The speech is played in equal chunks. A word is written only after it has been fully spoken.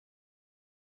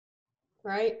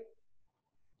right?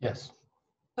 Yes.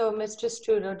 So, Mr.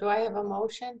 Studo, do I have a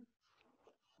motion?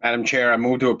 Madam Chair, I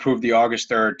move to approve the August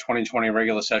 3rd, 2020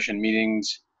 regular session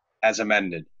meetings as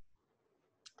amended.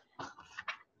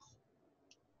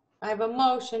 I have a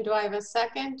motion. Do I have a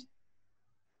second?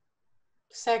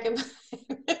 Second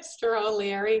by Mr.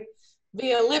 O'Leary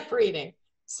via lip reading.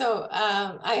 So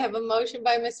I have a motion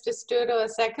by Mr. Studo, a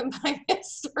second by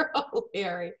Mr.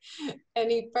 O'Leary.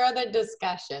 Any further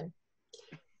discussion?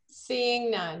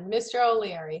 Seeing none. Mr.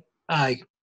 O'Leary. Aye.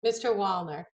 Mr.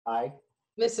 Wallner. Aye.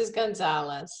 Mrs.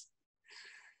 Gonzalez.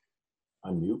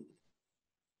 Unmute.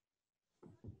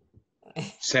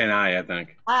 Saying aye, I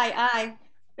think. Aye,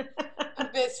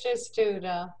 Mr.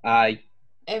 Studo. Aye.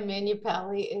 And Manu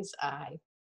Pelley is aye.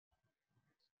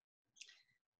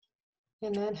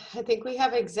 And then I think we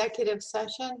have executive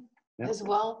session Yep. as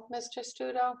well, Mr.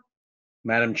 Studo.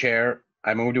 Madam Chair,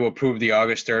 I move to approve the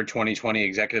August 3rd, 2020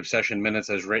 executive session minutes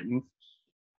as written.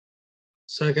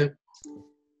 Second.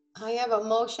 I have a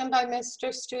motion by Mr.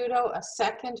 Studo, a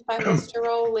second by Mr.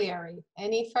 O'Leary.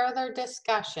 Any further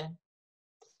discussion?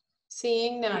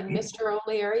 Seeing none. Mr.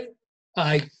 O'Leary,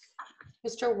 Aye.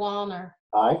 Mr. Wallner,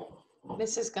 Aye.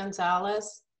 Mrs.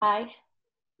 Gonzalez, aye.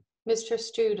 Mr.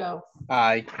 Studo,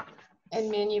 Aye.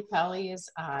 and Manu Pelley is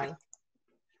aye.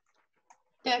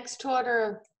 Next order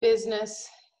of business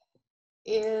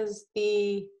is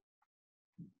the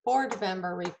board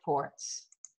member reports.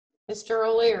 Mr.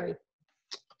 O'Leary.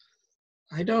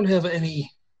 I don't have anything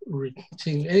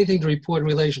to report in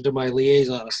relation to my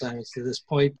liaison assignments to this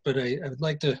point, but I would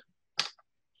like to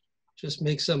just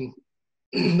make some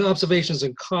observations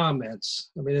and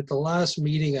comments. I mean, at the last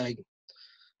meeting, I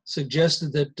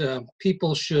suggested that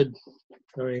people should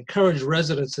encourage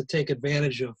residents to take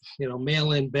advantage of,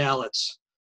 mail-in ballots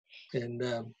and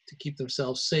to keep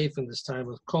themselves safe in this time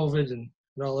of COVID and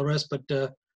all the rest. But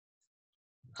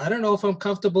I don't know if I'm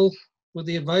comfortable with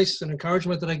the advice and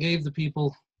encouragement that I gave the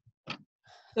people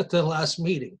at the last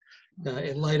meeting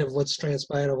in light of what's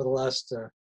transpired over the last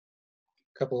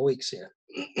couple of weeks here.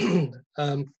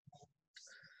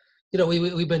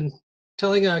 We've been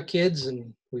telling our kids,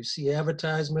 and we see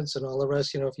advertisements and all the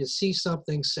rest, if you see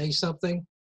something, say something.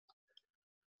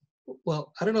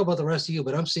 Well, I don't know about the rest of you,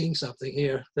 but I'm seeing something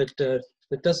here that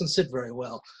doesn't sit very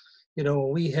well. When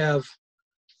we have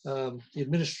the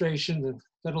administration, the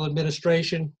federal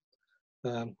administration,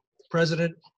 the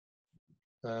president,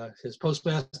 his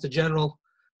postmaster general,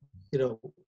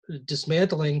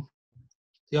 dismantling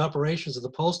the operations of the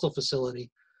postal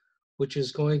facility, which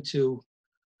is going to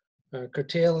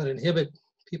curtail and inhibit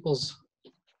people's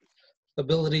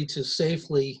ability to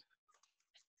safely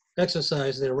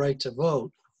exercise their right to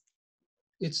vote.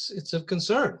 It's of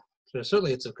concern.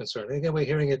 Certainly it's of concern. Again, we're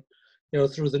hearing it,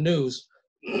 through the news,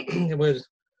 and we're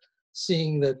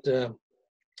seeing that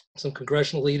some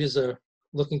congressional leaders are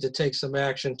looking to take some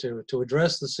action to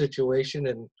address the situation.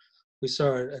 And we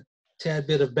saw a tad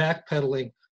bit of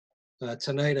backpedaling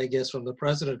tonight, I guess, from the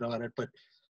president on it. But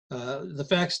the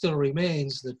fact still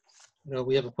remains that,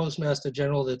 we have a postmaster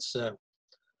general that's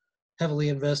heavily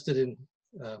invested in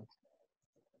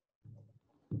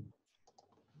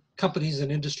companies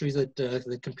and industries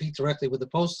that compete directly with the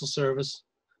Postal Service.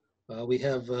 We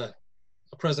have a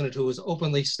president who has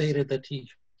openly stated that he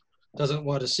doesn't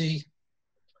want to see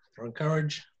or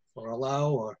encourage or allow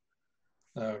or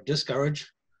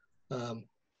discourage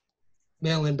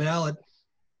mail-in ballot,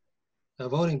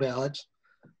 voting ballots,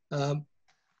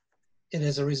 and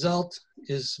as a result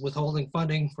is withholding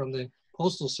funding from the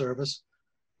Postal Service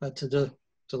to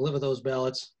deliver those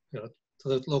ballots, to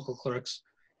the local clerks,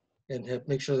 and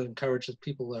make sure that encourage that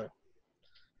people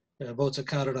votes are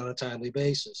counted on a timely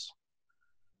basis.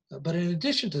 But in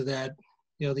addition to that,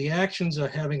 the actions are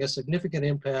having a significant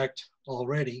impact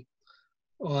already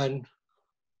on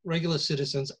regular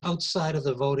citizens outside of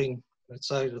the voting,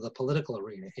 outside of the political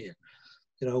arena here,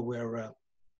 where,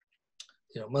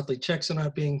 monthly checks are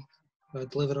not being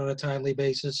delivered on a timely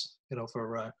basis,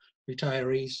 for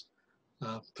retirees.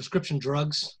 Prescription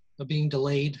drugs are being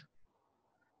delayed.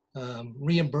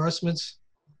 Reimbursements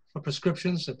for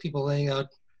prescriptions, of people laying out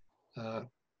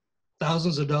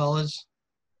thousands of dollars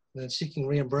and then seeking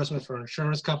reimbursement for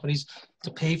insurance companies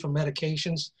to pay for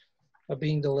medications are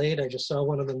being delayed. I just saw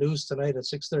one on the news tonight at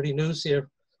 6:30 News here,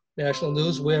 national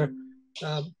news, where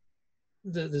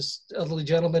this elderly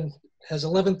gentleman has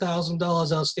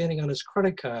 $11,000 outstanding on his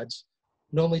credit cards.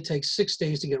 Normally takes 6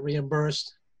 days to get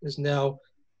reimbursed, is now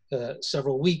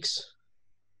several weeks,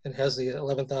 and has the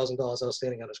 $11,000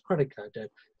 outstanding on his credit card debt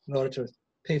in order to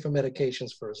pay for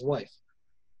medications for his wife.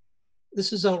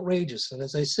 This is outrageous. And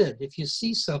as I said, if you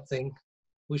see something,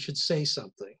 we should say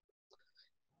something.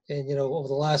 And, you know, over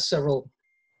the last several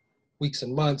weeks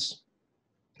and months,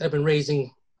 I've been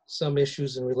raising some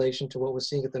issues in relation to what we're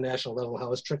seeing at the national level,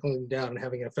 how it's trickling down and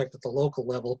having an effect at the local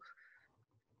level.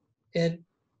 And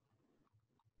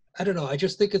I don't know, I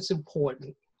just think it's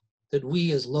important that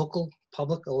we as local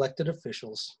public elected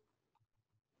officials,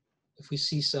 if we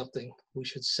see something, we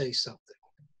should say something.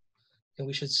 And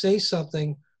we should say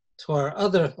something to our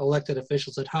other elected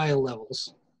officials at higher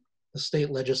levels, the state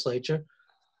legislature,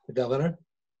 the governor,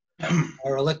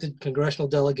 our elected congressional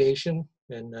delegation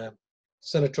and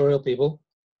senatorial people,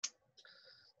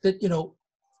 that, you know,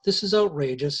 this is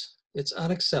outrageous, it's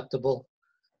unacceptable,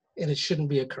 and it shouldn't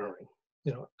be occurring.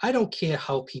 You know, I don't care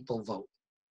how people vote.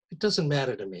 It doesn't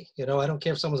matter to me. You know, I don't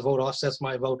care if someone's vote offsets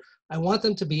my vote. I want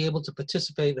them to be able to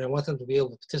participate, and I want them to be able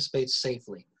to participate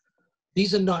safely.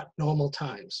 These are not normal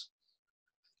times.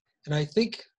 And I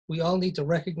think we all need to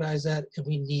recognize that, and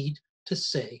we need to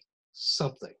say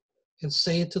something, and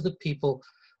say it to the people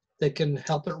that can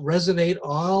help it resonate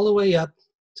all the way up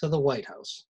to the White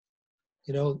House.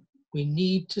 You know, we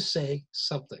need to say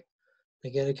something.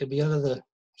 Again, it could be under the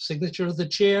signature of the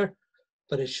chair,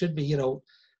 but it should be, you know,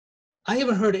 I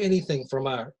haven't heard anything from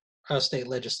our state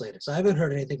legislators. I haven't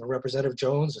heard anything from Representative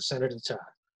Jones or Senator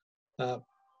Tarr.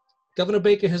 Governor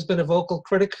Baker has been a vocal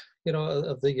critic, you know,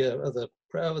 of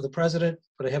the president,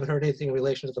 but I haven't heard anything in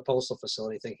relation to the postal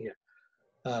facility thing here.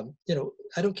 You know,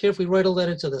 I don't care if we write a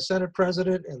letter to the Senate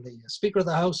president and the Speaker of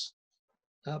the House,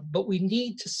 but we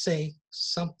need to say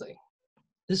something.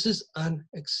 This is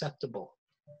unacceptable.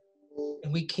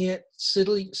 And we can't sit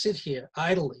here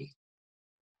idly,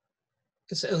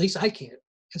 at least I can't,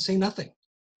 and say nothing.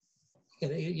 You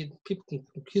know, people can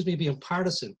accuse me of being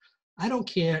partisan. I don't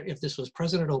care if this was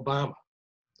President Obama.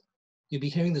 You'd be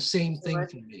hearing the same thing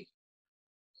from me.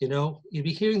 You know, you'd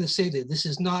be hearing the same thing. This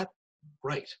is not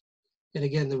right. And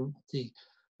again, the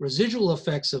residual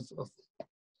effects of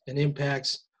and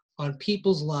impacts on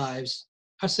people's lives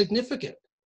are significant.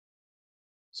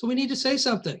 So we need to say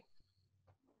something.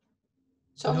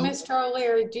 So, You know? Mr.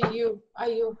 O'Leary,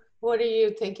 what are you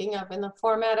thinking of in the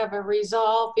format of a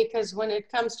resolve? Because when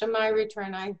it comes to my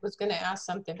return, I was going to ask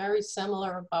something very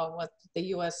similar about what the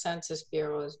U.S. Census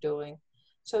Bureau is doing.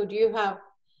 So do you have,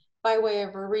 by way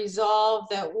of a resolve,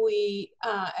 that we,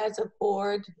 as a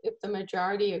board, if the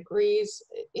majority agrees,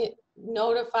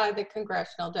 notify the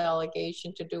congressional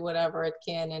delegation to do whatever it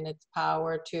can in its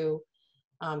power to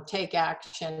take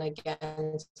action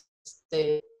against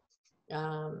the,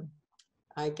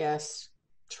 I guess,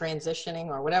 transitioning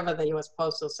or whatever the U.S.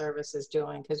 Postal Service is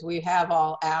doing, because we have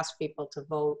all asked people to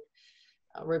vote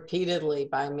repeatedly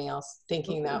by mail,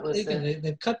 thinking that was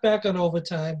They've cut back on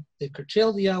overtime. They've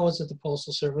curtailed the hours at the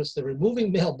Postal Service. They're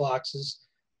removing mailboxes.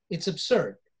 It's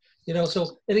absurd, you know.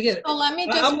 So, and again, so let me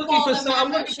just I'm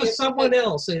looking for someone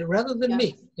else rather than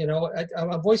me. You know,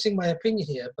 I'm voicing my opinion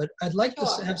here, but I'd like to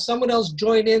have someone else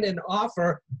join in and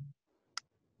offer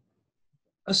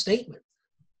a statement.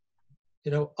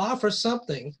 You know, offer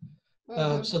something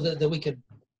so that we could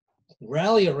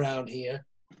rally around here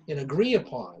and agree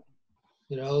upon,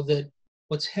 you know, that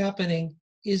what's happening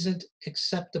isn't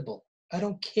acceptable. I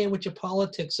don't care what your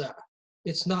politics are.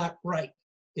 It's not right.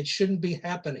 It shouldn't be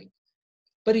happening.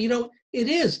 But, you know, it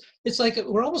is. It's like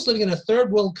we're almost living in a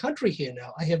third world country here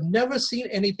now. I have never seen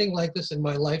anything like this in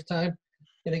my lifetime.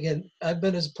 And again, I've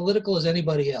been as political as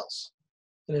anybody else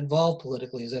and involved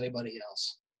politically as anybody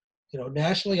else. You know,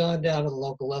 nationally on down to the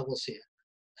local levels here.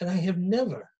 And I have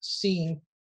never seen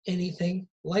anything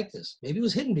like this. Maybe it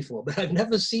was hidden before, but I've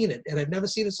never seen it. And I've never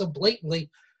seen it so blatantly,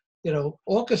 you know,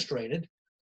 orchestrated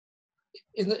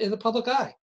in the public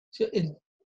eye. So,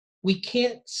 we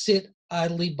can't sit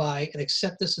idly by and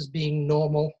accept this as being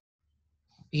normal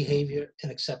behavior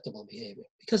and acceptable behavior,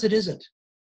 because it isn't.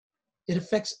 It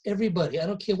affects everybody. I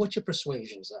don't care what your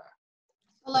persuasions are.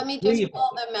 Well, let me just pull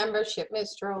the membership,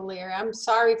 Mr. O'Leary. I'm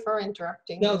sorry for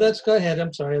interrupting. No, go ahead.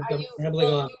 I'm sorry. I'm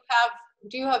rambling on.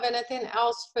 Do you have anything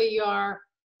else for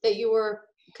that you were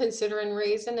considering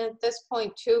raising at this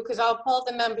point too? Because I'll pull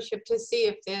the membership to see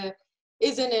if there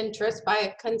is an interest by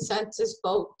a consensus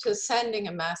vote to sending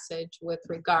a message with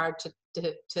regard to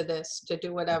this, to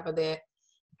do whatever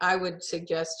I would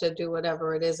suggest to do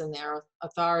whatever it is in their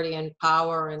authority and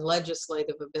power and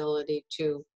legislative ability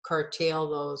to curtail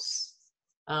those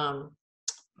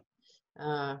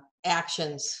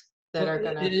actions that are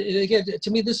going to. Again,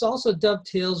 to me, this also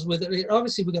dovetails with,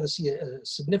 obviously we're going to see a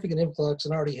significant influx,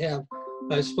 and already have.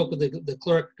 I spoke with the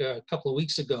clerk a couple of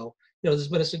weeks ago. You know, there's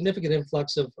been a significant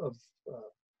influx of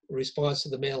response to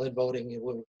the mail-in voting.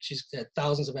 She's had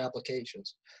thousands of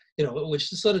applications, you know, which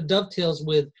sort of dovetails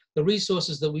with the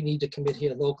resources that we need to commit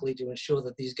here locally to ensure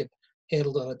that these get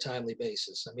handled on a timely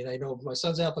basis. I mean, I know my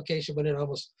son's application went in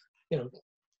almost,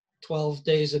 12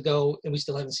 days ago, and we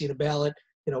still haven't seen a ballot,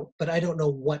 but I don't know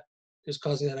what is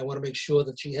causing that. I want to make sure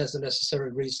that she has the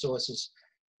necessary resources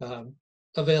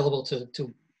available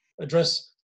to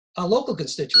address our local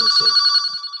constituency.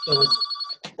 So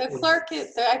The clerk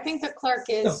is, I think the clerk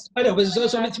no, is. I know,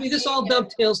 but to me, this all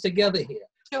dovetails together here.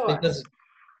 Sure, Because,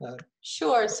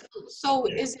 sure. So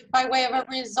is it by way of a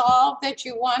resolve that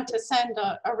you want to send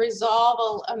a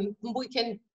resolve? We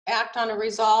can act on a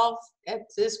resolve at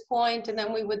this point, and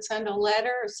then we would send a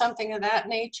letter or something of that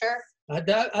nature?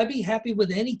 I'd be happy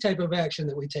with any type of action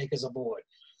that we take as a board.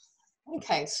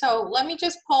 Okay, so let me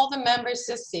just poll the members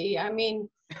to see. I mean,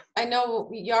 I know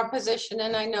your position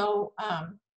and I know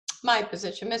my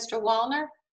position. Mr. Wallner?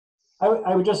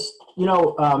 I would just,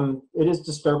 it is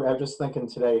disturbing. I was just thinking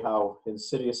today how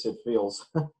insidious it feels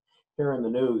here in the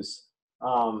news.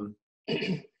 And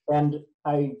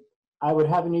I would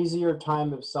have an easier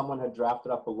time if someone had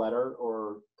drafted up a letter,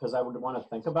 or because I would want to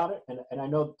think about it. And I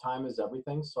know time is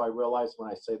everything. So I realize when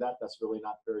I say that, that's really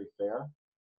not very fair.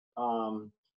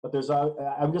 But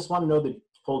I just want to know the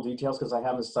full details because I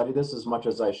haven't studied this as much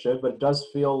as I should, but it does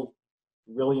feel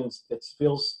really, it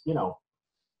feels,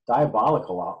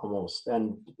 diabolical almost.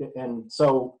 And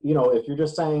so, if you're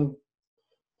just saying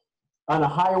on a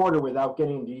high order without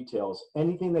getting details,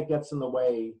 anything that gets in the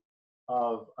way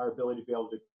of our ability to be able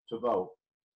to vote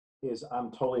is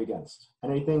I'm totally against.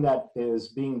 And anything that is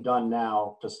being done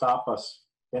now to stop us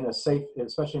in a safe,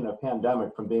 especially in a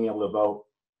pandemic, from being able to vote,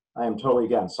 I am totally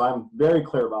against. So I'm very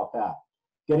clear about that.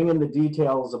 Getting in the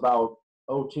details about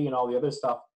OT and all the other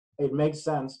stuff, it makes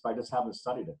sense, but I just haven't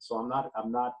studied it. So I'm not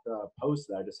opposed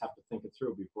to that. I just have to think it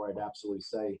through before I'd absolutely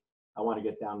say I want to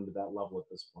get down to that level at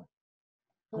this point.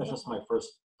 That's just my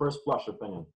first blush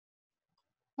opinion.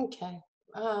 Okay,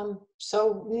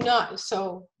 so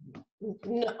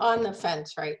on the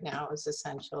fence right now is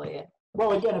essentially it.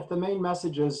 Well, again, if the main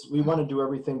message is we want to do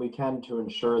everything we can to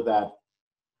ensure that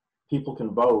people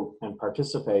can vote and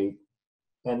participate,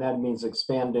 and that means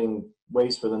expanding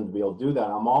ways for them to be able to do that,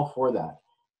 I'm all for that.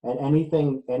 And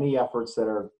any efforts that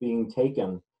are being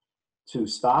taken to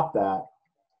stop that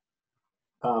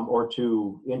or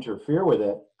to interfere with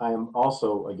it, I am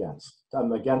also against.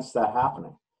 I'm against that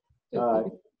happening.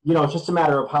 It's just a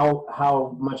matter of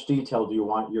how much detail do you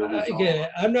want your result? Again,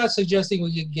 I'm not suggesting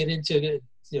we can get into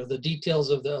the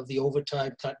details of the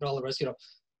overtime cut and all the rest.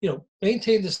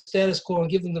 Maintain the status quo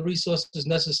and give them the resources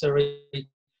necessary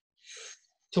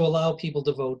to allow people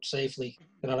to vote safely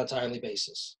and on a timely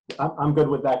basis. I'm good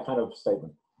with that kind of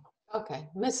statement. Okay,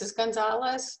 Mrs.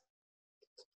 Gonzalez?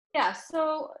 Yeah,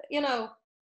 so,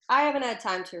 I haven't had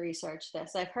time to research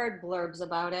this. I've heard blurbs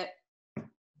about it.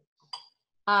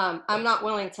 I'm not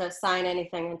willing to sign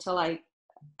anything until I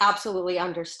absolutely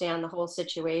understand the whole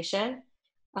situation.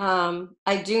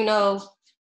 I do know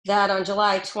that on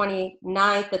July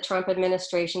 29th, the Trump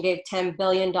administration gave $10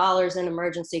 billion in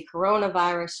emergency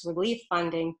coronavirus relief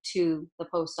funding to the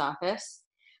post office.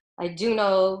 I do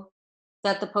know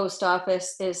that the post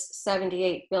office is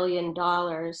 $78 billion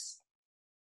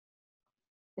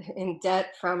in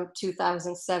debt from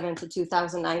 2007 to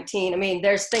 2019. I mean,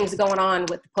 there's things going on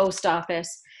with the post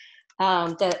office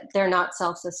that they're not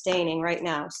self-sustaining right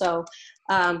now. So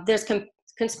there's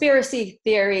conspiracy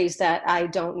theories that I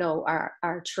don't know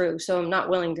are true. So I'm not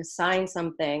willing to sign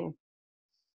something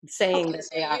saying Okay, that so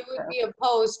they are you would true. be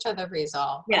opposed to the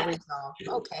resolve? Yeah.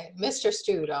 Okay, Mr.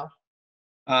 Studo?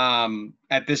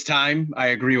 At this time, I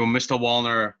agree with Mr.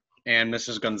 Wallner and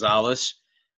Mrs. Gonzalez.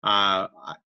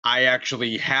 I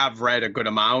actually have read a good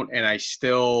amount, and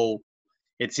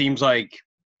it seems like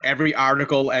every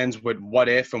article ends with what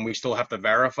if, and we still have to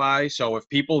verify. So if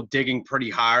people digging pretty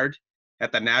hard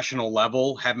at the national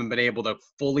level haven't been able to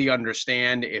fully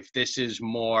understand if this is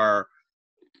more,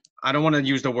 I don't want to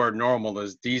use the word normal,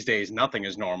 as these days nothing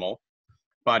is normal,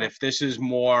 but if this is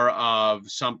more of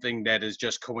something that is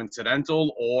just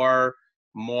coincidental or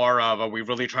more of, are we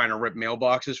really trying to rip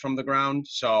mailboxes from the ground?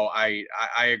 So I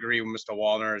agree with Mr.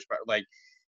 Wallner. Like,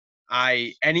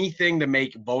 anything to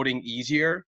make voting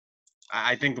easier.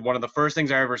 I think one of the first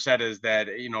things I ever said is that,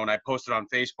 and I posted on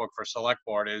Facebook for Select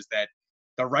Board, is that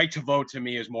the right to vote to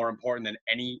me is more important than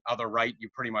any other right you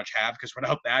pretty much have, because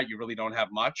without that, you really don't have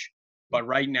much. But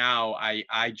right now,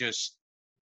 I just,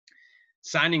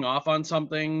 signing off on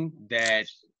something that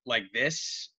like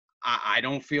this, I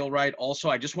don't feel right.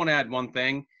 Also, I just want to add one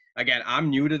thing. Again,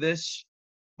 I'm new to this,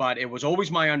 but it was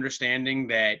always my understanding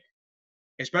that,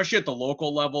 especially at the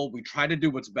local level, we try to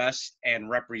do what's best and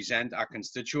represent our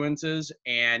constituencies.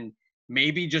 And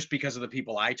maybe just because of the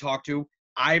people I talk to,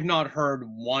 I've not heard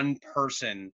one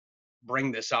person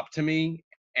bring this up to me,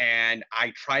 and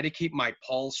I try to keep my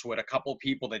pulse with a couple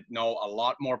people that know a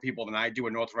lot more people than I do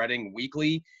in North Reading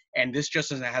weekly, and this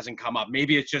just hasn't come up.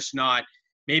 Maybe it's just not,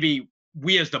 maybe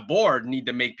we as the board need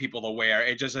to make people aware.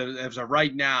 It just, as of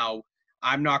right now,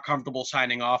 I'm not comfortable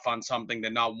signing off on something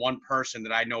that not one person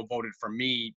that I know voted for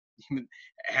me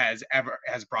has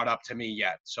brought up to me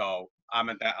yet. So I'm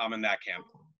in that camp.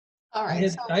 All I right,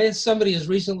 had, so, I had somebody as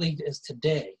recently as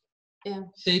today yeah,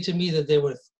 say to me that they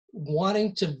were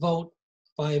wanting to vote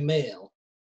by mail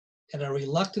and are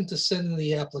reluctant to send in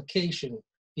the application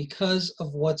because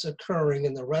of what's occurring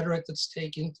and the rhetoric that's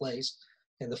taking place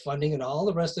and the funding and all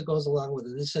the rest that goes along with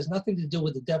it. This has nothing to do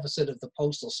with the deficit of the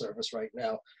Postal Service right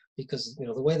now, because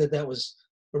the way that was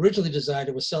originally designed,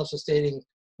 it was self-sustaining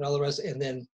and all the rest, and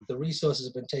then the resources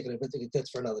have been taken, but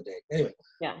that's for another day. Anyway,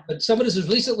 Yeah. but somebody as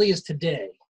recently as today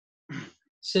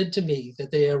said to me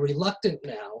that they are reluctant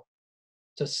now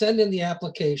to send in the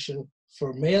application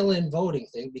for mail-in voting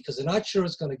thing because they're not sure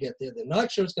it's going to get there. They're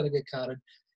not sure it's going to get counted.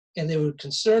 And they were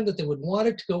concerned that they would want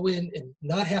it to go in and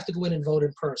not have to go in and vote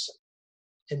in person.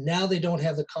 And now they don't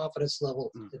have the confidence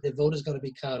level that their vote is going to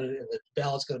be counted and the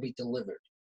ballot's going to be delivered.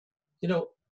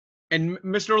 And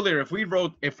Mr. O'Leary,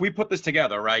 if we put this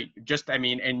together, right?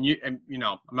 I'm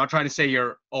not trying to say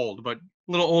you're old, but a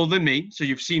little older than me, so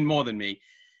you've seen more than me.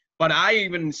 But I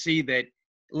even see that,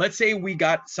 let's say we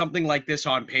got something like this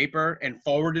on paper and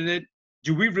forwarded it.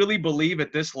 Do we really believe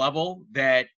at this level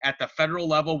that at the federal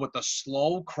level, with the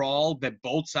slow crawl that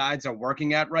both sides are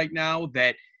working at right now,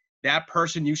 that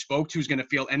person you spoke to is going to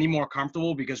feel any more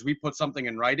comfortable because we put something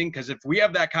in writing? Because if we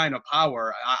have that kind of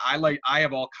power, I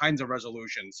have all kinds of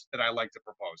resolutions that I like to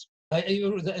propose.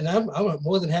 I'm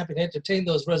more than happy to entertain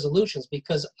those resolutions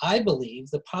because I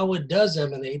believe the power does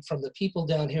emanate from the people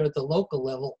down here at the local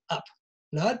level up,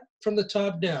 not from the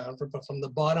top down, but from the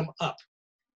bottom up.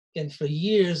 And for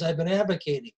years, I've been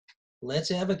advocating, let's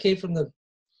advocate from the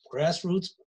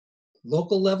grassroots,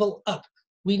 local level up.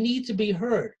 We need to be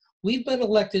heard. We've been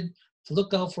elected to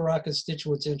look out for our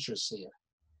constituents' interests here.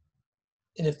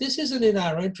 And if this isn't in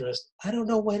our interest, I don't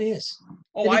know what is.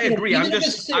 Oh, I agree. Even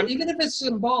if it's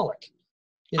symbolic.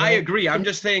 I agree. I'm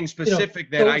just saying specific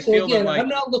that I feel again, that, like, I'm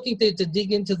not looking to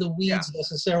dig into the weeds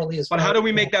necessarily. But how do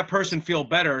we make that person feel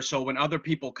better? So when other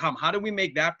people come, how do we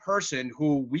make that person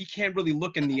who we can't really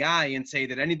look in the eye and say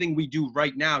that anything we do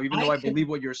right now, even though I believe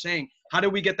what you're saying, how do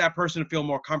we get that person to feel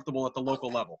more comfortable at the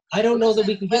local level? I don't know that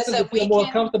we can get them to feel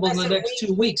more comfortable in the next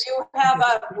 2 weeks.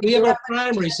 We have a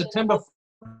primary September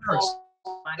 1st.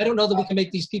 I don't know that we can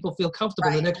make these people feel comfortable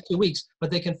in the next 2 weeks,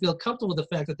 but they can feel comfortable with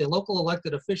the fact that their local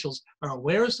elected officials are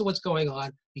aware as to what's going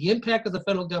on, the impact that the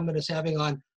federal government is having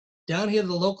on down here to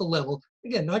the local level.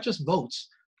 Again, not just votes,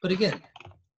 but again,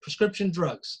 prescription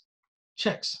drugs,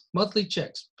 checks, monthly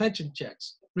checks, pension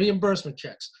checks, reimbursement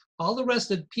checks, all the rest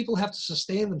that people have to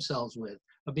sustain themselves with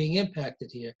are being impacted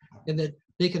here, and that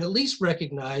they can at least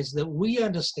recognize that we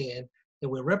understand that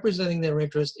we're representing their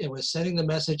interest and we're sending the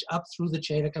message up through the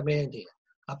chain of command here,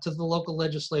 up to the local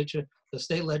legislature, the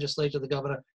state legislature, the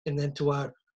governor, and then to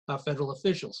our federal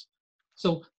officials.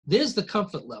 So there's the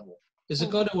comfort level. Is it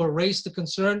going to erase the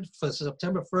concern for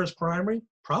September 1st primary?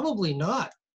 Probably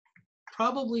not.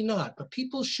 Probably not. But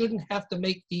people shouldn't have to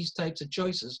make these types of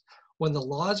choices when the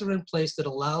laws are in place that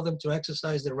allow them to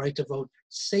exercise their right to vote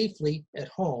safely at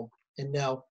home. And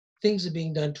now things are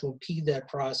being done to impede that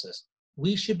process.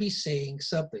 We should be saying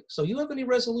something. So you have any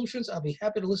resolutions? I'll be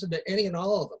happy to listen to any and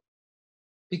all of them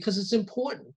because it's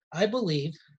important. I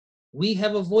believe we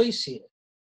have a voice here,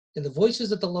 and the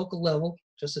voices at the local level,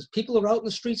 just as people are out in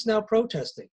the streets now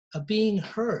protesting, are being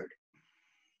heard.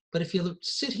 But if you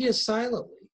sit here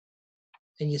silently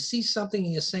and you see something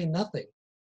and you say nothing,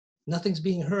 nothing's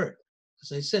being heard.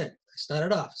 As I said, I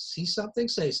started off, see something,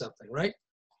 say something, right?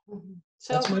 Mm-hmm.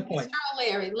 So, that's my point. Mr.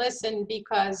 O'Leary, listen,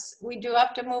 because we do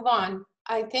have to move on.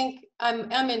 I think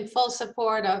I'm in full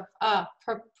support of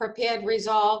prepared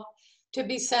resolve to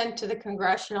be sent to the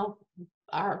congressional,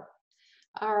 our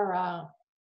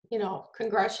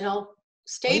congressional,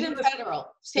 state and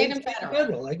federal. I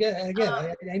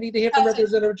need to hear from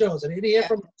Representative Jones. I need to hear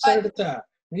from Senator Tarr.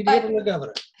 I need to hear from the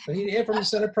governor. I need to hear from the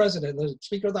Senate President, the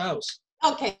Speaker of the House.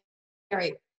 Okay,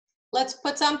 Gary. Let's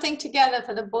put something together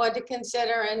for the board to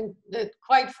consider, and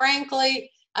quite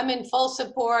frankly, I'm in full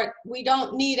support. We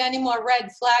don't need any more red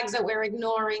flags that we're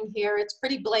ignoring here. It's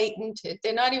pretty blatant.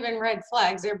 They're not even red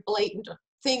flags, they're blatant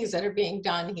things that are being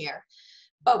done here.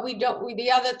 But the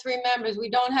other three members, we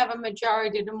don't have a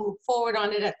majority to move forward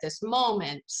on it at this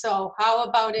moment. So how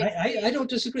about it? I don't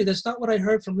disagree. That's not what I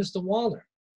heard from Mr. Wallner.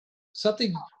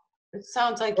 Something it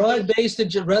sounds like broad-based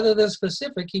rather than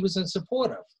specific, he was in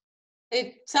support of.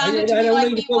 It sounded to I me don't like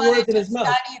mean to he put words wanted in to his mouth.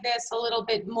 study this a little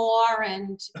bit more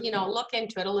and, look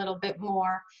into it a little bit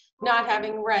more, not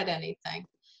having read anything.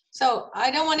 So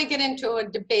I don't want to get into a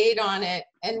debate on it,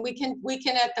 and we can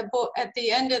at the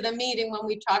end of the meeting, when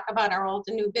we talk about our old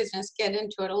and new business, get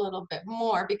into it a little bit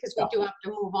more, because we do have to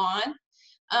move on.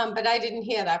 But I didn't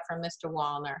hear that from Mr.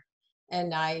 Wallner,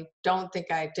 and I don't think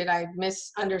did I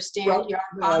misunderstand your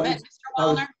comment, Mr.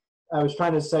 Wallner? I was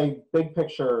trying to say, big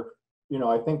picture,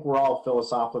 I think we're all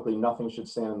philosophically, nothing should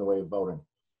stand in the way of voting.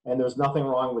 And there's nothing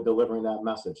wrong with delivering that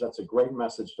message. That's a great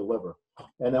message to deliver.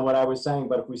 And then what I was saying,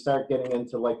 but if we start getting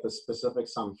into like the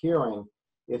specifics I'm hearing,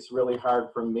 it's really hard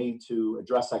for me to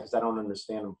address that because I don't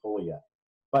understand them fully yet.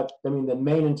 But I mean, the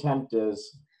main intent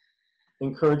is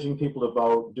encouraging people to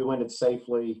vote, doing it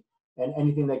safely, and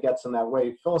anything that gets in that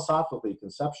way, philosophically,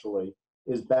 conceptually,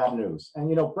 is bad news. And,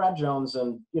 Brad Jones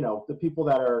and, the people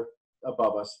that are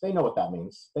above us, they know what that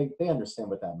means. They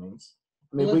understand what that means.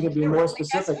 I mean, we can be more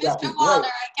specific. Mr. Wallner,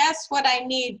 I guess what I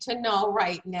need to know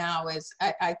right now is,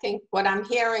 I think what I'm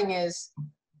hearing is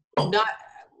not,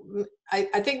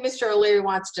 I think Mr. O'Leary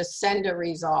wants to send a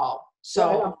resolve.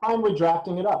 So yeah, I'm fine with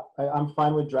drafting it up. I'm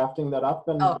fine with drafting that up.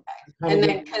 And, okay. And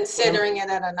then considering it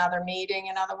at another meeting,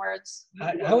 in other words?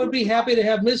 I would be happy to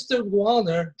have Mr.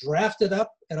 Wallner draft it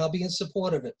up, and I'll be in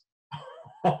support of it.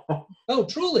 Oh,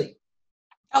 truly.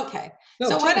 Okay, No,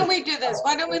 so why don't truly. we do this?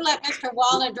 Why don't we let Mr.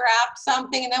 Wallner draft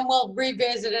something, and then we'll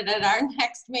revisit it at our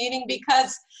next meeting,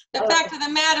 because the fact of the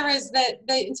matter is that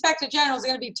the Inspector General is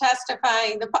going to be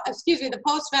testifying, the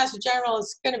Postmaster General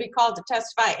is going to be called to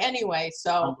testify anyway,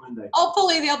 so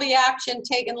hopefully there'll be action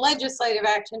taken, legislative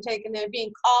action taken. They're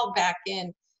being called back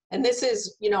in, and this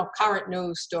is, current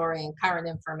news story and current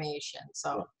information,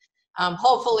 so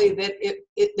hopefully that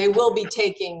they will be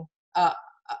taking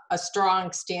a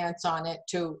strong stance on it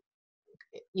to,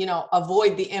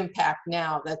 avoid the impact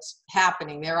now that's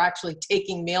happening. They're actually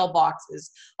taking mailboxes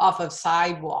off of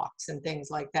sidewalks and things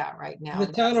like that right now. In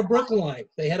the town of Brookline,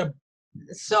 they had a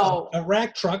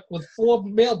rack truck with 4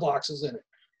 mailboxes in it.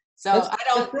 So That's, I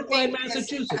don't that's Brookline, think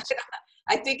Massachusetts.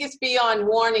 I think it's beyond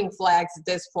warning flags at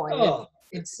this point. Oh,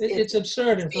 it's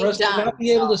absurd, and for us to not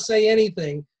be able to say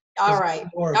anything. All right,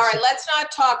 let's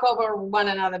not talk over one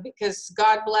another, because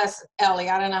God bless Ellie.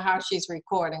 I don't know how she's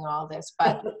recording all this,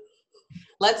 but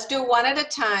let's do one at a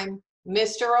time.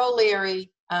 Mr. O'Leary,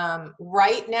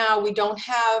 right now we don't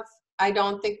have, I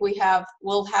don't think we have,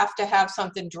 we'll have to have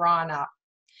something drawn up,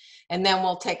 and then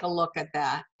we'll take a look at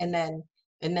that, and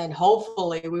then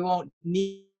hopefully we won't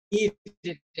need it.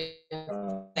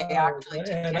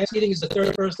 And next meeting is the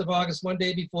 31st of August, one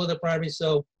day before the primary,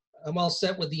 so I'm all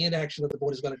set with the inaction that the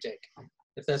board is going to take,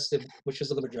 if that's the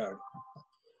wishes of the majority.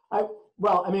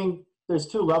 Well, I mean, there's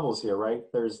 2 levels here, right?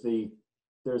 There's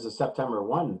a September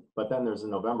 1, but then there's a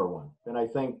November 1. And I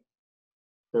think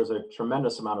there's a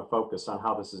tremendous amount of focus on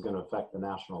how this is going to affect the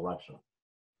national election.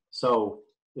 So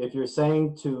if you're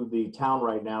saying to the town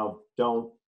right now,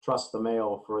 don't trust the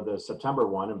mail for the September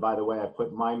 1, and by the way, I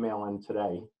put my mail in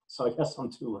today, so I guess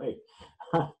I'm too late.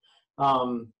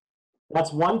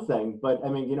 That's one thing, but I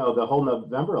mean, the whole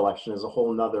November election is a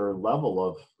whole nother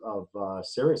level of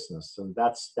seriousness, and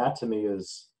that to me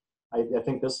is, I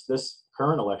think this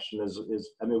current election is,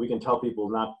 I mean, we can tell people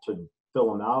not to fill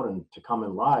them out and to come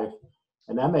in live,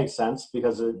 and that makes sense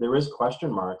because there is question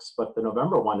marks, but the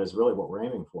November 1 is really what we're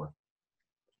aiming for,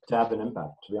 to have an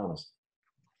impact, to be honest.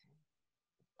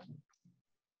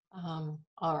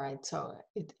 All right, so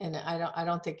and I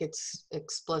don't think it's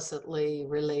explicitly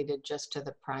related just to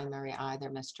the primary either,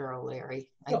 Mr. O'Leary.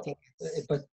 I think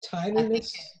but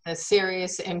timeliness, the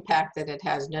serious impact that it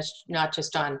has, not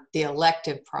just on the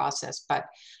elective process, but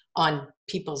on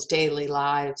people's daily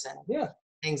lives and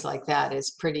things like that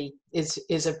is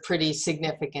a pretty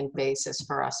significant basis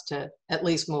for us to at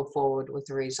least move forward with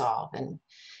the resolve. And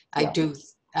I do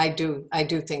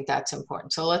think that's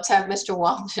important. So let's have Mr.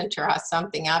 Walton draw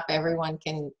something up. Everyone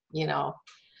can,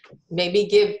 maybe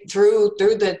give through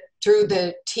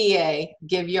the TA,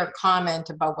 give your comment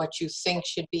about what you think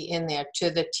should be in there to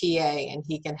the TA, and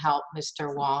he can help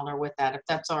Mr. Wallner with that, if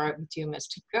that's all right with you,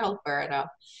 Mr. Gilberto.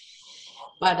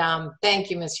 But thank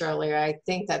you, Mr. O'Leary. I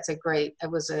think that's it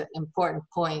was an important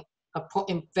point, a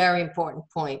very important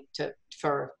point to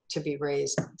be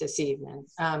raised this evening.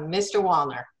 Mr.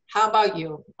 Wallner, how about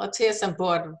you? Let's hear some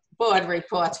board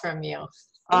reports from you.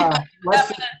 A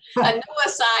new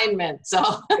assignment, so.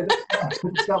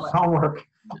 Just got my homework.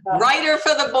 Writer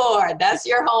for the board, that's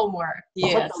your homework.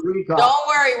 Yes. Don't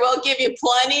worry, we'll give you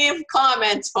plenty of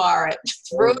comments for it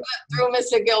through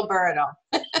Mr. Gilberto.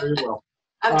 Very well.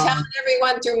 I'm telling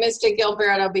everyone through Mr.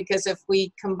 Gilberto, because if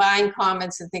we combine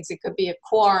comments and things, it could be a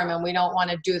quorum, and we don't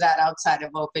want to do that outside of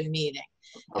open meeting.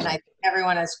 And I think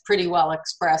everyone has pretty well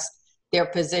expressed their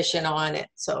position on it.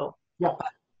 So Yeah.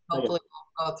 hopefully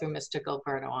we'll go through Mr.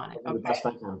 Gilberto on it. The Okay. best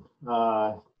I can.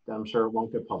 I'm sure it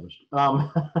won't get published.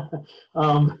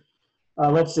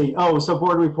 Let's see. Oh, so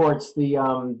board reports.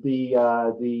 I've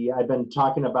been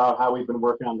talking about how we've been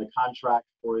working on the contract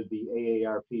for the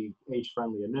AARP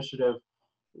age-friendly initiative.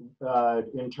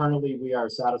 Internally, we are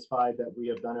satisfied that we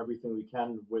have done everything we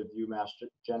can with UMass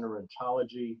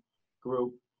Gerontology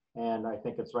Group, and I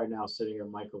think it's right now sitting at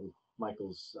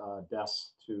Michael's desk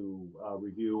to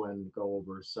review and go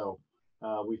over. So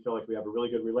we feel like we have a really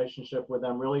good relationship with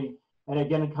them. Really, and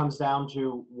again, it comes down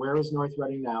to where is North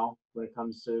Reading now when it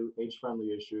comes to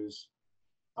age-friendly issues.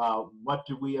 What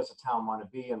do we as a town want to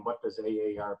be, and what does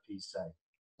AARP say?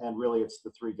 And really, it's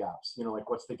the three gaps. You know, like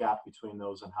what's the gap between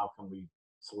those, and how can we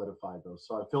solidify those?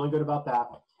 So I'm feeling good about that.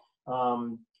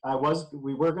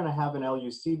 We were going to have an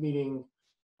LUC meeting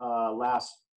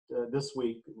this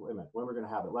week. Wait a minute, when we're going to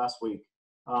have it? Last week,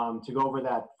 to go over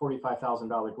that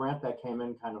 $45,000 grant that came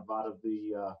in kind of out of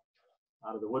the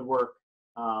woodwork.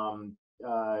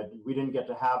 We didn't get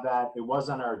to have that. It was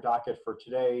on our docket for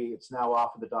today. It's now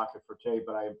off of the docket for today,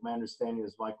 but my understanding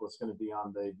is Michael is going to be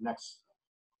on the next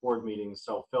board meeting.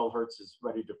 So Phil Hertz is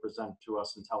ready to present to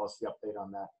us and tell us the update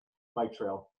on that bike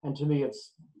trail. And to me,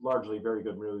 it's largely very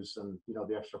good news. And, you know,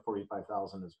 the extra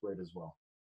 45,000 is great as well.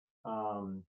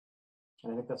 And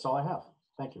I think that's all I have.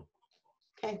 Thank you.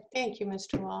 Okay, thank you,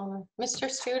 Mr. Wallner. Mr.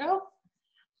 Studo?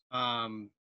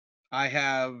 I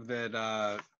have that,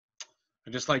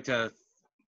 I'd just like to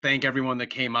thank everyone that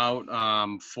came out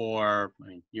for,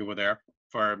 you were there,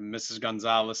 for Mrs.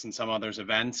 Gonzalez and some others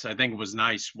events. I think it was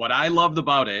nice. What I loved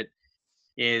about it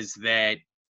is that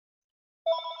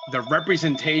the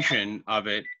representation of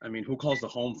it, I mean, who calls the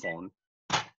home phone?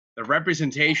 The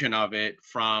representation of it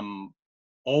from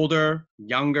older,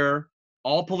 younger,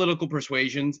 all political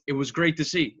persuasions, it was great to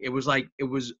see. It was like, it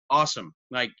was awesome.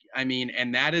 Like, I mean,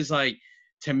 and that is like,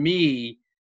 to me,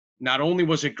 not only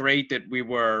was it great that we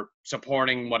were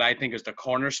supporting what I think is the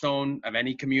cornerstone of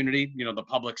any community, you know, the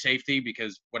public safety,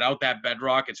 because without that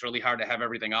bedrock, it's really hard to have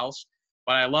everything else.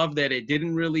 But I love that it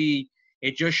didn't really,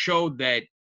 it just showed that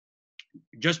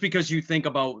just because you think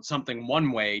about something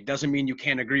one way doesn't mean you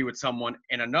can't agree with someone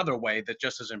in another way that's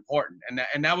just as important.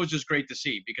 And that was just great to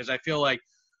see, because I feel like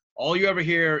all you ever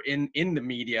hear in the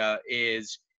media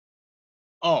is,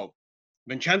 oh,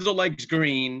 Vincenzo likes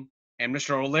green and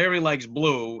Mr. O'Leary likes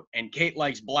blue and Kate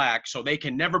likes black, so they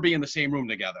can never be in the same room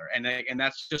together. And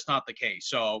that's just not the case.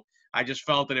 So I just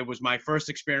felt that it was my first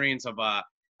experience of a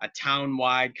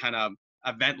town-wide kind of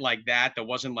event like that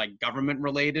wasn't like government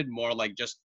related, more like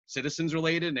just citizens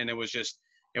related. And it was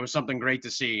something great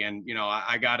to see. And, you know,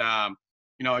 I got,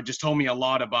 you know, it just told me a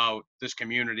lot about this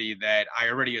community that I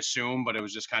already assumed, but it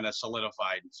was just kind of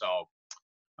solidified. So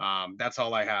that's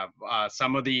all I have.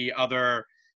 Some of the other,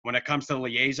 when it comes to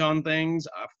liaison things,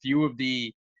 a few of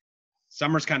the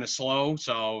summer's kind of slow.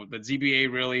 So the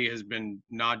ZBA really has been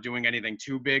not doing anything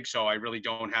too big. So I really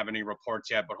don't have any reports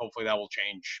yet, but hopefully that will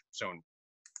change soon.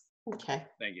 Okay.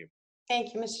 Thank you.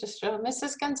 Thank you, Mr. Studo.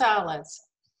 Mrs. Gonzalez?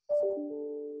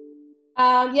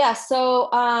 Yeah, so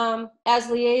as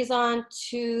liaison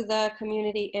to the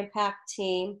community impact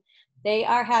team, they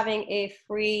are having a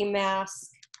free mask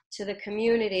to the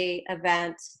community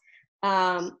event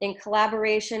in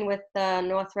collaboration with the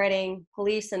North Reading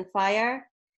Police and Fire,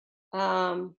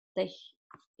 the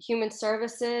Human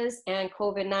Services and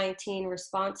COVID-19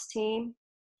 response team,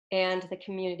 and the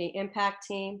community impact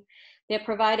team. They're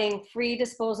providing free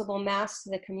disposable masks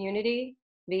to the community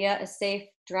via a safe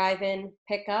drive-in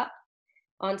pickup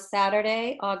on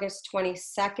Saturday, August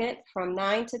 22nd from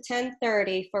 9 to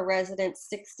 10:30 for residents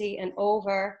 60 and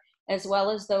over, as well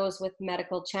as those with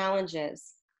medical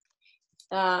challenges.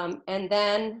 And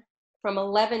then from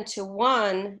 11 to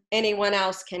 1, anyone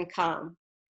else can come.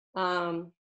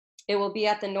 It will be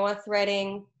at the North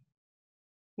Reading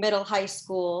Middle High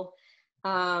School.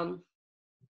 And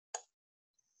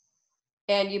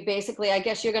you basically, I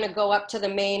guess you're gonna go up to the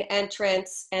main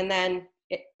entrance, and then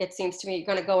it seems to me you're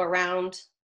gonna go around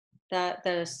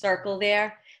the circle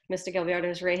there. Mr. Gilberto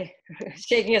is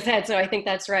shaking his head, so I think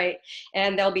that's right.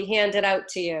 And they'll be handed out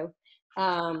to you.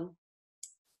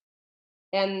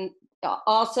 And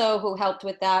also who helped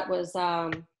with that was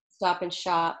Stop and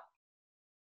Shop,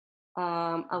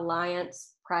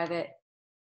 Alliance, Private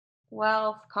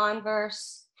Wealth,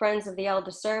 Converse, Friends of the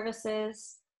Elder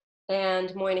Services,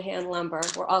 and Moynihan Lumber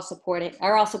are all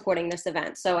supporting this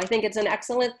event. So I think it's an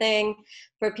excellent thing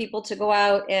for people to go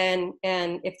out and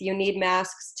if you need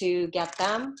masks, to get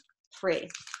them free.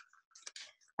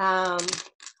 And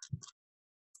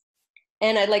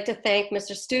I'd like to thank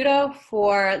Mr. Studo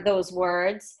for those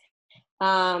words.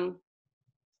 I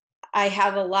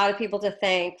have a lot of people to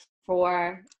thank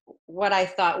for what I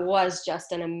thought was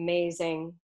just an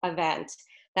amazing event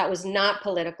that was not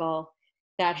political,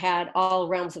 that had all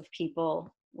realms of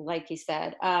people, like he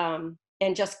said, and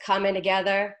just coming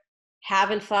together,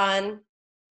 having fun,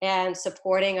 and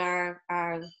supporting our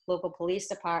local police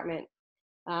department,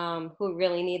 who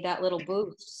really need that little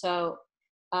boost. So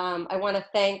I want to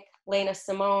thank Lena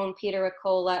Simone, Peter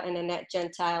Acola, and Annette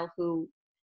Gentile, who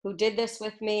did this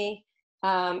with me.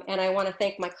 And I want to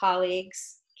thank my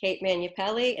colleagues, Kate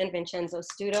Manupelli and Vincenzo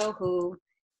Studo, who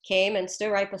came and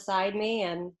stood right beside me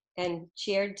and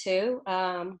cheered too.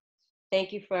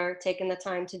 Thank you for taking the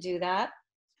time to do that.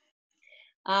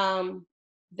 The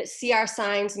CR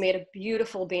Signs made a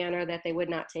beautiful banner that they would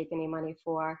not take any money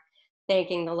for,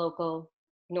 thanking the local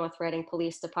North Reading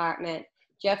Police Department.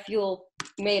 Jeff Yule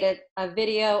made a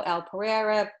video. Al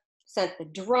Pereira sent the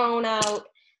drone out.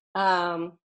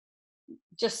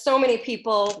 Just so many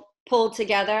people pulled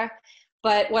together.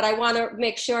 But what I want to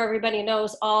make sure everybody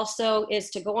knows also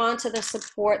is to go on to the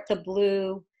Support the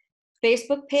Blue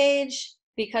Facebook page,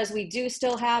 because we do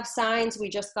still have signs. We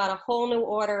just got a whole new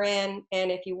order in.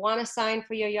 And if you want a sign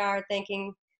for your yard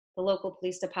thanking the local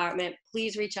police department,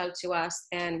 please reach out to us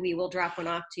and we will drop one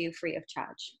off to you free of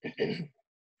charge.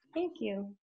 Thank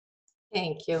you.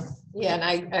 Thank you. Yeah, and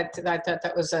I thought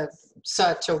that was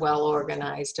such a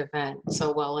well-organized event,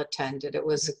 so well attended. It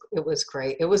was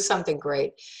great. It was something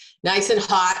great. Nice and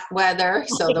hot weather,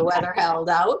 so the weather held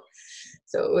out.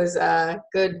 So it was a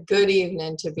good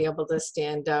evening to be able to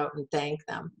stand out and thank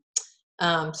them.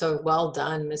 So well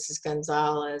done, Mrs.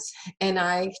 Gonzalez. And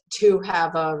I too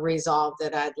have a resolve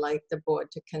that I'd like the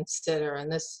board to consider, and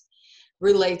this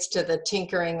relates to the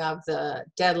tinkering of the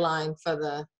deadline for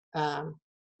the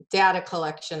data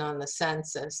collection on the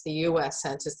census, the US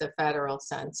Census, the federal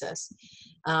census.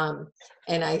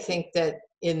 And I think that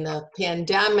in the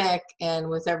pandemic and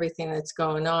with everything that's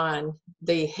going on,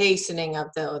 the hastening of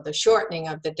the shortening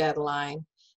of the deadline,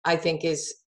 I think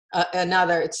is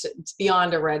another, it's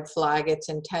beyond a red flag. It's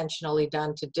intentionally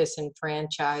done to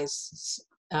disenfranchise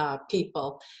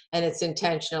people, and it's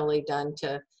intentionally done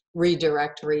to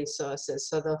redirect resources.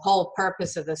 So the whole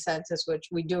purpose of the census, which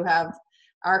we do have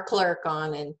our clerk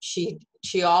on, and she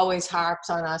always harps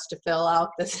on us to fill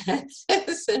out the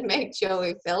census and make sure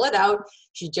we fill it out.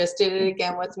 She just did it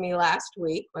again with me last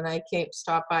week when I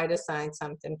stopped by to sign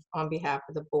something on behalf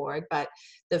of the board. But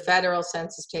the federal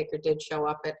census taker did show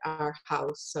up at our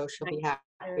house, so she'll be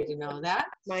happy to know that.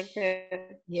 Mine too.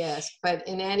 Yes, but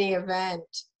in any event,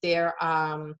 there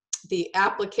the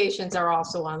applications are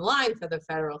also online for the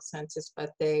federal census,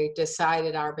 but they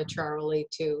decided arbitrarily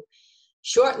to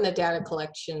shorten the data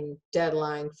collection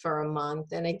deadline for a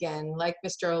month. And again, like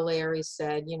Mr. O'Leary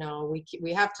said, you know,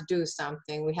 we have to do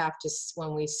something. We have to,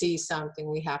 when we see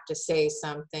something, we have to say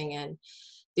something. And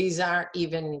these aren't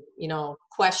even, you know,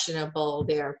 questionable.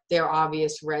 They're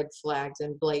obvious red flags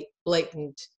and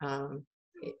blatant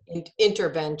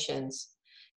interventions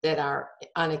that are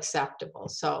unacceptable.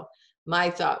 So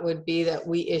my thought would be that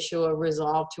we issue a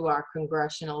resolve to our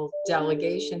congressional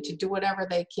delegation to do whatever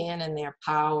they can in their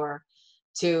power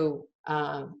to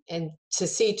and to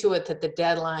see to it that the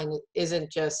deadline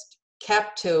isn't just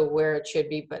kept to where it should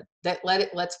be, but that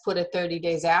let's put it 30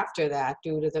 days after that,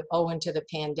 due to the owing to the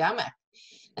pandemic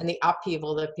and the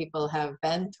upheaval that people have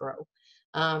been through.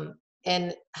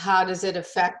 And how does it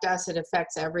affect us? It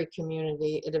affects every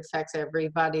community. It affects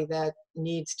everybody that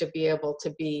needs to be able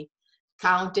to be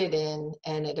counted in,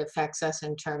 and it affects us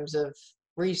in terms of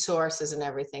resources and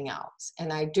everything else.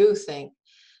 And I do think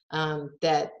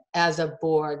that as a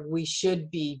board, we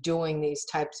should be doing these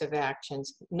types of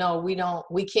actions. No,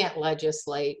 we can't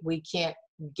legislate. We can't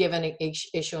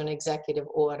issue an executive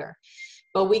order,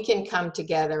 but we can come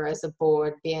together as a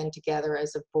board, band together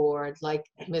as a board, like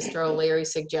Mr. O'Leary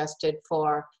suggested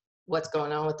for what's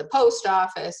going on with the post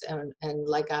office, and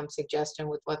like I'm suggesting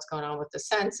with what's going on with the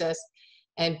census,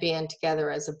 and band together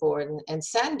as a board and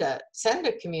send a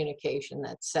communication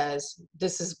that says,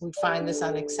 we find this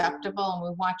unacceptable, and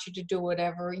we want you to do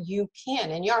whatever you can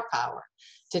in your power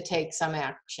to take some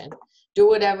action. Do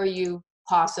whatever you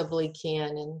possibly can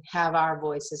and have our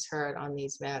voices heard on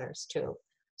these matters too.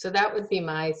 So that would be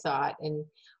my thought. And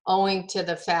owing to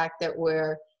the fact that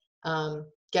we're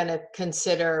gonna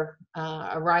consider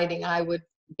a writing, I would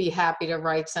be happy to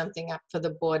write something up for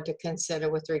the board to consider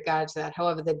with regards to that.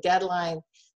 However, the deadline,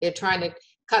 they're trying to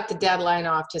cut the deadline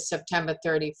off to September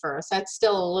 31st. That's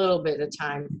still a little bit of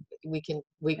time.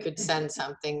 We could send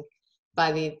something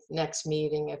by the next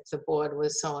meeting if the board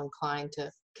was so inclined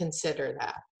to consider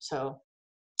that. So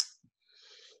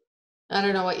I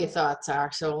don't know what your thoughts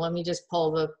are. So let me just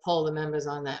poll the members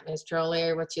on that. Mr.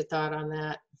 O'Leary, what's your thought on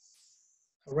that?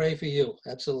 Hooray for you,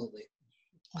 absolutely.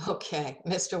 Okay,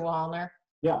 Mr. Wallner,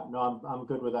 Yeah, no, I'm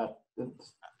good with that.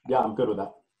 Yeah, I'm good with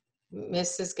that.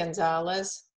 Mrs.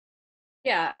 Gonzalez.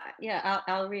 Yeah,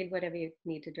 I'll read whatever you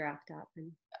need to draft up.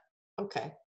 And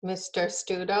Okay, Mr.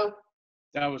 Studo.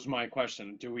 That was my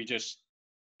question. Do we just,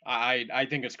 I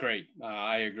think it's great.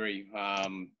 I agree.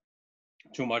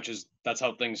 Too much that's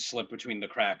how things slip between the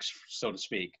cracks, so to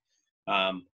speak.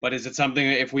 But is it something,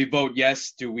 if we vote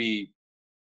yes, do we,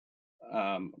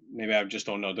 maybe I just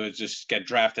don't know, does it just get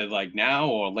drafted like now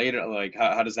or later? Like,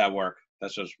 how does that work?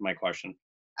 That's just my question.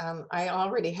 I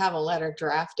already have a letter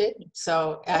drafted,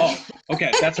 so. Oh,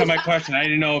 okay, that's my question. I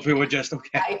didn't know if it would just,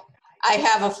 okay. I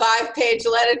have a 5-page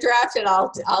letter drafted.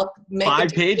 I'll make 5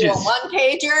 it pages. a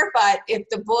 1-pager, but if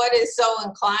the board is so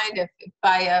inclined, if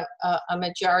by a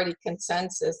majority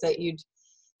consensus that you'd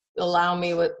allow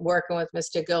me with working with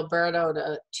Mr.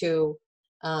 Gilberto to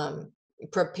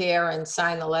prepare and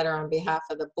sign the letter on behalf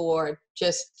of the board,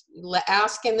 just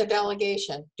ask in the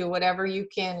delegation, do whatever you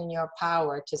can in your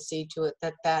power to see to it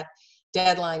that that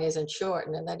deadline isn't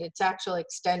shortened and that it's actually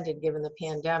extended given the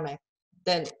pandemic.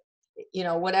 Then, you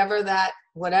know, whoever that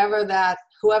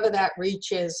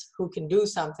reaches who can do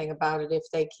something about it, if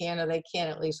they can or they can't,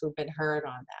 at least who've been heard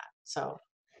on that. So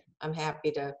I'm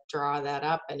happy to draw that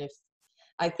up. And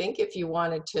if you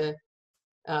wanted to,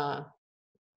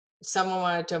 someone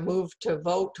wanted to move to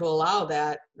vote to allow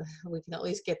that, we can at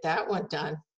least get that one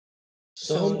done.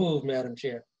 So moved, Madam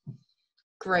Chair.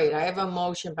 Great. I have a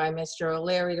motion by Mr.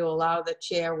 O'Leary to allow the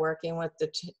chair, working with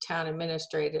the town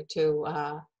administrator,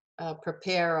 to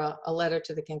prepare a letter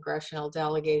to the congressional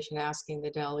delegation asking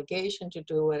the delegation to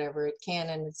do whatever it can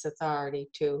in its authority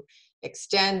to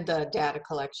extend the data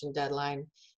collection deadline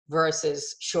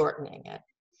versus shortening it.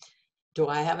 Do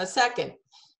I have a second?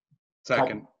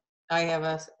 Second. I have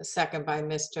a second by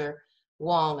Mr.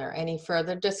 Wallner. Any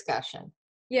further discussion?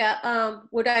 yeah,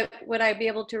 would I be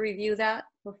able to review that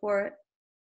before it?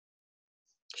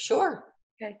 Sure.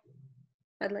 Okay,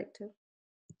 I'd like to.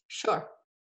 Sure.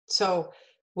 So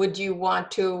would you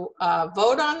want to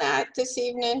vote on that this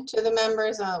evening to the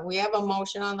members? We have a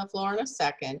motion on the floor in a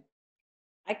second.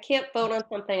 I can't vote on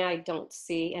something I don't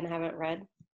see and haven't read.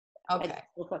 Okay. I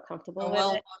don't feel comfortable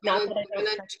Well, with it. Not that I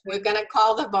don't trust you. we're gonna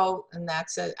call the vote, and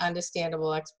that's an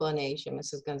understandable explanation,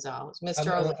 Mrs. Gonzalez.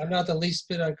 Mr. O'Leary. I'm not the least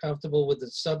bit uncomfortable with the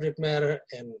subject matter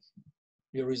and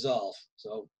your resolve.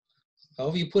 So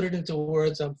however you put it into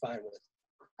words, I'm fine with.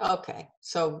 Okay,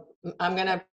 so I'm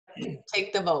gonna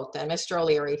take the vote then. Mr.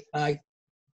 O'Leary. Aye.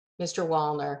 Mr.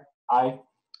 Wallner. Aye.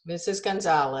 Mrs.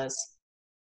 Gonzalez.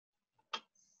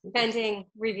 Pending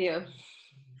review.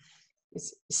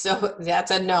 So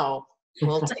that's a no.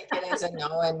 We'll take it as a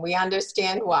no, and we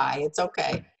understand why. It's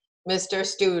okay. Mr.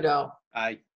 Studo.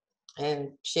 Aye.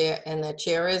 And the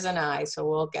chair is an aye, so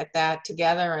we'll get that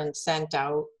together and sent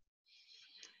out.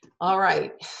 All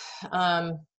right.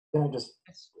 Can I just,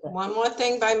 One more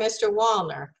thing by Mr.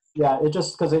 Wallner. yeah, it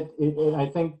just, because I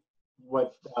think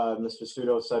what Mr.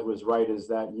 Studo said was right, is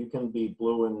that you can be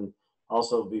blue and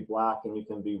also be black, and you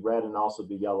can be red and also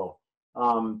be yellow.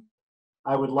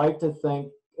 I would like to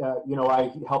think, you know,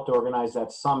 I helped organize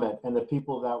that summit, and the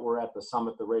people that were at the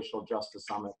summit, the Racial Justice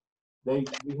Summit, we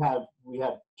had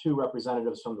 2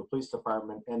 representatives from the police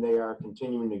department, and they are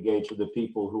continuing to engage with the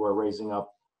people who are raising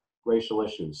up racial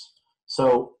issues.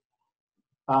 So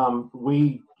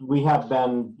we have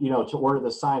been, you know, to order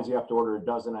the signs, you have to order a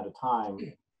dozen at a time.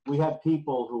 We have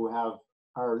people who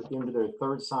are into their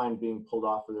 3rd sign being pulled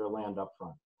off of their land up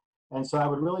front. And so I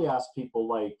would really ask people,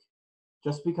 like,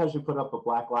 just because you put up a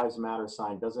Black Lives Matter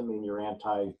sign doesn't mean you're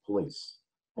anti-police.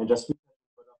 And just because you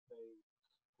put up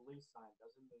a police sign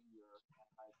doesn't mean you're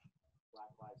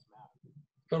anti-Black Lives Matter.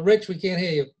 But Rich, we can't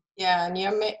hear you. Yeah, and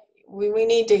we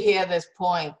need to hear this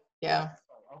point. Yeah.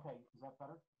 Okay, is that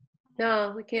better?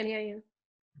 No, we can't hear you.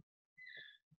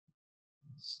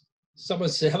 Someone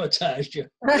sabotaged you.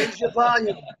 Raise your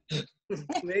volume.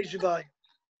 Raise your volume.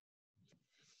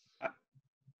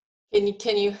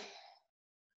 Can you?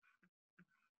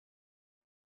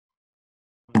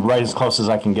 Right as close as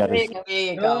I can get There it.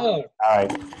 you go. Oh, All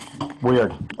right,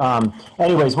 weird.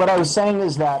 Anyways, what I was saying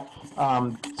is that,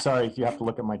 sorry, you have to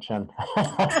look at my chin.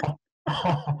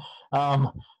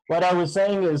 What I was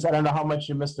saying is, I don't know how much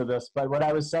you missed of this, but what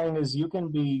I was saying is you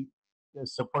can be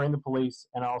supporting the police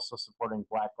and also supporting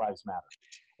Black Lives Matter.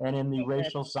 And in the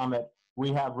racial summit,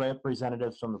 we have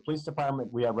representatives from the police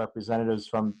department, we have representatives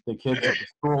from the kids at the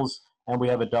schools, and we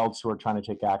have adults who are trying to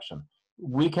take action.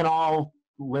 We can all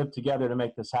live together to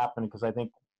make this happen because I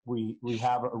think we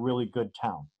have a really good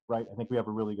town, right? I think we have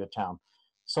a really good town.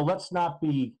 So let's not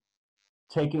be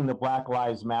taking the Black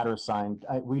Lives Matter sign.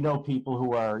 We know people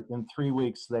who are, in 3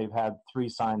 weeks, they've had 3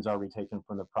 signs already taken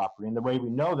from the property. And the way we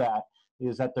know that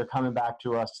is that they're coming back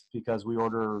to us because we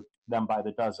order them by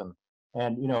the dozen.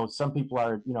 And, you know, some people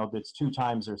are, you know, it's 2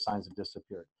 times their signs have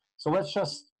disappeared. So let's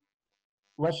just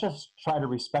try to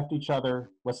respect each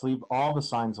other. Let's leave all the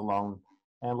signs alone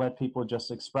and let people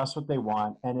just express what they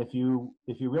want. And if you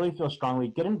really feel strongly,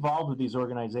 get involved with these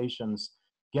organizations,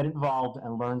 get involved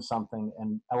and learn something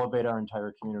and elevate our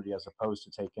entire community as opposed to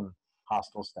taking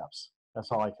hostile steps. That's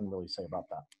all I can really say about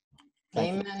that.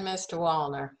 Amen, Mr.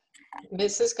 Wallner.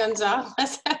 Mrs.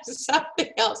 Gonzalez has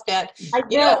something else to add. I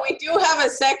You know, we do have a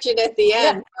section at the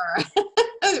end.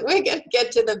 We're going to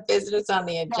get to the business on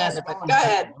the agenda, but go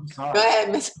ahead. Go ahead,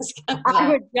 Mrs. Gonzalez. I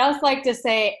would just like to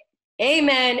say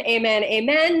amen, amen,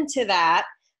 amen to that.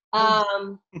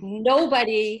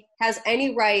 Nobody has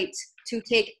any right to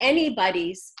take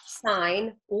anybody's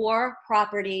sign or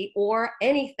property or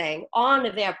anything on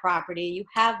their property. You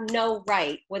have no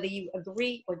right, whether you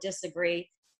agree or disagree,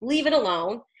 leave it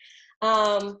alone.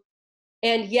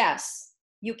 And yes,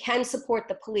 you can support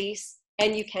the police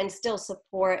and you can still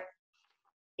support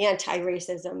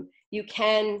anti-racism. You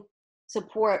can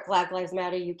support Black Lives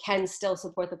Matter. You can still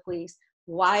support the police.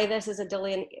 Why this is a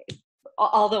delay,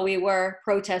 although we were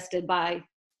protested by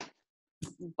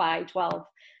 12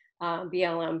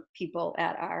 BLM people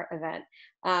at our event.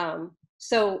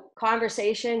 So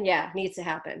conversation, yeah, needs to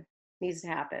happen.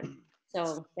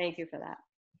 So thank you for that.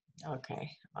 Okay,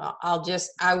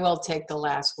 I will take the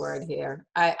last word here.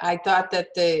 I thought that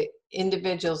the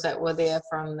individuals that were there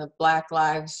from the Black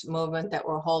Lives movement that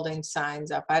were holding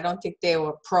signs up, I don't think they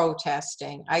were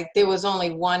protesting. There was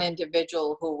only one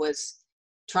individual who was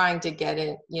trying to get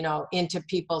it, you know, into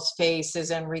people's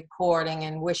faces and recording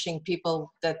and wishing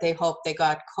people that they hope they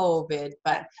got COVID.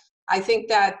 But I think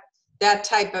that that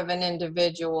type of an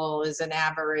individual is an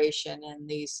aberration, and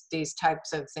these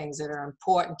types of things that are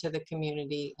important to the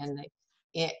community, and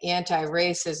the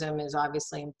anti-racism is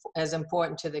obviously as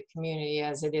important to the community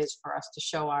as it is for us to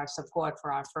show our support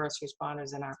for our first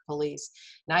responders and our police.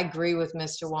 And I agree with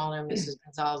Mr. Wallner and Mrs.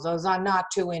 Gonzalez. Those are not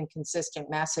 2 inconsistent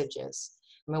messages.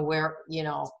 I mean, you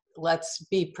know, let's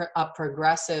be a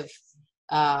progressive.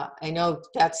 I know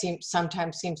that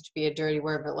sometimes seems to be a dirty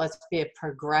word, but let's be a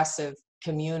progressive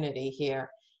community here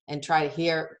and try to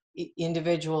hear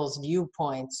individuals'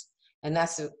 viewpoints. And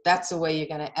that's the way you're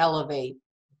going to elevate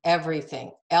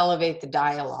everything, elevate the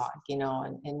dialogue, you know,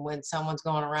 and when someone's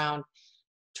going around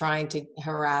trying to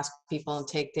harass people and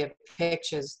take their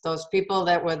pictures, those people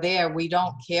that were there, we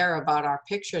don't care about our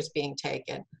pictures being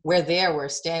taken. We're there, we're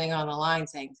standing on the line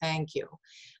saying thank you.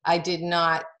 I did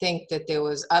not think that there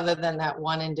was, other than that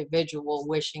one individual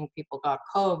wishing people got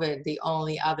COVID, the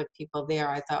only other people there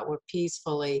I thought were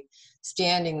peacefully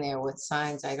standing there with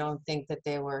signs. I don't think that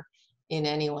they were in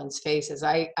anyone's faces.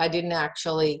 I didn't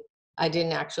actually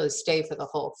stay for the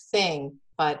whole thing,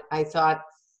 but I thought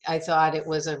it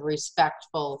was a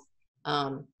respectful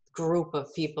group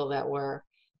of people that were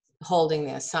holding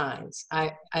their signs.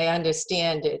 I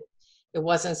understand it. It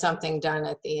wasn't something done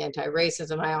at the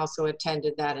anti-racism. I also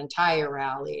attended that entire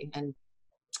rally, and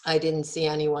I didn't see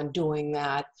anyone doing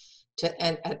that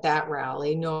at that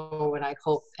rally, nor would I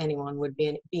hope anyone would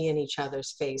be in each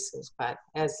other's faces. But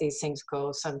as these things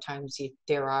go, sometimes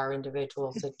there are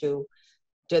individuals that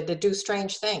do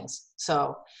strange things.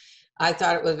 So I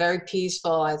thought it was very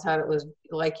peaceful. I thought it was,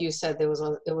 like you said, it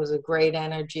was a great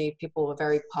energy. People were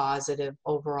very positive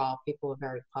overall. People were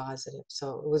very positive.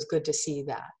 So it was good to see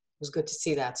that. It was good to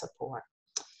see that support.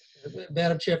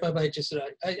 Madam Chair, if I might just,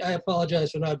 I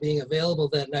apologize for not being available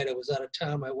that night. I was out of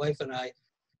town, my wife and I,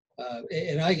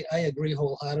 and I agree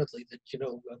wholeheartedly that, you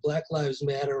know, Black Lives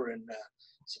Matter and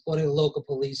supporting the local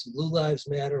police, Blue Lives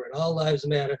Matter and All Lives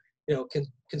Matter, you know, can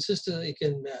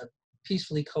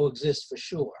peacefully coexist for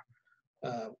sure.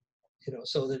 You know,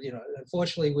 so that, you know,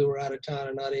 unfortunately we were out of town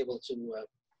and not able to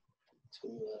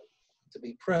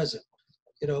be present,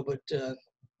 you know, but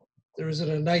there isn't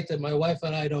a night that my wife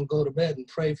and I don't go to bed and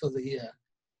pray for the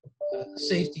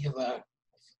safety of our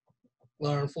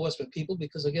law enforcement people,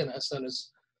 because again, our son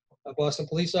is a Boston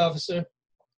police officer.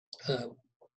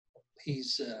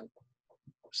 He's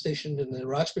stationed in the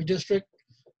Roxbury district.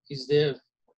 He's there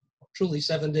truly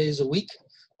 7 days a week.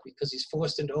 because he's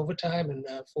forced into overtime and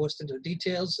forced into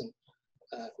details and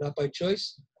not by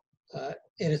choice. And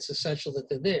it's essential that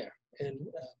they're there. And,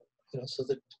 so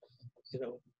that,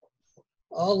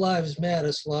 all lives matter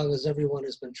as long as everyone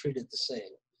has been treated the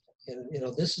same.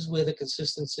 And, this is where the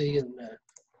consistency and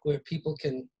where people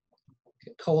can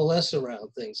coalesce around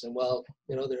things. And while,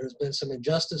 there has been some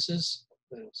injustices,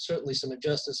 and certainly some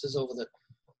injustices over the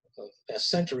past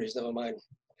centuries, never mind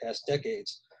past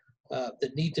decades,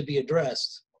 that need to be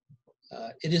addressed,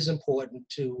 it is important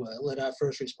to let our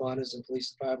first responders and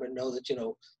police department know that,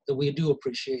 that we do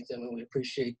appreciate them and we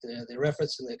appreciate their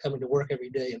efforts, and they're coming to work every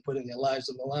day and putting their lives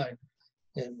on the line.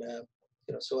 And,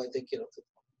 so I think,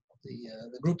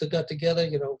 the group that got together,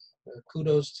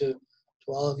 kudos to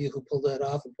all of you who pulled that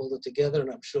off and pulled it together.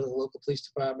 And I'm sure the local police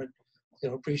department,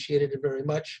 appreciated it very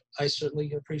much. I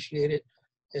certainly appreciate it.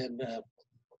 And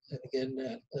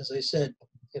again, as I said,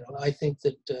 I think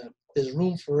that there's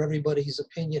room for everybody's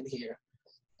opinion here.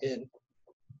 And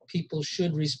people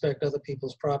should respect other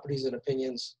people's properties and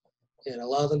opinions and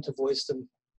allow them to voice them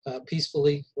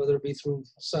peacefully, whether it be through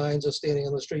signs or standing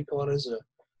on the street corners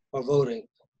or voting,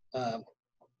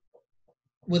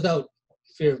 without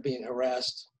fear of being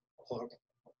harassed or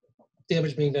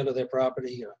damage being done to their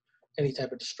property or any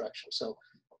type of destruction. So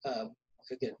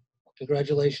again,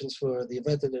 congratulations for the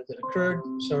event that occurred.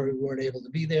 Sorry we weren't able to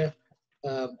be there.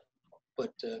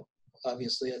 But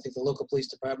obviously, I think the local police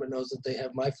department knows that they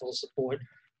have my full support,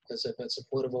 as I've been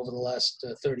supportive over the last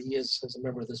 30 years as a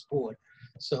member of this board.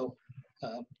 So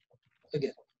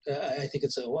again, I think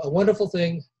it's a wonderful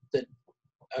thing that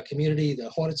our community, the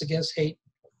Hornets Against Hate,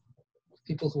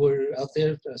 people who are out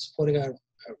there supporting our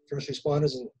first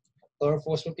responders and law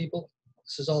enforcement people,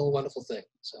 this is all a wonderful thing.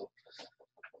 So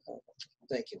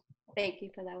thank you. Thank you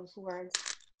for those words.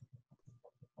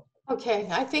 Okay,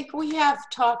 I think we have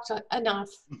talked enough,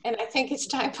 and I think it's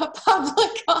time for public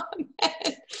comment.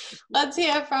 Let's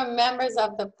hear from members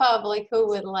of the public who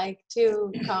would like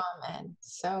to comment.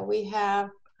 So we have,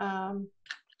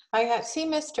 I see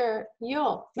Mr.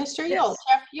 Yule. Mr. Yule,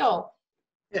 Jeff Yule.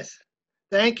 Yes.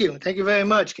 Thank you. Thank you very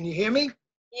much. Can you hear me?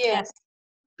 Yes.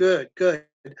 Good, good.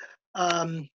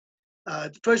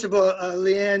 First of all,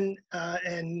 Leanne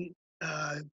and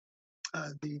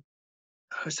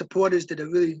her supporters did a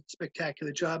really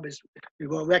spectacular job, as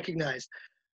we've all recognized.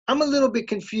 I'm a little bit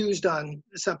confused on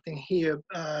something here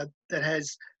that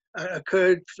has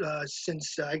occurred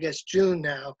since, I guess, June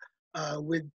now,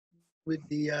 with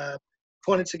the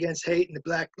Hornets Against Hate and the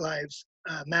Black Lives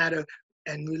Matter,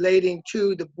 and relating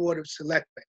to the Board of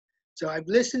Selectmen. So I've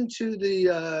listened to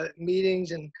the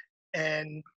meetings,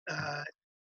 and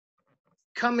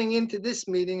coming into this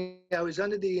meeting, I was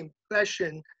under the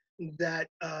impression that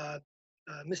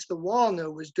Mr.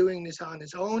 Wallner was doing this on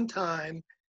his own time,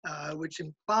 which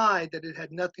implied that it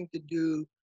had nothing to do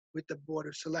with the Board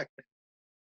of Selectmen.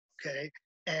 Okay,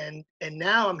 and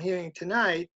now I'm hearing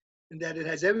tonight that it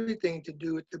has everything to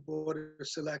do with the Board of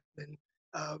Selectmen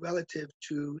relative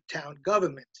to town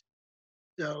government.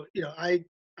 So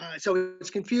so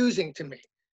it's confusing to me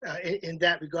in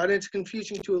that regard. And it's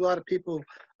confusing to a lot of people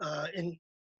in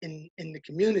the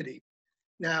community.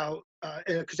 Now,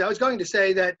 because I was going to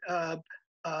say that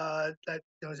that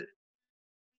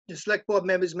the select board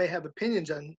members may have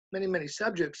opinions on many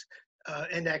subjects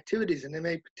and activities, and they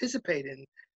may participate in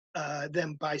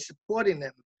them by supporting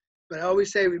them. But I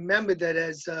always say, remember that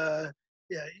as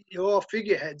you're all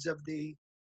figureheads of the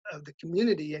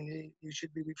community, and you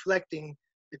should be reflecting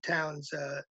the town's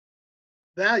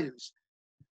values.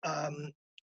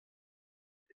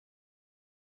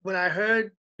 When I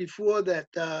heard before that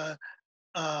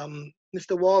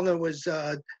Mr. Wallner was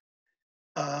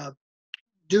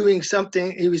doing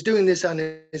something, he was doing this on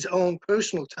his own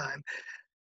personal time.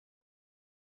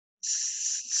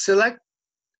 Select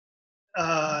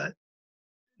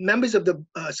members of the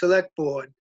select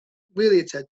board, really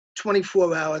it's a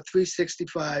 24-hour,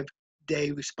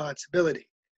 365-day responsibility,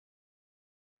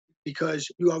 because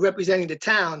you are representing the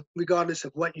town regardless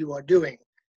of what you are doing.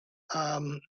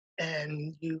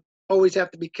 And you always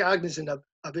have to be cognizant of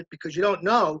it, because you don't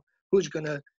know who's going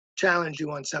to challenge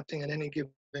you on something at any given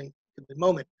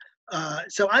moment.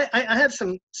 So I have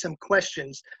some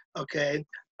questions, okay?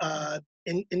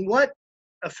 In what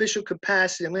official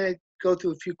capacity, I'm going to go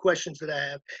through a few questions that I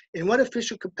have. In what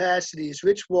official capacity is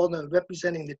Rich Wallner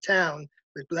representing the town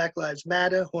with Black Lives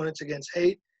Matter, Hornets Against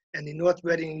Hate, and the North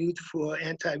Reading Youth for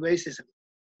Anti-Racism?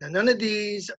 Now, none of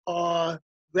these are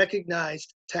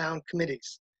recognized town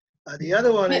committees. The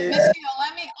other one is— Ms. Hill,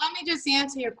 let me just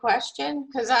answer your question,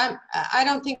 because I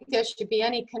don't think there should be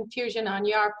any confusion on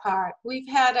your part. We've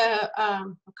had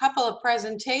a couple of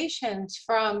presentations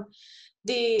from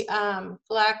the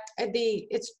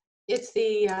it's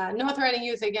the North Reading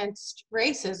Youth Against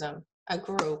Racism, a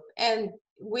group, and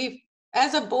we've,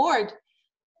 as a board,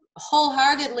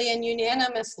 wholeheartedly and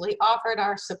unanimously offered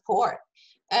our support,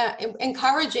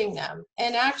 encouraging them.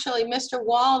 And actually, Mr.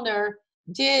 Wallner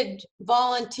did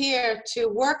volunteer to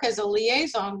work as a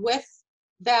liaison with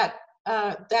that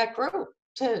that group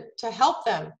to help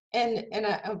them. And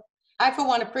I, for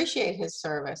one, appreciate his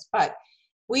service. But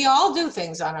we all do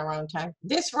things on our own time.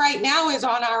 This right now is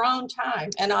on our own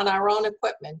time and on our own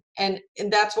equipment, and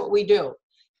that's what we do.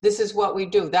 This is what we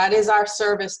do. That is our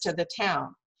service to the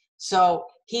town. So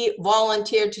he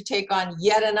volunteered to take on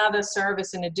yet another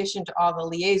service in addition to all the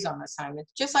liaison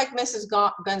assignments, just like Mrs.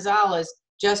 Gonzalez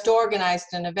just organized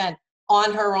an event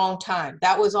on her own time.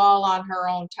 That was all on her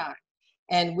own time.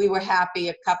 And we were happy,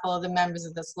 a couple of the members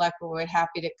of the select board were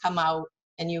happy to come out,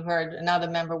 and you heard another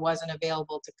member wasn't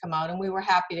available to come out, and we were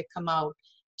happy to come out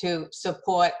to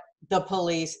support the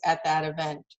police at that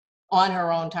event on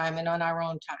her own time and on our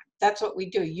own time. That's what we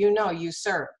do. You know, you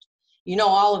served. You know,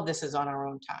 all of this is on our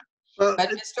own time. Well, But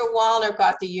Mr. Wallner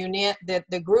got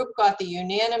the group got the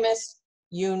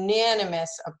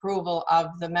unanimous approval of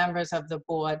the members of the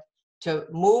board to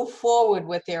move forward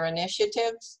with their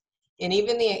initiatives, and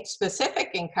even the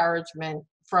specific encouragement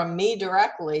from me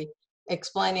directly,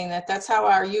 explaining that that's how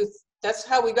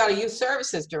we got a youth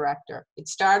services director. It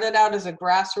started out as a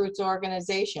grassroots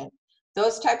organization.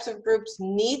 Those types of groups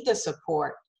need the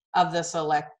support of the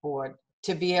select board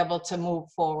to be able to move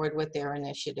forward with their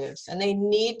initiatives. And they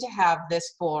need to have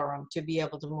this forum to be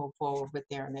able to move forward with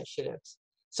their initiatives.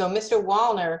 So Mr.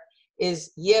 Wallner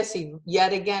is, yes, he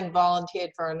yet again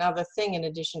volunteered for another thing in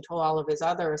addition to all of his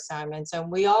other assignments. And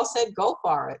we all said, go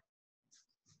for it.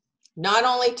 Not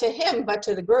only to him, but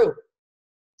to the group.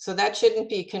 So that shouldn't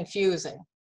be confusing.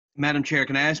 Madam Chair,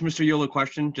 can I ask Mr. Yule a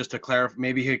question just to clarify?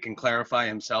 Maybe he can clarify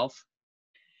himself.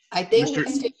 I think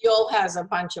Mr. Yule has a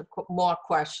bunch of more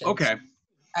questions. Okay.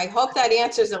 I hope that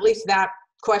answers at least that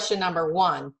question number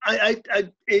one.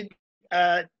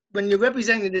 When you're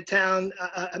representing the town,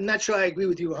 I'm not sure I agree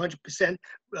with you 100%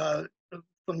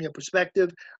 from your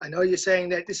perspective. I know you're saying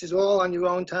that this is all on your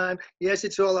own time. Yes,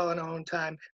 it's all on our own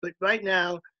time. But right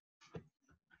now,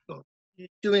 well, you're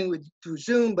doing it through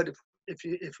Zoom. But if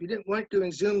you weren't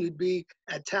doing Zoom, you'd be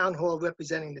at town hall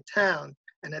representing the town.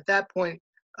 And at that point,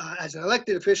 as an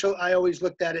elected official, I always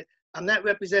looked at it. I'm not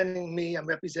representing me. I'm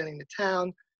representing the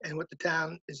town and what the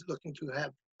town is looking to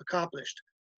have accomplished.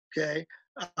 Okay.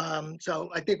 So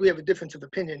I think we have a difference of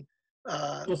opinion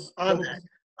on that.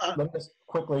 Let me just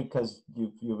quickly, because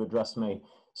you've addressed me.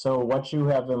 So what you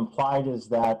have implied is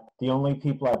that the only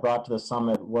people I brought to the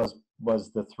summit was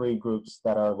the three groups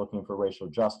that are looking for racial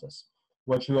justice.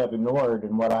 What you have ignored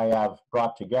and what I have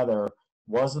brought together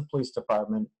was the police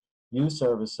department, youth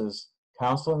services,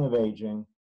 counseling of aging,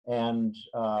 and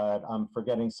I'm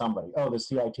forgetting somebody. Oh, the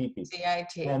CIT people.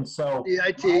 CIT. And so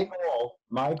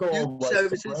my goal was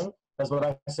to bring, that's what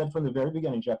I said from the very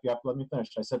beginning, Jeff, you have to let me finish.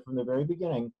 I said from the very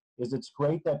beginning, is it's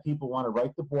great that people want to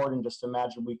write the board and just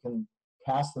imagine we can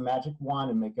cast the magic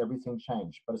wand and make everything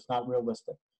change, but it's not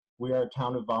realistic. We are a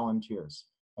town of volunteers.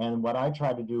 And what I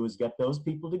try to do is get those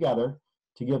people together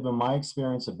to give them my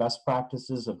experience of best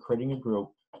practices of creating a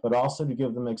group, but also to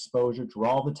give them exposure to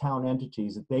all the town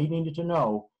entities that they needed to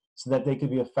know so that they could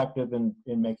be effective in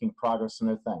making progress in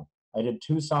their thing. I did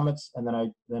 2 summits and then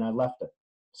I left it.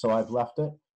 So I've left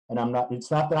it, and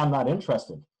it's not that I'm not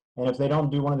interested. And if they don't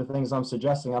do one of the things I'm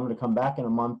suggesting, I'm going to come back in a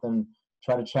month and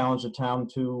try to challenge the town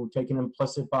to take an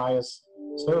implicit bias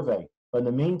survey. But in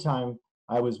the meantime,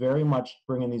 I was very much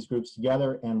bringing these groups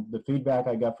together, and the feedback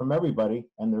I got from everybody,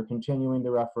 and they're continuing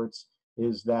their efforts,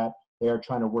 is that they are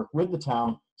trying to work with the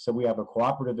town so we have a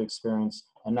cooperative experience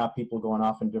and not people going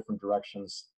off in different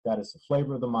directions. That is the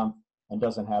flavor of the month and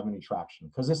doesn't have any traction,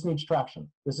 because this needs traction.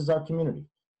 This is our community.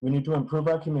 We need to improve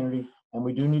our community, and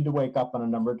we do need to wake up on a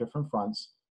number of different fronts.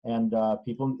 And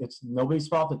people, it's nobody's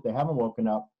fault that they haven't woken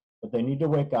up, but they need to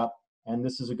wake up, and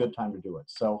this is a good time to do it.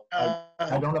 So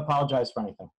I don't apologize for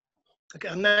anything. Okay,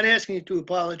 I'm not asking you to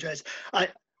apologize.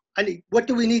 What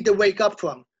do we need to wake up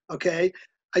from? Okay,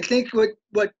 I think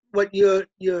what you're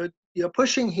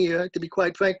pushing here, to be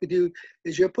quite frank with you,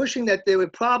 is you're pushing that there are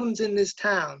problems in this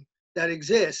town that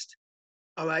exist,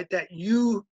 all right, that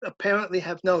you apparently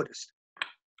have noticed.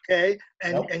 Okay,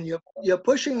 and you're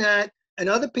pushing that, and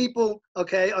other people,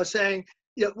 okay, are saying,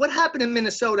 you know, what happened in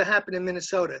Minnesota happened in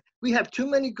Minnesota. We have too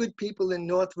many good people in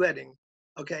North Reading,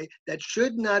 okay, that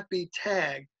should not be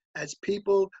tagged as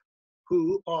people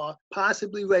who are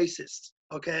possibly racist,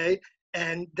 okay?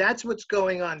 And that's what's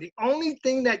going on. The only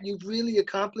thing that you've really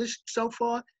accomplished so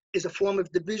far is a form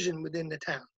of division within the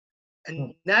town,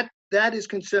 And that is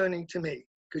concerning to me,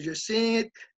 because you're seeing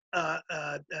it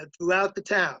throughout the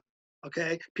town,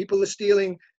 okay? People are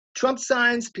stealing Trump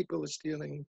signs, people are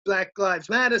stealing Black Lives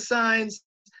Matter signs,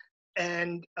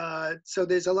 and so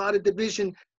there's a lot of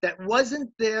division that wasn't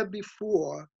there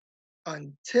before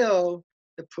until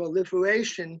the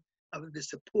proliferation of the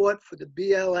support for the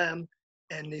BLM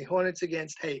and the Hornets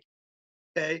Against Hate,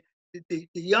 okay? The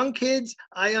young kids,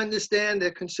 I understand,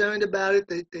 they're concerned about it.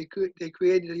 They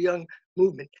created a young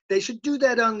movement. They should do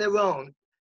that on their own.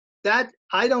 That,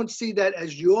 I don't see that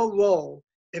as your role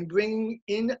in bringing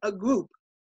in a group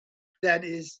that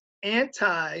is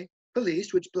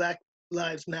anti-police, which Black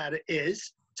Lives Matter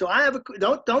is. So I have a,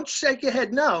 don't shake your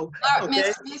head no.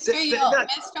 Okay? Mr. Yule,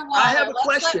 Mr. Wallner, I have a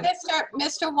let's question. let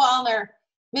Mr. Wallner,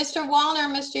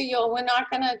 Mr. Yule, we're not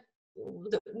gonna,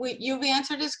 you've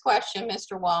answered his question,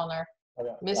 Mr. Wallner.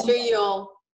 Okay. Mr.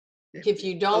 Yule, if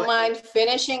you don't mind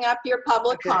finishing up your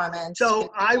public comments.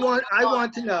 So I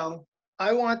want to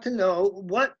know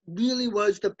what really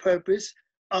was the purpose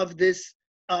of this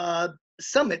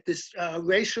summit, this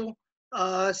racial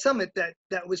summit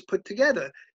that was put together.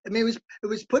 I mean, it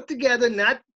was put together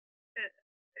not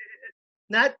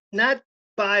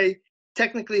by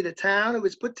technically the town. It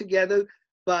was put together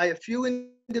by a few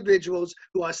individuals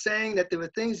who are saying that there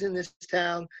are things in this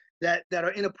town that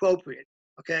are inappropriate.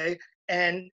 Okay,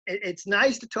 and it's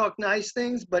nice to talk nice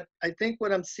things, but I think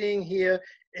what I'm seeing here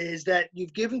is that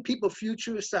you've given people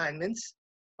future assignments.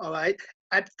 All right.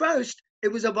 At first,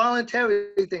 it was a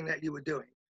voluntary thing that you were doing.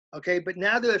 Okay, but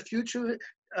now there are future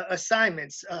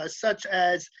assignments, such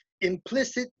as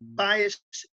implicit bias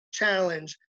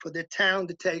challenge for the town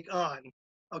to take on.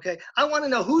 Okay, I want to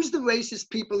know who's the racist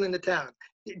people in the town.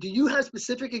 Do you have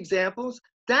specific examples?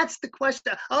 That's the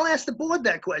question. I'll ask the board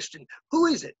that question. Who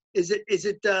is it? Is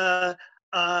it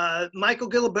Michael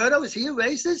Giliberto? Is he a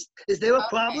racist? Is there a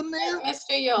problem there?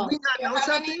 Mr. Yule,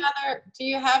 Do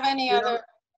you have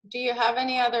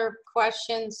any other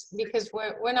questions? Because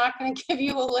we're not going to give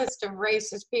you a list of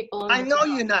racist people. I know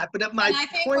you're not, but my and I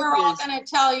think point we're all is, going to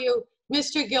tell you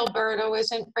Mr. Gilberto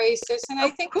isn't racist, and I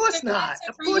think of course not.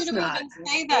 Of Of course you to not. even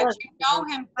say that. You know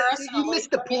him personally. You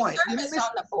missed the from his point. You service missed-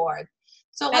 on the board.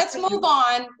 So let's move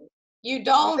on. You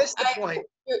don't. missed the point.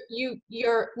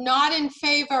 You're not in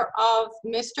favor of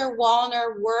Mr.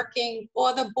 Wallner working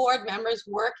or the board members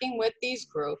working with these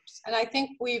groups, and I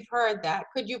think we've heard that.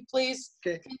 Could you please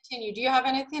continue? Do you have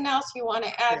anything else you want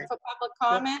to add for public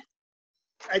comment?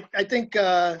 I think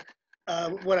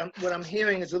what I'm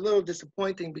hearing is a little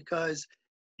disappointing, because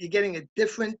you're getting a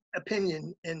different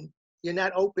opinion and you're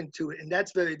not open to it, and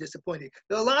that's very disappointing.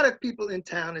 There are a lot of people in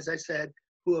town, as I said,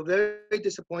 who are very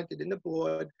disappointed in the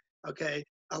board. Okay,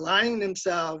 aligning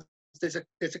themselves. There's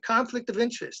a conflict of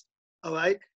interest. All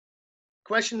right,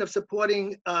 question of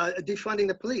supporting defunding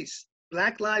the police.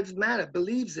 Black Lives Matter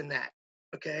believes in that.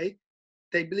 Okay,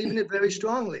 they believe in it very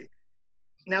strongly.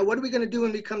 Now, what are we going to do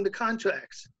when we come to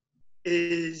contracts?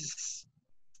 Is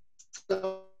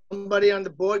somebody on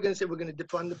the board going to say we're going to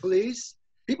defund the police?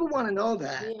 People want to know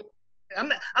that. Yeah.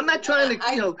 I'm not trying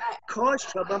to cause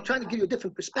trouble. I'm trying to give you a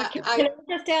different perspective. Can I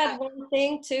just add one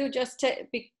thing too, just to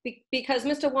because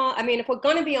Mr. Wallner, I mean, if we're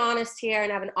going to be honest here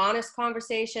and have an honest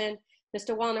conversation,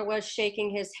 Mr. Wallner was shaking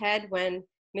his head when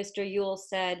Mr. Yule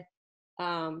said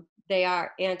they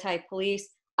are anti-police.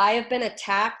 I have been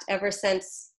attacked ever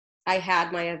since I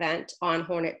had my event on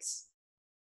Hornets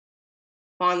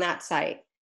on that site.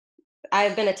 I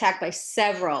have been attacked by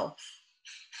several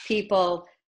people.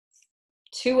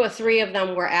 2 or 3 of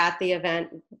them were at the event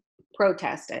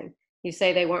protesting. You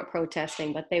say they weren't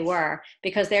protesting, but they were,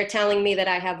 because they're telling me that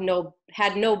I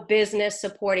had no business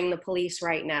supporting the police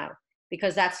right now,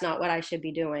 because that's not what I should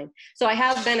be doing. So I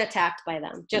have been attacked by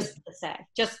them, just to say.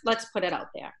 Just let's put it out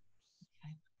there.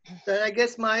 And I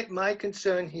guess my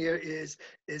concern here is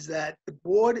that the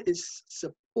board is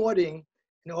supporting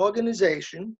an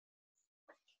organization,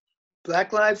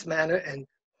 Black Lives Matter and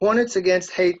Hornets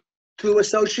Against Hate, through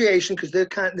association, because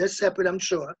they're separate, I'm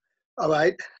sure. All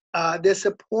right, they're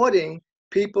supporting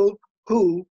people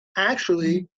who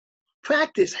actually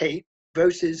practice hate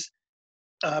versus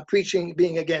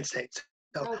being against hate.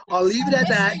 So okay. I'll leave it at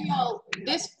that.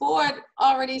 This board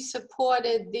already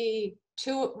supported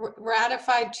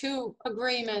ratified two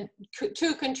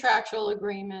contractual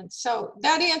agreements. So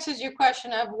that answers your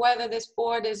question of whether this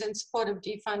board is in support of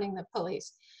defunding the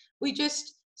police. We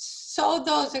just sewed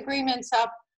those agreements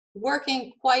up,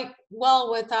 working quite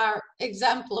well with our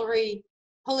exemplary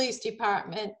police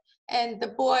department, and the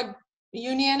board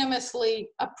unanimously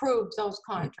approved those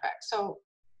contracts. So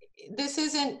this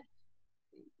isn't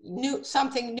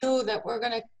something new that we're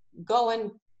going to go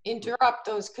and interrupt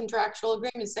those contractual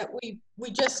agreements that we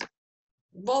just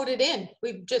voted in.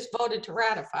 We just voted to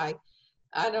ratify.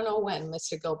 I don't know when,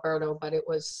 Mr. Gilberto, but it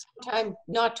was time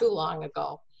not too long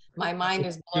ago. My mind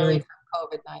is blurry from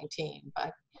COVID-19,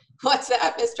 but what's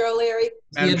that, Mr. O'Leary?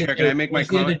 Madam Chair, can I make my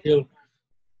comment?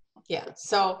 Yeah,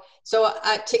 so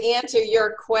to answer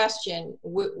your question,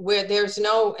 where there's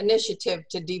no initiative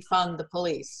to defund the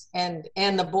police, and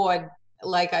the board,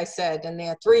 like I said, and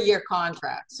they're 3-year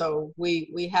contracts. So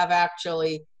we have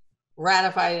actually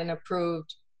ratified and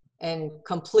approved and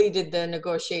completed the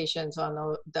negotiations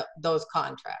on those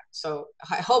contracts. So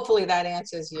hopefully that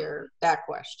answers that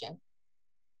question.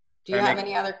 Do you have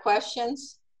any other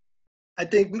questions? I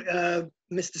think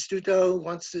Mr. Stuto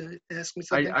wants to ask me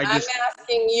something. I'm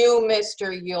asking you,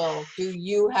 Mr. Yule, do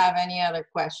you have any other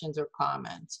questions or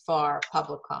comments for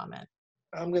public comment?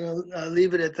 I'm going to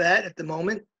leave it at that at the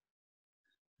moment.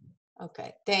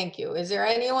 Okay, thank you. Is there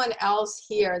anyone else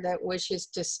here that wishes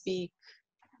to speak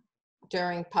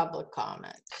during public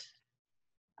comment?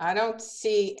 I don't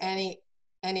see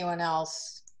anyone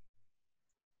else.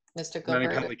 Mr.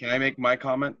 Gilberto. Can I make my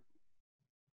comment?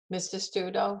 Mr.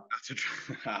 Studo?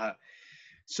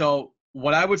 So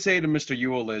what I would say to Mr.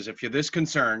 Ewell is, if you're this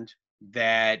concerned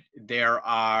that there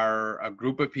are a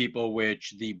group of people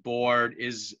which the board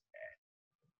is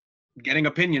getting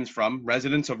opinions from,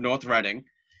 residents of North Reading,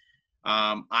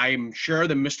 I'm sure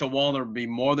that Mr. Wallner would be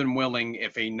more than willing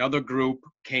if another group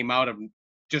came out of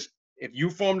if you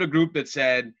formed a group that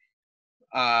said,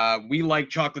 we like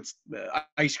chocolate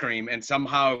ice cream, and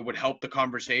somehow it would help the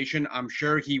conversation, I'm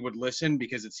sure he would listen,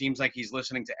 because it seems like he's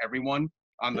listening to everyone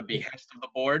on the behest of the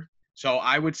board. So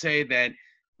I would say that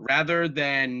rather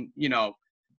than,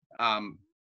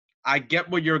 I get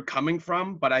where you're coming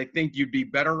from, but I think you'd be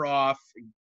better off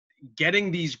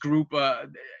getting these group,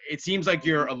 it seems like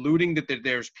you're alluding that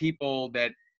there's people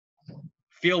that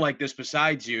feel like this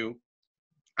besides you.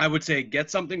 I would say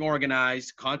get something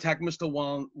organized, contact Mr.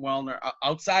 Wellner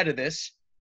outside of this,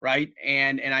 right?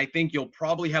 And I think you'll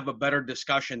probably have a better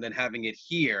discussion than having it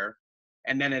here.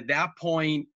 And then at that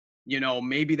point,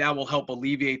 maybe that will help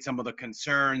alleviate some of the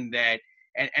concern that,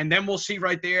 and then we'll see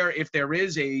right there if there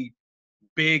is a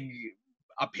big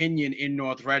opinion in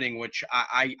North Reading, which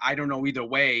I don't know either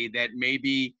way, that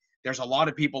maybe there's a lot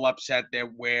of people upset that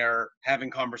we're having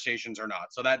conversations or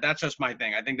not. So that's just my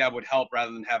thing. I think that would help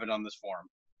rather than have it on this forum.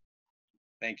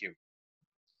 Thank you.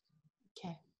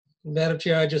 Okay. Madam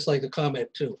Chair, I'd just like to comment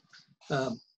too.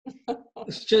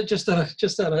 Just on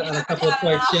a couple of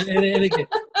points. And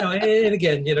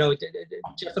again,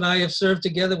 Jeff and I have served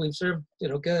together. We've served,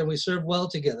 we served well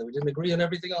together. We didn't agree on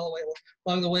everything all the way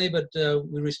along the way, but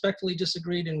we respectfully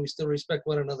disagreed, and we still respect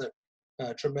one another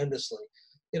tremendously.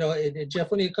 And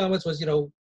Jeff, one of your comments was,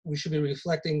 we should be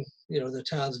reflecting, the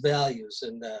town's values,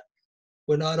 and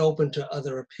we're not open to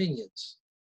other opinions.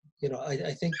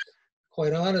 I think,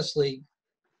 quite honestly,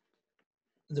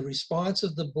 the response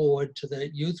of the board to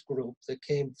that youth group that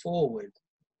came forward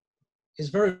is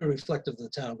very reflective of the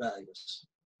town values.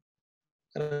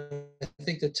 And I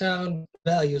think the town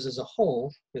values as a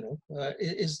whole,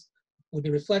 would be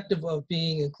reflective of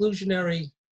being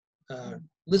inclusionary,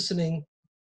 listening,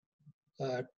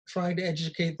 trying to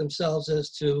educate themselves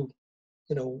as to,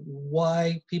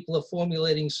 why people are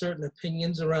formulating certain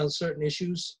opinions around certain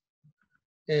issues,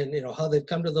 and how they've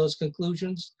come to those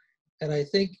conclusions. And I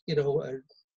think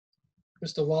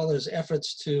Mr. Waller's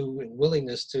efforts and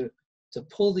willingness to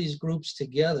pull these groups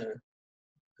together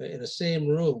in the same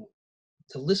room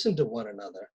to listen to one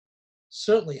another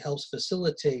certainly helps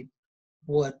facilitate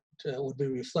what would be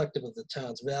reflective of the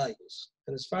town's values.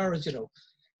 And as far as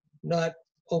not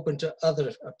open to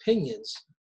other opinions,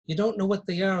 you don't know what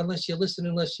they are unless you listen,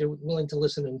 unless you're willing to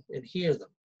listen and hear them.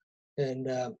 And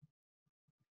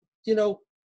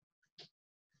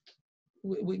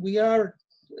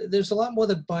there's a lot more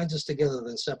that binds us together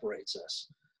than separates us.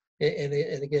 And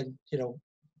again,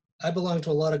 I belong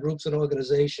to a lot of groups and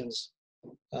organizations,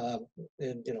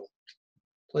 and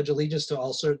pledge allegiance to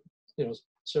all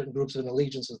certain groups and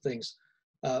allegiance and things.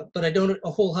 But I don't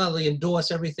wholeheartedly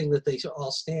endorse everything that they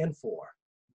all stand for.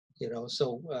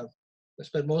 So I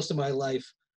spent most of my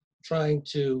life trying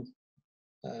to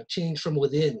change from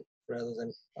within rather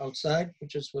than outside,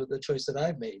 which is the choice that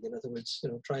I've made. In other words,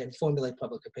 try and formulate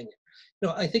public opinion.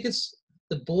 I think it's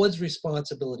the board's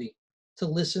responsibility to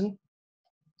listen,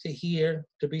 to hear,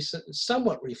 to be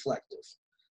somewhat reflective.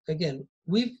 Again,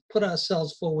 we've put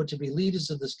ourselves forward to be leaders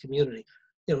of this community,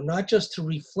 not just to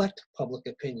reflect public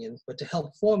opinion, but to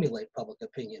help formulate public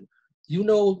opinion.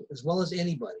 As well as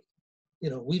anybody,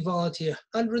 we volunteer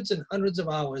hundreds and hundreds of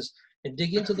hours and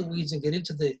dig into the weeds and get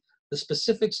into the the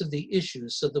specifics of the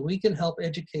issues so that we can help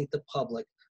educate the public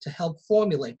to help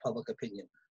formulate public opinion,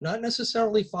 not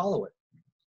necessarily follow it.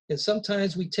 And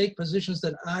sometimes we take positions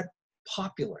that aren't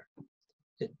popular.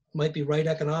 It might be right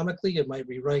economically, it might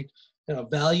be right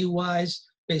value-wise,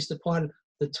 based upon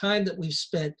the time that we've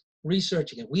spent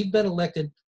researching it. We've been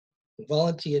elected,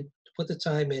 volunteered to put the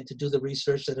time in to do the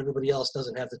research that everybody else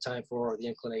doesn't have the time for or the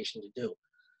inclination to do.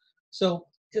 So,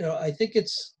 I think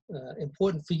it's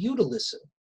important for you to listen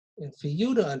and for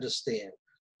you to understand,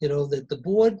 that the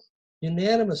board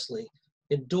unanimously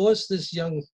endorsed this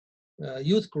young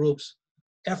youth group's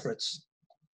efforts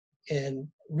and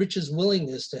Rich's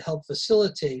willingness to help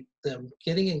facilitate them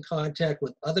getting in contact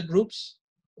with other groups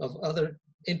of other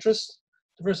interests,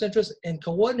 diverse interests, and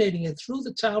coordinating it through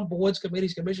the town boards,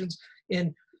 committees, commissions,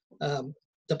 and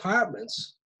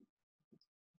departments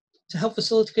to help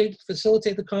facilitate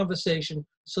the conversation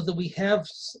so that we have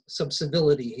some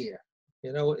civility here.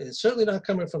 It's certainly not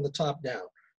coming from the top down.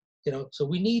 So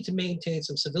we need to maintain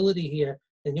some civility here,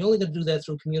 and you're only going to do that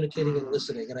through communicating and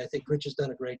listening. And I think Rich has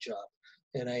done a great job,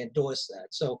 and I endorse that.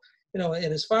 So,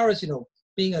 and as far as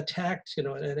being attacked,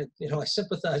 I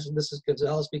sympathize with Mrs.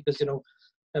 Gonzalez because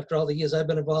after all the years I've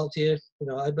been involved here,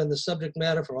 I've been the subject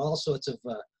matter for all sorts of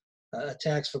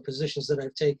attacks for positions that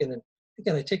I've taken. And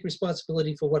again, I take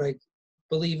responsibility for what I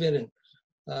believe in,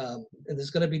 and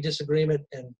there's going to be disagreement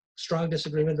and strong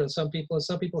disagreement on some people, and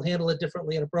some people handle it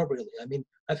differently and appropriately. I mean,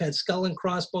 I've had skull and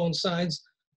crossbone signs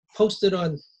posted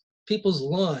on people's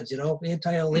lawns,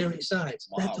 anti-O'Leary signs.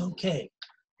 Wow. That's okay.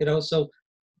 So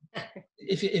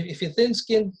if you're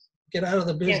thin-skinned, get out of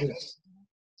the business.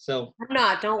 So I'm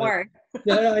not, don't worry.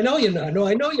 Yeah, I know you're not. No,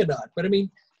 I know you're not. But I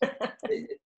mean,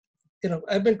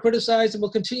 I've been criticized and will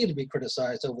continue to be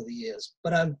criticized over the years,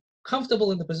 but I'm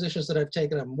comfortable in the positions that I've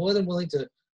taken. I'm more than willing to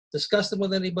discuss them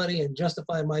with anybody and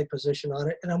justify my position on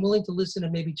it. And I'm willing to listen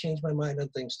and maybe change my mind on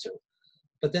things too.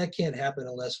 But that can't happen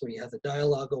unless we have the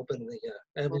dialogue open and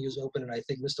the avenues open. And I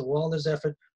think Mr. Wallner's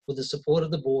effort with the support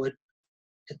of the board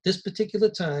at this particular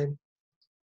time,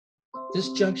 this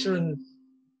juncture in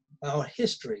our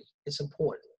history is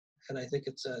important. And I think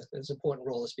it's an important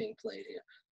role that's being played here.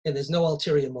 And there's no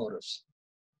ulterior motives,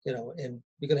 and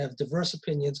we're going to have diverse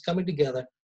opinions coming together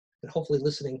and hopefully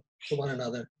listening to one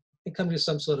another and coming to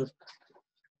some sort of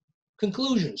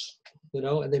conclusions,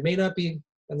 and they may not be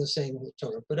on the same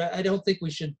total, but I don't think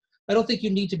you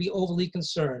need to be overly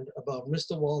concerned about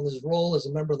Mr. Wallner's role as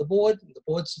a member of the board and the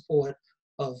board's support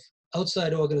of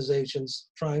outside organizations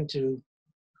trying to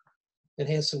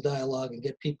enhance some dialogue and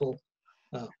get people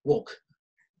woke.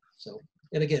 So,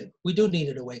 and again, we do need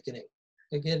an awakening.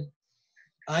 Again,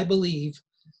 I believe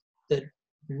that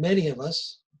many of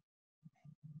us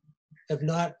have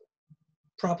not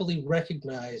properly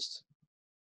recognized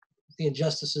the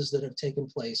injustices that have taken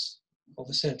place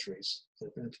over centuries,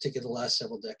 in particular the last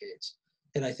several decades.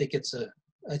 And I think this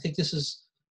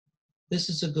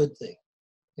is a good thing.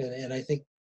 And I think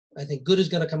good is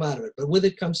going to come out of it, but with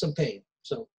it comes some pain.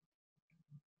 So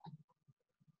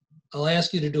all I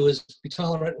ask you to do is be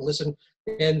tolerant and listen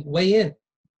and weigh in.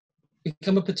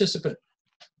 Become a participant.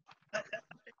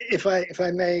 If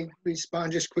I may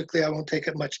respond just quickly, I won't take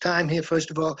up much time here.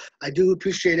 First of all, I do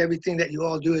appreciate everything that you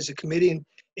all do as a committee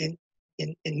in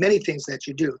many things that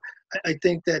you do. I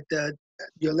think that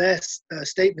your last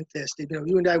statement there, Steve,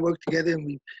 you and I work together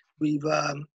and we've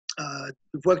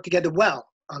worked together well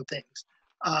on things.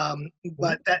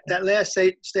 But that last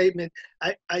statement,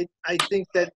 I think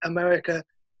that America,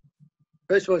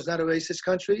 first of all, is not a racist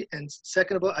country. And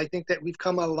second of all, I think that we've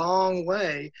come a long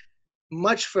way,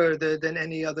 much further than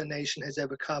any other nation has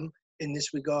ever come in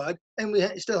this regard. And we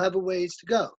still have a ways to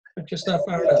go. Just not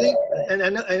far enough. And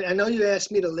I know you asked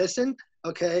me to listen,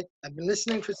 okay? I've been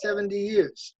listening for 70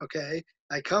 years, okay?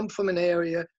 I come from an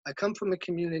area, I come from a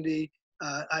community,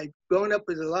 I've grown up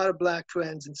with a lot of Black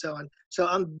friends and so on. So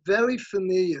I'm very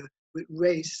familiar with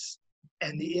race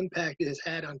and the impact it has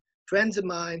had on friends of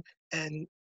mine and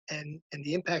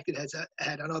the impact it has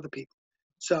had on other people.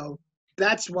 So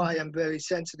that's why I'm very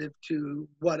sensitive to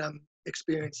what I'm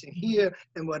experiencing here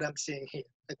and what I'm seeing here.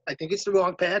 I think it's the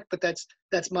wrong path, but that's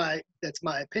my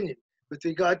opinion. With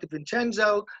regard to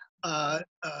Vincenzo, Mr.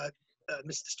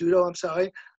 Studo, I'm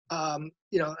sorry, I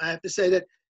have to say that,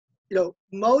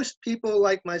 most people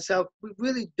like myself, we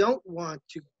really don't want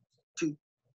to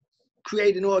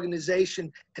create an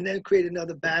organization and then create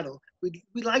another battle.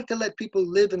 We like to let people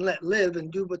live and let live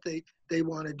and do what they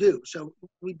want to do. So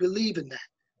we believe in that,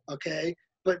 okay?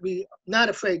 But we're not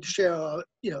afraid to share our,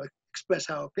 express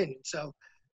our opinion. So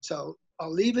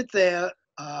I'll leave it there.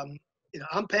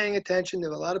 I'm paying attention.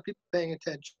 There are a lot of people paying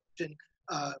attention.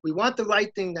 We want the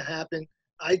right thing to happen.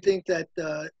 I think that,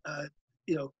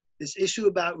 this issue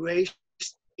about race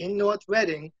in North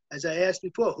Reading, as I asked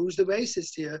before, who's the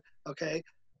racist here? Okay.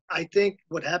 I think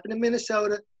what happened in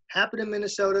Minnesota,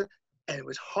 and it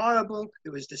was horrible. It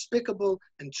was despicable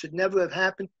and should never have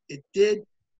happened. It did.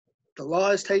 The law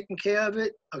is taking care of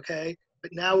it. Okay.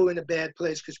 But now we're in a bad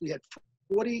place because we had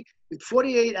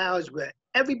 48 hours where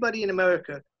everybody in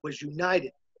America was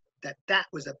united that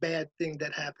was a bad thing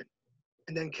that happened.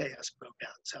 And then chaos broke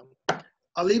out. So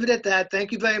I'll leave it at that.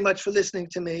 Thank you very much for listening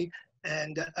to me.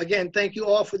 And again, thank you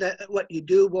all for that, what you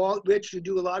do. Walt, Rich, you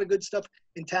do a lot of good stuff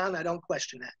in town. I don't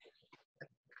question that.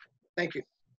 Thank you.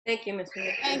 Thank you, Mr.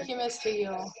 Yule. Thank you, Mr.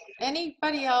 Yule.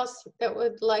 Anybody else that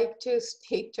would like to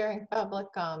speak during public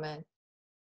comment?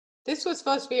 This was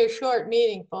supposed to be a short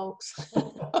meeting, folks.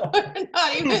 We're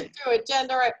not even through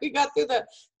agenda, right? We got through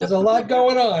There's a lot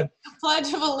going on. the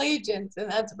Pledge of Allegiance, and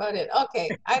that's about it. Okay,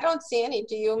 I don't see any.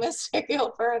 Do you, Mr.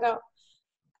 Gilberto?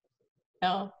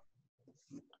 No,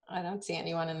 I don't see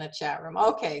anyone in the chat room.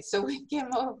 Okay, so we can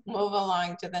move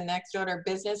along to the next order of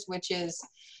business, which is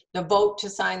the vote to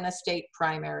sign the state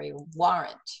primary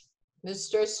warrant.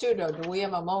 Mr. Studo, do we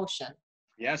have a motion?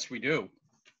 Yes, we do.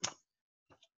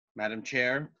 Madam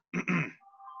Chair,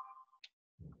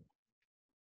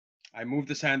 I move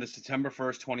to sign the September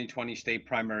 1st, 2020 state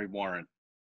primary warrant.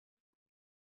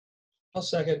 I'll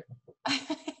second.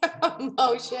 A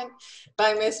motion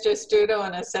by Mr. Studo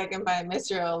and a second by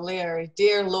Mr. O'Leary.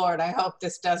 Dear Lord, I hope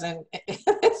this doesn't,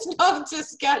 there's no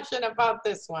discussion about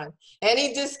this one.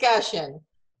 Any discussion?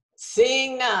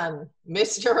 Seeing none.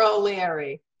 Mr.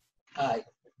 O'Leary. Aye.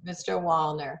 Mr.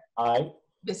 Wallner. Aye.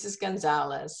 Mrs.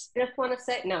 Gonzalez. Just want to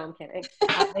say, no, I'm kidding.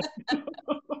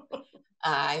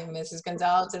 Aye. Mrs.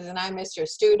 Gonzalez is an aye. Mr.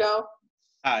 Studo.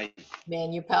 Aye.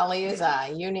 Manu Pelley is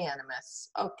aye. Unanimous.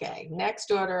 Okay.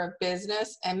 Next order of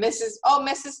business. And Miss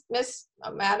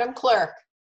Madam Clerk,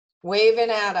 waving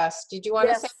at us. Did you want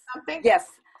to say something? Yes.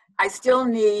 I still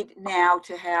need now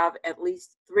to have at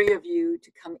least 3 of you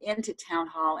to come into Town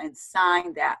Hall and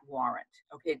sign that warrant.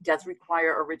 Okay, it does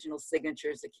require original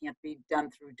signatures. It can't be done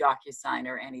through DocuSign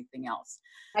or anything else.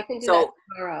 I can do that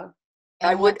tomorrow.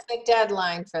 And what's the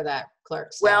deadline for that,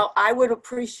 clerk? Well, I would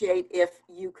appreciate if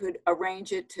you could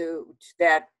arrange it to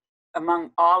that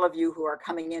among all of you who are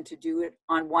coming in to do it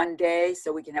on one day,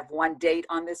 so we can have one date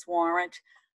on this warrant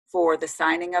for the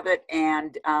signing of it,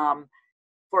 and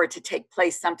for it to take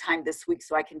place sometime this week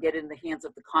so I can get it in the hands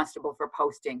of the constable for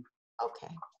posting.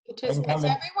 Okay. Is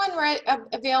everyone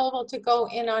available to go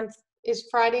in on, does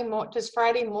Friday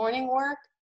morning work?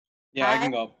 Yeah, I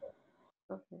can go.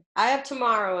 Okay. I have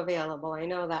tomorrow available. I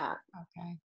know that.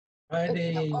 Okay.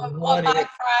 Friday Well, morning. by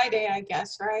Friday, I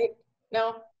guess, right?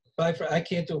 No? I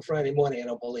can't do Friday morning, I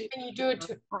don't believe. Can you do it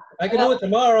I can do it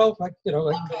tomorrow. okay.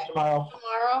 Tomorrow.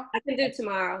 Tomorrow? I can do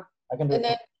tomorrow. I can do And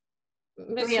it.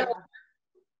 then, Yeah.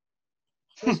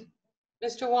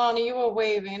 Mr. Walner, you were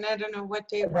waving. I don't know what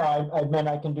day. No, I meant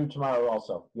I can do tomorrow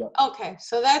also. Yeah. Okay,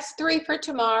 so that's 3 for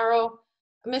tomorrow.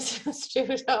 Mrs.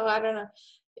 Studo, I don't know.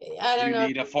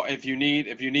 If you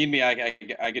need me,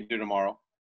 I could do tomorrow.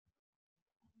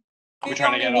 We're You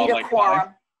trying to only get all need a like quorum. 5.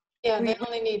 Yeah, We they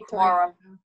only need 3. quorum.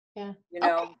 Yeah. You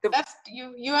know, Okay, that's,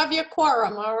 you have your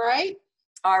quorum, all right?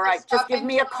 all right, just stop give in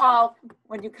me a tomorrow. call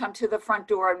when you come to the front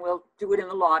door and we'll do it in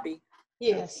the lobby.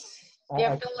 Yes. You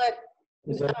have to let,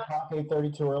 Is 8 o'clock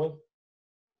 8:30 too early?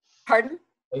 Pardon?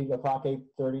 8 o'clock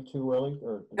 8:30 too early?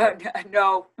 Or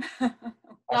No,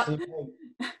 I'll see you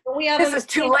at 8. But we have this a is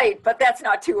too meeting- late, but that's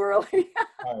not too early.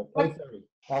 All right, 8:30.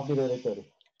 I'll be there at 8:30.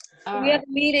 all We have right.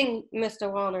 a meeting,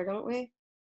 Mr. Wallner, don't we?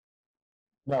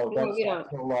 No, No, that's we don't.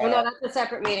 until, Oh, no, that's a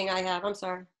separate meeting I have. I'm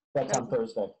sorry. that's on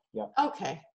Thursday. Yeah.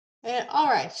 Okay, all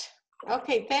right.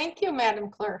 Okay, thank you, Madam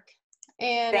Clerk.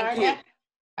 And Thank you.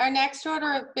 Our next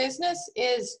order of business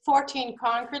is 14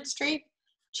 Concord Street,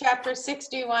 Chapter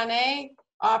 61A,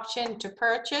 option to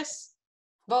purchase.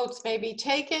 Votes may be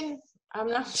taken. I'm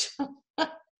not sure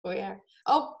where.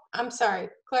 Oh, I'm sorry,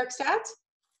 Clerk Stats?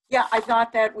 Yeah, I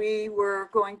thought that we were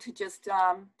going to just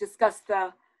discuss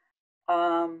the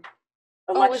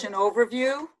election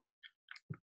overview.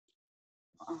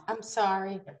 I'm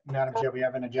sorry. Madam Chair, we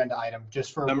have an agenda item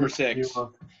just for Number review 6.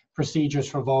 of procedures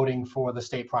for voting for the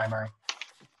state primary.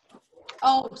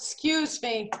 Oh, excuse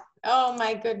me. Oh,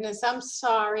 my goodness, I'm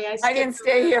sorry. I didn't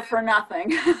stay here for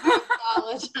nothing.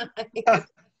 Apologize.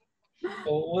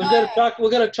 Well, we're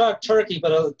gonna talk turkey,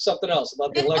 but something else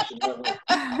about the election. Go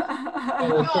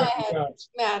ahead,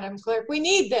 Madam Clerk. We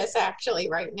need this actually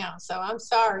right now, so I'm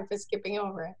sorry for skipping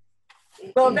over it.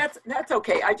 Well, that's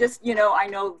okay. I just, I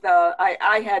know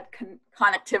I had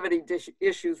connectivity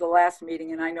issues the last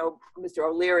meeting, and I know Mr.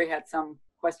 O'Leary had some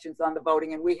questions on the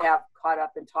voting, and we have caught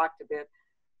up and talked a bit.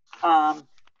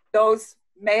 Those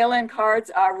mail-in cards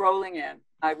are rolling in.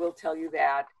 I will tell you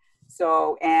that.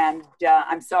 So, and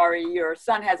I'm sorry, your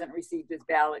son hasn't received his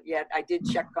ballot yet. I did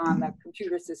check on the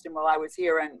computer system while I was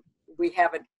here, and we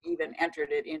haven't even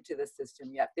entered it into the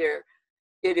system yet.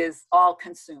 It is all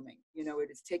consuming. You know, it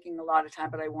is taking a lot of time,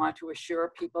 but I want to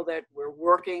assure people that we're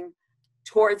working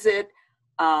towards it.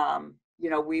 You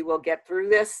know, we will get through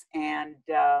this, and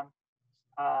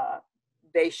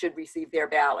they should receive their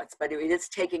ballots, but it is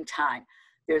taking time.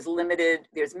 There's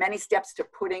many steps to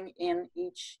putting in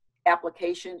each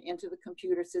application into the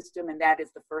computer system, and that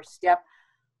is the first step.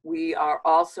 We are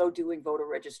also doing voter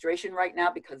registration right now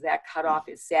because that cutoff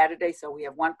is Saturday, so we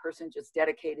have one person just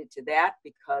dedicated to that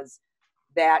because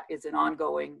that is an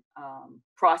ongoing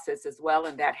process as well,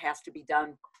 and that has to be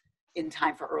done in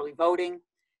time for early voting.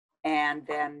 And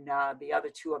then the other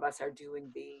two of us are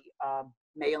doing the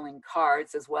mailing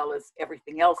cards as well as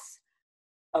everything else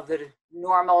of the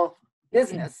normal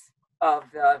business of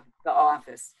the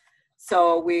office.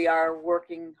 So we are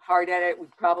working hard at it.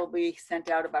 We've probably sent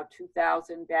out about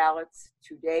 2,000 ballots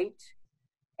to date.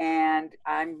 And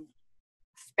I'm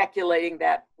speculating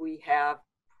that we have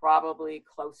probably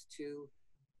close to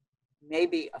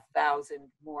maybe 1,000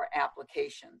 more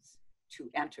applications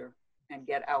to enter and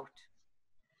get out.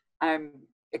 I'm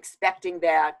expecting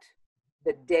that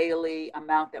the daily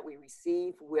amount that we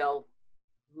receive will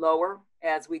lower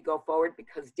as we go forward,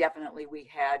 because definitely we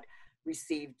had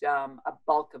received a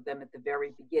bulk of them at the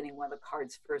very beginning when the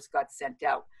cards first got sent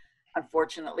out.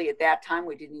 Unfortunately, at that time,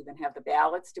 we didn't even have the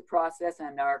ballots to process,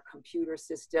 and our computer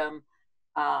system,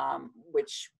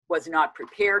 which was not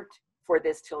prepared for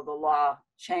this till the law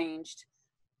changed,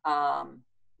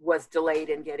 was delayed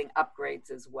in getting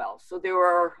upgrades as well. So there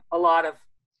were a lot of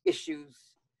issues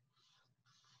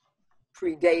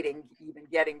predating even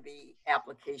getting the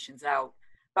applications out.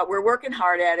 But we're working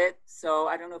hard at it. So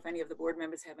I don't know if any of the board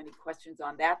members have any questions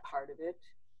on that part of it.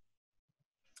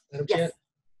 Madam Yes. Chair?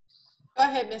 Go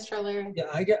ahead, Mr. O'Leary.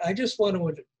 Yeah, I just want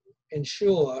to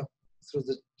ensure through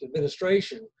the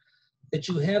administration that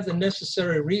you have the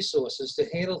necessary resources to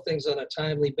handle things on a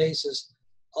timely basis,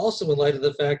 also in light of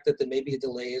the fact that there may be a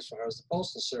delay as far as the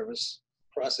Postal Service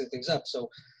processing things up. So,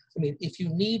 I mean, if you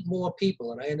need more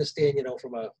people, and I understand, you know,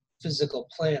 from a physical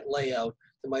plant layout,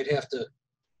 they might have to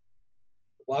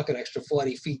walk an extra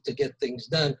 40 feet to get things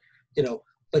done, you know,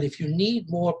 but if you need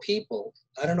more people,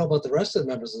 I don't know about the rest of the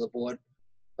members of the board,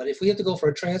 but if we have to go for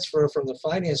a transfer from the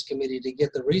Finance Committee to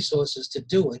get the resources to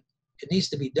do it, it needs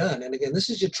to be done. And again, this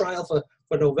is your trial for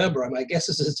November. My guess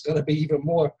is it's going to be even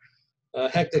more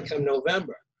hectic come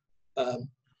November. But,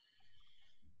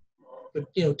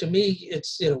 you know, to me,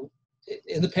 it's, you know,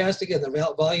 in the past, again,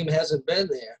 the volume hasn't been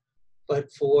there,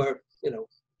 but for, you know,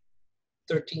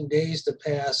 13 days to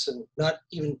pass and not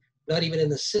even in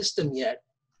the system yet,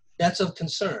 that's of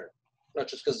concern. Not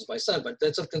just because it's my son, but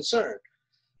that's of concern.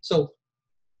 So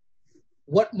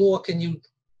what more do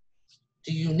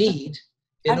you need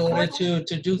in order to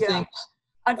do things?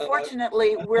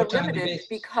 Unfortunately, we're timely limited basis?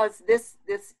 because this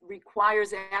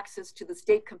requires access to the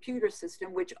state computer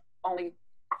system, which only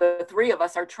the three of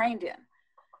us are trained in.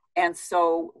 And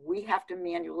so we have to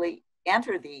manually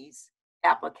enter these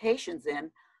applications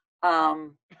in.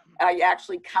 I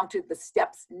actually counted the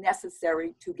steps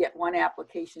necessary to get one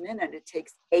application in, and it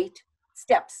takes 8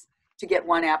 steps to get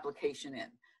one application in.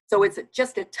 So it's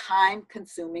just a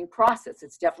time-consuming process.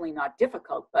 It's definitely not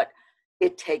difficult, but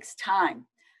it takes time.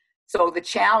 So the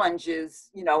challenge is,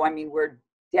 you know, I mean, we're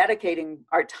dedicating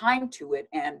our time to it,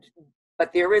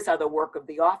 but there is other work of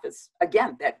the office,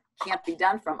 again, that can't be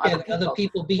done from other people. Other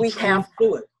people be We trained to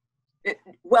do it.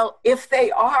 Well, if they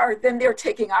are, then they're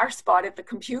taking our spot at the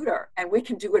computer, and we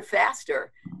can do it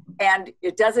faster. And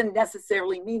it doesn't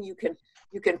necessarily mean you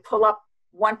can pull up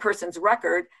one person's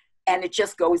record and it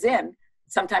just goes in.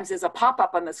 Sometimes there's a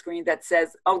pop-up on the screen that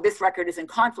says, oh, this record is in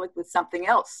conflict with something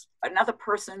else. Another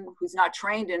person who's not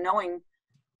trained in knowing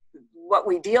what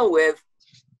we deal with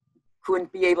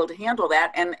couldn't be able to handle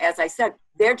that. And as I said,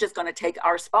 they're just going to take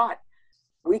our spot.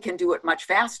 We can do it much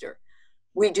faster.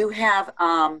 We do have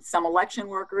some election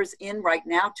workers in right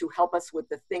now to help us with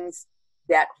the things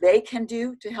that they can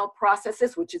do to help process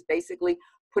this, which is basically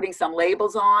putting some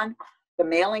labels on the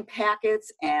mailing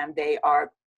packets, and they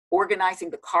are organizing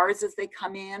the cards as they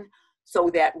come in so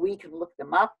that we can look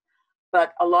them up.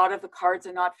 But a lot of the cards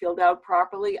are not filled out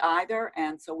properly either,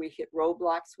 and so we hit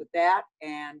roadblocks with that.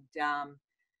 And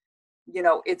you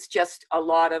know, it's just a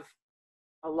lot of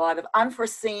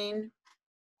unforeseen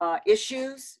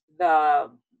issues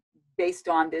based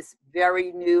on this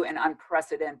very new and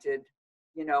unprecedented,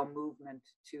 you know, movement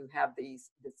to have this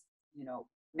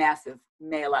massive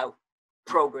mail out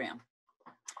program.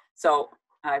 So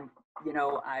I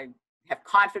have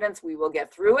confidence we will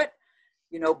get through it,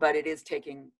 but it is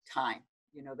taking time.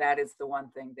 That is the one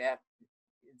thing that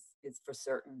is for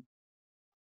certain.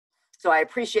 So I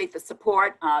appreciate the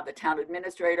support. The town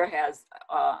administrator has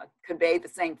conveyed the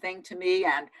same thing to me,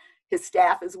 and his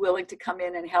staff is willing to come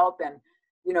in and help. And,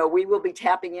 we will be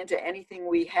tapping into anything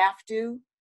we have to.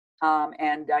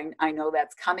 And I know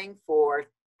that's coming for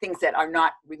things that are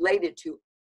not related to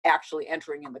actually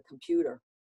entering in the computer.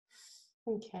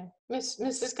 Okay,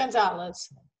 Mrs.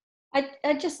 Gonzalez.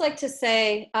 I'd just like to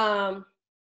say,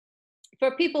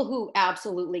 for people who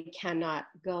absolutely cannot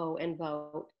go and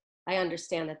vote, I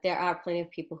understand that there are plenty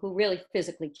of people who really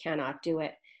physically cannot do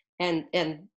it. And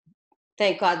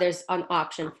thank God there's an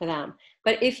option for them.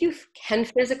 But if you can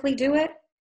physically do it,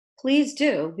 please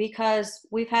do, because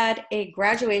we've had a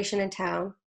graduation in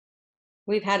town.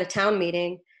 We've had a town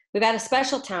meeting. We've had a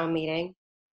special town meeting,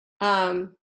 and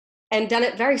done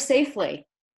it very safely,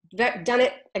 done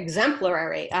it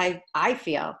exemplary, I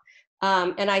feel.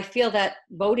 And I feel that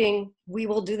voting, we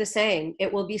will do the same.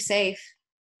 It will be safe.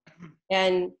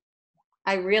 And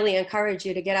I really encourage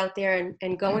you to get out there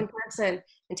and go in person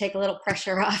and take a little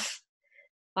pressure off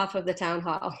of the town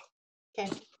hall.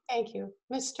 Okay, thank you.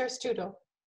 Mr. Studo.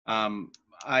 I'm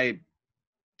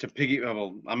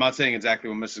not saying exactly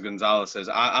what Mrs. Gonzalez says.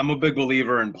 I'm a big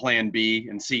believer in Plan B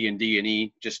and C and D and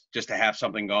E, just to have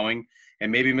something going.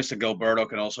 And maybe Mr. Gilberto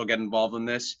can also get involved in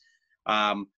this.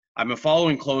 I've been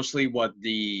following closely what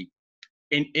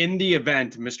in the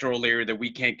event, Mr. O'Leary, that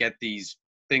we can't get these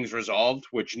things resolved,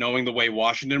 which, knowing the way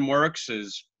Washington works,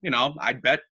 is, I'd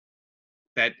bet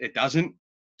that it doesn't,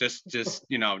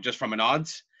 just from an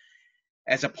odds.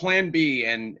 As a Plan B,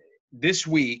 and this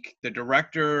week, the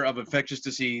director of infectious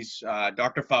disease,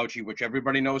 Dr. Fauci, which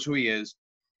everybody knows who he is,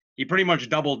 he pretty much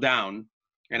doubled down,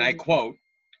 and I quote,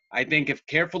 "I think if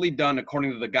carefully done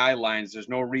according to the guidelines, there's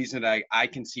no reason I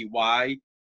can see why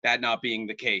that not being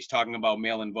the case," talking about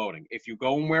mail-in voting. If you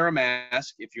go and wear a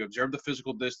mask, if you observe the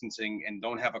physical distancing and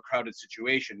don't have a crowded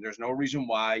situation, there's no reason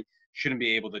why you shouldn't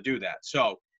be able to do that.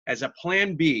 So as a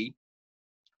Plan B,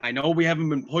 I know we haven't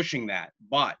been pushing that,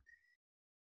 but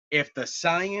if the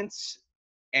science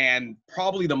and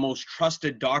probably the most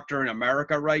trusted doctor in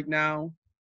America right now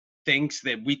thinks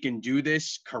that we can do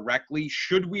this correctly,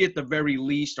 should we at the very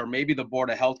least, or maybe the Board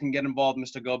of Health can get involved,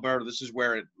 Mr. Gilberto, this is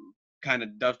where it kind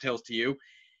of dovetails to you.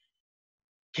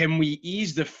 Can we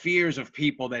ease the fears of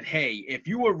people that, hey, if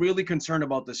you were really concerned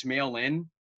about this mail-in,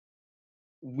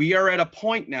 we are at a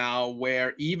point now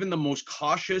where even the most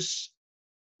cautious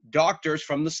doctors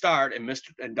from the start,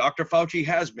 and Dr. Fauci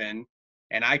has been,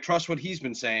 and I trust what he's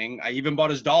been saying. I even bought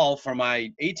his doll for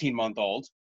my 18-month-old,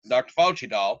 Dr. Fauci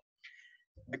doll.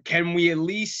 Can we at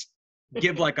least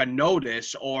give like a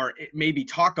notice, or maybe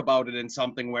talk about it in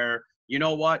something where, you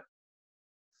know what,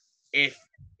 if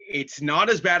it's not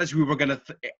as bad as we were going to,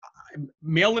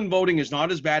 mail-in voting is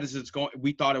not as bad as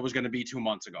we thought it was going to be 2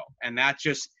 months ago. And that's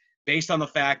just based on the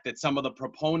fact that some of the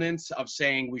proponents of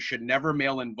saying we should never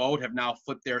mail in vote have now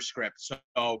flipped their script.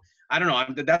 So I don't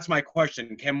know. That's my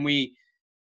question.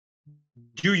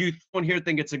 Do you here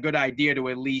think it's a good idea to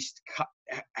at least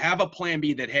have a Plan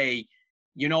B that, hey,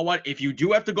 you know what, if you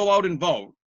do have to go out and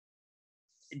vote,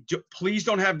 please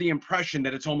don't have the impression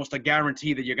that it's almost a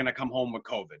guarantee that you're going to come home with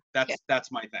COVID.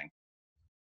 That's my thing.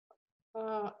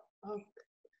 Mr.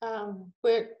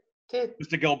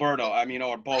 Gilberto,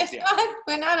 or both.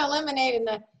 We're not eliminating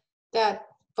that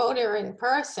voter in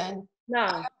person.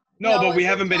 No. No, but we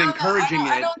haven't been encouraging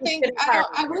it.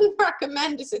 I wouldn't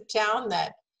recommend as a town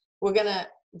that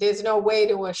there's no way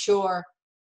to assure,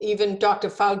 even Dr.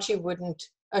 Fauci wouldn't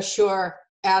assure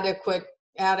adequate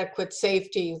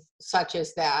safety such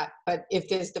as that. But if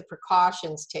there's the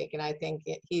precautions taken, I think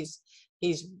he's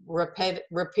repeated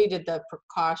the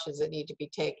precautions that need to be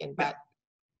taken. But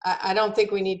I don't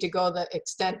think we need to go the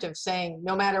extent of saying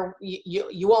no matter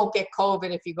you won't get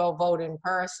COVID if you go vote in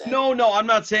person. No, I'm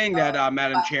not saying that,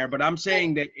 Madam Chair, but I'm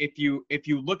saying that if you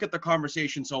look at the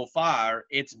conversation so far,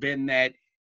 it's been that,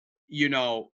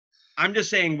 I'm just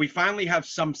saying we finally have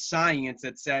some science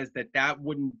that says that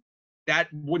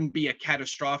wouldn't be a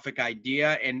catastrophic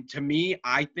idea. And to me,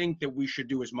 I think that we should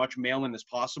do as much mail-in as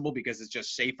possible because it's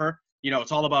just safer.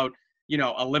 It's all about,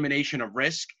 elimination of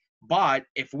risk. But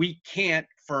if we can't,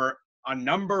 for a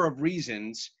number of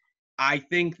reasons, I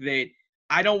think that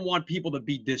I don't want people to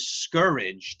be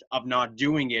discouraged of not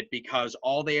doing it because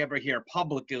all they ever hear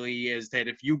publicly is that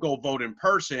if you go vote in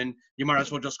person, you might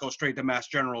as well just go straight to Mass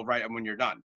General right when you're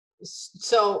done.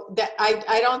 So that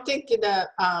I don't think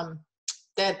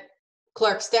that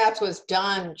Clerk Stats was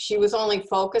done, she was only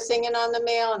focusing in on the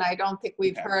mail, and I don't think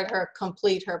we've heard her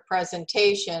complete her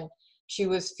presentation. She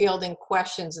was fielding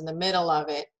questions in the middle of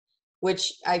it,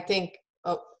 which I think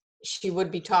she would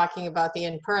be talking about the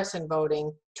in-person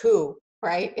voting too,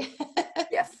 right?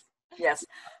 Yes, yes.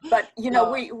 But, you know,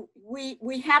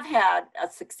 we have had a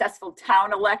successful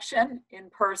town election in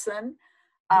person,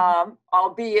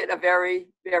 albeit a very,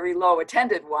 very low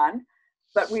attended one.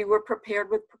 But we were prepared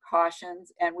with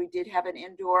precautions, and we did have an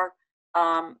indoor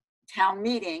town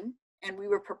meeting, and we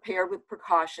were prepared with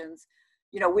precautions.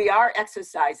 You know, we are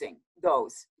exercising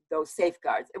those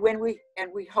safeguards. We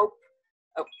hope,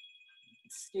 oh,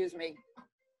 excuse me,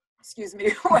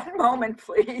 one moment,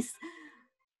 please.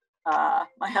 My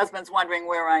husband's wondering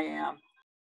where I am.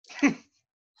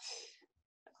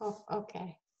 Oh,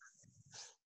 okay.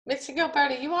 Mr.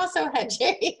 Gilberto, you also had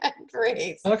Jamie and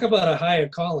Grace. Talk about a higher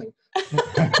calling.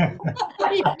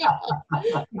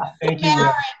 Thank you.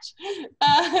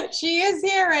 Marriage. She is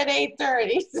here at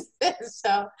 8:30,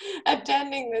 so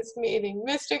attending this meeting.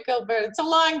 Mr. Gilberto, it's a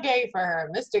long day for her.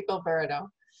 Mr. Gilberto.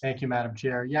 Thank you, Madam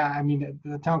Chair. Yeah, I mean,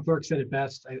 the town clerk said it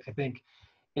best. I think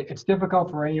it's difficult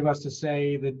for any of us to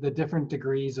say the different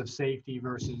degrees of safety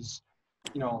versus,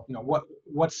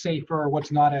 what's safer,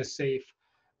 what's not as safe.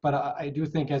 But I do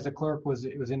think, as the clerk was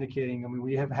indicating, I mean,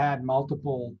 we have had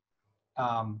multiple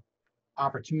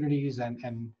opportunities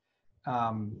and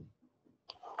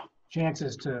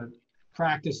chances to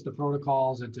practice the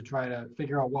protocols and to try to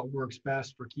figure out what works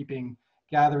best for keeping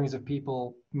gatherings of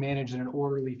people managed in an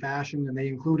orderly fashion. And they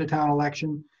include a town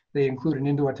election, they include an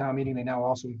indoor town meeting, they now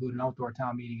also include an outdoor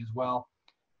town meeting as well.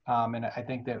 And I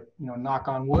think that, knock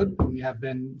on wood, we have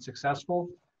been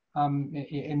successful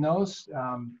in those.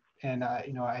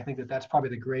 I think that that's probably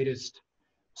the greatest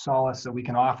solace that we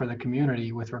can offer the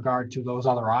community with regard to those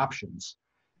other options.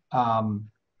 Those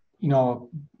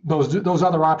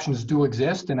other options do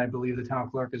exist, and I believe the town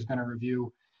clerk is going to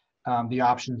review the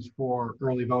options for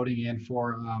early voting and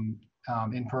for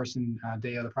in-person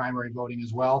day of the primary voting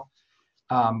as well.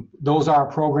 Those are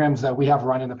programs that we have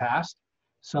run in the past,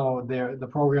 so the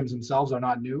programs themselves are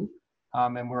not new,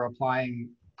 and we're applying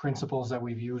principles that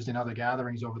we've used in other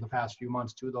gatherings over the past few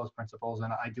months to those principles.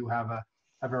 And I do have a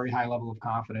very high level of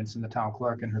confidence in the town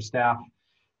clerk and her staff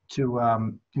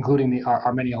to, including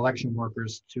our many election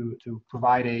workers, to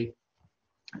provide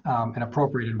an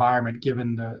appropriate environment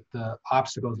given the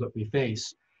obstacles that we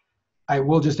face. I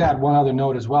will just add one other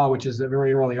note as well, which is that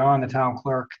very early on, the town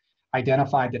clerk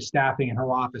identified that staffing in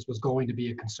her office was going to be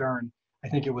a concern. I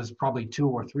think it was probably 2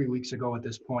 or 3 weeks ago at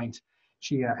this point.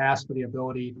 She asked for the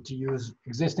ability to use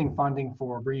existing funding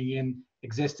for bringing in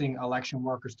existing election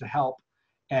workers to help.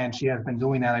 And she has been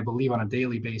doing that, I believe, on a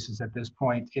daily basis at this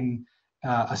point in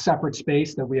a separate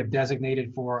space that we have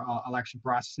designated for election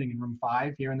processing in room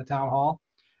 5 here in the town hall.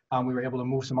 We were able to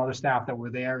move some other staff that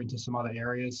were there into some other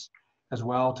areas as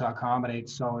well to accommodate.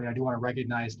 So I do want to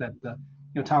recognize that the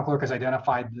town clerk has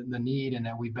identified the need and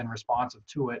that we've been responsive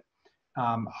to it,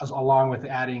 along with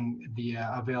adding the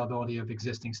availability of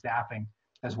existing staffing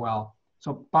as well.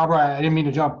 So Barbara, I didn't mean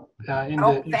to jump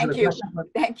into thank the you. question, but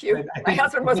thank you. My think,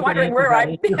 husband was wondering where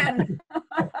I've been.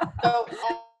 So,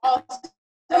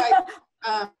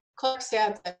 clerk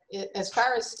said that as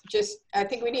far as I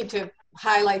think we need to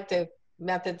highlight the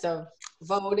methods of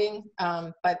voting,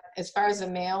 but as far as the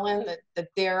mail-in, that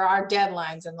there are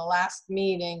deadlines. In the last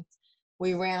meeting,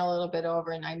 we ran a little bit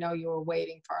over, and I know you were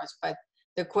waiting for us, but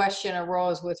the question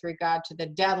arose with regard to the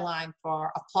deadline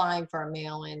for applying for a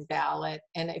mail-in ballot.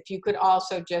 And if you could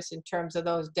also, just in terms of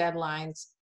those deadlines,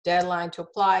 deadline to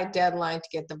apply, deadline to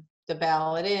get the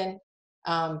ballot in,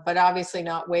 but obviously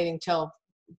not waiting till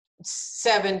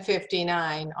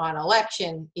 7:59 on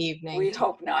election evening. We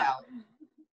hope not.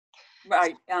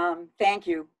 Right. Thank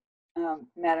you,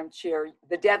 Madam Chair.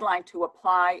 The deadline to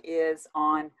apply is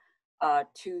on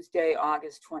Tuesday,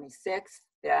 August 26th.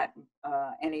 That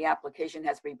any application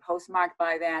has to be postmarked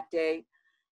by that date.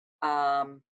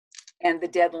 And the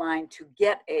deadline to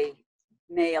get a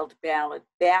mailed ballot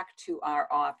back to our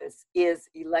office is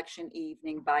election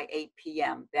evening by 8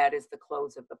 p.m. That is the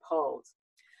close of the polls.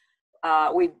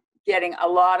 We're getting a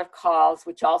lot of calls,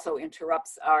 which also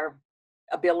interrupts our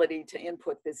ability to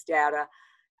input this data.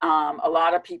 A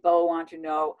lot of people want to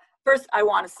know. First, I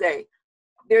want to say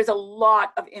there's a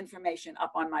lot of information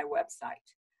up on my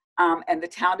website. And the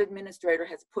town administrator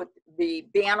has put the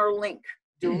banner link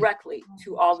directly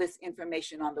to all this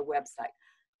information on the website.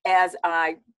 As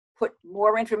I put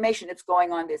more information, it's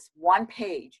going on this one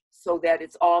page so that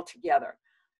it's all together.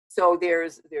 So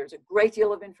there's a great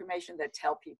deal of information that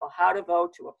tell people how to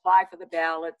vote, to apply for the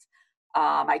ballots,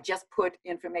 I just put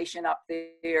information up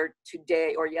there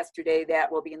today or yesterday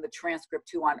that will be in the transcript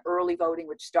too on early voting,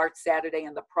 which starts Saturday,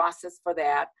 and the process for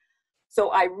that. So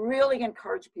I really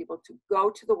encourage people to go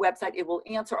to the website. It will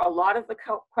answer a lot of the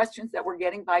questions that we're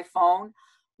getting by phone.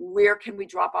 Where can we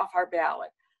drop off our ballot?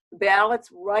 Ballots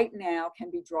right now can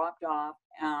be dropped off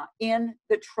in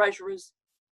the treasurer's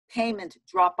payment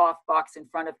drop-off box in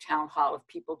front of Town Hall if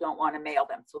people don't want to mail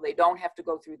them, so they don't have to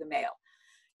go through the mail.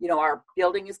 You know, our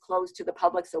building is closed to the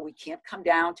public, so we can't come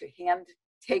down to hand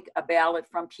take a ballot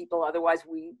from people. Otherwise,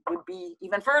 we would be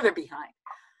even further behind.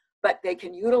 But they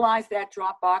can utilize that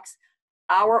drop box.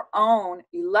 Our own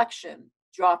election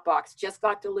drop box just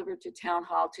got delivered to Town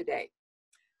Hall today.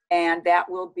 And that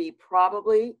will be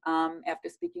probably, after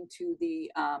speaking to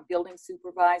the building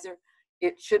supervisor,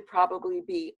 it should probably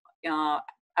be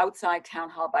outside Town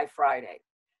Hall by Friday.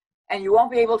 And you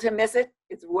won't be able to miss it.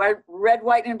 It's red,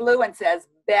 white, and blue and says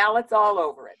ballots all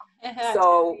over it.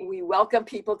 So we welcome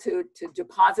people to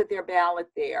deposit their ballot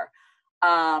there.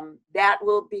 That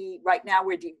will be, right now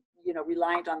we're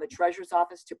reliant on the treasurer's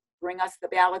office to bring us the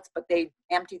ballots, but they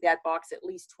empty that box at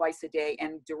least twice a day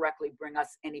and directly bring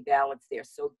us any ballots there.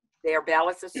 So their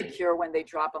ballots are secure when they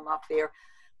drop them off there.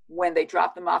 When they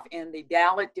drop them off in the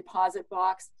ballot deposit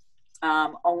box,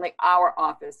 only our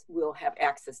office will have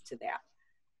access to that.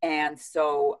 And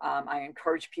so I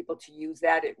encourage people to use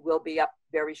that. It will be up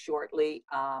very shortly.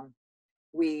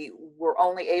 We were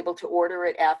only able to order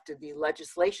it after the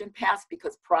legislation passed,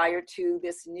 because prior to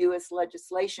this newest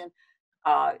legislation,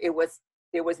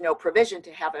 there was no provision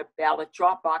to have a ballot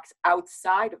drop box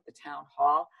outside of the town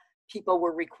hall. People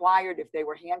were required, if they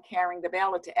were hand carrying the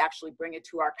ballot, to actually bring it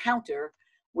to our counter,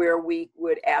 where we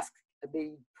would ask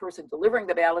the person delivering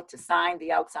the ballot to sign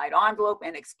the outside envelope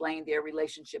and explain their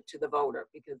relationship to the voter,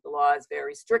 because the law is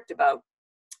very strict about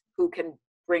who can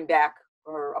bring back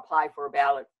or apply for a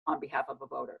ballot on behalf of a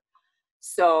voter.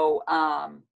 So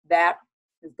that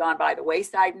has gone by the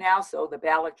wayside now. So the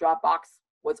ballot drop box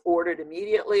was ordered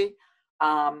immediately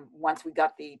once we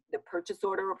got the purchase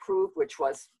order approved, which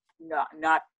was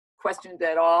not questioned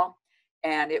at all,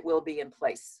 and it will be in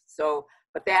place. So,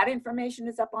 but that information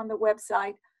is up on the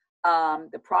website.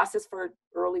 The process for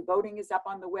early voting is up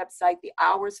on the website, the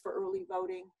hours for early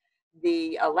voting,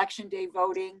 the election day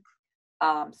voting.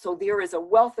 So there is a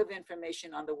wealth of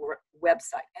information on the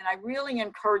website. And I really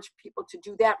encourage people to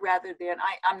do that rather than,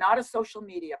 I'm not a social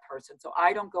media person, so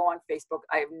I don't go on Facebook.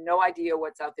 I have no idea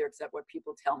what's out there except what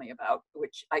people tell me about,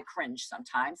 which I cringe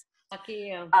sometimes.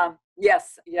 Lucky you.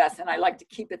 Yes, and I like to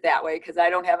keep it that way because I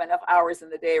don't have enough hours in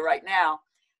the day right now.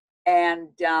 And,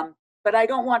 but I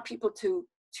don't want people to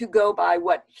go by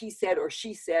what he said or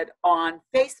she said on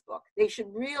Facebook. They should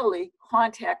really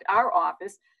contact our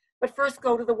office, but first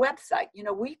go to the website. You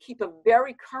know, we keep a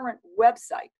very current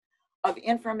website of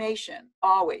information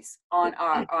always on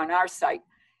our site.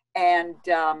 And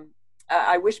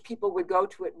I wish people would go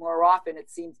to it more often. It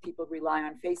seems people rely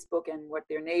on Facebook and what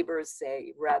their neighbors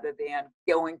say rather than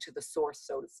going to the source,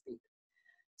 so to speak.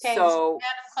 Okay, So,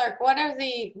 Madam Clerk,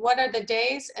 what are the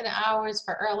days and hours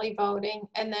for early voting?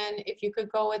 And then if you could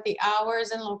go with the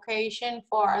hours and location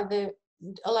for the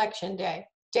election day.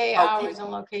 okay. Hours, and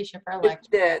location for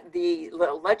election day. The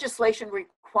legislation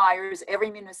requires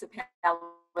every municipality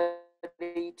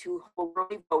to hold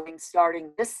early voting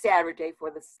starting this Saturday for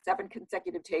the 7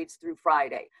 consecutive days through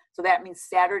Friday. So that means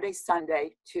Saturday,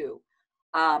 Sunday too.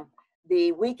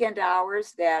 The weekend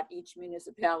hours that each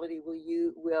municipality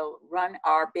will run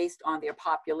are based on their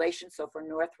population. So for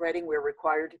North Reading, we're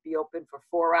required to be open for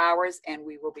 4 hours, and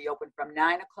we will be open from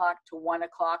 9 o'clock to 1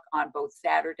 o'clock on both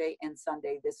Saturday and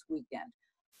Sunday this weekend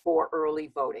for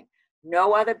early voting.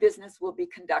 No other business will be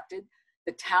conducted.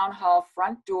 The town hall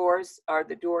front doors are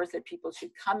the doors that people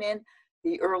should come in.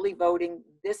 The early voting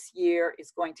this year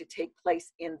is going to take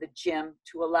place in the gym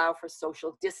to allow for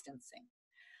social distancing.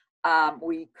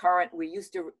 We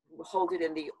used to hold it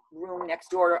in the room next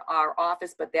door to our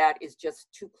office, but that is just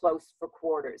too close for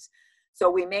quarters. So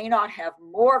we may not have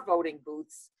more voting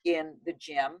booths in the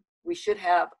gym. We should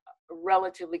have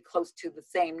relatively close to the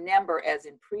same number as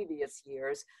in previous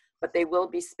years, but they will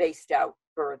be spaced out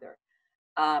further.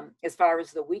 As far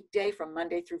as the weekday from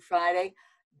Monday through Friday,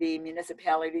 the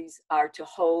municipalities are to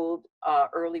hold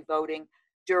early voting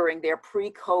during their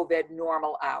pre-COVID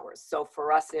normal hours. So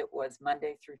for us, it was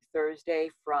Monday through Thursday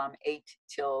from 8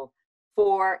 till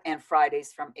 4 and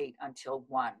Fridays from 8 until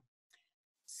 1.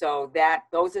 So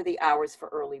those are the hours for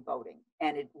early voting,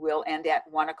 and it will end at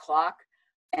 1 o'clock.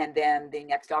 And then the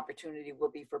next opportunity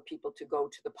will be for people to go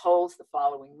to the polls the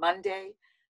following Monday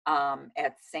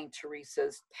at St.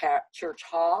 Teresa's Church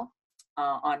Hall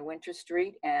on Winter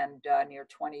Street and near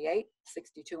 28,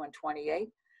 62 and 28.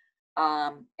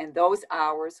 And those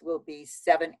hours will be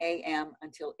 7 a.m.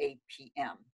 until 8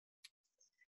 p.m.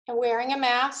 And wearing a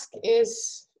mask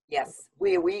is Yes,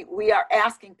 we are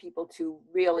asking people to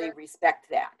really respect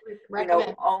that.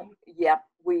 recommended. Yeah,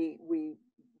 we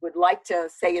would like to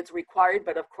say it's required,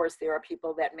 but of course there are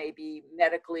people that may be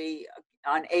medically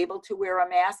unable to wear a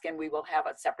mask, and we will have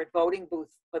a separate voting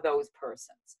booth for those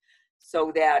persons,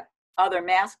 so that other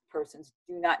masked persons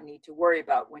do not need to worry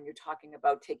about when you're talking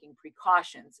about taking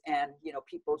precautions, and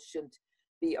people shouldn't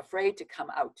be afraid to come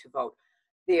out to vote.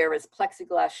 There is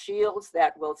plexiglass shields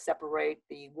that will separate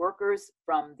the workers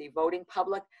from the voting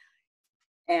public,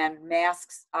 and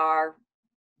masks are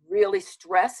really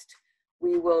stressed.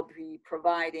 We will be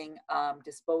providing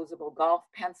disposable golf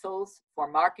pencils for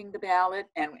marking the ballot,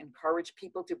 and encourage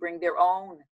people to bring their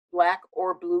own black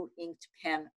or blue inked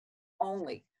pen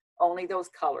only those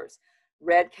colors.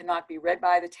 Red cannot be read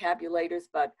by the tabulators,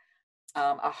 but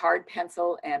a hard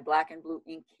pencil and black and blue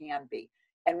ink can be.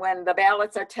 And when the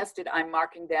ballots are tested, I'm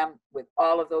marking them with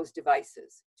all of those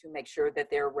devices to make sure that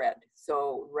they're read.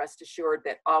 So rest assured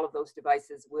that all of those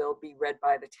devices will be read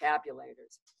by the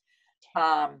tabulators.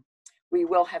 We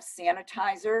will have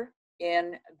sanitizer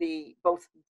in both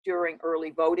during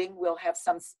early voting. We'll have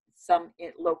some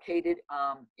located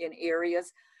in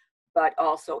areas, but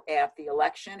also at the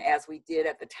election, as we did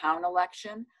at the town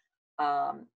election.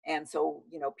 And so,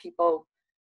 people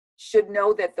should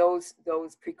know that those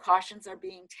precautions are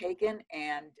being taken.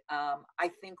 And I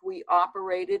think we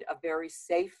operated a very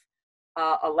safe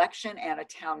election and a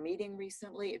town meeting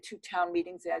recently, 2 town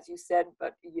meetings, as you said,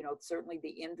 but certainly the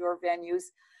indoor venues.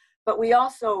 But we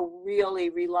also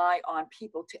really rely on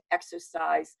people to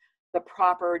exercise the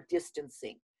proper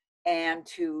distancing and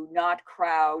to not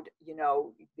crowd,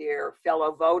 their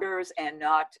fellow voters, and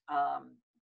not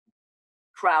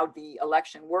crowd the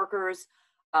election workers.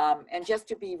 And just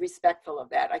to be respectful of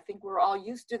that. I think we're all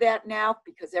used to that now,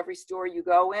 because every store you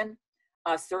go in,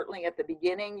 certainly at the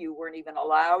beginning, you weren't even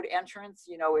allowed entrance,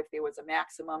 if there was a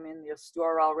maximum in the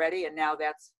store already, and now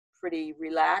that's pretty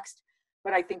relaxed.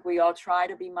 But I think we all try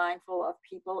to be mindful of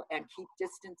people and keep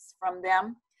distance from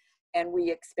them. And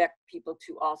we expect people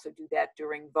to also do that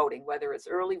during voting, whether it's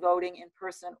early voting in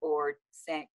person or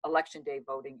election day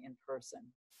voting in person.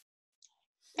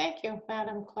 Thank you,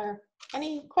 Madam Clerk.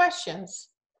 Any questions?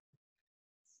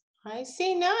 I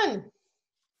see none.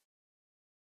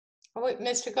 Oh, wait,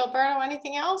 Mr. Gilberto,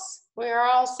 anything else? We are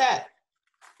all set.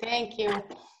 Thank you.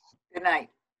 Good night.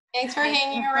 Thanks for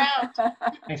hanging around.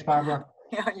 Thanks, Barbara.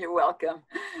 Yeah, you're welcome.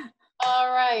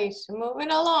 All right,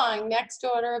 moving along. Next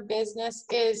order of business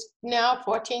is now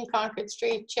 14 Concord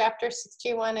Street, Chapter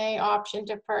 61A, option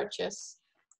to purchase.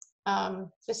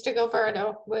 Mr.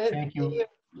 Gilberto, with Thank you.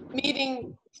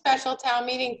 the special town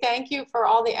meeting, thank you for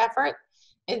all the effort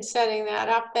in setting that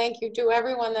up. Thank you to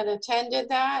everyone that attended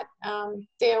that.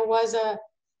 There was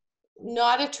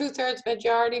not a 2/3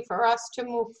 majority for us to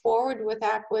move forward with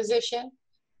acquisition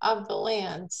of the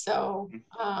land. So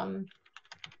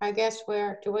I guess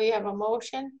do we have a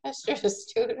motion, Mr.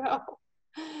 Studo?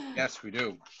 Yes, we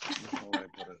do.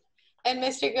 And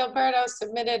Mr. Gilberto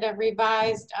submitted a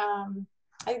revised, I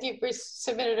think you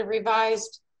submitted a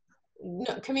revised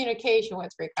communication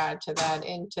with regard to that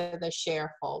into the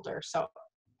share folder. So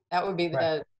that would be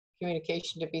the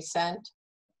communication to be sent,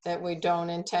 that we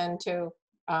don't intend to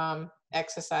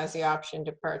exercise the option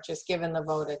to purchase given the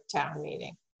vote at town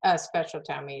meeting, special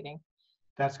town meeting.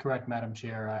 That's correct, Madam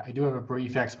Chair. I do have a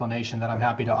brief explanation that I'm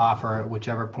happy to offer at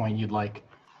whichever point you'd like.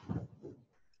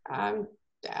 I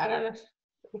don't know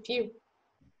if you,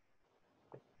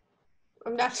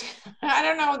 I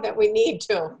don't know that we need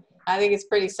to. I think it's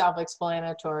pretty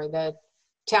self-explanatory that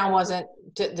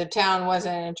the town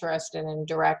wasn't interested in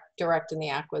directing the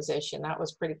acquisition. That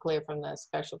was pretty clear from the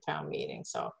special town meeting.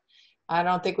 So I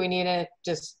don't think we need to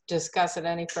just discuss it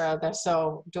any further.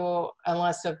 So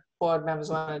unless the board members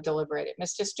want to deliberate it.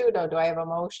 Mr. Studo, do I have a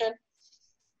motion?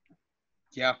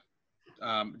 Yeah.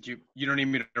 You don't need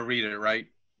me to read it, right,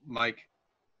 Mike?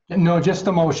 No, just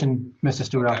the motion, Mr.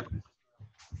 Studo. Okay.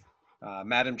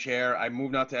 Madam Chair, I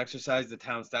move not to exercise the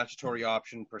town's statutory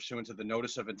option pursuant to the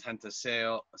notice of intent to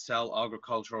sell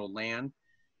agricultural land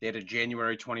dated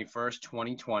January 21st,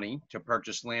 2020, to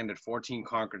purchase land at 14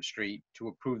 Concord Street, to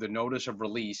approve the notice of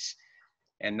release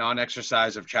and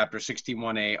non-exercise of Chapter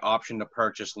 61A option to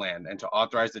purchase land, and to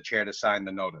authorize the chair to sign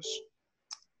the notice.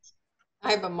 I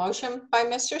have a motion by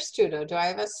Mr. Studo. Do I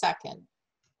have a second?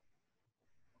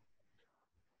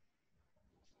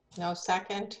 No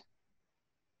second?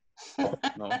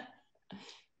 No.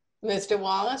 Mr.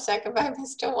 Wallner, second by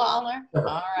Mr. Wallner.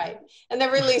 All right. And the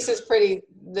release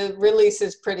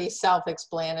is pretty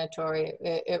self-explanatory.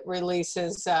 It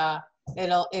releases,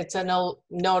 it's a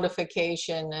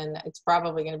notification, and it's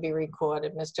probably going to be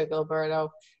recorded, Mr. Gilberto,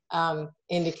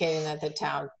 indicating that the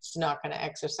town's not going to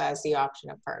exercise the option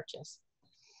of purchase.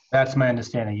 That's my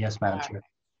understanding. Yes, Madam All Chair.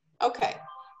 right. Okay.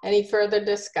 Any further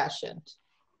discussion?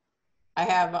 I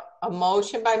have a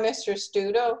motion by Mr.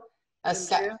 Studo, a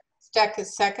second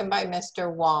by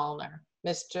Mr. Wallner.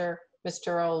 Mr.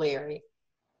 O'Leary.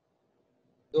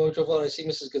 Going to vote, I see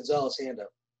Mrs. Gonzalez hand up.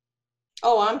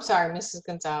 Oh, I'm sorry, Mrs.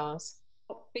 Gonzalez.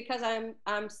 Because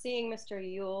I'm seeing Mr.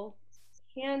 Yule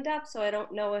hand up, so I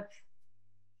don't know if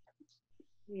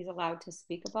he's allowed to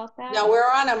speak about that. No, we're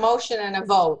on a motion and a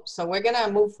vote, so we're going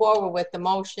to move forward with the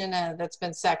motion that's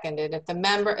been seconded. If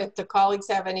the colleagues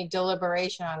have any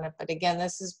deliberation on it, but again,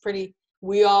 this is pretty.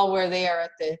 We all were there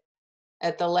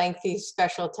at the lengthy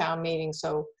special town meeting,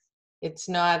 so it's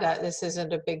not. This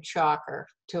isn't a big shocker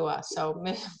to us. So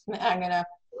I'm going to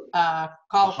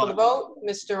call for the vote.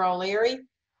 Mr. O'Leary.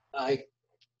 Aye.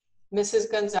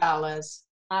 Mrs. Gonzalez.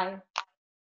 Aye.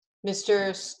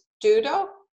 Mr. Studo.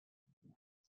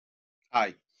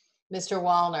 Aye. Mr.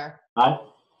 Wallner. Aye.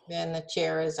 And the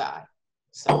chair is aye.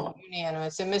 So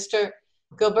unanimous. And Mr.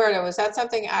 Gilberto, is that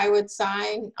something I would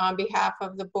sign on behalf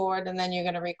of the board, and then you're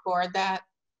going to record that?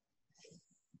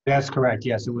 That's correct.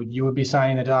 Yes, it would. You would be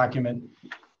signing the document,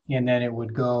 and then it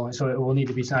would go. So it will need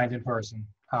to be signed in person.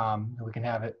 We can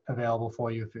have it available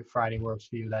for you if Friday works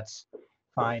for you. That's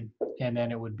fine. And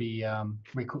then it would be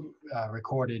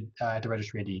recorded at the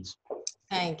Registry of Deeds.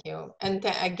 Thank you. And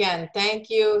again, thank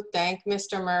you. Thank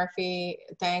Mr. Murphy.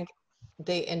 Thank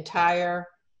the entire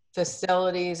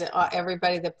facilities,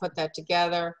 everybody that put that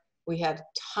together. We had a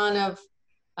ton of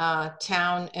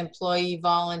town employee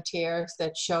volunteers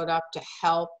that showed up to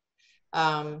help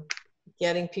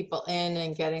getting people in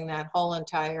and getting that whole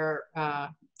entire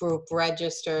group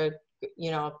registered,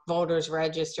 voters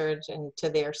registered and to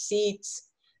their seats.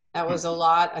 That was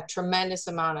a tremendous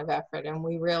amount of effort, and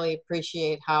we really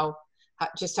appreciate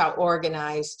just how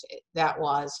organized that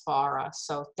was for us.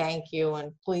 So thank you,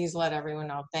 and please let everyone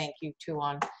know thank you too.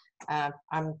 I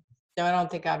don't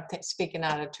think I'm speaking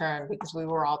out of turn, because we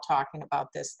were all talking about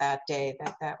this that day,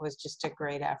 that was just a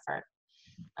great effort,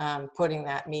 putting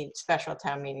that special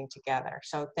town meeting together.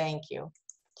 So thank you.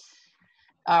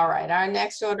 All right, our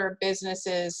next order of business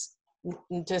is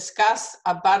discuss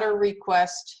a butter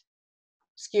request,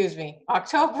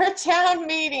 October town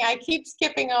meeting. I keep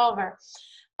skipping over.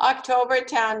 October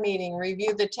town meeting,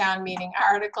 review the town meeting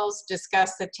articles,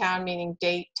 discuss the town meeting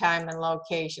date, time, and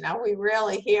location. Are we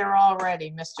really here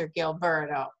already, Mr.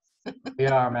 Gilberto? We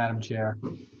are, Madam Chair.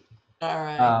 All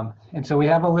right. And so we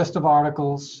have a list of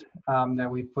articles that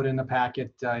we put in the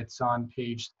packet. It's on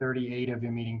page 38 of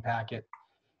your meeting packet.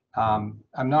 I'm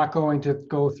not going to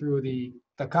go through the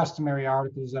customary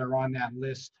articles that are on that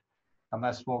list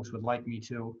unless folks would like me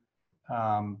to.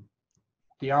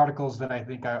 The articles that I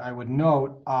think I would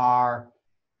note are,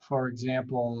 for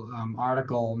example,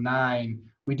 Article 9.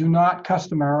 We do not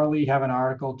customarily have an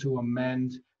article to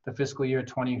amend the fiscal year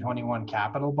 2021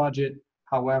 capital budget.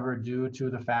 However, due to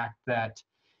the fact that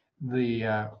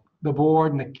the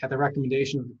board, and at the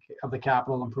recommendation of the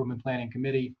Capital Improvement Planning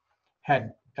Committee,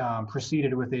 had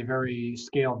proceeded with a very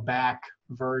scaled back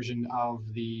version of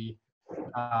the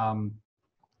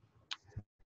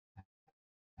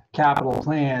capital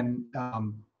plan,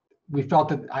 we felt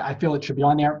that I feel it should be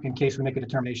on there in case we make a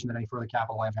determination that any further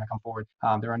capital items are going to come forward.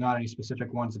 There are not any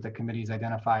specific ones that the committee's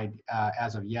identified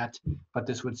as of yet, but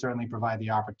this would certainly provide the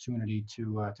opportunity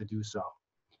to do so.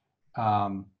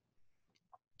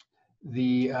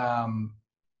 The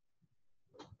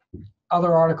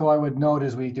other article I would note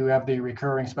is we do have the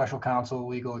recurring special counsel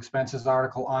legal expenses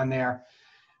article on there.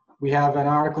 We have an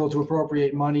article to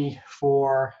appropriate money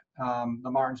for the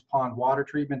Martins Pond water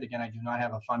treatment. Again, I do not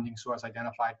have a funding source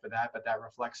identified for that, but that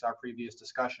reflects our previous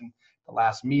discussion, the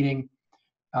last meeting.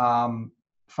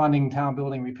 Funding town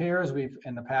building repairs. We've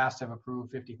in the past have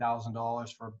approved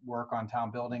 $50,000 for work on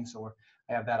town buildings. So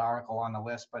I have that article on the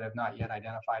list, but have not yet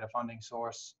identified a funding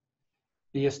source.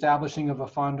 The establishing of a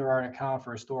fund or an account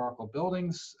for historical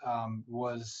buildings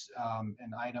was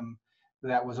an item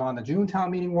that was on the June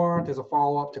town meeting warrant as a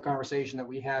follow-up to conversation that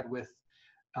we had with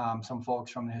some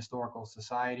folks from the Historical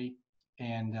Society.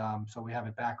 And so we have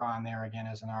it back on there again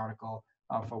as an article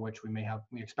for which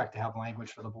we expect to have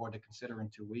language for the board to consider in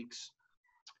 2 weeks.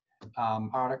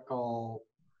 Article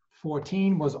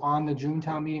 14 was on the June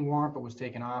town meeting warrant, but was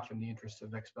taken off in the interest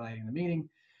of expediting the meeting.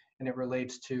 And it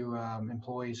relates to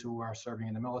employees who are serving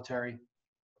in the military.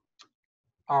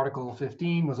 Article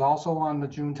 15 was also on the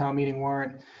June town meeting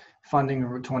warrant, funding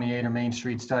Route 28 or Main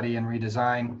Street study and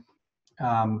redesign.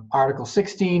 Article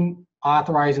 16,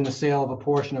 authorizing the sale of a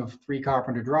portion of 3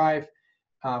 Carpenter Drive.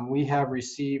 We have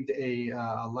received a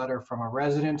letter from a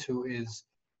resident who is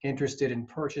interested in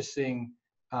purchasing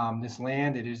this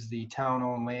land. It is the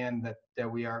town-owned land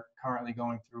that we are currently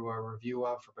going through a review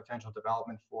of for potential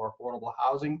development for affordable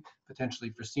housing, potentially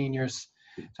for seniors.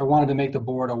 So I wanted to make the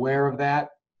board aware of that.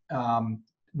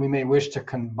 We may wish to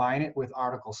combine it with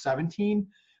Article 17,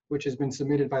 which has been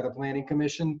submitted by the Planning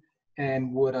Commission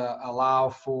and would allow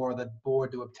for the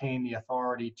board to obtain the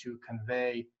authority to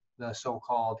convey the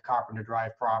so-called Carpenter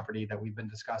Drive property that we've been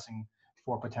discussing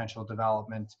for potential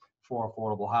development for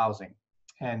affordable housing.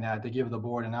 And to give the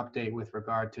board an update with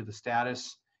regard to the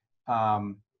status,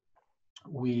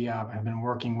 we have been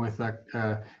working with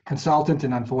a consultant,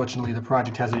 and unfortunately the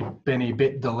project has been a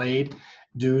bit delayed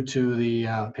due to the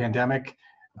pandemic.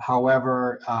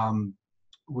 However,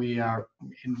 we are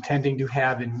intending to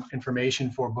have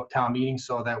information for town meetings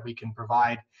so that we can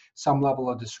provide some level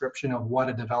of description of what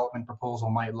a development proposal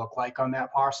might look like on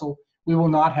that parcel. We will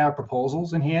not have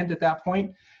proposals in hand at that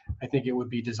point. I think it would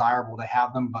be desirable to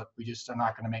have them, but we just are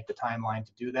not going to make the timeline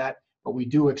to do that. But we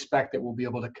do expect that we'll be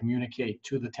able to communicate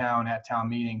to the town at town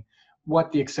meeting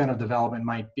what the extent of development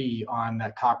might be on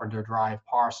that Carpenter Drive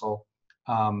parcel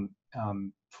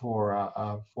for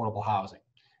affordable housing.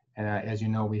 And as you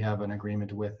know, we have an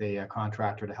agreement with a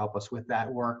contractor to help us with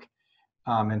that work.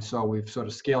 And so we've sort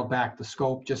of scaled back the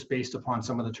scope just based upon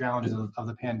some of the challenges of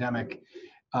the pandemic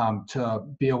to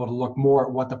be able to look more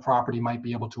at what the property might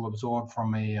be able to absorb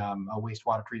from a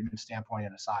wastewater treatment standpoint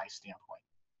and a size standpoint.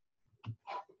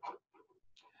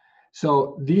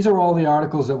 So these are all the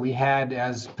articles that we had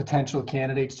as potential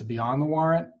candidates to be on the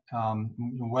warrant.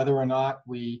 Whether or not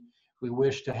we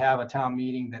wish to have a town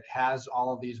meeting that has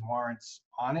all of these warrants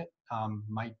on it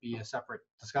might be a separate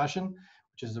discussion,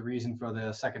 which is the reason for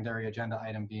the secondary agenda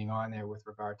item being on there with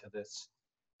regard to this,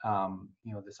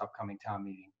 this upcoming town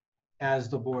meeting. As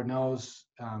the board knows,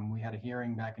 we had a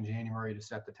hearing back in January to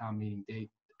set the town meeting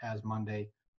date as Monday,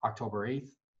 October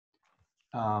 8th.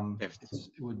 It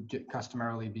would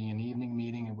customarily be an evening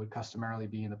meeting. It would customarily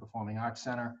be in the Performing Arts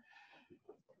Center.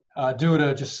 Due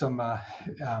to just some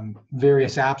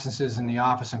various absences in the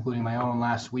office, including my own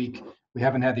last week, we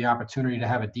haven't had the opportunity to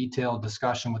have a detailed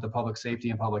discussion with the public safety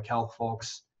and public health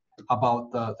folks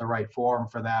about the right forum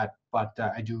for that. But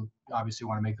I do obviously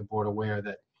want to make the board aware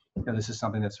that this is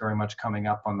something that's very much coming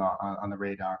up on the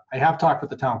radar. I have talked with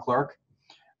the town clerk.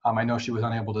 I know she was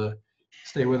unable to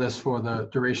stay with us for the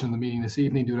duration of the meeting this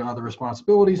evening due to other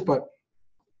responsibilities, but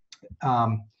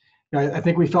I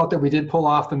think we felt that we did pull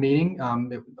off the meeting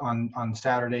on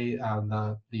Saturday,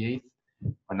 the 8th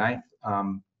or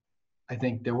 9th. I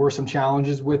think there were some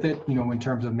challenges with it, in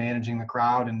terms of managing the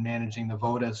crowd and managing the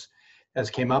vote as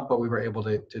came up, but we were able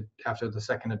to after the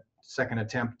second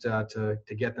attempt to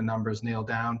get the numbers nailed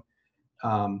down.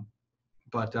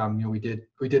 We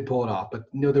did pull it off, but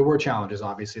there were challenges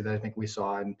obviously that I think we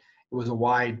saw, and it was a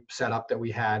wide setup that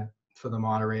we had for the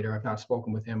moderator. I've not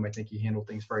spoken with him. I think he handled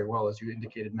things very well, as you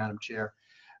indicated, Madam Chair.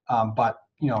 But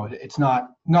it's not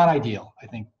ideal, I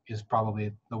think, is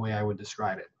probably the way I would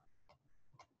describe it.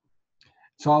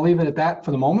 So I'll leave it at that for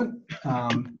the moment,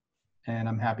 and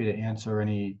I'm happy to answer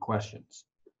any questions.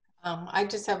 I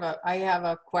have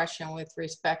a question with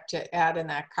respect to adding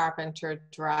that Carpenter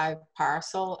Drive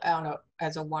parcel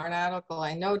as a warrant article.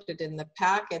 I noted in the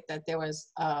packet that there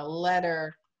was a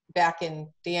letter back in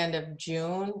the end of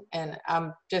June, and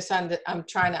I'm trying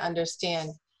to understand.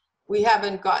 We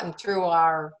haven't gotten through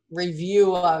our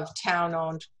review of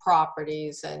town-owned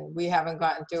properties, and we haven't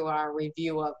gotten through our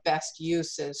review of best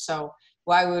uses. So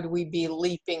why would we be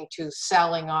leaping to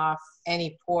selling off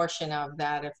any portion of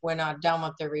that if we're not done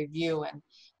with the review? And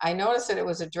I noticed that it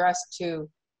was addressed to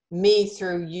me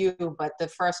through you, but the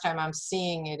first time I'm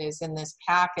seeing it is in this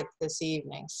packet this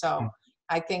evening. So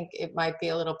I think it might be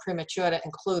a little premature to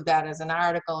include that as an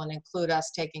article and include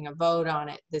us taking a vote on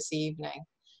it this evening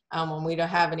when we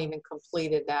haven't even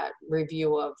completed that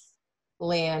review of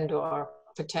land or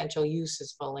potential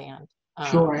uses for land.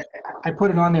 Sure, I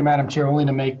put it on there, Madam Chair, only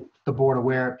to make the board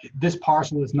aware. This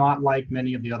parcel is not like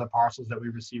many of the other parcels that we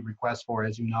receive requests for.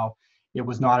 As you know, it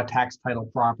was not a tax title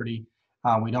property.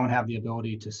 We don't have the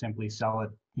ability to simply sell it,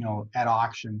 at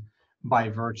auction by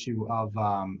virtue of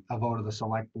a vote of the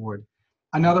select board.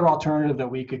 Another alternative that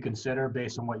we could consider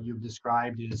based on what you've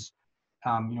described is,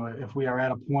 if we are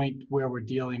at a point where we're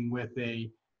dealing with a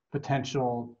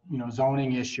potential,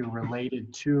 zoning issue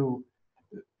related to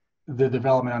the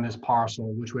development on this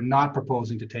parcel, which we're not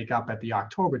proposing to take up at the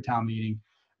October town meeting,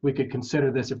 we could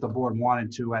consider this if the board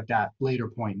wanted to at that later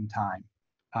point in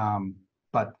time.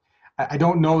 But I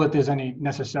don't know that there's any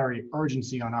necessary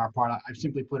urgency on our part. I've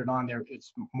simply put it on there.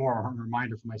 It's more a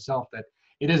reminder for myself that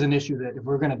it is an issue that if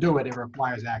we're going to do it, it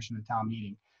requires action at town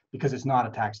meeting because it's not a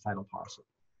tax title parcel.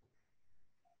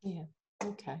 Yeah,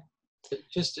 okay.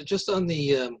 Just on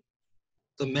the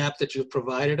map that you've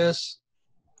provided us,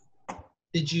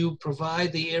 did you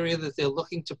provide the area that they're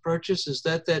looking to purchase? Is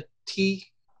that T,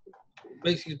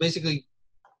 basically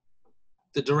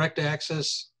the direct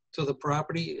access to the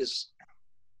property is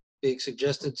being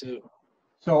suggested to?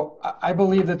 So I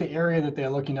believe that the area that they're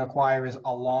looking to acquire is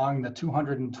along the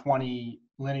 220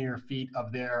 linear feet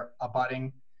of their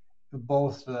abutting,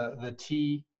 both the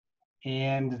T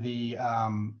and the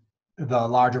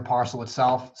larger parcel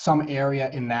itself. Some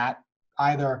area in that,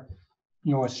 either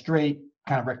a straight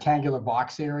kind of rectangular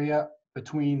box area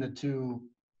between the two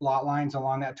lot lines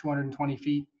along that 220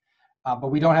 feet. But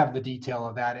we don't have the detail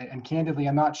of that. And candidly,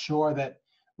 I'm not sure that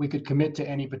we could commit to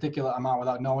any particular amount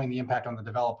without knowing the impact on the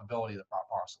developability of the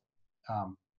parcel.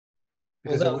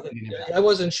 I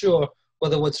wasn't sure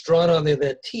whether what's drawn on there,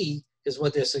 that T, is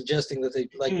what they're suggesting that they'd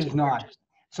like to. It is not.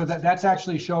 So that's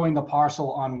actually showing the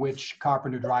parcel on which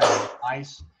Carpenter Drive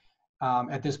lies.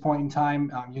 At this point in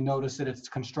time, you notice that it's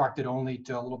constructed only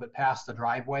to a little bit past the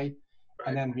driveway. Right.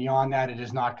 And then beyond that, it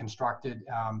is not constructed.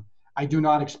 I do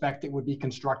not expect it would be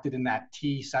constructed in that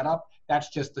T setup. That's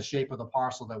just the shape of the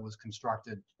parcel that was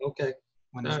constructed. Okay.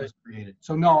 When this was created.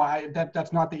 So no,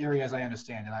 that's not the area as I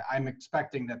understand it. I'm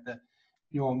expecting that a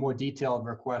more detailed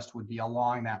request would be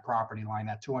along that property line,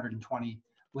 that 220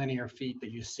 linear feet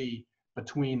that you see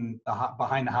between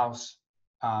behind the house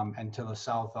and to the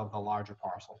south of the larger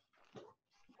parcel.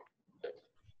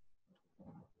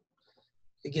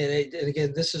 Again,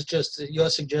 this is just your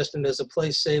suggestion as a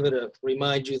place saver to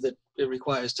remind you that it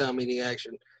requires town meeting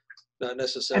action, not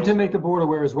necessarily. And to make the board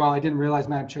aware as well, I didn't realize,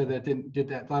 Madam Chair, that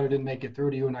that letter didn't make it through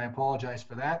to you, and I apologize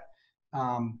for that.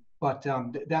 But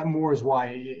that more is why,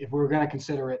 if we're going to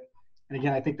consider it, and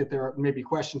again, I think that there may be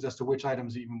questions as to which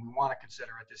items even we want to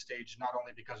consider at this stage, not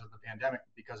only because of the pandemic,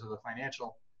 but because of the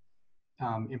financial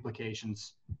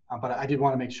implications. But I did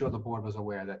want to make sure the board was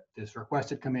aware that this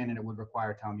request had come in and it would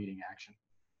require town meeting action.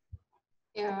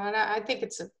 Yeah, and I think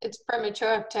it's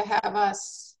premature to have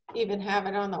us even have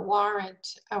it on the warrant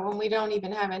when we don't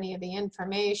even have any of the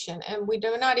information, and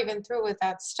we're not even through with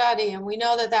that study, and we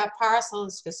know that that parcel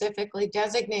is specifically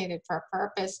designated for a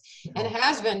purpose and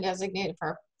has been designated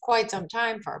for quite some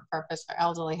time for a purpose for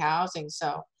elderly housing.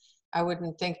 So I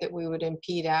wouldn't think that we would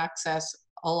impede access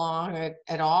along it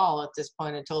at all at this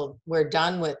point until we're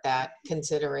done with that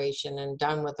consideration and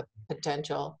done with the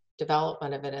potential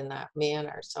development of it in that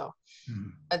manner. So,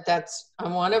 but that's,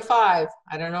 I'm one of five.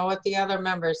 I don't know what the other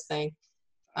members think.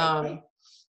 But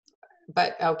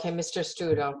okay, Mr.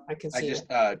 Studo, I can see it.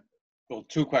 Well,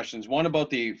 two questions. One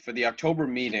about for the October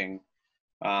meeting.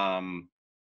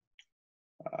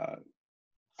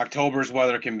 October's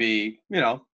weather can be,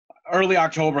 early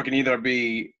October can either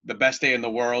be the best day in the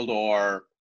world, or,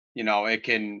 it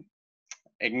can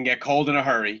get cold in a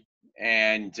hurry.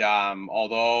 And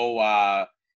although,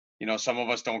 some of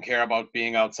us don't care about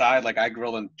being outside, like I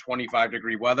grill in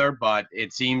 25-degree weather, but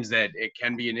it seems that it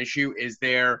can be an issue. Is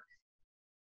there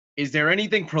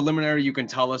anything preliminary you can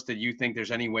tell us that you think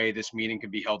there's any way this meeting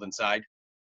could be held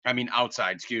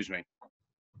outside, excuse me.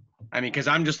 Because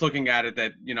I'm just looking at it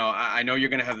that, I know you're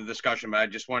going to have the discussion, but I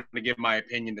just wanted to give my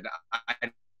opinion that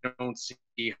I don't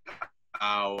see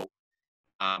how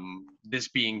this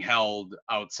being held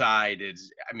outside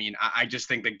is, I just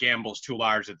think the gamble's too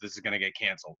large that this is going to get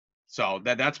canceled. So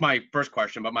that's my first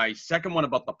question. But my second one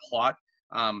about the plot,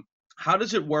 how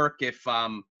does it work if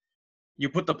you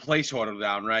put the placeholder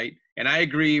down, right? And I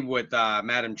agree with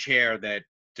Madam Chair that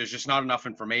there's just not enough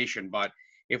information. But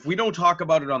if we don't talk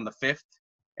about it on the 5th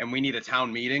and we need a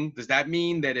town meeting, does that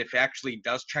mean that if it actually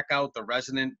does check out, the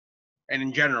resident, and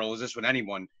in general, is this with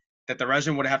anyone, that the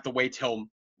resident would have to wait till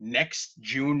next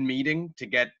June meeting to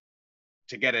get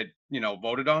it,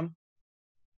 voted on?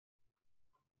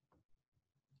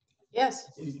 Yes.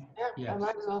 Yeah, I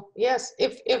might as well. Yes,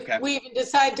 if Okay. we even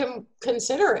decide to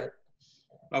consider it.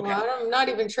 Okay. Well, I'm not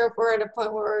even sure if we're at a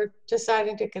point where we're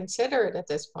deciding to consider it at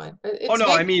this point. But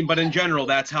it's but in general,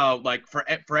 that's how, like, for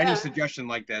any suggestion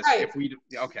like this, right. if we,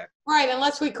 okay. Right,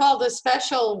 unless we called a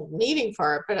special meeting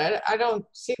for it, but I don't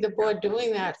see the board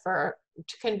doing that for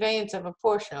conveyance of a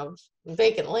portion of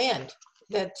vacant land.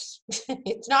 That's,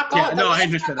 it's not going, Yeah, no, I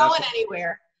understand not going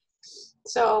anywhere.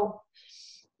 So,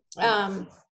 the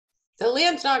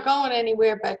land's not going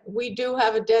anywhere, but we do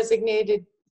have a designated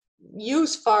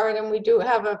use for it, and we do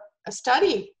have a a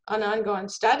study, an ongoing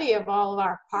study of all of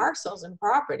our parcels and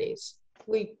properties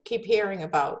we keep hearing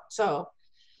about. So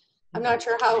I'm not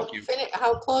sure how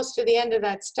close to the end of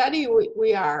that study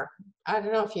we are. I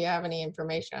don't know if you have any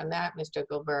information on that, Mr.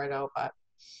 Gilberto, but.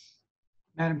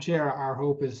 Madam Chair, our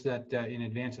hope is that in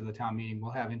advance of the town meeting,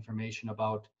 we'll have information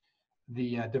about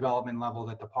the development level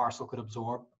that the parcel could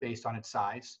absorb based on its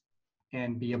size,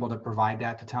 and be able to provide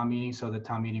that to town meeting so the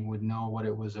town meeting would know what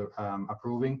it was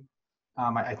approving.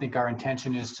 I think our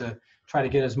intention is to try to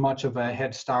get as much of a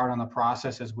head start on the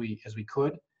process as we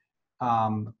could.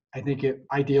 I think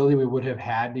ideally we would have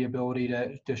had the ability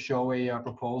to show a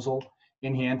proposal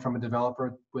in hand from a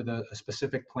developer with a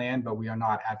specific plan, but we are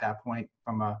not at that point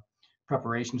from a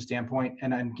preparation standpoint.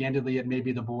 And candidly, it may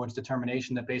be the board's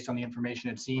determination that based on the information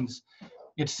it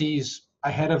sees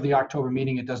ahead of the October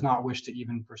meeting, it does not wish to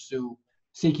even pursue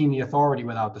seeking the authority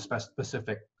without the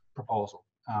specific proposal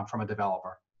from a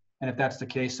developer. And if that's the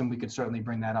case, then we could certainly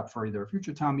bring that up for either a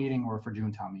future town meeting or for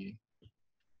June town meeting.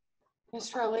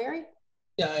 Mr. O'Leary?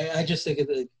 Yeah, I just think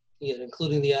that,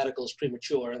 including the article is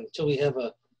premature until we have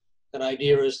an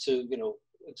idea as to,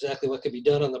 exactly what could be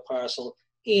done on the parcel.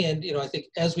 And, I think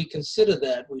as we consider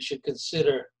that, we should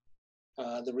consider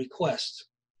the request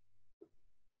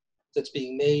that's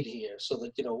being made here, so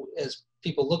that, as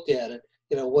people look at it,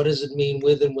 what does it mean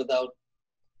with and without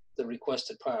the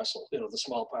requested parcel, the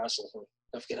small parcel.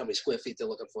 I forget how many square feet they're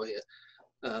looking for here.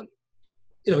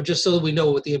 Just so that we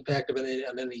know what the impact of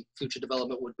any future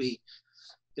development would be,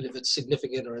 and if it's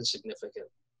significant or insignificant.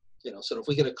 So if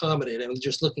we can accommodate it, and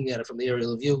just looking at it from the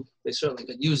aerial view, they certainly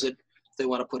could use it if they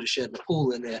want to put a shed and a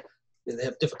pool in there. They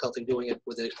have difficulty doing it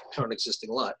with the current existing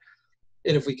lot.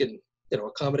 And if we can,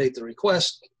 accommodate the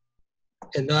request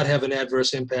and not have an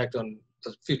adverse impact on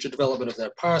the future development of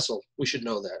that parcel, we should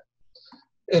know that.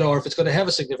 Or if it's going to have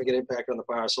a significant impact on the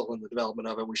parcel and the development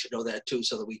of it, we should know that too,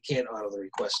 so that we can't honor the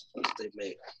request that they've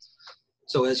made.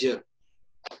 So as you're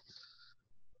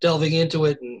delving into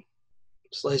it and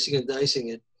slicing and dicing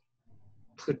it,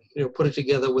 put it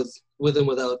together with and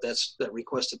without that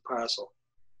requested parcel.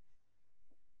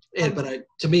 But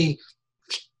to me,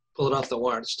 pull it off the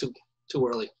warrant. It's too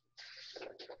early.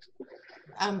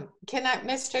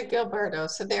 Mr. Gilberto,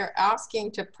 so they're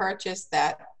asking to purchase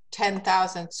that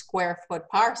 10,000 square foot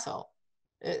parcel,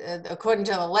 according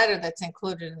to the letter that's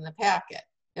included in the packet.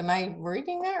 Am I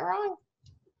reading that wrong?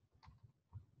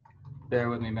 Bear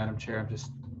with me, Madam Chair.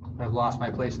 I've lost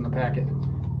my place in the packet.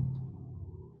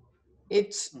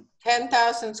 It's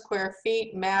 10,000 square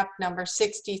feet, map number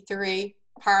 63,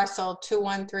 parcel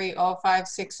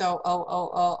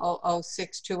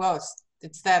 213056000000620.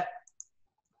 It's that.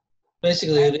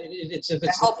 Basically, it's if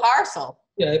it's the whole parcel.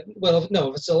 Yeah, well, no,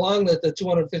 if it's along the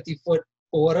 250-foot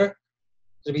border,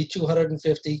 it'll be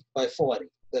 250 by 40.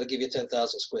 That'll give you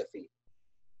 10,000 square feet.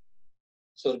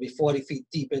 So it'll be 40 feet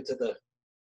deep into the.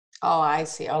 Oh, I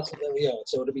see. Okay. So there we are.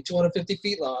 So it'll be 250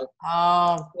 feet long,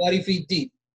 40 feet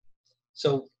deep.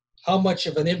 So how much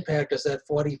of an impact does that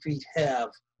 40 feet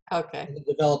have on the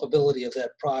developability of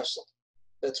that parcel?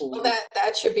 That's what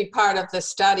that should be part of the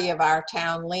study of our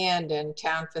town land and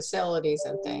town facilities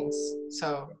and things.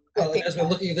 So as we're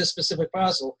looking at this specific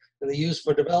parcel and the use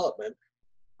for development,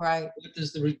 right? What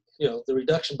does the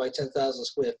reduction by 10,000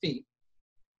 square feet?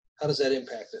 How does that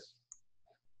impact it?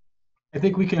 I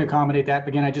think we can accommodate that.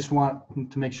 Again, I just want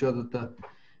to make sure that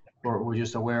we're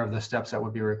just aware of the steps that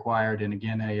would be required. And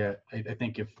again, I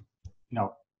think if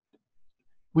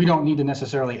we don't need to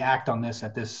necessarily act on this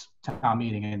at this town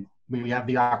meeting, and we have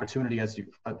the opportunity, as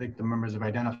I think the members have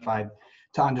identified,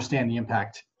 to understand the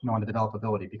impact, on the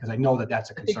developability, because I know that that's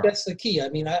a concern. I think that's the key. I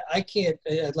mean,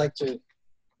 I'd like to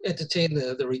entertain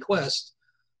the request,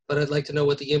 but I'd like to know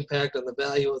what the impact on the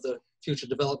value of the future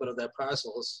development of that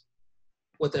parcel is,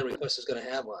 what that request is going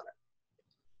to have on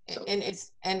it. So.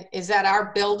 And is that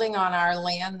our building on our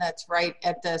land that's right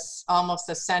at almost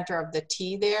the center of the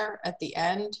T there at the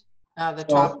end, the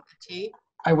top of the T?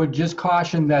 I would just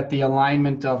caution that the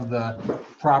alignment of the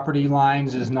property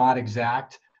lines is not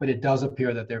exact, but it does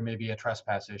appear that there may be a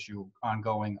trespass issue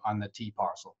ongoing on the T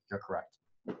parcel. You're correct.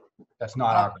 That's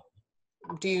not our.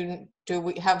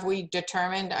 Have we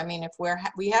determined? I mean, if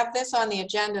we have this on the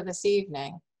agenda this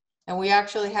evening, and we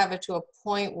actually have it to a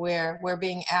point where we're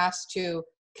being asked to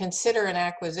consider an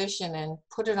acquisition and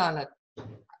put it on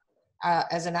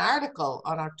as an article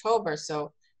on October.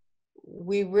 So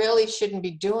we really shouldn't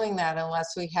be doing that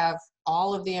unless we have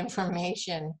all of the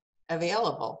information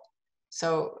available.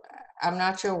 So I'm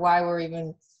not sure why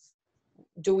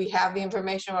do we have the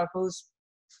information about whose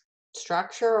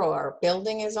structure or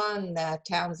building is on the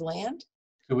town's land?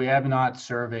 So we have not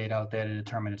surveyed out there to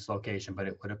determine its location, but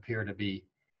it would appear to be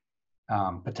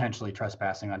potentially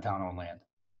trespassing on town-owned land.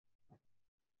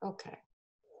 Okay.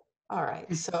 All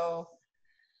right. So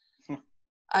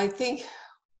I think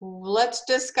let's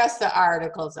discuss the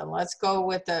articles, and let's go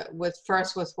with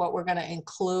first with what we're going to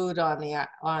include on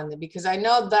the because I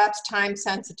know that's time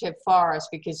sensitive for us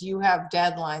because you have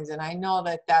deadlines, and I know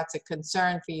that that's a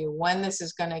concern for you when this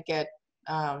is going to get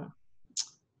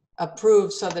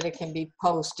approved so that it can be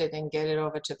posted and get it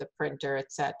over to the printer,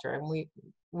 etc. And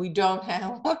we don't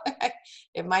have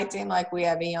it might seem like we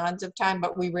have eons of time,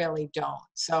 but we really don't.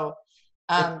 So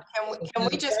can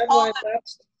we just hold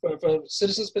for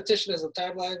citizens petition, is the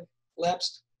timeline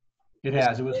lapsed? It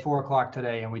has. It was 4 o'clock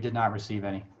today, and we did not receive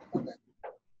any.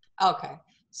 Okay.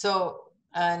 So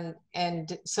and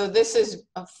so this is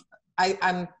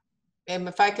and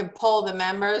if I can poll the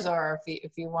members, or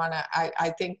if you want to,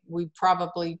 I think we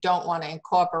probably don't want to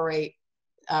incorporate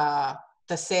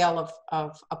the sale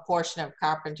of a portion of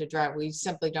Carpenter Drive. We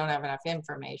simply don't have enough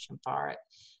information for it.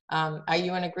 Are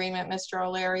you in agreement, Mr.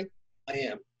 O'Leary? I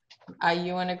am. Are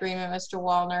you in agreement, Mr.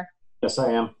 Wallner? Yes,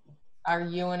 I am. Are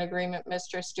you in agreement,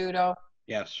 Mr. Studo?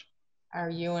 Yes. Are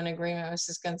you in agreement,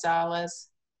 Mrs. Gonzalez?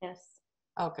 Yes.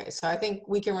 Okay, so I think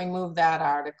we can remove that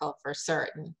article for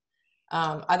certain.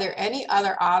 Are there any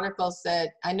other articles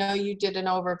that, I know you did an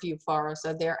overview for us,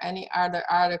 are there any other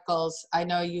articles, I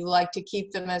know you like to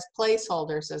keep them as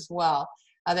placeholders as well.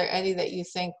 Are there any that you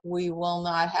think we will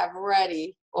not have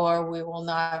ready, or we will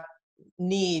not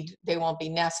need, they won't be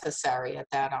necessary at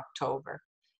that October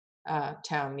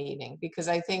town meeting? Because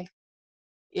I think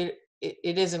it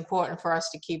is important for us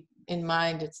to keep in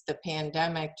mind it's the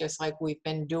pandemic, just like we've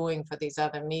been doing for these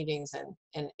other meetings,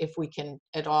 and if we can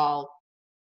at all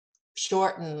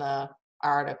shorten the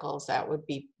articles, that would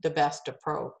be the best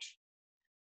approach.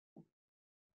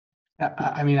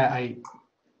 I mean,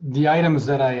 the items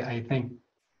that I think,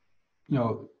 you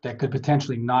know, that could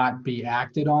potentially not be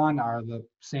acted on are the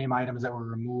same items that were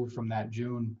removed from that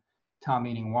June town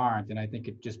meeting warrant. And I think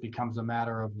it just becomes a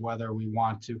matter of whether we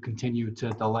want to continue to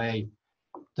delay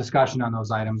discussion on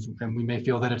those items, and we may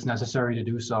feel that it's necessary to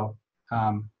do so,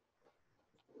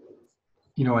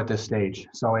 you know, at this stage.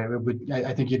 So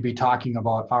I think you'd be talking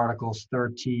about Articles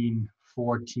 13,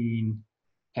 14,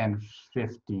 and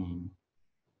 15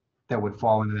 that would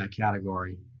fall into that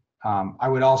category. I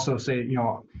would also say, you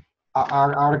know,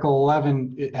 our Article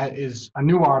 11 is a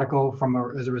new article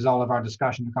as a result of our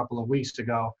discussion a couple of weeks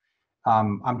ago.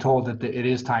 I'm told that it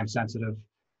is time sensitive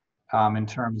in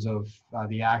terms of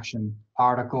the action.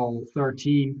 Article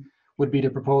 13 would be to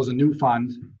propose a new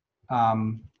fund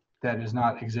that does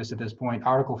not exist at this point.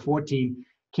 Article 14,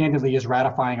 candidly, is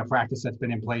ratifying a practice that's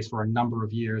been in place for a number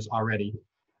of years already.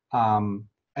 And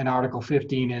Article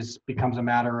 15 becomes a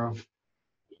matter of,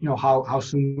 you know, how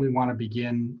soon we want to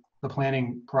begin the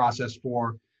planning process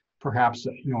for perhaps,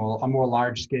 you know, a more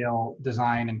large scale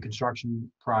design and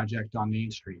construction project on Main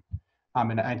Street.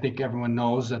 And I think everyone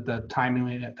knows that the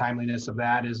timeliness of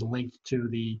that is linked to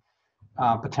the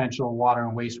potential water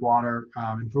and wastewater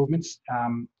improvements,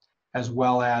 as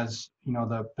well as, you know,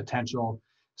 the potential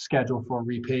schedule for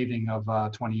repaving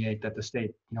of 28 that the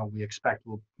state, you know, we expect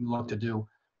will look to do,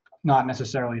 not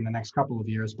necessarily in the next couple of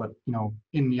years, but, you know,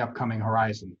 in the upcoming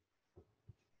horizon.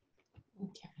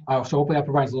 Okay. So hopefully that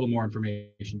provides a little more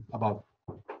information about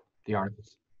the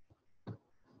articles.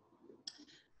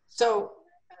 So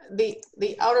the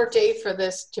outer date for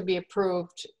this to be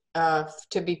approved,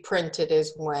 to be printed,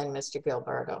 is when, Mr.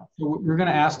 Gilberto? So we're going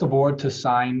to ask the board to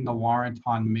sign the warrant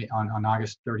on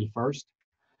August 31st.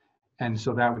 And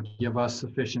so that would give us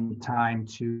sufficient time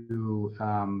to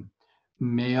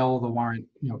mail the warrant,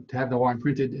 you know, to have the warrant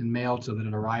printed and mailed so that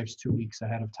it arrives 2 weeks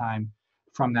ahead of time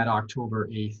from that October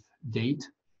 8th date.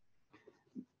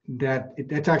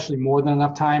 That's actually more than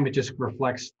enough time. It just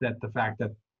reflects that the fact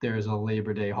that there's a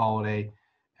Labor Day holiday,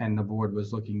 and the board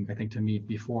was looking, I think, to meet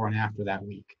before and after that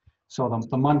week. So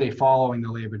the Monday following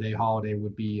the Labor Day holiday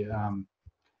would be,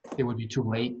 it would be too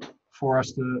late for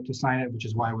us to sign it, which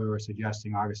is why we were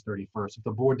suggesting August 31st. If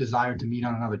the board desired to meet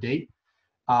on another date,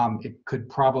 it could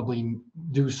probably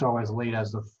do so as late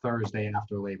as the Thursday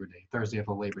after Labor Day, Thursday of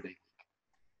the Labor Day.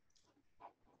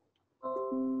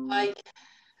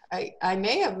 I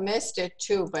may have missed it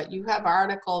too, but you have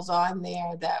articles on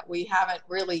there that we haven't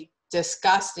really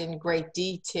discussed in great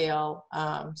detail,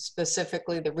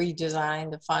 specifically the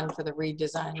redesign, the fund for the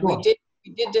redesign. Sure.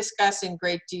 We did discuss in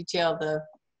great detail the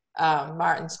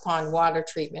Martins Pond water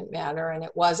treatment matter, and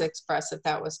it was expressed that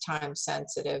that was time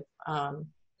sensitive.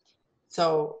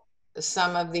 So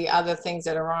some of the other things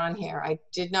that are on here, I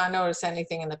did not notice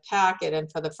anything in the packet,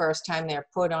 and for the first time they're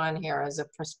put on here as a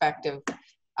prospective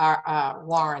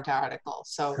warrant article.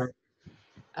 So Sure.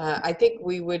 I think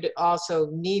we would also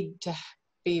need to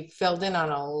be filled in on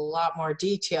a lot more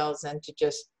details and to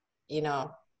just, you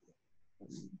know,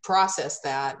 process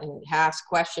that and ask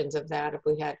questions of that if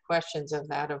we had questions of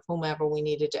that, of whomever we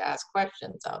needed to ask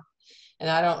questions of. And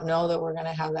I don't know that we're going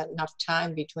to have that enough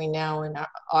time between now and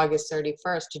August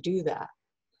 31st to do that.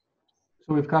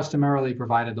 So we've customarily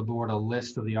provided the board a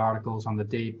list of the articles on the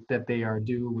date that they are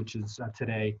due, which is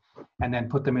today, and then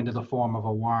put them into the form of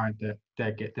a warrant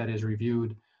that is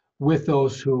reviewed with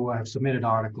those who have submitted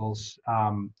articles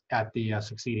at the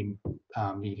succeeding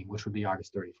meeting, which would be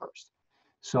August 31st.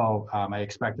 So I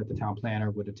expect that the town planner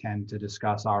would attend to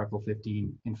discuss Article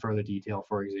 15 in further detail,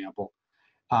 for example,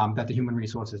 that the Human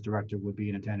Resources Director would be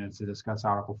in attendance to discuss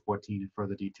Article 14 in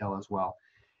further detail as well.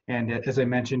 And as I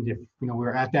mentioned, if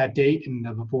we're at that date and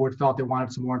the board felt they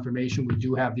wanted some more information, we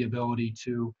do have the ability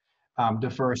to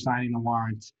defer signing the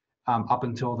warrant up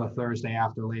until the Thursday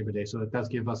after Labor Day. So that does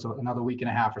give us another week and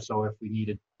a half or so if we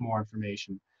needed more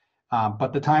information.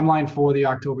 But the timeline for the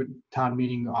October town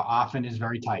meeting often is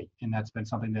very tight, and that's been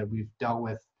something that we've dealt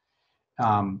with.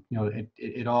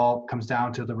 It all comes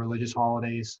down to the religious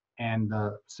holidays and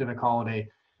the civic holiday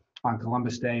on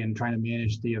Columbus Day and trying to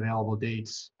manage the available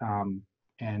dates.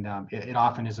 It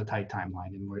often is a tight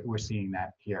timeline, and we're seeing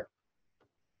that here.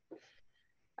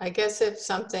 I guess if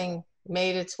something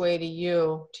made its way to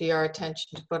you, to your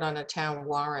attention to put on a town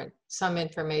warrant, some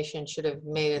information should have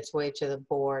made its way to the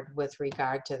board with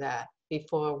regard to that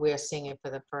before we're seeing it for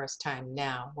the first time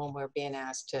now, when we're being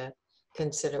asked to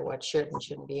consider what should and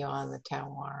shouldn't be on the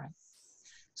town warrant.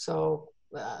 So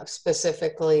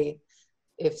specifically,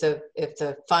 if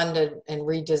the funded and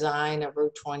redesign of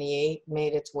Route 28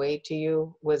 made its way to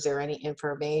you, was there any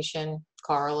information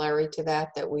corollary to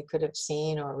that we could have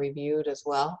seen or reviewed as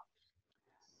well?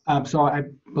 So I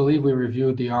believe we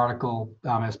reviewed the article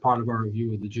as part of our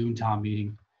review of the June town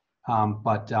meeting. I don't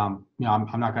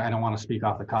want to speak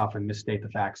off the cuff and misstate the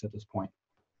facts at this point.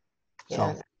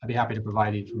 Yeah. So I'd be happy to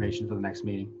provide the information for the next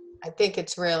meeting. I think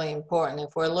it's really important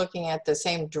if we're looking at the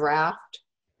same draft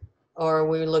or are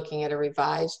we looking at a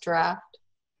revised draft,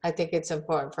 I think it's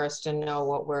important for us to know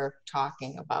what we're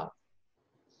talking about.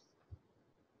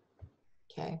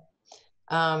 Okay.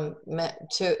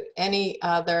 To any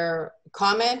other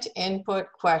comment,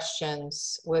 input,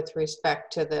 questions with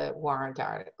respect to the warrant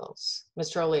articles?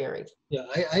 Mr. O'Leary. Yeah,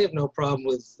 I have no problem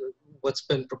with what's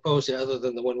been proposed here other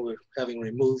than the one we're having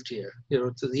removed here.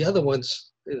 To the other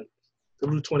ones, the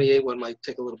Route 28 one might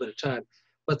take a little bit of time,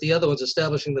 but the other ones,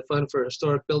 establishing the fund for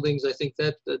historic buildings, I think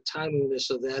that the timeliness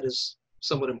of that is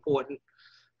somewhat important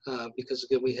because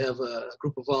again, we have a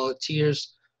group of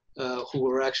volunteers who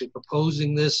are actually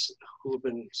proposing this, who have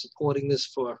been supporting this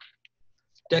for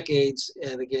decades,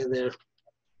 and again,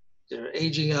 they're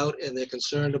aging out and they're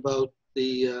concerned about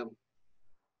the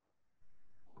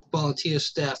volunteer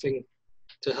staffing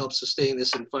to help sustain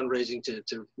this and fundraising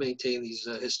to maintain these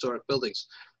historic buildings.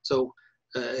 So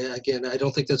again, I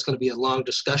don't think that's going to be a long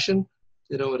discussion.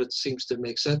 It seems to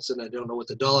make sense, and I don't know what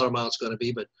the dollar amount's going to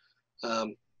be, but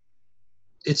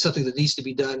it's something that needs to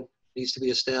be done, needs to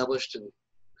be established, and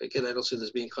again, I don't see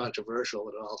this being controversial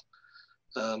at all.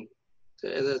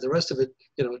 And the rest of it,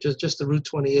 just the Route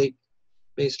 28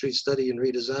 Main Street study and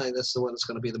redesign, that's the one that's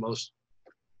going to be the most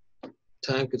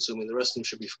time consuming. The rest of them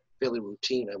should be fairly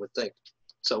routine, I would think.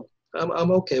 So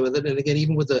I'm okay with it. And again,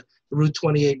 even with the Route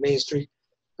 28 Main Street,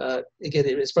 again,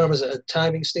 as far as a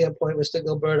timing standpoint, Mr.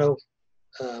 Gilberto,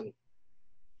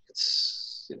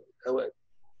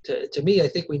 to me, I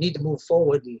think we need to move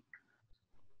forward and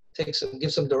give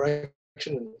some direction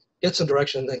and get some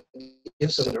direction, and then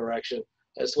give some direction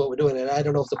as to what we're doing. And I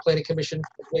don't know if the planning commission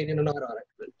weighed in or not on it,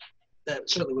 but that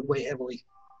certainly would weigh heavily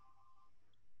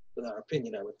with our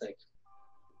opinion, I would think.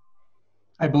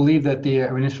 I believe that the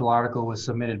initial article was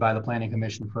submitted by the planning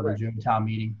commission for the June town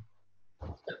meeting.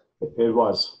 It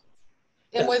was.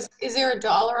 And is there a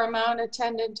dollar amount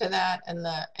attendant to that and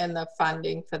the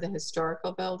funding for the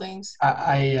historical buildings?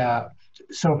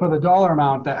 So for the dollar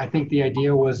amount, I think the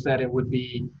idea was that it would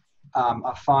be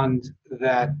a fund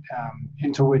that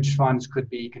into which funds could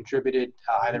be contributed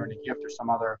either in a gift or some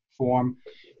other form.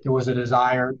 There was a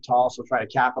desire to also try to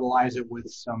capitalize it with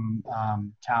some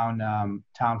town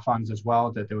funds as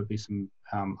well, that there would be some,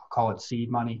 I'll call it seed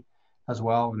money as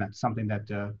well. And that's something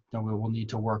that we will need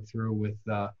to work through with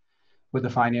the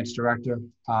finance director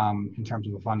in terms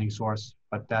of a funding source.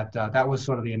 But that was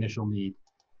sort of the initial need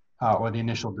or the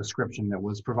initial description that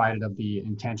was provided of the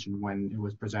intention when it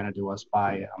was presented to us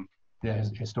by the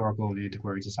Historical and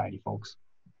Antiquary Society folks.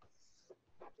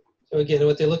 So again,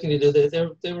 what they're looking to do,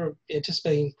 they were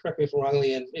anticipating, correct me if I'm wrong,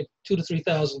 Leanne, $2,000 to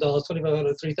 $3,000,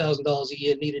 $2,500 to $3,000 a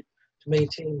year needed to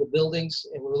maintain the buildings,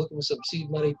 and we're looking for some seed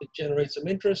money to generate some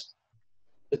interest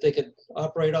that they could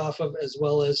operate off of, as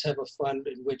well as have a fund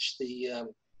in which the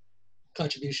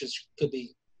contributions could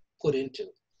be put into.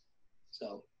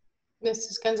 So,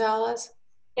 Mrs. Gonzalez?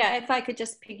 Yeah, if I could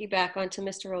just piggyback onto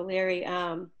Mr. O'Leary,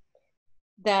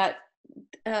 that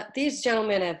these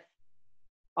gentlemen have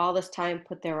all this time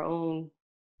put their own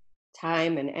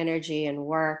time and energy and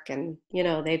work, and you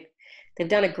know they've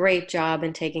done a great job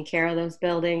in taking care of those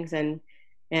buildings, and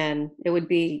it would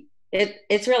be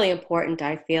it's really important,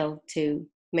 I feel, to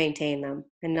maintain them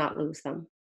and not lose them.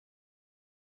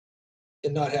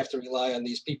 and not have to rely on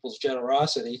these people's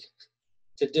generosity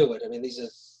to do it. I mean, these are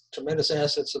tremendous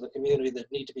assets of the community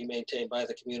that need to be maintained by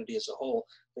the community as a whole.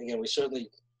 Again, we certainly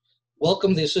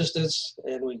welcome the assistance,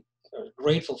 and we are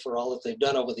grateful for all that they've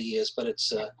done over the years, but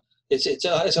it's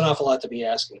an awful lot to be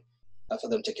asking for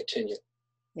them to continue.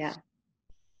 Yeah.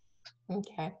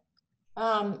 Okay.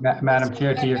 Madam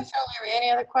Chair, to you. Mr. O'Leary,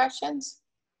 any other questions?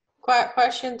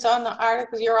 Questions on the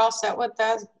articles? You're all set with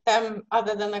them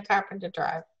other than the Carpenter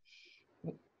Drive?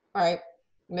 All right,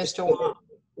 Mr. Wong.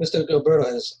 Mr. Gilberto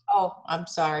has. Oh, I'm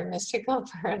sorry, Mr.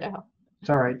 Gilberto. It's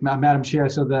all right, Madam Chair.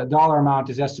 So the dollar amount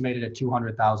is estimated at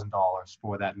 $200,000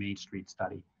 for that Main Street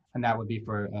study, and that would be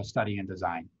for study and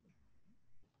design.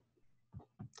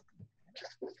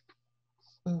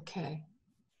 Okay.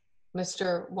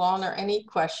 Mr. Wallner, any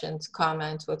questions,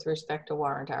 comments with respect to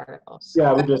warrant articles?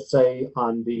 Yeah, I would just say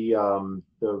on the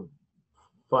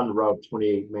Fund Route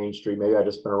 28 Main Street, maybe I've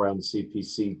just been around the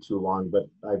CPC too long, but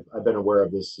I've been aware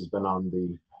of this, has been on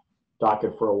the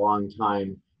docket for a long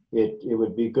time. It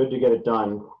would be good to get it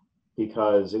done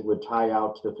because it would tie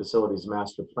out to the facilities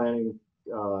master planning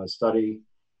study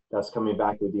that's coming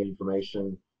back with the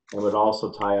information, and would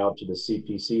also tie out to the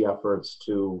CPC efforts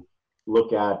to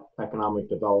look at economic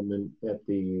development at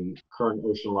the current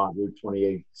Ocean Lot Route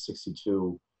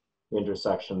 2862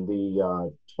 intersection.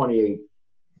 The 28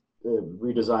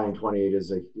 redesigning 28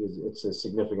 it's a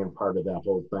significant part of that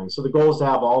whole thing. So the goal is to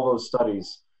have all those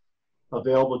studies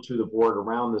available to the board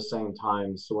around the same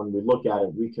time, so when we look at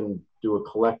it, we can do a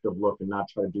collective look and not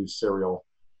try to do serial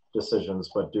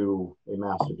decisions, but do a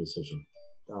master decision.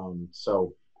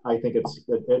 So I think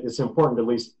it's important, at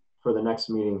least for the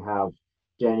next meeting, have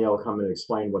Danielle come and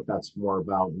explain what that's more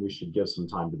about, and we should give some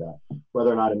time to that.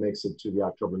 Whether or not it makes it to the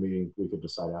October meeting, we could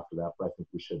decide after that, but I think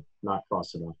we should not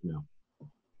cross it off now.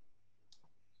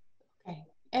 Okay.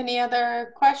 Any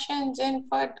other questions,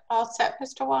 input? All set,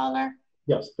 Mr. Wallner?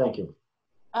 Yes, thank you.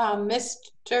 Mr.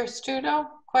 Studo,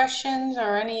 questions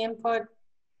or any input?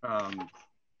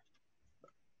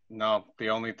 No, the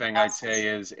only thing I'd say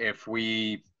is if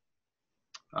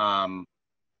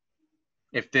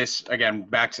this, again,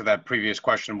 back to that previous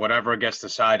question, whatever gets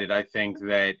decided, I think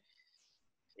that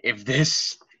if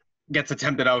this gets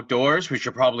attempted outdoors, we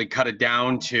should probably cut it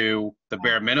down to the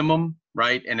bare minimum,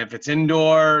 right? And if it's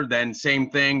indoor, then same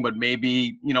thing, but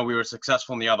maybe, we were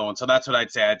successful in the other one. So that's what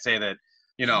I'd say. I'd say that,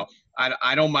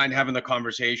 I don't mind having the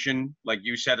conversation, like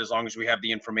you said, as long as we have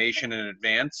the information in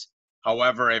advance.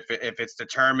 However, if it's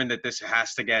determined that this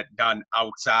has to get done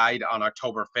outside on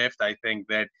October 5th, I think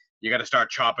that you got to start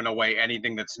chopping away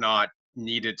anything that's not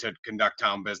needed to conduct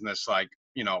town business, like,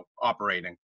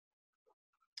 operating.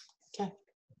 Okay.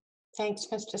 Thanks,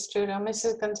 Mr. Studo.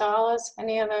 Mrs. Gonzalez,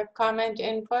 any other comment,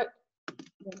 input?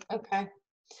 Okay.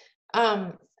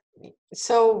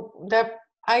 So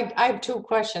I have two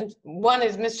questions. One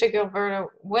is, Mr. Gilberto,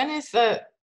 when is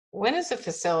the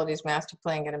facilities master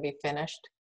plan going to be finished?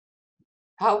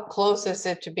 How close is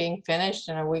it to being finished?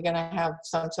 And are we going to have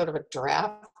some sort of a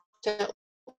draft at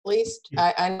least?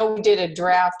 I know we did a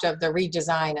draft of the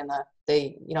redesign and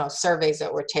the surveys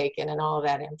that were taken and all of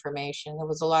that information. There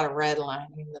was a lot of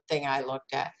redlining, the thing I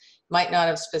looked at. Might not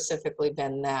have specifically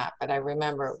been that, but I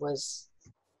remember it was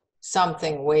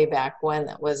something way back when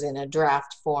that was in a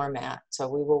draft format. So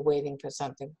we were waiting for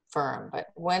something firm. But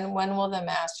when will the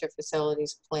master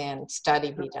facilities plan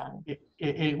study be done?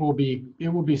 It will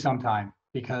be sometime,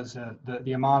 because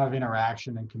the amount of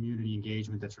interaction and community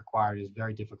engagement that's required is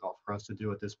very difficult for us to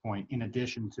do at this point, in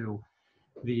addition to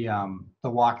the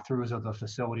walkthroughs of the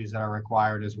facilities that are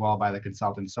required as well by the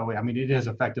consultants. So, I mean, it has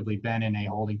effectively been in a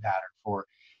holding pattern for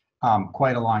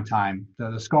quite a long time.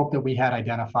 The scope that we had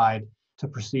identified to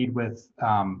proceed with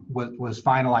was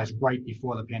finalized right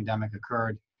before the pandemic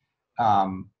occurred.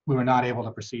 We were not able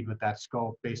to proceed with that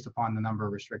scope based upon the number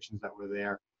of restrictions that were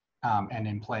there and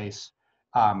in place.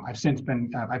 I've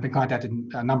been contacted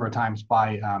a number of times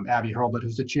by Abby Hurlbut,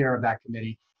 who's the chair of that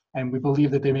committee, and we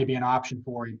believe that there may be an option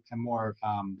for a more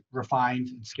refined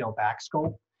and scaled back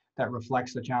scope that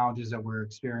reflects the challenges that we're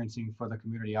experiencing for the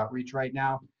community outreach right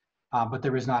now. but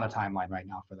there is not a timeline right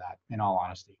now for that, in all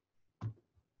honesty.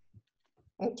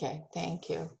 Okay, thank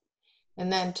you.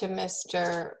 And then to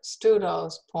Mr.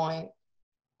 Studo's point,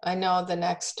 I know the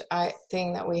next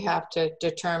thing that we have to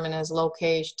determine is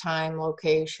location, time,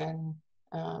 location,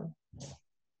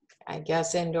 I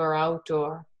guess indoor,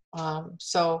 outdoor.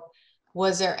 So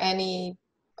was there any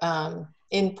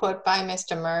input by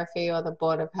Mr. Murphy or the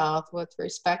Board of Health with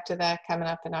respect to that coming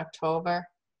up in October?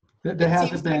 There It hasn't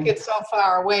seems been. like it's so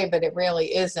far away, but it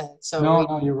really isn't. So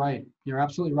No, you're right. You're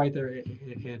absolutely right.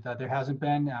 There hasn't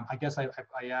been. I guess I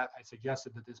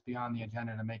suggested that this be on the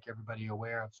agenda to make everybody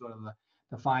aware of sort of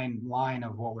the fine line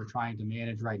of what we're trying to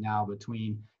manage right now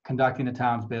between conducting the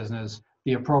town's business,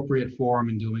 the appropriate forum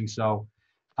in doing so.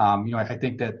 I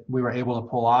think that we were able to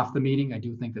pull off the meeting. I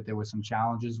do think that there were some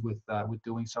challenges with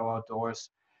doing so outdoors.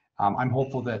 I'm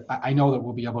hopeful that I know that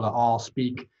we'll be able to all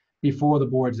speak before the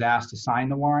board's asked to sign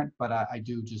the warrant, but I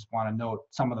do just want to note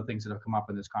some of the things that have come up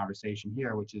in this conversation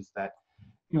here, which is that,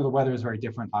 the weather is very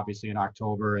different, obviously, in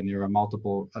October, and there are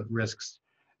multiple risks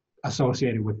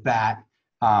associated with that.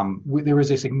 There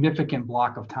is a significant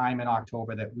block of time in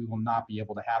October that we will not be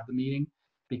able to have the meeting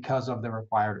because of the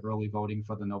required early voting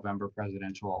for the November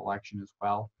presidential election as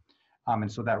well.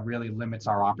 And so that really limits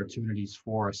our opportunities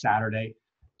for a Saturday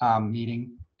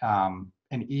meeting. An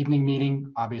evening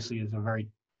meeting, obviously, is a very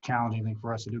challenging thing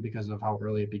for us to do because of how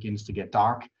early it begins to get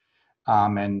dark.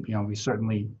 And we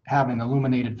certainly have an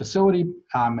illuminated facility,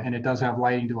 and it does have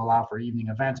lighting to allow for evening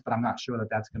events, but I'm not sure that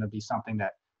that's going to be something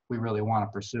that we really want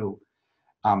to pursue.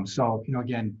 So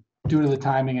again, due to the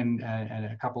timing and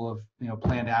a couple of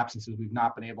planned absences, we've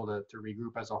not been able to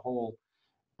regroup as a whole.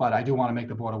 But I do want to make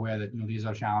the board aware that these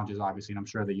are challenges, obviously, and I'm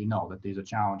sure that that these are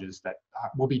challenges that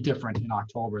will be different in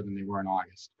October than they were in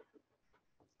August.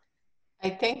 I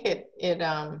think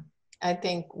I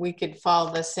think we could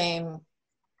follow the same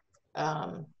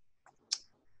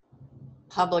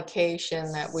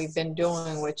publication that we've been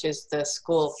doing, which is the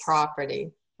school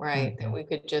property, right? That we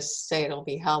could just say it'll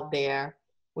be held there.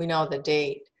 We know the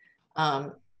date.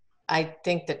 I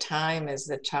think the time is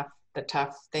the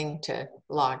tough thing to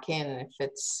lock in if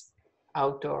it's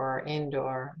outdoor or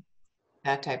indoor,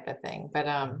 that type of thing.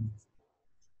 But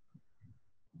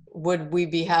would we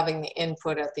be having the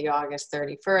input at the August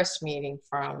 31st meeting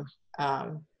from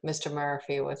Mr.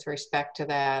 Murphy with respect to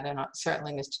that, and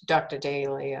certainly Dr.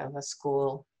 Daly of the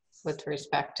school with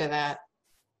respect to that?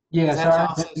 Yes,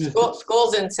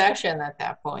 school's in session at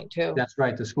that point too. That's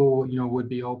right. The school, would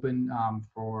be open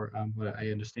for what I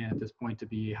understand at this point to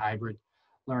be a hybrid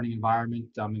learning environment,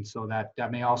 and so that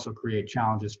may also create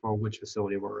challenges for which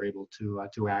facility we're able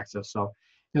to access. So,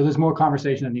 there's more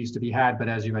conversation that needs to be had, but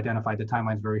as you've identified, the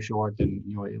timeline's very short, and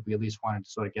we at least wanted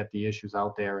to sort of get the issues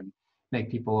out there and make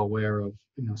people aware of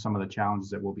some of the challenges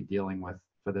that we'll be dealing with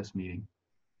for this meeting.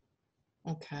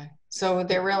 Okay, so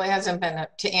there really hasn't been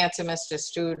to answer Mr.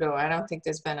 Studo. I don't think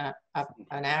there's been a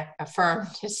firm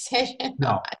decision.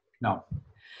 No.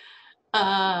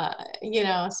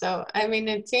 So I mean,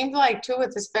 it seemed like too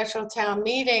with the special town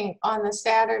meeting on the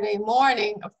Saturday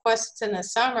morning. Of course, it's in the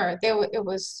summer. It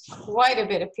was quite a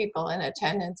bit of people in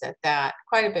attendance at that.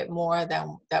 Quite a bit more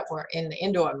than that were in the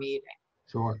indoor meeting.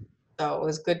 Sure. So it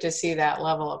was good to see that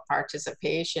level of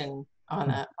participation on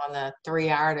the 3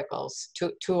 articles,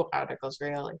 two articles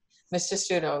really. Mr.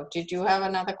 Studo, did you have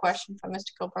another question for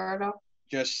Mr. Gilberto?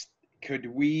 Just could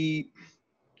we,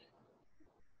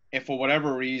 if for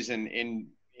whatever reason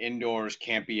indoors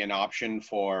can't be an option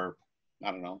for,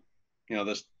 I don't know,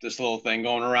 this little thing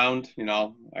going around,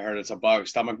 I heard it's a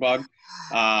stomach bug.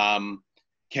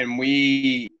 Can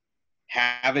we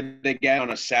have it again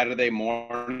on a Saturday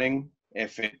morning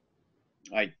if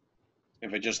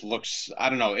it just looks, I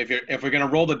don't know, if we're going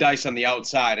to roll the dice on the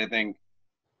outside, I think,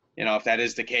 if that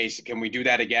is the case, can we do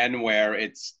that again where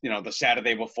it's, the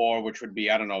Saturday before, which would be,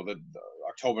 I don't know, the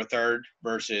October 3rd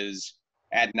versus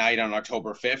at night on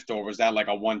October 5th, or was that like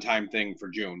a one-time thing for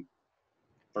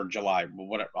July,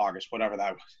 August, whatever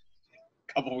that was,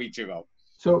 a couple weeks ago?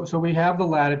 So we have the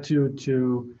latitude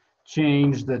to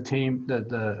change the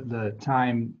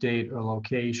time, date, or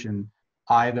location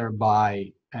either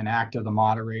by an act of the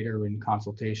moderator in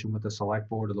consultation with the select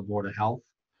board or the Board of Health,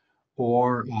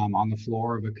 or on the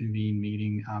floor of a convened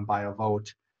meeting by a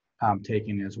vote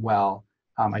taken as well.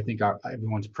 I think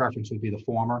everyone's preference would be the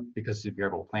former because you're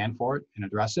able to plan for it and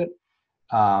address it.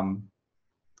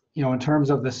 In terms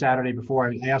of the Saturday before,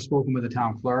 I have spoken with the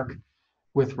town clerk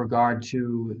with regard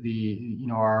to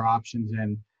our options,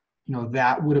 and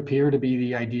that would appear to be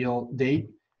the ideal date.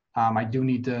 I do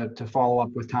need to follow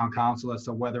up with town council as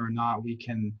to whether or not we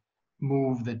can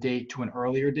move the date to an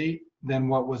earlier date than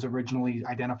what was originally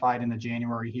identified in the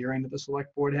January hearing that the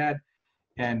select board had.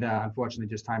 And unfortunately,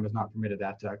 just time has not permitted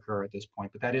that to occur at this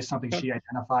point. But that is something she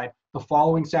identified. The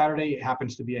following Saturday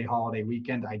happens to be a holiday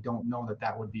weekend. I don't know that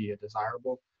that would be a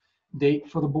desirable date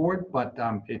for the board, but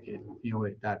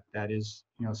that is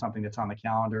something that's on the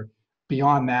calendar.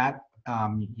 Beyond that,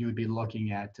 you would be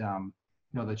looking at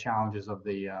the challenges of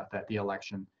the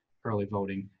election, early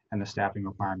voting, and the staffing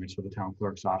requirements for the town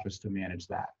clerk's office to manage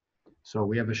that. So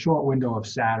we have a short window of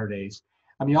Saturdays.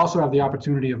 You also have the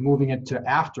opportunity of moving it to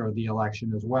after the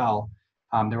election as well.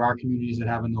 There are communities that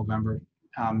have a November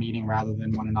meeting rather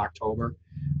than one in October.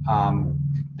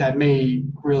 That may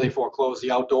really foreclose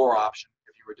the outdoor option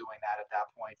if you were doing that at that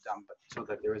point, but so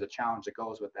that there is a challenge that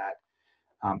goes with that.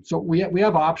 So we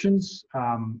have options,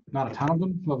 not a ton of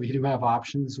them, but we do have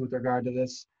options with regard to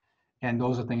this. And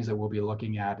those are things that we'll be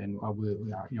looking at, and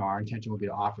our intention will be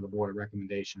to offer the board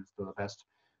recommendations for the best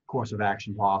course of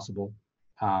action possible.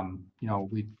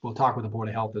 We'll talk with the Board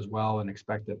of Health as well and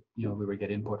expect that, we would get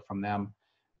input from them.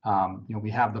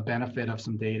 We have the benefit of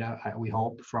some data, we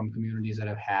hope, from communities that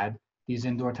have had these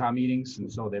indoor town meetings.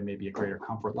 And so there may be a greater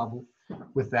comfort level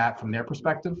with that from their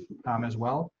perspective as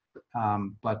well.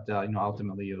 But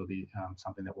ultimately it'll be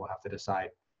something that we'll have to decide,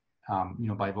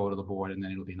 by vote of the board, and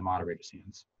then it'll be in the moderator's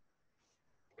hands.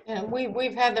 And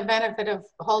we've had the benefit of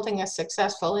holding a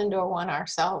successful indoor one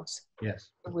ourselves.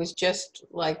 Yes. It was just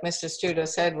like Mr. Studo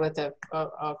said, with a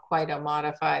quite a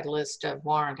modified list of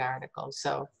warrant articles.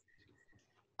 So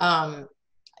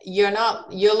you're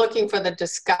looking for the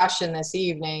discussion this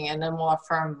evening and a more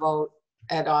firm vote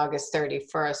at August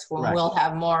 31st, when Correct. We'll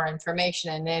have more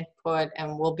information and input,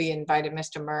 and we'll be invited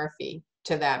Mr. Murphy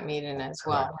to that meeting as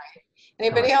well. Correct. Right?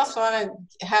 Anybody else want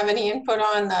to have any input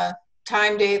on the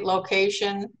time, date,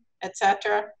 location,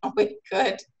 etc.? We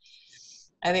could.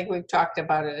 I think we've talked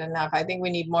about it enough. I think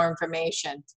we need more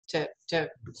information to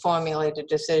formulate a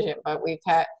decision, but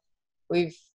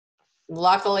we've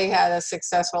luckily had a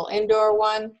successful indoor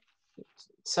one,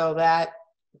 so that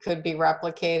could be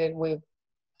replicated. We've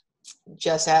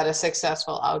just had a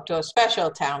successful outdoor special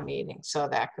town meeting, so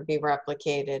that could be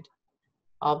replicated,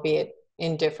 albeit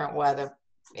in different weather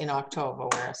in October,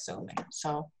 we're assuming.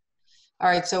 So, all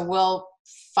right, so we'll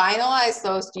finalize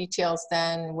those details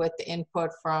then with the input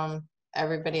from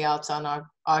everybody else on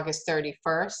August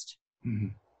 31st. Mm-hmm.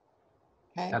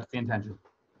 Okay. That's the intention.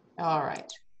 All right.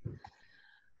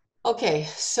 Okay,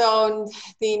 so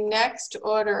the next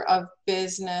order of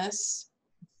business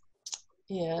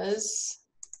is,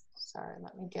 sorry,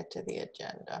 let me get to the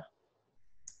agenda,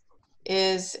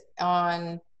 is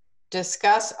on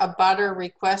discuss a butter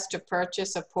request to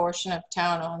purchase a portion of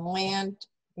town-owned land,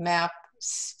 map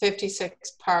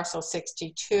 56 parcel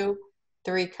 62,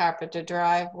 3 Carpenter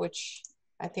Drive, which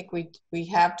I think we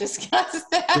have discussed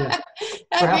that. Yeah.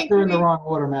 Perhaps they're in the wrong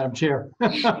order, Madam Chair. You're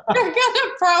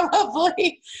gonna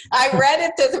probably, I read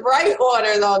it to the right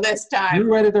order though this time.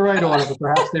 You read it the right order, but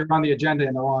perhaps they were on the agenda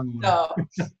in the wrong order.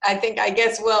 So I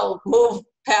guess we'll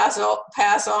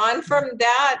pass on from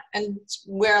that, and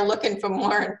we're looking for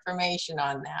more information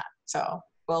on that. So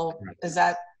is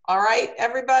that all right,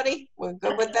 everybody? We're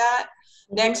good with that?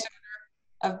 Next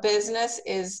order of business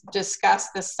is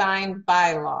discuss the sign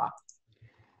bylaw.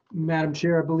 Madam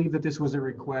Chair, I believe that this was a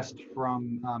request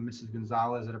from Mrs.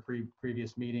 Gonzalez at a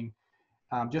previous meeting,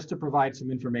 just to provide some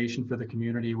information for the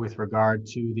community with regard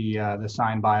to the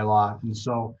sign bylaw. And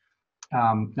so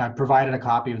I provided a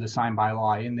copy of the sign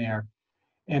bylaw in there.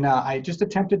 And I just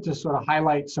attempted to sort of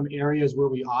highlight some areas where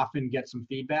we often get some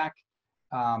feedback.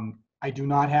 I do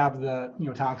not have the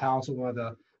town council or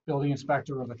the building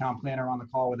inspector or the town planner on the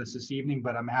call with us this evening,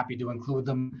 but I'm happy to include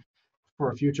them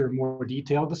for a future more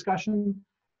detailed discussion.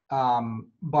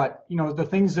 But the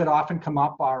things that often come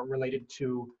up are related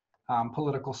to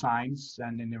political signs,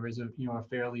 and then there is a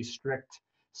fairly strict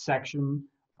section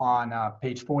on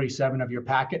page 47 of your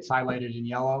packets highlighted in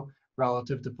yellow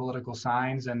relative to political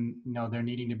signs, and they're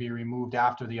needing to be removed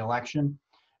after the election.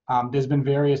 There's been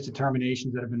various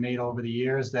determinations that have been made over the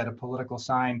years that a political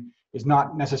sign is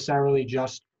not necessarily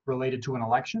just related to an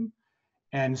election.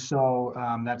 And so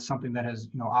that's something that has,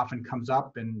 often comes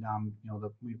up, and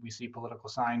we see political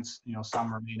signs,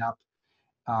 some remain up,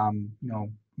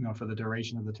 for the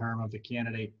duration of the term of the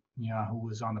candidate, who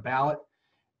was on the ballot.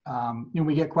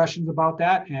 We get questions about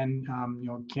that, and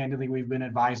candidly, we've been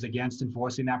advised against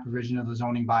enforcing that provision of the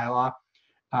zoning bylaw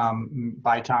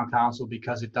by town council,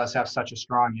 because it does have such a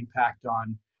strong impact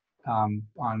on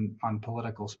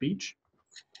political speech.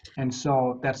 And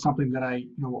so that's something that I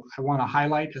want to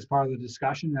highlight as part of the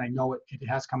discussion. And I know it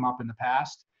has come up in the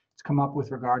past. It's come up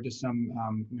with regard to some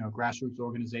grassroots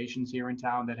organizations here in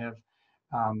town that have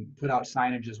put out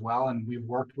signage as well. And we've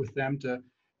worked with them to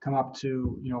come up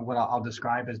to, what I'll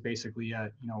describe as basically a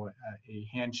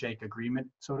handshake agreement,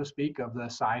 so to speak, of the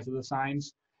size of the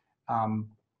signs,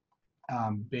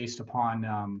 based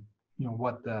upon,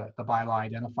 what the bylaw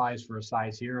identifies for a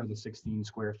size here of the 16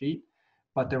 square feet.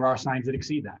 But there are signs that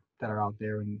exceed that are out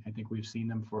there, and I think we've seen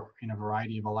them in a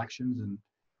variety of elections and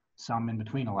some in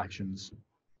between elections.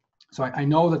 So I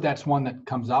know that that's one that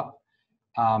comes up,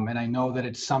 and I know that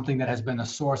it's something that has been a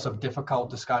source of difficult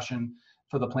discussion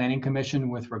for the Planning Commission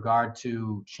with regard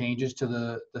to changes to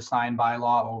the sign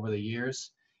bylaw over the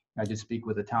years. I did speak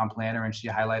with the town planner, and she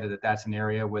highlighted that that's an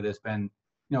area where there's been,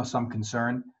 some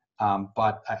concern.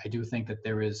 But I do think that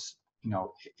there is,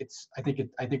 I think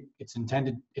it's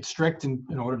intended, it's strict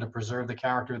in order to preserve the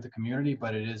character of the community,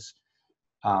 but it is,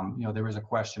 there is a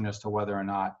question as to whether or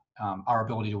not our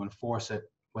ability to enforce it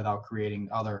without creating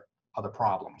other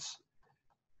problems.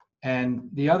 And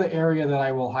the other area that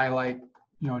I will highlight,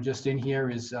 just in here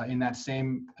is in that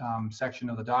same section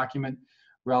of the document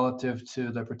relative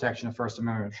to the protection of First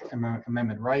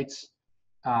Amendment rights.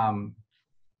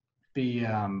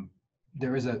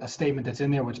 There is a statement that's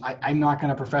in there, which I'm not going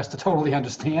to profess to totally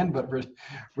understand, but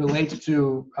relates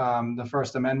to the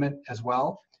First Amendment as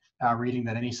well. Reading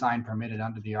that any sign permitted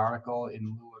under the article in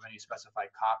lieu of any specified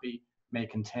copy may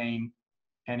contain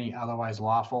any otherwise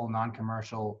lawful,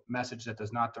 non-commercial message that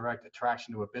does not direct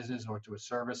attraction to a business or to a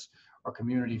service or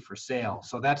community for sale.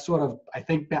 So that's sort of, I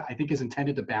think is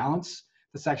intended to balance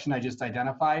the section I just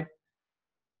identified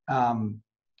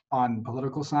on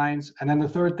political signs. And then the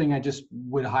third thing I just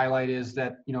would highlight is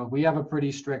that, we have a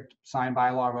pretty strict sign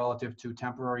bylaw relative to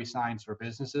temporary signs for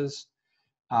businesses.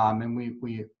 And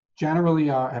we generally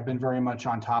have been very much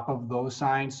on top of those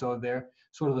signs. So they're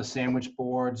sort of the sandwich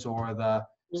boards or the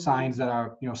signs that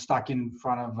are, stuck in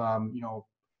front of,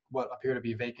 what appear to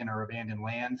be vacant or abandoned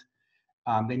land.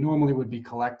 They normally would be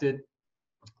collected.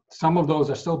 Some of those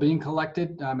are still being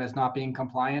collected as not being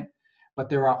compliant, but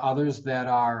there are others that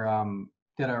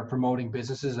are promoting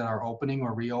businesses that are opening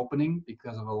or reopening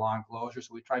because of a long closure.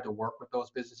 So we tried to work with those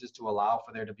businesses to allow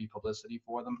for there to be publicity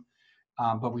for them.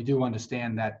 But we do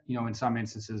understand that, in some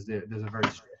instances there's a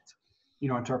very strict,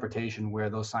 interpretation where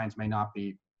those signs may not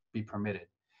be permitted.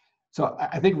 So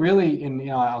I think really, and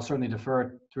I'll certainly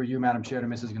defer through you, Madam Chair, to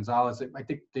Mrs. Gonzalez. I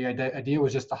think the idea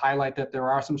was just to highlight that there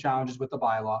are some challenges with the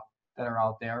bylaw that are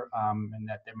out there, and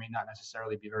that there may not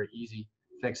necessarily be very easy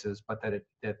fixes, but that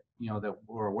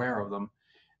we're aware of them.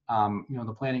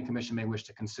 The Planning Commission may wish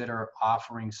to consider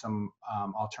offering some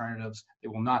alternatives. They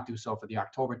will not do so for the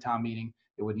October town meeting.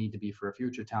 It would need to be for a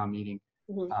future town meeting.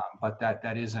 But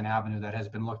that is an avenue that has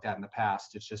been looked at in the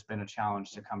past. It's just been a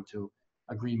challenge to come to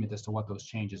agreement as to what those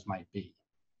changes might be.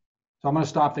 So I'm going to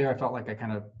stop there. I felt like I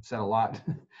kind of said a lot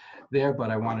there, but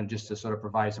I wanted just to sort of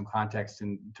provide some context.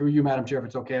 And through you, Madam Chair, if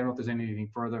it's okay, I don't know if there's anything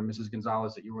further, Mrs.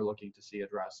 Gonzalez, that you were looking to see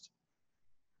addressed.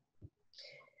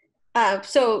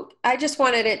 So I just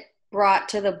wanted it brought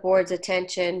to the board's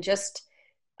attention, just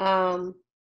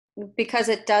because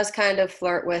it does kind of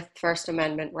flirt with First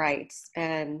Amendment rights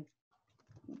and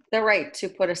the right to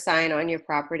put a sign on your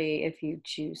property if you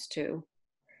choose to.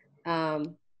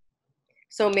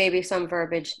 So maybe some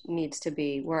verbiage needs to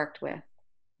be worked with.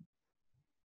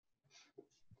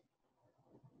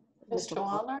 Mr.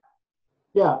 Wallner?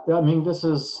 Yeah, I mean, this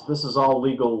is all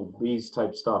legalese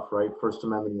type stuff, right? First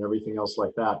Amendment and everything else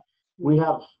like that. We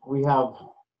have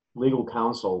legal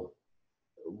counsel.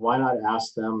 Why not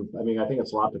ask them? I mean, I think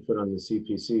it's a lot to put on the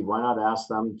CPC. Why not ask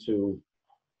them to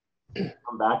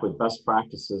come back with best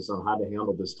practices on how to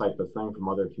handle this type of thing from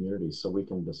other communities so we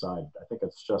can decide? I think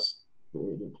it's just,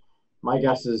 my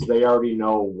guess is they already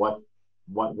know what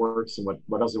works and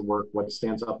what doesn't work, what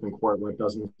stands up in court, what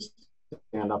doesn't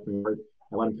stand up in court.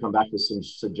 I let them come back with some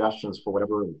suggestions for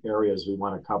whatever areas we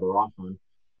want to cover off on.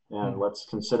 And let's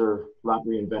consider not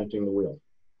reinventing the wheel.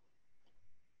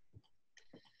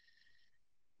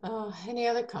 Any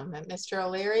other comment? Mr.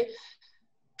 O'Leary?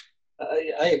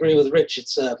 I agree with Rich.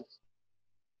 It's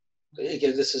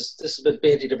again, this has been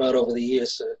bandied about over the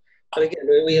years. But again,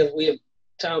 we have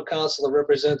town council that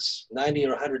represents 90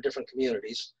 or 100 different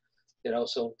communities.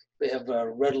 So they have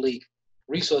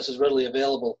resources readily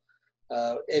available.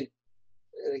 And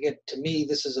again, to me,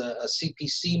 this is a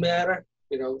CPC matter.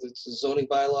 It's the zoning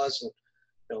bylaws,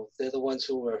 and they're the ones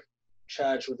who are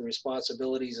charged with the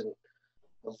responsibilities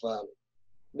of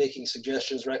making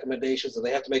suggestions, recommendations, and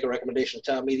they have to make a recommendation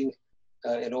at town meeting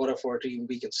in order for it to even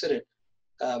be considered.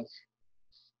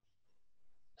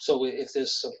 So if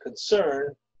there's some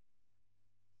concern,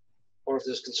 or if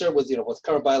there's concern with what the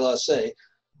current bylaws say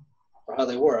or how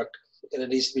they work, and it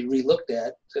needs to be re-looked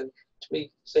at, then to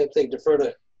me, same thing, defer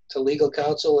to legal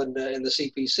counsel and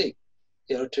the CPC,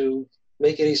 to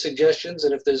make any suggestions.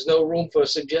 And if there's no room for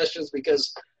suggestions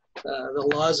because the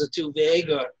laws are too vague,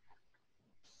 or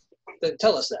then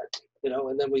tell us that, you know,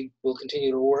 and then we will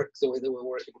continue to work the way that we're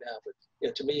working now. But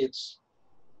yeah, to me, it's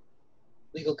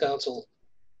legal counsel.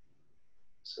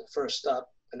 It's the first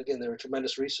stop. And again, they're a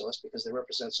tremendous resource because they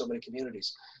represent so many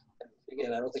communities. And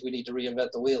again, I don't think we need to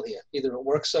reinvent the wheel here. Either it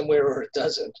works somewhere or it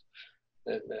doesn't.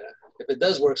 And if it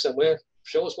does work somewhere,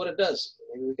 show us what it does.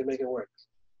 Maybe we can make it work.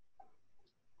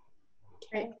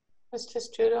 Okay. Mr.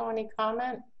 Studo, any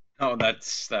comment? No,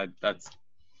 that's,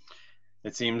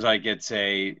 it seems like it's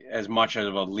as much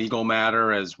of a legal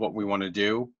matter as what we want to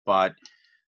do, but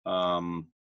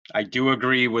I do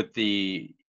agree with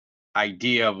the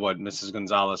idea of what Mrs.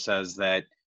 Gonzalez says, that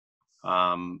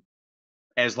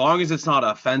as long as it's not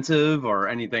offensive or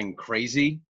anything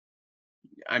crazy,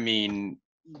 I mean,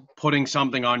 putting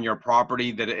something on your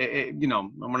property that, you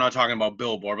know, we're not talking about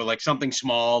billboard, but like something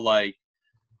small, like,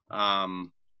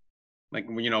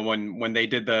 you know, when they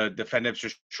did the Defendants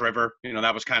River, you know,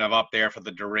 that was kind of up there for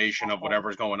the duration of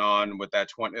whatever's going on with that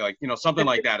 20, like, you know, something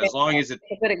like that, as long as it,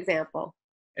 A good example.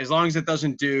 as long as it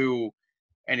doesn't do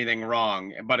anything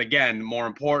wrong. But again, more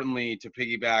importantly, to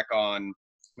piggyback on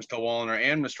Mr. Wallner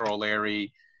and Mr.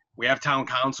 O'Leary, we have town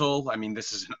council. I mean,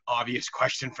 this is an obvious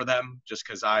question for them, just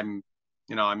because I'm,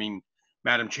 you know, I mean,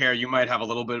 Madam Chair, you might have a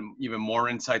little bit even more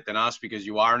insight than us because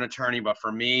you are an attorney, but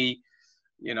for me,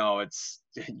 you know, it's,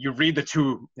 you read the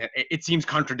two, it seems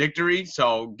contradictory.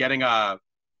 So getting an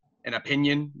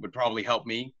opinion would probably help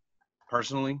me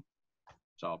personally.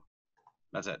 So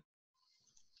that's it.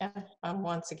 Yeah,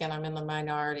 once again, I'm in the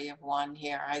minority of one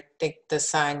here. I think the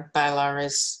sign bylaw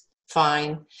is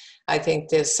fine. I think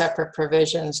there's separate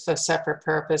provisions for separate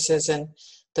purposes, and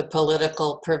the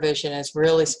political provision is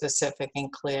really specific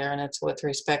and clear, and it's with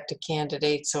respect to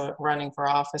candidates or running for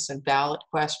office and ballot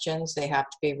questions. They have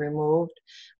to be removed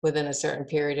within a certain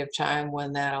period of time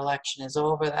when that election is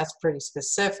over. That's pretty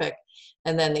specific.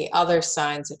 And then the other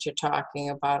signs that you're talking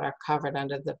about are covered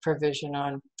under the provision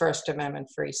on First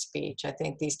Amendment free speech. I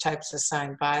think these types of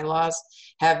sign bylaws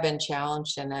have been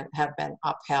challenged and have been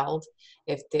upheld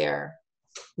if they're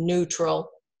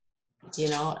neutral, you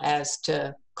know, as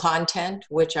to content,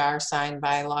 which our sign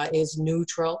bylaw is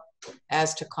neutral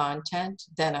as to content,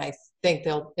 then I think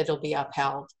it'll be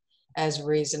upheld as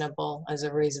reasonable, as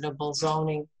a reasonable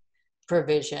zoning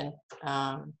provision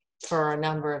for a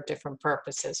number of different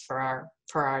purposes for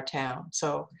our town.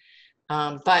 So,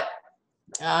 but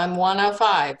I'm one of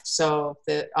 5, so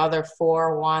the other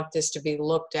 4 want this to be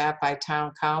looked at by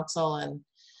town council, and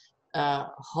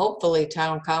hopefully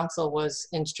town council was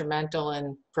instrumental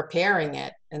in preparing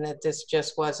it, and that this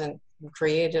just wasn't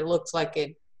created. It looks like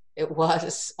it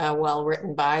was a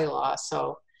well-written bylaw.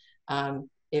 So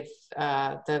if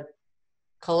the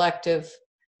collective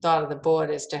thought of the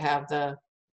board is to have the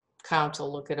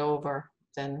council look it over,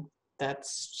 then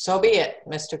that's, so be it,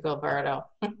 Mr. Gilberto.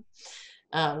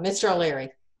 Mr. O'Leary.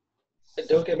 And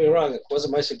don't get me wrong, it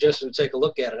wasn't my suggestion to take a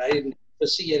look at it. I didn't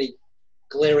see any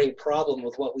glaring problem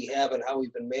with what we have and how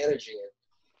we've been managing it.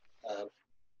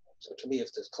 So to me, if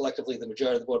collectively the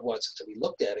majority of the board wants it to be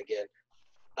looked at again,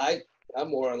 I'm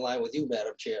more in line with you,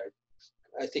 Madam Chair.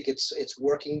 I think it's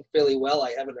working fairly well.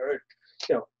 I haven't heard,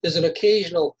 you know, there's an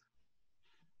occasional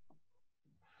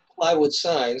plywood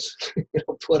signs, you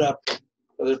know, put up,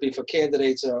 whether it be for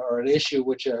candidates or an issue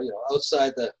which are, you know,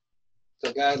 outside the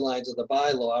guidelines of the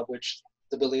bylaw, which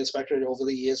the building inspector over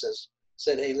the years has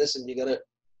said, hey, listen, you gotta,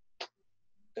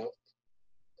 you know,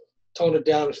 tone it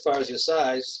down as far as your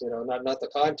size, you know, not the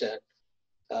content.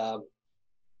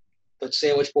 But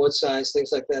sandwich board signs,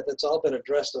 things like that, that's all been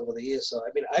addressed over the years. So, I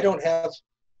mean, I don't have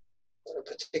a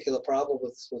particular problem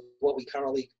with what we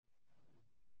currently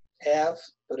have,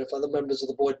 but if other members of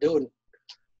the board do and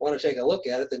want to take a look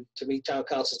at it, then to me, town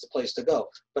council is the place to go.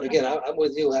 But again, I'm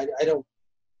with you. I don't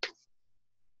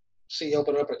see you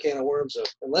open up a can of worms,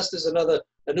 unless there's a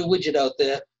new widget out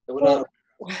there that we're not.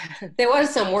 There was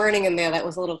some wording in there that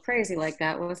was a little crazy like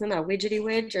that. Wasn't that widgety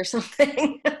widge or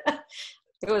something?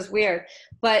 It was weird.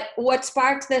 But what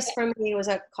sparked this for me was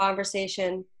a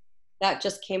conversation that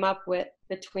just came up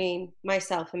between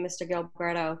myself and Mr.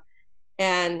 Gilberto.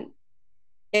 And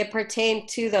it pertained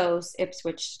to those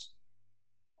Ipswich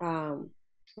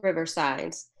River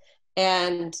signs.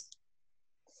 And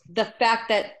the fact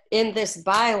that in this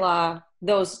bylaw,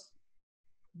 those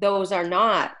are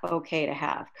not okay to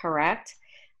have, correct?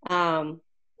 Why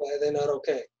are they not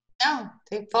okay? No,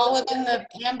 they fall within the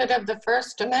ambit of the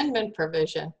First Amendment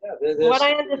provision. Yeah, what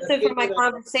I understood from my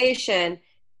conversation,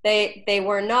 they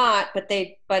were not, but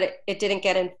it didn't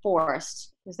get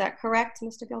enforced. Is that correct,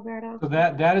 Mr. Gilberto? So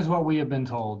that is what we have been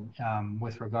told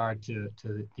with regard to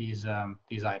these items.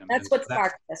 That's what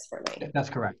sparked this for me. That's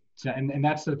correct. So, and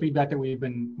that's the feedback that we've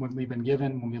been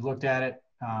given when we looked at it.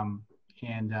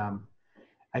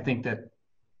 I think that,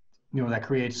 you know, that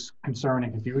creates concern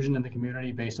and confusion in the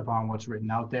community based upon what's written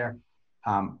out there.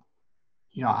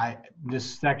 You know, this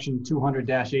section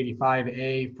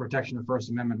 200-85A, protection of First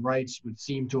Amendment rights, would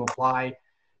seem to apply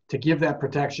to give that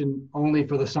protection only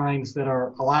for the signs that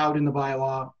are allowed in the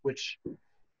bylaw, which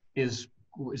is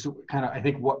kind of, I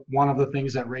think, one of the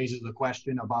things that raises the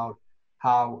question about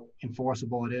how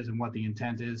enforceable it is and what the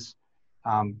intent is.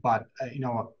 But you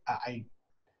know, I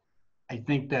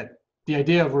think that the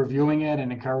idea of reviewing it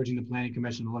and encouraging the Planning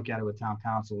Commission to look at it with Town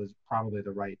Council is probably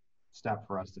the right step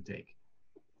for us to take.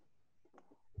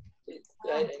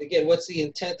 And again, what's the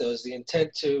intent though? Is the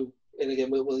intent to, and again,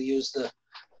 we'll use the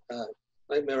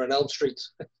Nightmare on Elm Street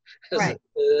Right.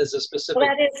 as a specific. Well,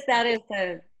 that is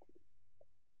the.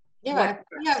 Yeah,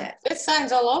 there's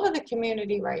signs all over the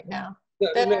community right now.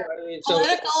 I mean, so,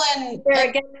 Political and They're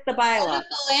against the bylaw.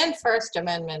 political and First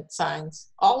Amendment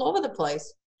signs all over the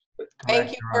place.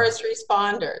 Thank you, Correct. first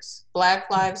responders. Black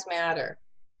Lives Matter.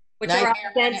 Which are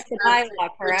Nightmare against the bylaw,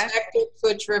 correct? Protected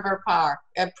Switch River Park.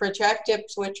 Protected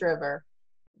Switch River.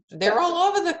 They're all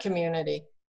over the community.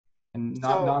 And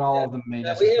not all of them may we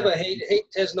necessarily. have a hate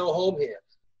has no home here.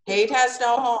 Hate has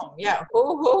no home. Yeah.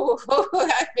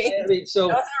 I mean, So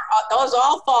those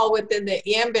all fall within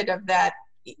the ambit of that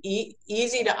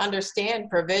easy to understand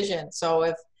provision.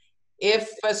 So if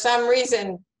for some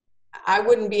reason I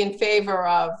wouldn't be in favor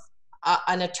of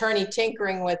an attorney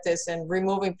tinkering with this and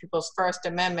removing people's First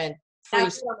Amendment free.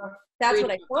 That's what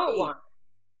I don't want.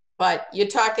 But you're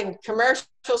talking commercial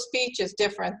speech is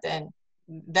different than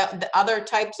the other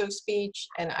types of speech,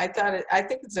 and I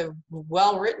think it's a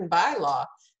well-written bylaw,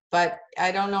 but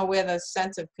I don't know where the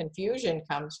sense of confusion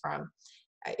comes from.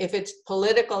 If it's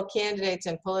political candidates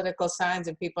and political signs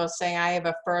and people saying I have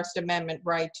a First Amendment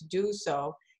right to do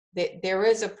so, there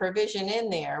is a provision in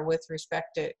there with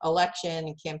respect to election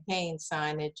and campaign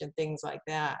signage and things like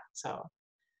that. So,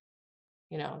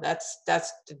 you know, that's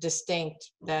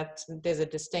distinct. There's a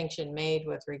distinction made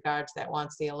with regards to that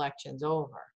once the election's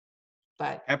over.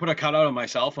 But I put a cutout of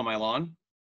myself on my lawn.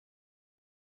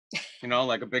 You know,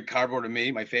 like a big cardboard of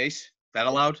me, my face. Is that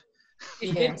allowed? You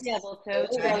should Yes. be able to.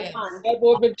 It's really fun.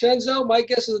 Cardboard Vincenzo, my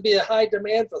guess is there'd be a high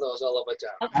demand for those all over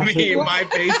town. Me and my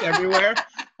face everywhere.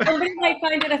 Somebody might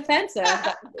find it offensive.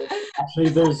 But Actually,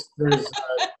 there's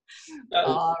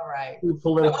all right. two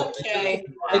political. Okay.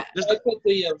 I put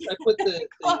the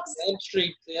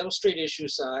Elm Street issue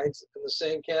signs in the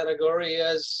same category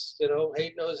as, you know,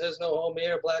 hate has no home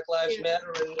here, Black Lives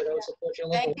Matter, and, you know, support your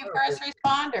local Thank you, government. first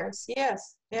responders.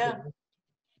 Yes. Yeah.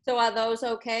 So are those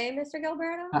okay, Mr.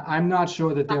 Gilberto? I'm not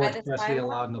sure that they're By this expressly bylaw?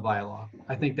 allowed in the bylaw.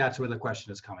 I think that's where the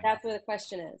question is coming. That's where the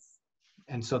question is.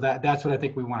 And so that's what I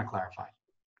think we want to clarify.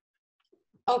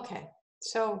 Okay.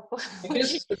 So I we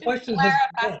guess should the question has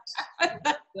clarify. I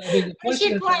mean, the We question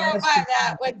should is clarify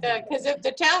that with because if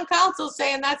the town council's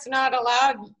saying that's not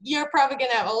allowed, you're probably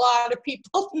gonna have a lot of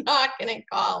people knocking and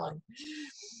calling.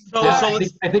 So, Yeah, so I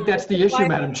let's, think that's the issue,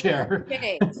 Madam Chair.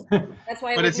 Okay. That's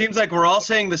why. but it seems like we're all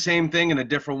saying the same thing in a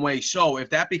different way. So if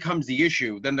that becomes the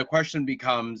issue, then the question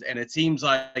becomes, and it seems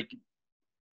like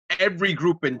every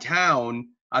group in town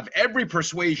of every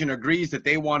persuasion agrees that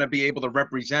they want to be able to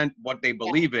represent what they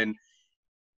believe in.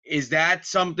 Is that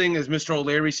something, as Mr.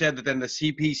 O'Leary said, that then the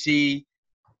CPC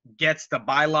gets the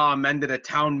bylaw amended at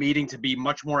town meeting to be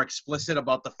much more explicit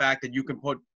about the fact that you can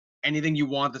put anything you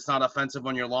want that's not offensive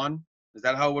on your lawn? Is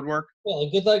that how it would work? Well,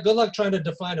 good luck trying to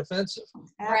define offensive.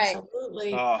 Right.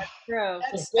 Absolutely. Oh, True.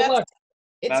 Good luck.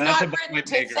 It's Now, that's not above my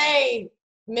written pay to grade. say,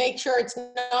 make sure it's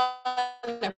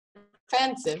not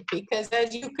offensive, because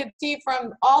as you could see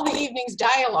from all the evening's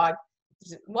dialogue,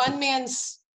 one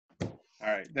man's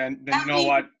all right. Then you know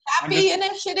what? happy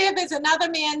initiative is another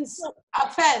man's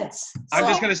offense. I'm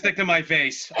just So- going to stick to my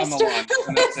face on the Mr. lawn.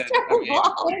 And that's it. Okay.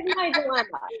 Wall, Here's my dilemma.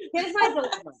 Here's my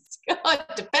dilemma.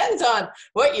 it depends on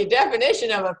what your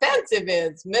definition of offensive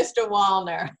is, Mr.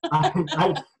 Wallner.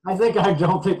 I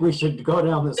don't think we should go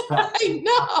down this path. I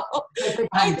know.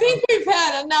 I think we've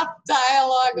had enough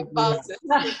dialogue about this.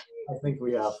 I think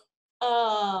we have.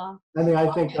 Uh, I mean,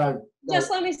 I think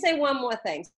Just let me say one more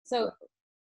thing.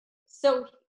 So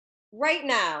right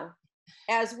now,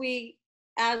 as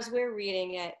we're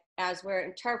reading it, as we're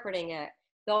interpreting it,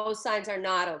 those signs are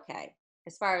not okay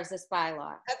as far as this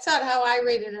bylaw. that's not how I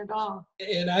read it at all.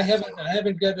 And I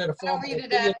haven't gotten a formal read it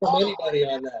opinion at from all. anybody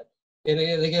on that. And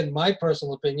again, my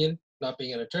personal opinion, not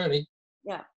being an attorney.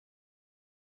 Yeah.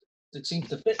 It seems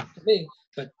to fit to me,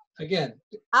 but Again,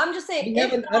 I'm just saying. we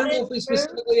haven't, I don't know if we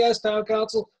specifically asked town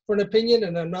council for an opinion,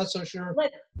 and I'm not so sure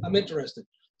I'm interested.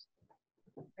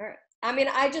 I mean,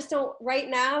 I just don't, right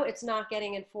now, it's not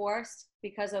getting enforced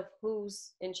because of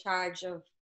who's in charge of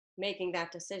making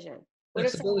that decision. What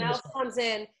if That's the someone building else comes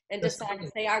in and That's the decides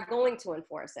building. they are going to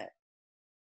enforce it?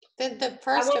 The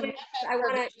First Amendment I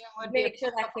want provision to would be make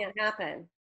sure that can't happen.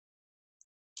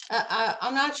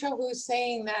 I'm not sure who's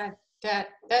saying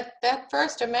that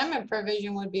First Amendment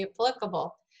provision would be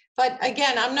applicable. But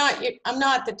again, I'm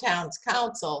not the town's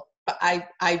council, but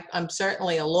I'm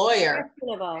certainly a lawyer.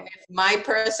 Questionable. If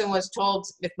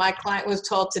my client was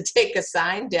told to take a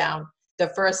sign down, the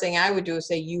first thing I would do is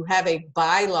say, you have a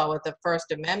bylaw with the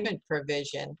First Amendment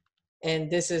provision,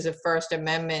 and this is a First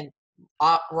Amendment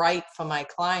right for my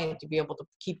client to be able to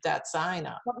keep that sign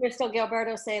up. But Mr.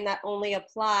 Gilberto saying that only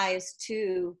applies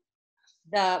to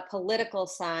the political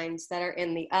signs that are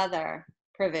in the other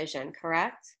provision,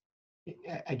 correct?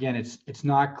 Again, it's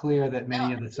not clear that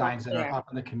many of the it's not signs that are clear. up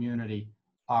in the community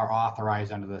are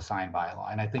authorized under the sign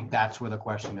bylaw. And I think that's where the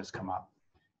question has come up.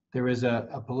 There is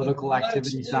a political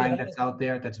activity sign that's out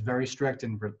there that's very strict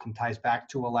and ties back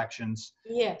to elections.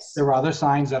 Yes. There are other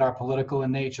signs that are political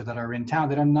in nature that are in town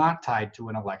that are not tied to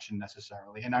an election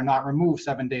necessarily and are not removed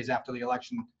 7 days after the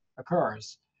election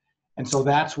occurs. And so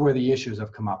that's where the issues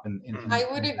have come up. I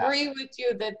would agree with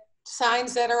you that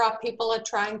signs that are up, people are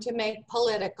trying to make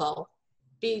political,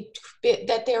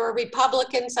 that they're a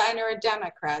Republican sign or a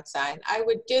Democrat sign. I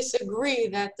would disagree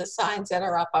that the signs that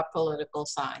are up are political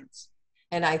signs.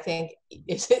 And I think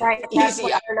it's Right, that's easy.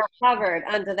 why they're not covered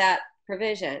under that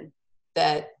provision.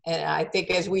 And I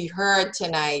think as we heard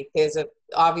tonight, there's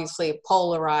obviously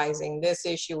polarizing. This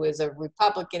issue is a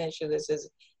Republican issue,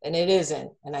 and it isn't.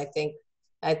 And I think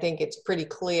it's pretty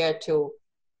clear to,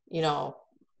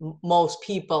 most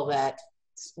people that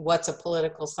what's a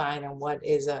political sign and what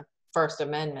is a First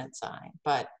Amendment sign.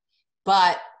 But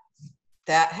that,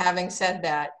 having said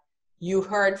that, you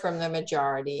heard from the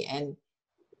majority, and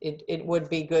it would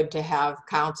be good to have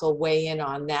council weigh in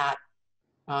on that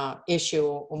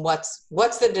issue. And what's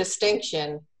the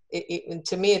distinction?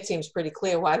 To me, it seems pretty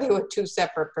clear why there were two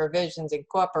separate provisions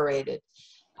incorporated.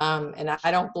 And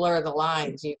I don't blur the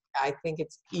lines. I think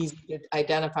it's easy to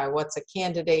identify what's a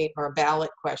candidate or a ballot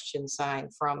question sign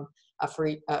from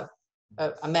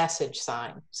a message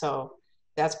sign. So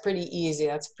that's pretty easy.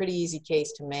 That's a pretty easy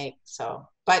case to make. So,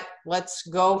 but let's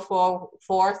go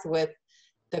forth with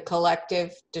the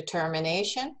collective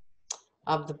determination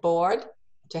of the board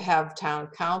to have town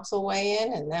council weigh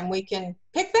in, and then we can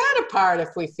pick that apart if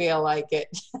we feel like it.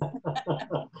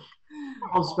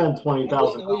 I'll spend $20,000.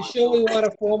 Are we sure we want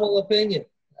a formal opinion?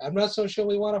 I'm not so sure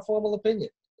we want a formal opinion.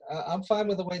 I'm fine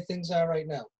with the way things are right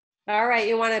now. All right,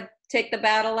 you want to take the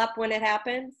battle up when it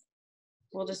happens?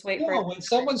 We'll just wait for No, it. when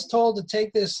someone's told to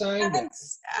take their sign down,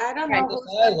 I don't Right. know.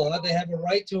 the bylaw, they have a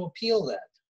right to appeal that.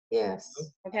 Yes.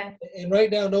 Okay. And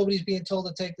right now, nobody's being told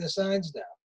to take their signs down,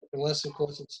 unless, of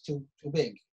course, it's too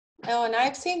big. Oh, and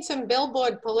I've seen some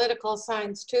billboard political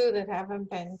signs too that haven't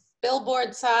been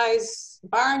billboard size,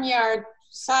 barnyard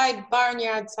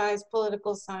size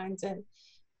political signs, and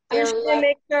I'm just they're gonna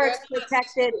make sure it's they're not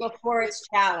protected secret. before it's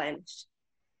challenged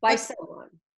by someone,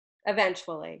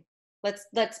 eventually.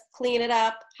 Let's clean it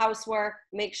up, housework,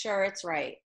 make sure it's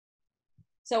right.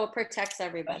 So it protects Are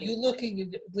everybody. you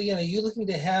looking, Leon, are you looking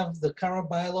to have the current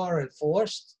bylaw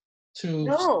enforced to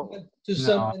No.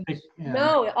 someone?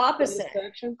 No, opposite,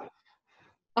 satisfaction?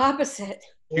 opposite.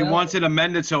 He Well, wants it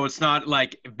amended so it's not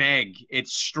like vague.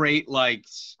 It's straight, like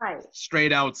Right.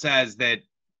 straight out says that.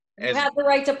 You have the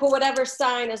right to put whatever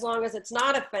sign as long as it's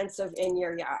not offensive in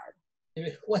your yard.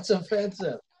 What's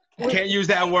offensive? Can't use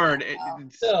that word.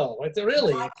 No, it's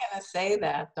really. I'm not gonna say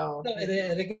that though. No,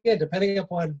 and again, depending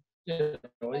upon, you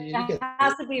It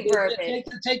has to be verbiage.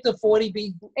 take the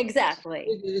 40B, Exactly.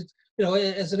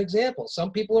 as an example.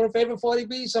 Some people are in favor of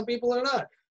 40B, some people are not.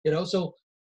 So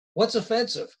what's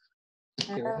offensive?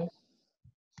 You know?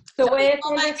 The Some way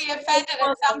people might be offended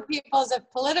at some people's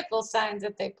political signs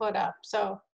that they put up.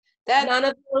 So that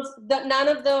none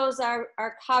of those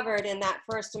are covered in that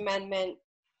First Amendment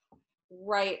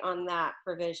right on that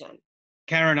provision.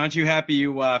 Karen, aren't you happy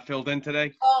you filled in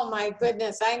today? Oh my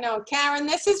goodness, I know. Karen,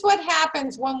 this is what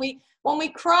happens when we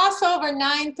cross over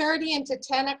 9:30 into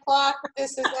 10 o'clock.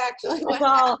 This is actually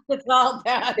what It's all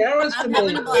bad. Karen's I'm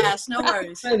having a blast, no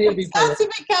worries. familiar. It starts to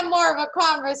become more of a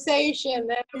conversation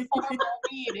than a formal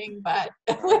meeting, but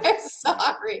we're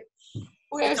sorry.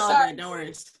 We're It's all sorry. good, no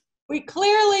worries. We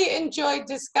clearly enjoyed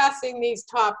discussing these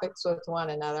topics with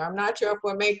one another. I'm not sure if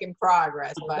we're making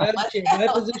progress, but Madam Chair, my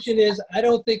position is, I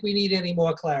don't think we need any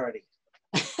more clarity.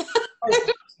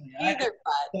 either,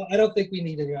 but I don't think we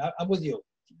need any. I'm with you.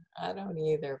 I don't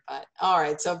either, but all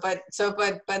right. So, but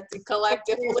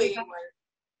collectively,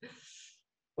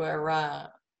 we're I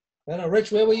don't know,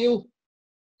 Rich, where were you?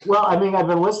 Well, I mean, I've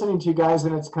been listening to you guys,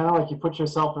 and it's kind of like you put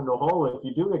yourself into a hole if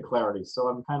you do get clarity. So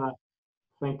I'm kind of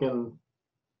thinking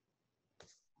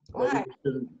why?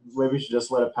 maybe we should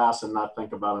just let it pass and not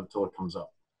think about it until it comes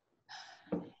up.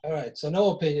 All right, so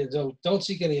no opinion. Don't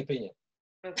seek any opinion.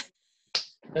 Okay.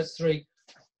 That's 3.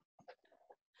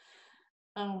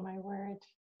 Oh my word.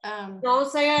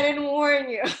 Don't say I didn't warn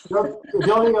you.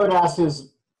 The only thing I would ask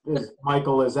is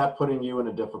Michael, is that putting you in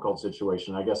a difficult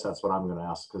situation? I guess that's what I'm going to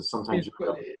ask, because sometimes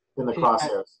you're in the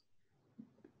crosshairs.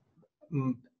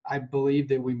 I believe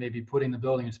that we may be putting the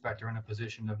building inspector in a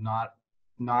position of not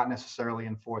necessarily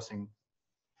enforcing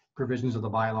provisions of the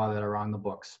bylaw that are on the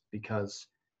books because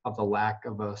of the lack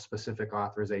of a specific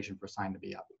authorization for sign to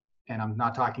be up. And I'm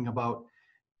not talking about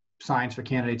signs for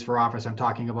candidates for office. I'm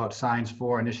talking about signs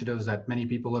for initiatives that many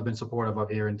people have been supportive of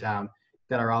here in town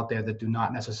that are out there that do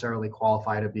not necessarily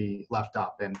qualify to be left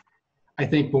up. And I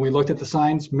think when we looked at the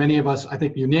signs, many of us, I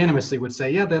think unanimously would say,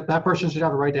 yeah, that person should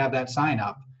have a right to have that sign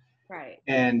up. Right.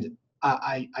 And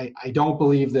I don't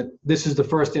believe that this is the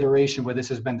first iteration where this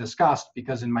has been discussed,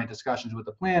 because in my discussions with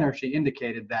the planner, she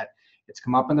indicated that it's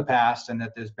come up in the past and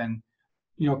that there's been,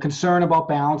 concern about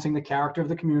balancing the character of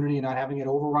the community and not having it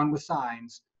overrun with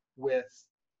signs with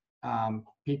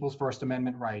people's First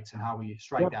Amendment rights and how we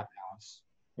strike that balance.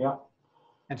 Yeah.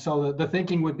 And so the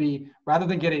thinking would be, rather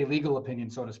than get a legal opinion,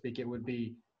 so to speak, it would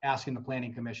be asking the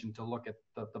Planning Commission to look at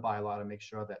the bylaw to make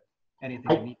sure that anything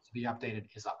that needs to be updated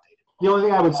is updated. The only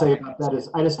thing I would say about that is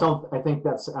I think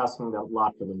that's asking a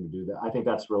lot for them to do that. I think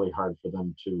that's really hard for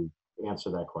them to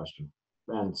answer that question.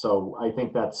 And so I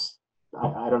think that's,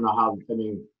 I don't know how, I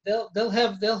mean. They'll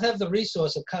have the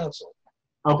resource of counsel.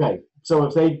 Okay, so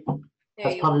if they,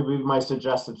 that's probably my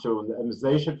suggestion to them, is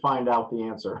they should find out the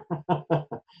answer.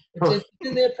 It's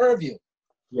in their purview.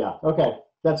 Yeah, okay,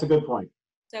 that's a good point.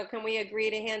 So can we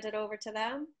agree to hand it over to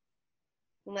them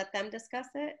and let them discuss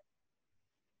it?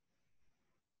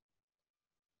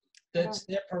 That's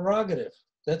their prerogative.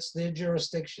 That's their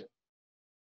jurisdiction.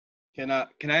 Can I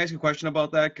ask a question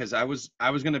about that? Because I was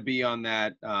going to be on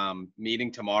that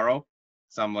meeting tomorrow.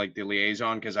 So I'm like the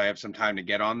liaison because I have some time to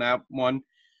get on that one.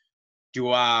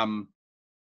 Do I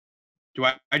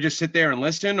just sit there and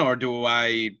listen, or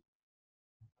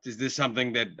is this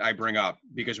something that I bring up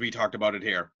because we talked about it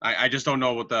here? I just don't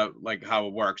know how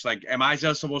it works. Like, am I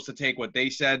just supposed to take what they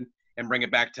said and bring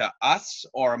it back to us,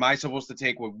 or am I supposed to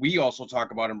take what we also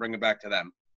talk about and bring it back to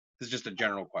them? This is just a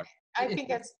general question. I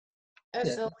think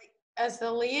as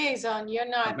the liaison, you're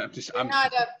not a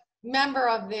member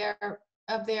of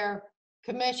their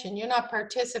commission. You're not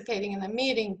participating in the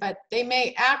meeting, but they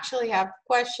may actually have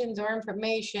questions or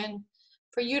information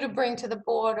for you to bring to the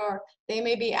board, or they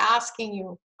may be asking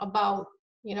you about,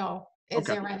 is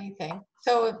there anything?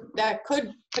 So that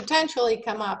could potentially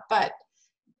come up, but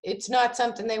it's not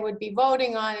something they would be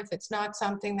voting on if it's not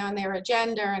something on their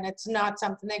agenda, and it's not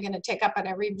something they're going to take up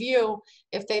at a review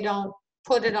if they don't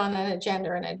put it on an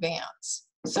agenda in advance.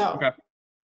 So,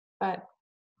 but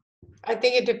I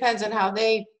think it depends on how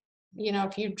they,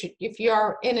 if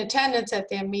you're in attendance at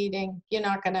their meeting, you're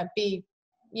not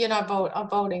a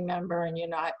voting member, and you're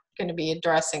not going to be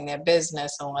addressing their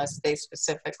business unless they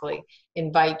specifically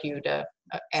invite you to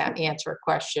answer a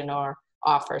question or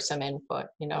offer some input,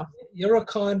 You're a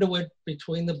conduit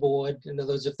between the board. In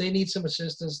other words, if they need some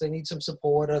assistance, they need some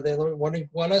support, or they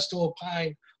want us to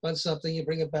opine on something, you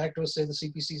bring it back to us, say the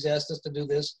CPC's asked us to do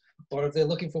this, or if they're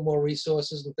looking for more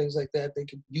resources and things like that, they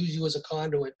could use you as a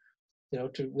conduit,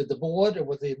 with the board or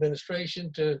with the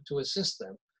administration to assist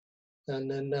them. And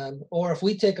then, or if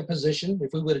we take a position, if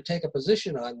we were to take a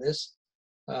position on this,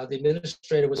 the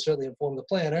administrator would certainly inform the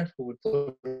planner, who would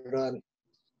put it on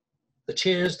the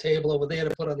chair's table over there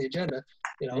to put on the agenda,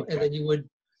 and then you would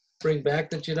bring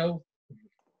back that,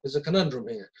 there's a conundrum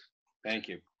here. Thank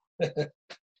you.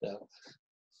 So.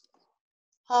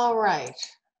 All right.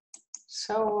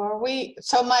 So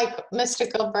Mike, Mr.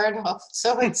 Gilberto,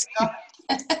 so it's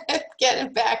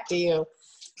getting back to you.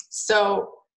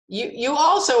 So you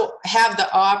also have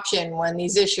the option when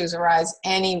these issues arise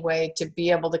anyway to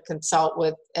be able to consult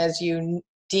with as you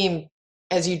deem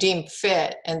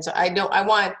fit. And so I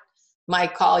want my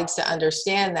colleagues to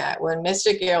understand that when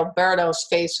Mr. Gilberto's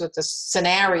faced with a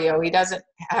scenario, he doesn't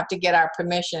have to get our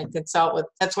permission and consult with,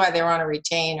 that's why they're on a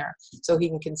retainer, so he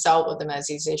can consult with them as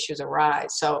these issues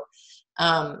arise. So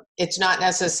it's not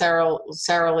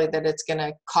necessarily that it's going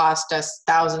to cost us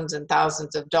thousands and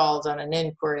thousands of dollars on an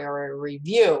inquiry or a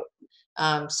review.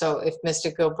 So if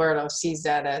Mr. Gilberto sees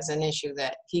that as an issue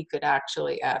that he could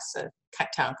actually ask the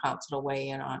town council to weigh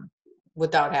in on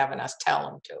without having us tell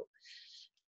him to.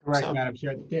 Correct, So- Madam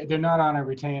Chair. They're not on a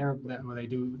retainer, where they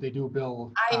do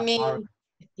bill. I mean,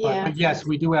 yeah. But yes,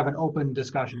 we do have an open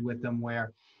discussion with them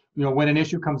where, you know, when an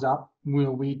issue comes up,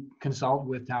 we consult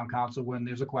with town council when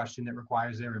there's a question that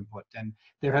requires their input. And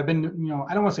there have been, you know,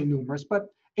 I don't want to say numerous, but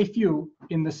a few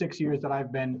in the 6 years that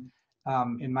I've been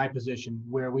in my position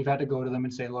where we've had to go to them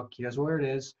and say, look, here's where it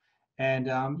is. And,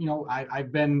 you know,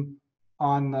 I've been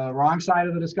on the wrong side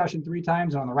of the discussion 3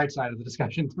 times and on the right side of the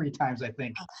discussion 3 times, I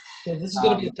think. So this is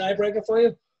going to be a tiebreaker for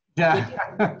you? Yeah.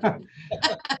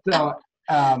 So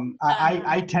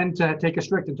I tend to take a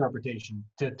strict interpretation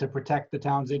to protect the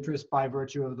town's interest by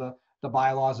virtue of the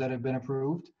bylaws that have been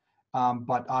approved.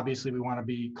 But obviously we want to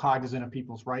be cognizant of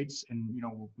people's rights, and you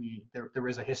know, there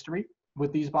is a history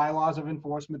with these bylaws of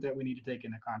enforcement that we need to take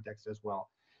into context as well.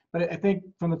 But I think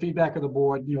from the feedback of the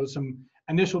board, you know, some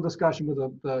initial discussion with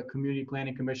the Community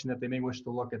Planning Commission that they may wish to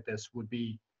look at this would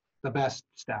be the best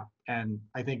step. And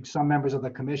I think some members of the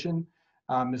commission,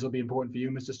 this will be important for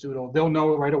you, Mr. Studo, they'll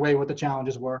know right away what the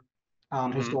challenges were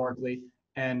historically,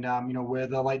 and you know, where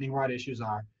the lightning rod issues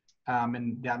are.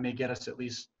 And that may get us at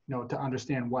least, you know, to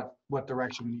understand what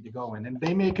direction we need to go in. And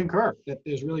they may concur that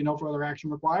there's really no further action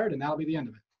required, and that'll be the end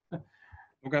of it.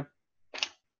 Okay.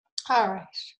 All right,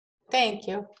 thank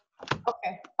you.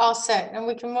 Okay, all set, and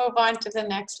we can move on to the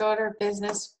next order of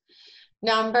business.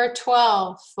 Number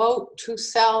 12, vote to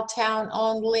sell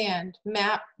town-owned land,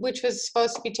 map, which was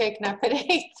supposed to be taken up at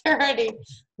 8:30.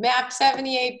 Map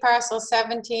 78, parcel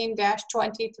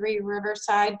 17-23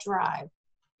 Riverside Drive.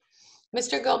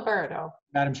 Mr. Gilberto.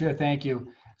 Madam Chair, thank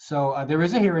you. So there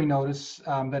is a hearing notice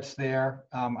that's there.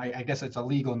 I guess it's a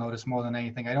legal notice more than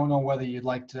anything. I don't know whether you'd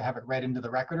like to have it read into the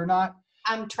record or not.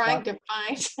 I'm trying to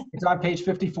find. It's on page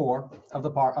 54 of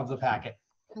the packet.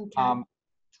 Okay.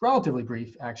 It's relatively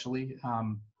brief, actually.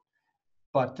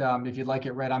 But if you'd like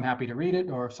it read, I'm happy to read it,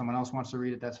 or if someone else wants to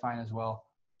read it, that's fine as well.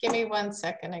 Give me 1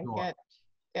 second and Sure.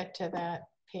 get to that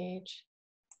page.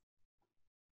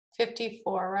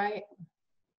 54, right?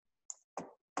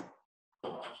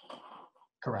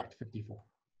 Correct, 54.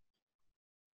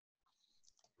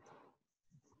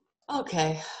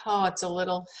 Okay. Oh, it's a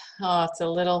little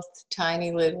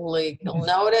tiny little legal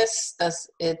notice.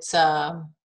 It's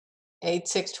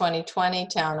 8/6/2020,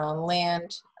 town-owned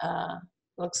land.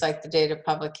 Looks like the date of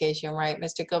publication, right?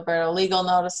 Mr. Gilberto, legal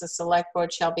notice, the select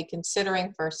board shall be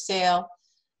considering for sale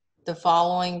the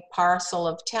following parcel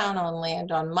of town-owned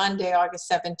land on Monday, August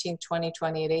 17,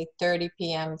 2020 at 8:30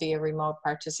 p.m. via remote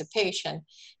participation.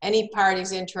 Any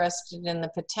parties interested in the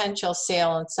potential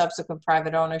sale and subsequent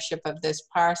private ownership of this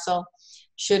parcel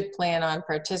should plan on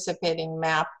participating.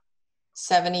 Map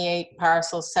 78,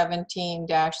 parcel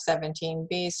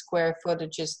 17-17B, square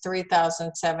footage is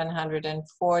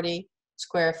 3,740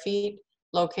 square feet.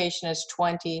 Location is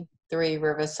 23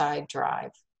 Riverside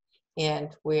Drive.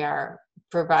 And we are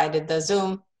provided the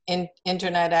Zoom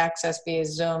internet access via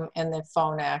Zoom and the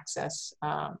phone access,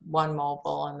 one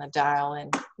mobile, and the dial-in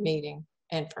meeting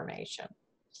information.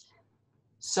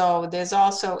 So there's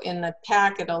also in the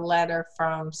packet a letter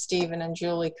from Stephen and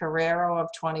Julie Carrero of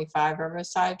 25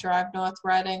 Riverside Drive, North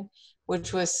Reading,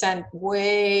 which was sent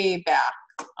way back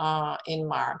in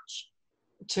March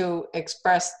to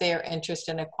express their interest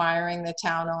in acquiring the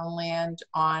town-owned land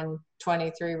on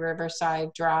 23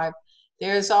 Riverside Drive.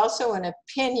 There's also an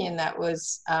opinion that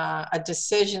was a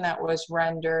decision that was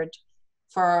rendered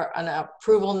for an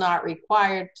approval not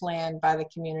required plan by the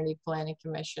Community Planning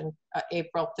Commission,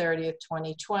 April 30th,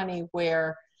 2020,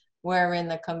 wherein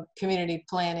the Community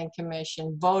Planning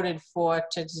Commission voted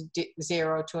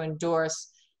 4-0 to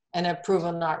endorse an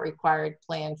approval not required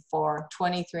plan for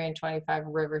 23 and 25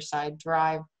 Riverside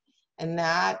Drive. And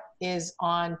that is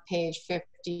on page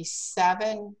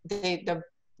 57.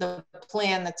 The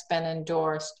plan that's been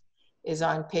endorsed is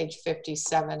on page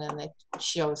 57, and it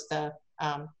shows the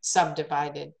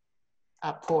subdivided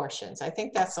portions. I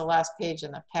think that's the last page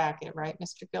in the packet, right,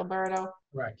 Mr. Gilberto?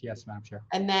 Correct, yes, Madam Chair.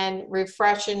 And then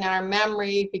refreshing our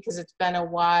memory, because it's been a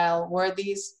while, were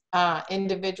these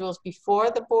individuals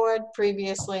before the board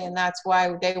previously? And that's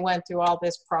why they went through all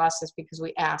this process, because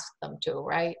we asked them to,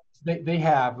 right? They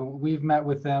have. We've met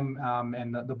with them,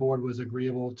 and the board was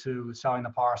agreeable to selling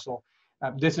the parcel.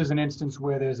 This is an instance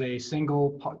where there was a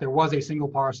single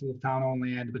parcel of town-owned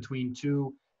land between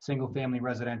 2 single-family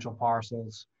residential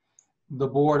parcels. The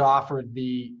board offered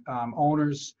the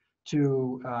owners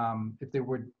to, if they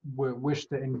would wish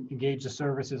to engage the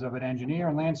services of an engineer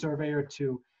and land surveyor,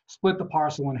 to split the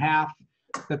parcel in half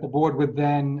that the board would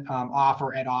then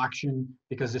offer at auction,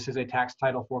 because this is a tax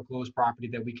title foreclosed property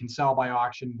that we can sell by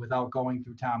auction without going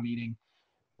through town meeting,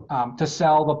 to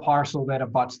sell the parcel that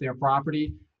abuts their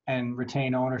property and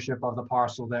retain ownership of the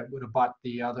parcel that would abut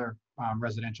the other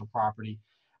residential property.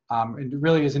 It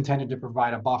really is intended to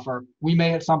provide a buffer. We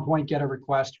may at some point get a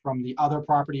request from the other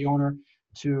property owner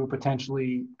to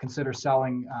potentially consider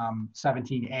selling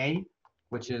 17A,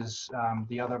 which is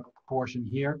the other portion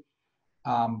here.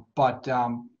 But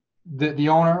the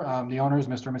owners,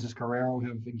 Mr. and Mrs. Carrero,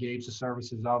 have engaged the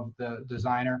services of the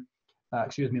designer,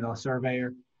 the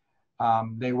surveyor.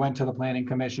 They went to the planning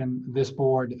commission. This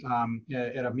board,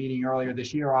 at a meeting earlier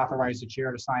this year, authorized the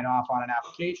chair to sign off on an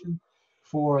application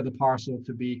for the parcel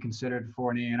to be considered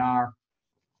for an A&R.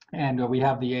 And we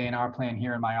have the A&R plan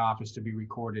here in my office to be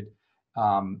recorded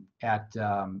at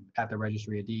the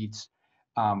Registry of Deeds.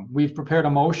 We've prepared a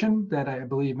motion that I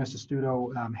believe Mr.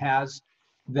 Studo has,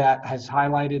 that has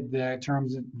highlighted the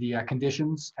terms, the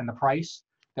conditions and the price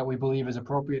that we believe is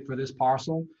appropriate for this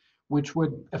parcel, which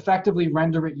would effectively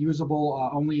render it usable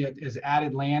only as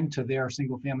added land to their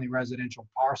single-family residential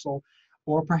parcel,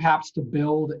 or perhaps to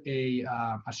build a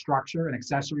structure, an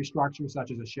accessory structure, such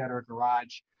as a shed or a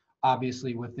garage,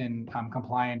 obviously within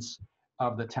compliance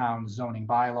of the town's zoning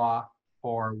bylaw,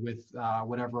 or with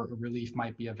whatever relief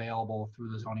might be available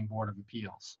through the Zoning Board of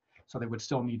Appeals. So they would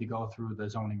still need to go through the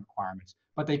zoning requirements,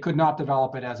 but they could not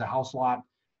develop it as a house lot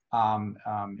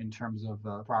in terms of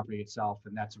the property itself,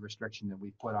 and that's a restriction that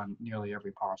we put on nearly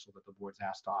every parcel that the board's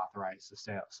asked to authorize the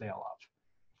sale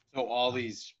of. So all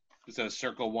these, so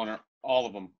circle one or all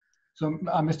of them. So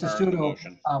Mr.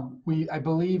 Studo, I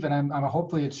believe, and I'm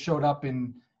hopefully it showed up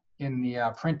in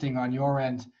the printing on your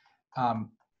end.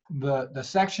 The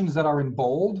sections that are in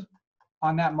bold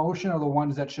on that motion are the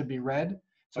ones that should be read.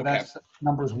 So Okay. that's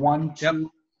numbers 1, 2,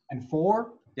 and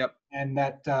 4. Yep. And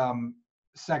that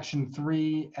section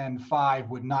 3 and 5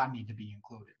 would not need to be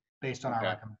included based on our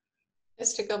recommendation.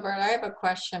 Mr. Gilbert, I have a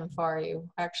question for you.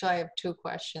 Actually, I have 2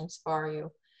 questions for you.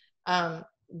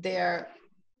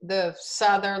 The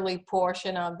southerly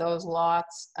portion of those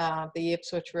lots, the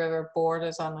Ipswich River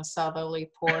borders on the southerly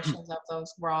portions of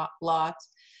those lots.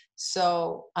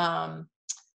 So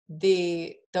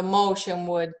the motion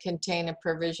would contain a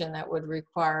provision that would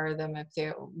require them, if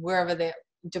they're wherever they're,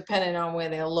 depending on where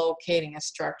they're locating a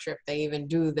structure, if they even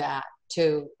do that,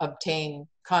 to obtain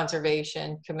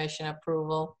Conservation Commission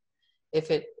approval,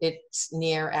 if it's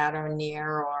at or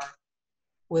near or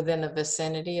within the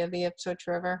vicinity of the Ipswich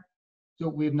River. So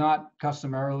we've not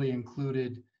customarily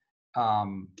included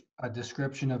a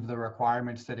description of the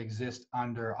requirements that exist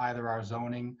under either our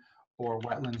zoning or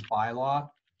wetlands bylaw.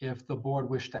 If the board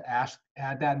wished to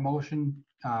add that motion,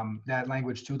 that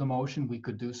language to the motion, we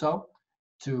could do so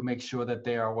to make sure that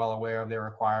they are well aware of their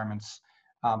requirements.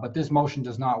 But this motion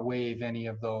does not waive any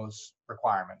of those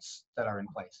requirements that are in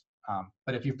place.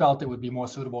 But if you felt it would be more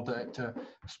suitable to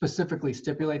specifically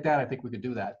stipulate that, I think we could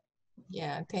do that.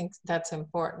 Yeah, I think that's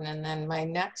important. And then my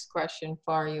next question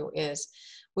for you is,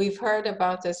 we've heard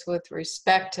about this with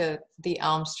respect to the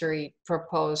Elm Street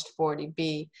proposed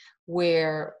 40B,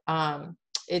 where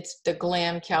it's the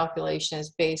GLAM calculation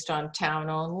is based on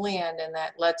town-owned land, and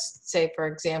that, let's say, for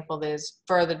example, there's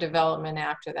further development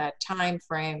after that time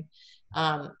frame.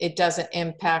 It doesn't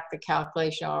impact the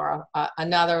calculation, or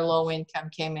another low income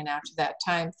came in after that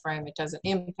time frame. It doesn't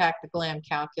impact the GLAM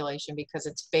calculation because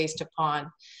it's based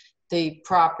upon the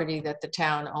property that the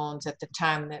town owns at the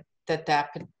time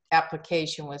that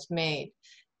application was made.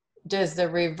 Does the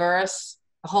reverse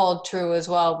hold true as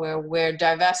well, where we're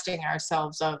divesting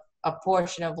ourselves of a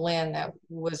portion of land that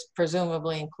was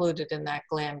presumably included in that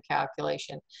GLAM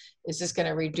calculation? Is this going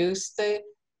to reduce the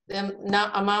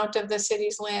amount of the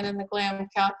city's land in the GLAM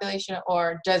calculation,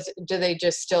 or do they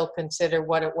just still consider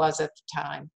what it was at the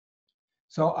time?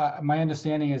 So my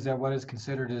understanding is that what is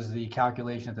considered is the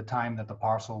calculation at the time that the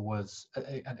parcel was,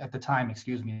 at the time,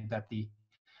 excuse me, that the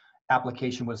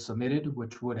application was submitted,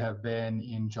 which would have been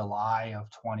in July of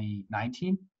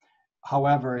 2019.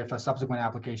 However, if a subsequent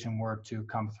application were to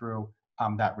come through,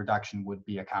 that reduction would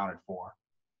be accounted for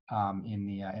in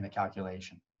the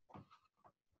calculation.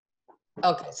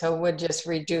 Okay, so we'll just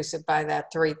reduce it by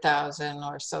that 3,000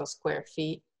 or so square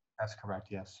feet. That's correct,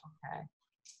 yes. Okay,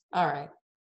 all right.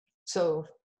 So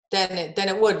then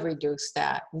it would reduce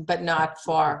that, but not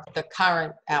for the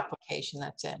current application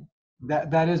that's in.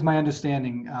 That is my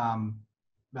understanding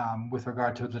with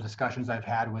regard to the discussions I've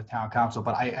had with town council,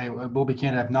 but I will be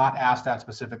candid, I've not asked that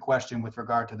specific question with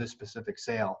regard to this specific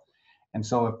sale. And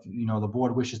so if the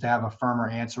board wishes to have a firmer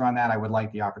answer on that, I would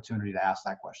like the opportunity to ask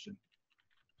that question.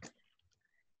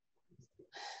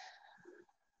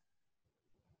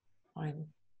 Fine.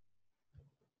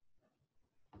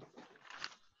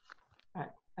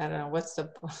 I don't know, what's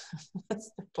the,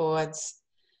 what's the board's?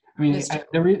 I mean, Mr.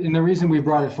 and the reason we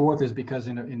brought it forth is because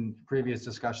in previous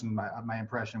discussion, my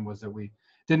impression was that we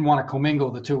didn't want to commingle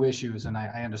the two issues, and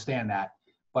I understand that,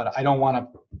 but I don't want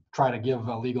to try to give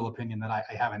a legal opinion that I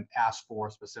haven't asked for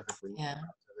specifically Yeah.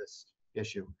 to this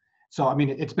issue. So, I mean,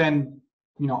 it's been,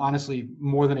 you know, honestly,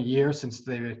 more than a year since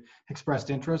they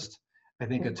expressed interest. I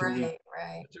think a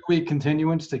two-week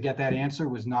continuance to get that answer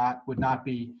would not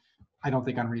be, I don't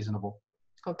think, unreasonable.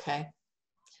 Okay.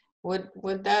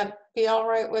 Would that be all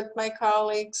right with my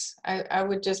colleagues? I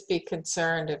would just be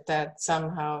concerned if that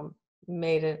somehow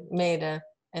made an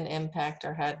impact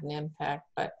or had an impact,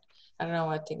 but I don't know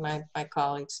what my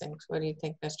colleagues think. What do you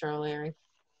think, Mr. O'Leary?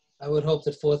 I would hope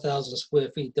that 4,000 square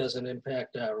feet doesn't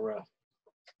impact our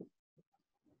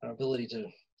ability to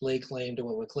lay claim to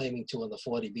what we're claiming to on the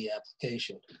 40B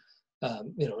application.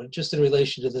 You know, just in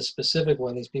relation to this specific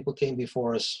one, these people came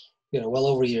before us, you know, well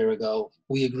over a year ago.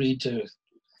 We agreed to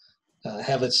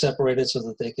have it separated so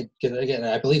that they could get, again,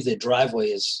 I believe their driveway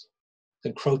is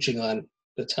encroaching on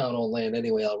the town-owned land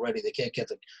anyway already. They can't get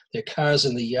their cars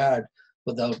in the yard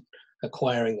without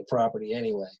acquiring the property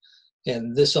anyway.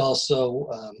 And this also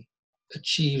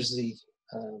achieves the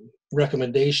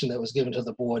recommendation that was given to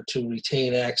the board to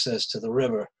retain access to the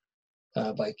river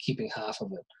by keeping half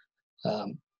of it.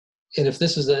 And if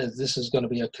this is going to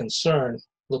be a concern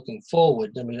looking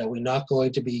forward, I mean, are we not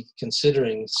going to be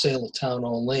considering sale of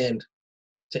town-owned land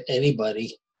to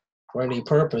anybody for any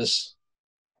purpose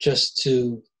just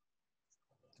to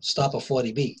stop a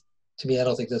 40B? To me, I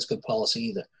don't think that's good policy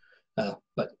either.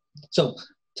 But so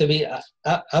to me,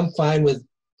 I'm fine with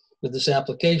this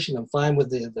application. I'm fine with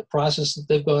the process that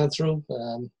they've gone through.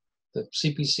 The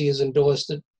CPC has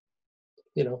endorsed it.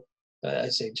 You know, I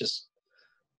say just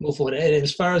move forward. And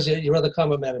as far as your other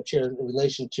comment, Madam Chair, in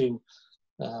relation to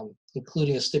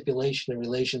including a stipulation in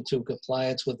relation to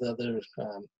compliance with other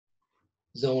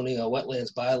zoning or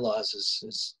wetlands bylaws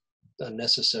is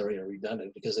unnecessary or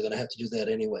redundant, because they're going to have to do that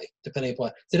anyway. Depending upon,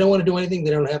 if they don't want to do anything,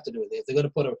 they don't have to do it. If they're going to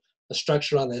put a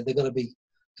structure on there, they're going to be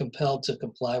compelled to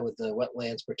comply with the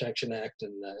Wetlands Protection Act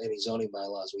and any zoning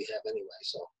bylaws we have anyway.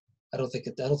 So I don't think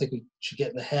we should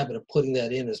get in the habit of putting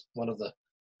that in as one of the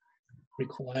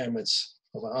requirements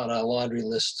on our laundry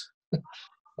list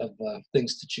of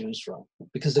things to choose from,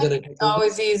 because they're going to. It's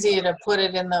always easier to put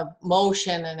it in the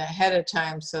motion and ahead of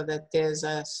time so that there's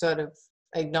a sort of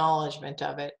acknowledgement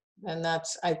of it. And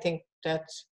I think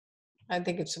it's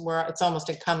almost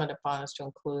incumbent upon us to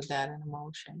include that in a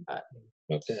motion, but.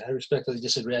 Okay, I respectfully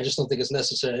disagree. I just don't think it's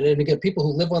necessary. And again, people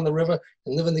who live on the river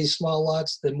and live in these small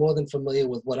lots, they're more than familiar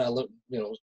with what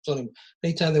zoning.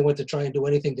 Anytime they went to try and do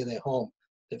anything to their home,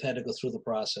 they've had to go through the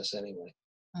process anyway.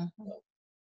 Mm-hmm.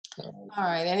 All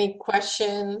right, any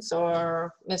questions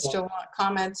or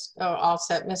comments? Or all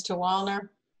set, Mr. Wallner?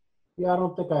 Yeah, I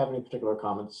don't think I have any particular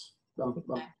comments.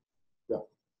 Okay. Yeah.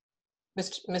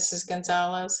 Mrs.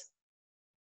 Gonzalez?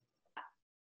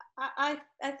 I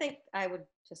think I would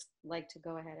just like to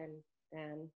go ahead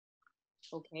and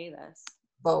okay this.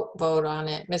 Vote on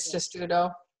it. Mr.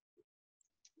 Studo?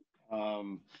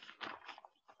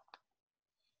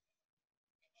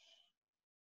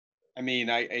 I mean,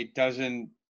 it doesn't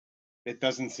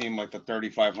seem like the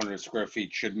 3,500 square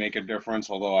feet should make a difference,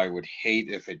 although I would hate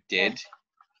if it did.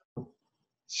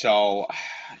 So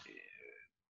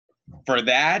for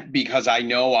that, because I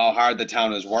know how hard the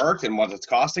town has worked and what it's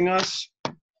costing us,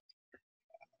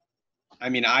 I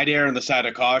mean, I'd err on the side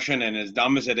of caution, and as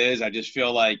dumb as it is, I just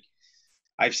feel like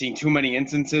I've seen too many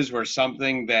instances where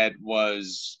something that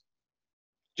was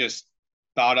just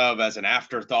thought of as an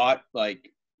afterthought,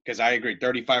 like, because I agree,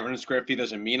 3,500 square feet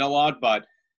doesn't mean a lot, but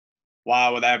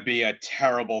wow, would that be a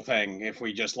terrible thing if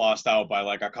we just lost out by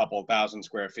like a couple thousand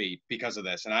square feet because of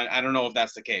this? And I don't know if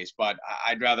that's the case, but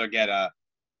I'd rather get a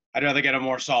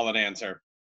more solid answer.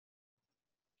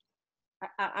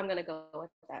 I'm going to go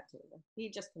with that too. He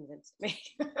just convinced me.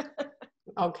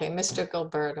 Okay, Mr.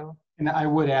 Gilberto. And I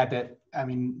would add that, I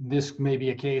mean, this may be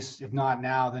a case, if not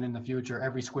now, then in the future,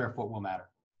 every square foot will matter.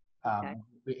 Okay.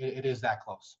 It is that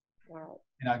close. All right.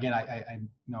 And again, I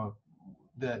know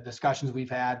the discussions we've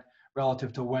had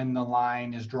relative to when the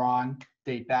line is drawn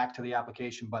date back to the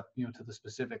application, but to the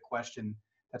specific question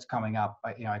that's coming up,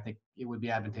 I think it would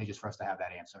be advantageous for us to have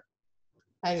that answer.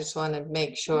 I just want to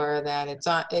make sure that it's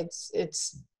on.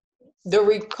 It's the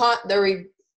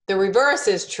reverse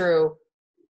is true.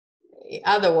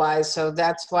 Otherwise, so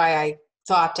that's why I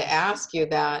thought to ask you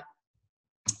that,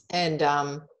 and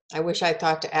I wish I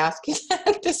thought to ask you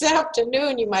that this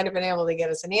afternoon. You might have been able to get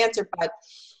us an answer, but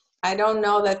I don't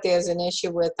know that there's an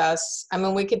issue with us. I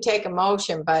mean, we could take a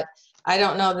motion, but I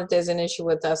don't know that there's an issue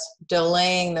with us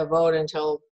delaying the vote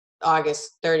until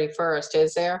August 31st,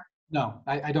 is there? No,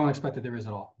 I don't expect that there is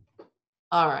at all.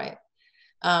 All right.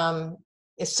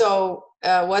 So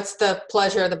what's the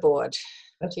pleasure of the board?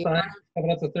 That's fine.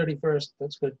 Coming up the 31st.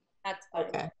 That's good. That's fine.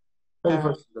 Okay.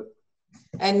 31st is good.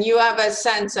 And you have a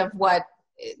sense of what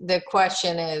the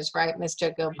question is, right,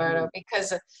 Mr. Gilberto?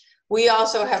 Because we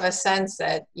also have a sense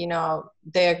that, you know,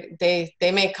 they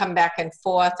may come back and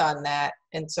forth on that.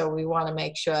 And so we want to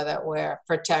make sure that we're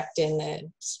protecting it.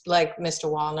 Like Mr.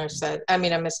 Wallner said, I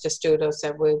mean, Mr. Studo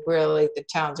said, the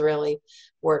town's really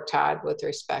worked hard with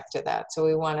respect to that. So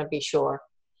we want to be sure.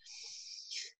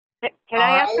 Can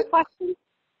I ask a question?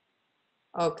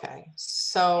 Okay,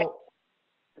 so.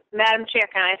 Madam Chair,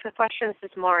 can I ask a question?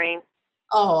 This is Maureen.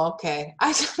 Oh, okay.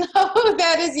 I don't know who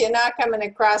that is. You're not coming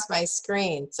across my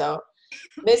screen. So,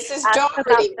 Mrs.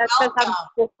 Doherty, That's because I'm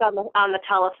just on the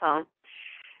telephone.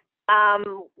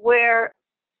 Where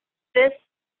this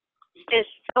is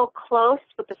so close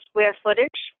with the square footage,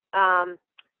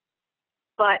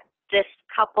 but this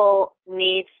couple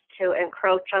needs to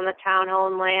encroach on the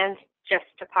town-owned land just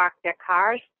to park their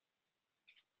cars.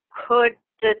 Could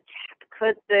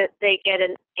they get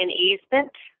an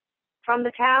easement from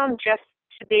the town just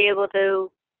to be able to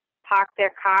park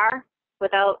their car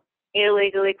without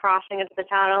illegally crossing into the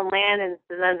town-owned land, and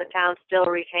then the town still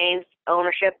retains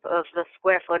ownership of the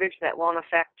square footage that won't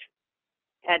affect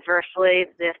adversely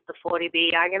the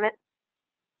 40B argument?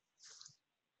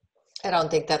 I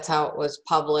don't think that's how it was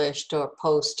published or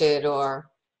posted, or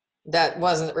that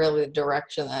wasn't really the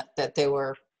direction that they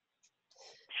were.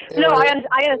 No, I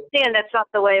understand that's not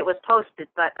the way it was posted,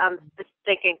 but I'm just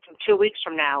thinking from 2 weeks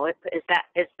from now, is that,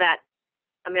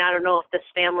 I mean, I don't know if this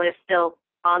family is still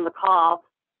on the call,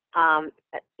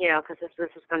 you know, because this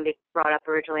is going to be brought up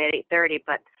originally at 8:30,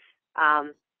 but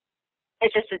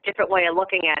it's just a different way of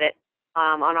looking at it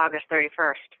on August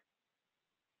 31st.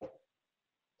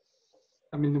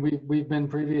 I mean, we've been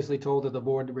previously told that the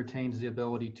board retains the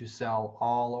ability to sell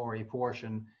all or a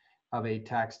portion of a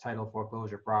tax title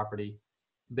foreclosure property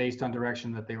based on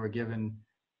direction that they were given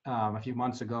a few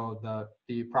months ago.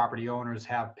 The property owners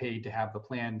have paid to have the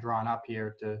plan drawn up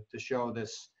here to show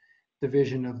this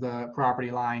division of the property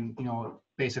line, you know,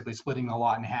 basically splitting the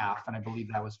lot in half. And I believe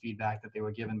that was feedback that they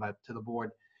were given to the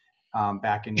board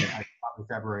back in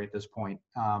February at this point.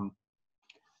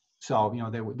 So, you know,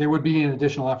 there would be an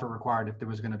additional effort required if there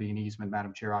was going to be an easement.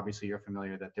 Madam Chair, obviously you're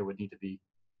familiar that there would need to be,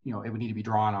 you know, it would need to be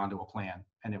drawn onto a plan,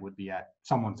 and it would be at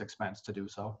someone's expense to do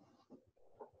so.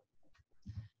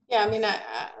 Yeah, I mean,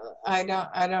 I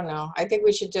don't know. I think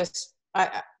we should just,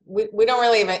 we don't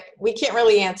really have we can't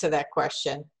really answer that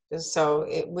question. So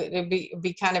it'd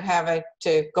be kind of have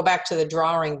to go back to the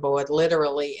drawing board,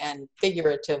 literally and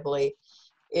figuratively,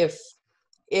 if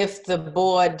the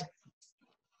board,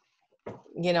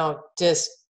 you know, just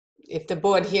if the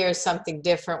board hears something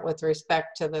different with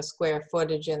respect to the square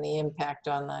footage and the impact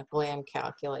on the GLAM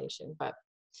calculation, but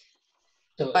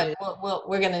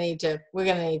we're gonna need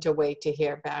to wait to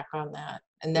hear back on that,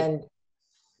 and then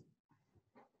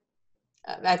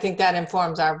I think that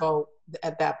informs our vote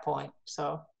at that point.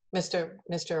 So, Mr.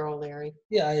 O'Leary.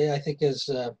 Yeah, I think as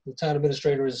the town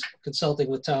administrator is consulting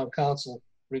with town council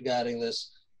regarding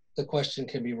this, the question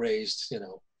can be raised. You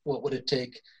know, what would it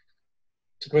take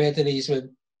to grant an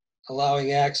easement,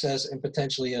 allowing access and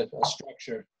potentially a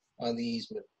structure on the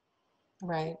easement?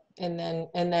 Right, and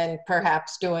then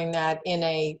perhaps doing that in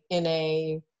a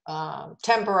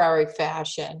temporary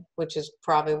fashion, which is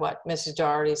probably what Mrs.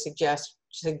 Doherty's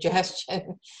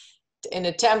suggestion, in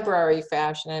a temporary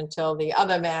fashion until the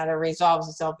other matter resolves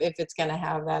itself, if it's going to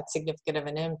have that significant of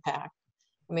an impact.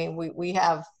 I mean, we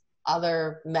have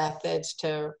other methods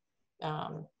to,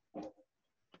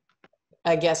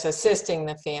 I guess, assisting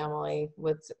the family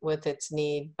with its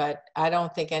need, but I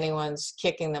don't think anyone's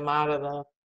kicking them out of the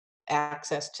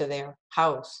access to their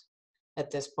house at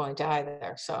this point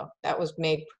either. So that was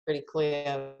made pretty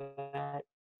clear that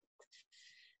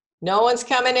no one's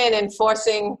coming in and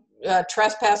forcing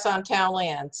trespass on town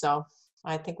land. So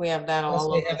I think we have that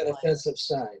all over. They have an offensive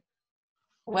sign.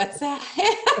 What's that?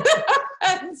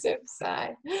 Offensive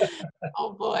sign.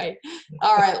 Oh boy.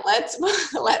 All right, let's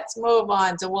move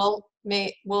on. So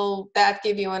will that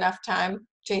give you enough time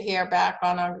to hear back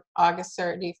on August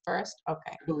 31st?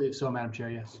 Okay. I believe so, Madam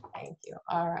Chair, yes. Thank you.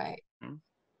 All right.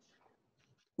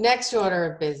 Next order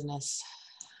of business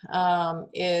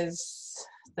is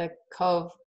the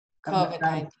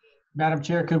COVID-19. Madam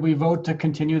Chair, could we vote to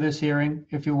continue this hearing,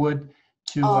 if you would,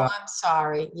 to I'm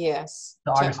sorry. Yes.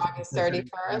 To August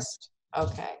 31st.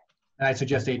 Okay. And I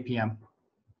suggest 8 p.m.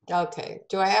 Okay,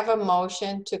 do I have a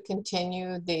motion to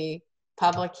continue the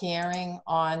public hearing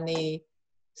on the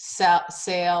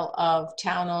sale of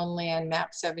town-owned land,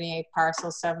 map 78,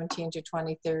 parcel 17 to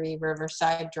 2030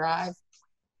 Riverside Drive?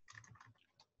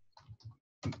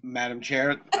 Madam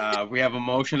Chair, we have a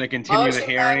motion to continue the Motion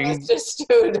by hearing. Mr.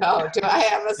 Studo. Do I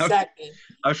have a second?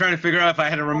 I was trying to figure out if I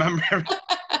had to remember.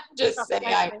 Just say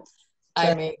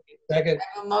I make it. Second.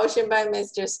 I have a motion by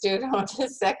Mr. Studo and a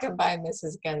second by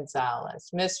Mrs. Gonzalez.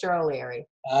 Mr. O'Leary.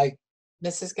 Aye.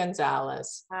 Mrs.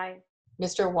 Gonzalez. Aye.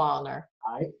 Mr. Wallner.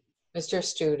 Aye. Mr.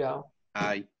 Studo.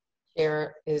 Aye.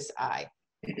 Chair is aye.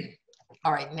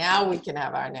 All right, now we can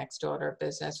have our next order of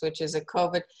business, which is a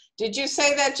COVID. Did you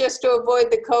say that just to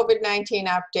avoid the COVID-19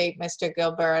 update, Mr.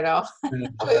 Gilberto? We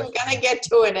were gonna get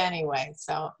to it anyway,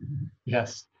 so.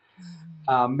 Yes.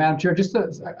 Madam Chair, just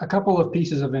a couple of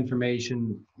pieces of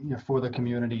information, for the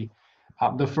community.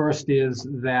 The first is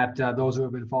that those who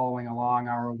have been following along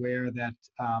are aware that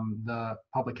the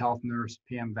public health nurse,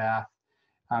 Pam Bath,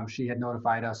 she had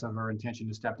notified us of her intention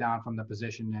to step down from the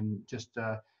position and just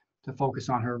to focus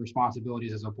on her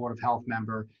responsibilities as a Board of Health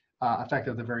member,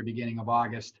 effective the very beginning of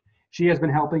August. She has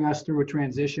been helping us through a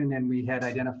transition, and we had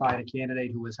identified a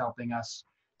candidate who was helping us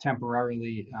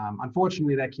temporarily.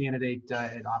 Unfortunately, that candidate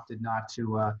had opted not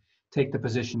to take the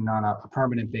position on a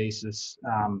permanent basis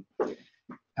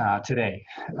today.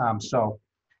 So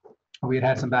we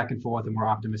had some back and forth, and we're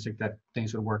optimistic that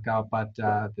things would work out, but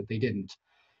that they didn't.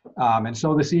 And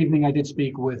so this evening I did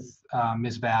speak with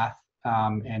Ms. Bath,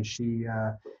 and she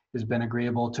has been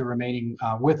agreeable to remaining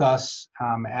with us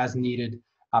as needed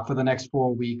for the next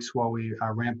 4 weeks while we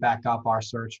ramp back up our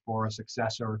search for a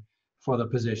successor for the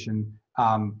position,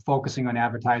 focusing on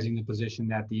advertising the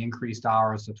position at the increased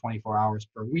hours to 24 hours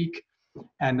per week,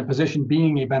 and the position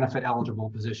being a benefit eligible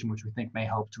position, which we think may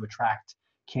help to attract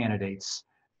candidates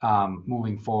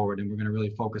moving forward. And we're going to really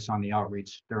focus on the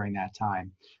outreach during that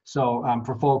time. So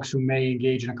for folks who may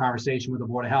engage in a conversation with the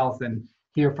Board of Health and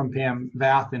hear from Pam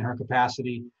Bath in her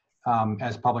capacity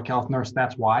as public health nurse,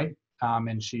 that's why.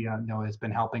 And she has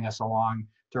been helping us along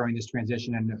during this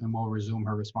transition, and will resume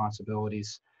her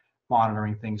responsibilities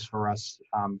monitoring things for us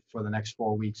for the next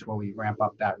 4 weeks while we ramp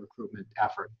up that recruitment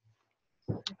effort.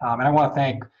 And I want to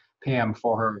thank Pam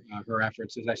for her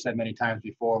efforts. As I said many times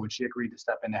before, when she agreed to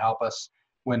step in to help us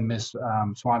when Ms.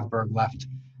 Swansburg left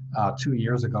 2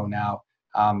 years ago now,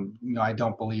 I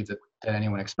don't believe that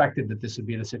anyone expected that this would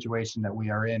be the situation that we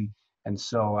are in. And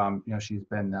so, she's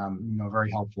been,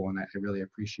 very helpful, and I really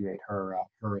appreciate her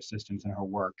assistance and her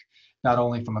work, not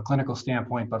only from a clinical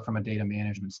standpoint, but from a data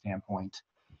management standpoint.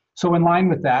 So in line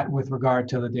with that, with regard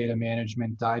to the data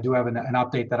management, I do have an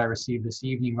update that I received this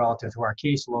evening relative to our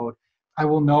caseload. I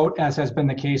will note, as has been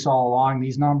the case all along,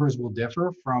 these numbers will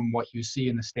differ from what you see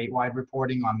in the statewide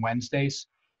reporting on Wednesdays.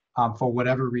 For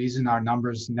whatever reason, our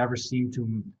numbers never seem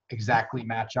to exactly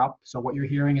match up. So what you're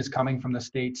hearing is coming from the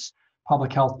state's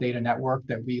public health data network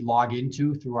that we log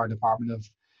into through our Department of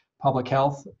Public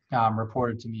Health,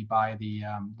 reported to me by the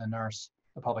nurse,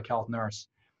 the public health nurse.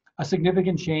 A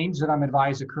significant change that I'm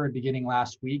advised occurred beginning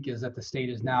last week is that the state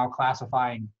is now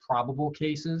classifying probable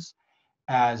cases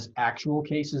as actual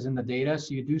cases in the data.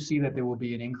 So you do see that there will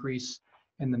be an increase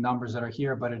in the numbers that are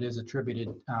here, but it is attributed,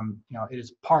 it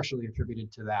is partially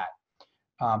attributed to that.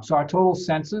 So our total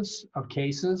census of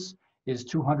cases is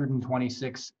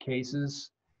 226 cases,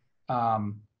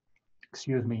 and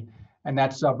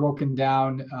that's broken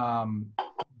down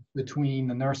between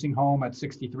the nursing home at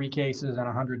 63 cases and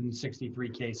 163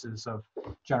 cases of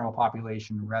general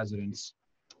population residents.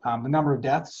 The number of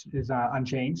deaths is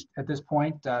unchanged at this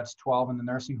point. It's 12 in the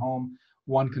nursing home,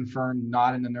 1 confirmed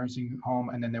not in the nursing home,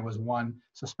 and then there was 1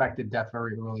 suspected death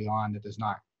very early on that is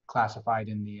not classified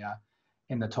in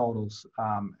the totals,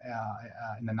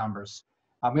 in the numbers.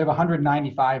 We have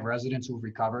 195 residents who've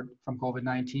recovered from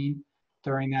COVID-19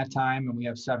 during that time, and we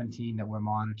have 17 that we're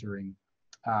monitoring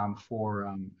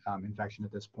for infection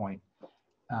at this point.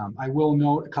 I will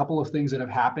note a couple of things that have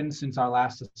happened since our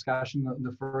last discussion.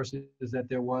 The first is that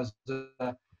there was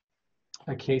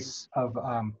a case of,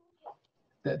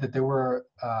 that there were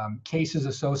cases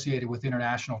associated with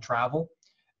international travel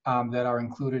that are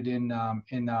included in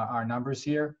our numbers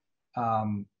here.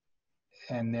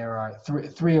 And there are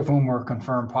three of whom were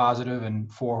confirmed positive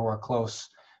and 4 who are close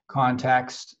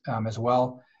contacts as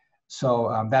well.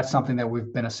 So that's something that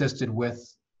we've been assisted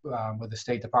with the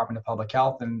State Department of Public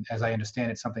Health, and as I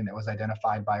understand, it's something that was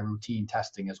identified by routine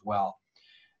testing as well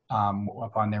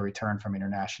upon their return from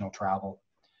international travel.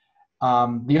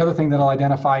 The other thing that I'll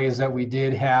identify is that we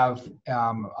did have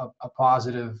a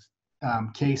positive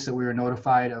case that we were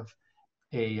notified of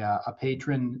a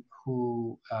patron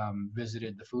who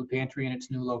visited the food pantry in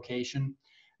its new location.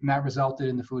 And that resulted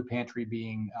in the food pantry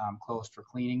being closed for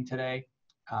cleaning today.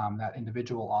 That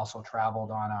individual also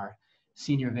traveled on our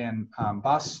senior van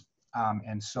bus.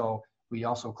 And so we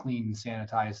also cleaned and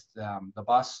sanitized the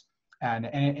bus. And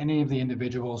any of the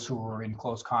individuals who were in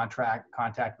close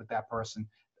contact with that person,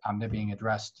 they're being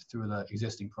addressed through the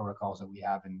existing protocols that we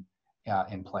have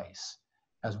in place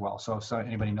as well. So if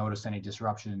anybody noticed any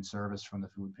disruption in service from the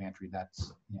food pantry,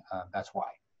 that's why.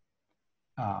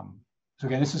 So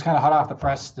again, this is kind of hot off the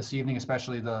press this evening,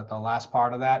 especially the last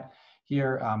part of that.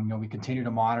 Here, we continue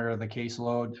to monitor the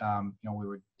caseload.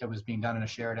 It was being done in a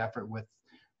shared effort with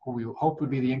who we hope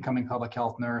would be the incoming public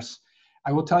health nurse.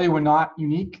 I will tell you, we're not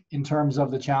unique in terms of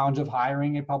the challenge of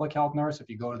hiring a public health nurse. If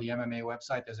you go to the MMA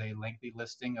website, there's a lengthy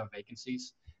listing of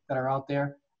vacancies that are out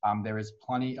there. There is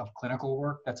plenty of clinical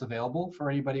work that's available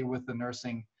for anybody with the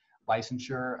nursing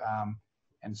licensure.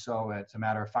 And so it's a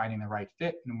matter of finding the right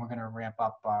fit, and we're going to ramp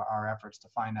up our efforts to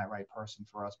find that right person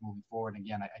for us moving forward. And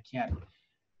again, I can't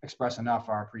express enough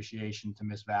our appreciation to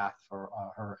Ms. Vath for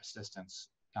her assistance,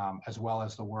 as well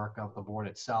as the work of the board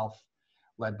itself,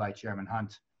 led by Chairman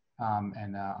Hunt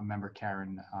and a member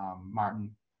Karen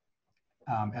Martin,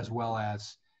 as well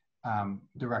as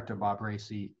Director Bob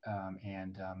Racy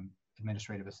and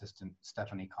Administrative Assistant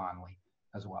Stephanie Conley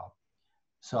as well.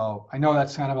 So I know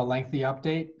that's kind of a lengthy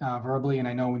update verbally, and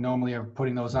I know we normally are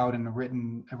putting those out in a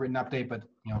written update, but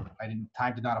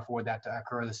time did not afford that to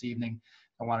occur this evening.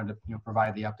 I wanted to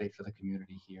provide the update for the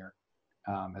community here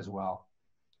as well.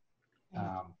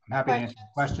 I'm happy to answer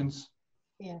questions.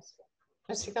 Yes,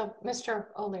 Mr.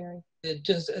 O'Leary.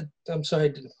 I'm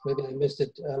sorry, maybe I missed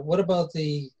it. What about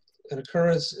an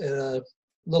occurrence at a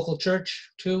local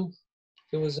church too?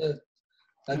 There was a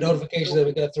notification that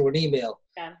we got through an email.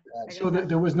 Yeah. So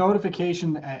there was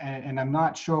notification, and I'm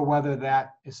not sure whether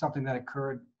that is something that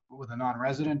occurred with a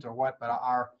non-resident or what, but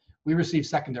we received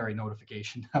secondary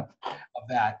notification of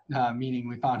that, meaning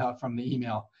we found out from the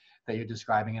email that you're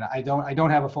describing. And I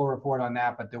don't have a full report on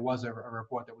that, but there was a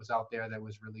report that was out there that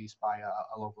was released by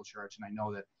a local church, and I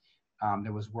know that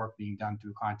there was work being done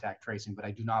through contact tracing, but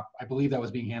I believe that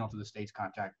was being handled through the state's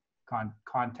contact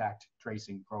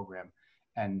tracing program,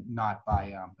 and not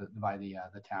by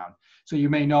the town. So you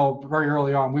may know, very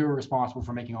early on, we were responsible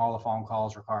for making all the phone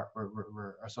calls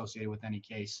were associated with any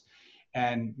case.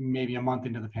 And maybe a month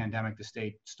into the pandemic, the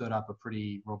state stood up a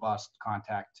pretty robust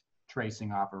contact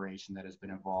tracing operation that has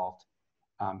been involved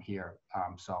here.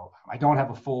 So I don't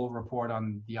have a full report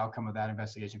on the outcome of that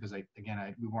investigation because,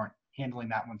 we weren't handling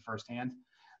that one firsthand,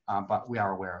 but we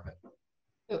are aware of it.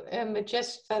 But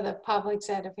just for the public's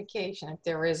edification, if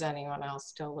there is anyone else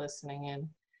still listening in,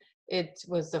 it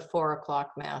was the 4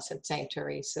 o'clock mass at St.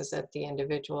 Teresa's that the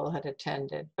individual had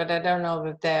attended. But I don't know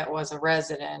that that was a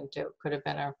resident. It could have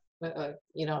been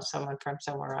someone from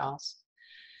somewhere else.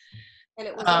 And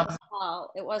it was in the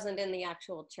hall. It wasn't in the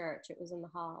actual church. It was in the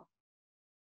hall.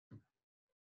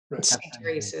 Right. St.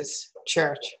 Teresa's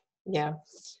Church. Yeah.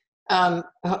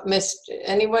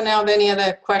 Anyone have any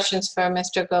other questions for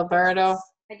Mr. Gilberto?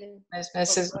 I do.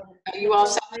 Mrs. Are you all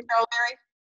set, Mr. O'Leary?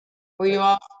 Were you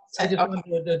all I set? just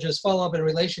wanted to just follow up in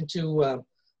relation to,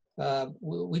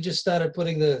 we just started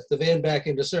putting the van back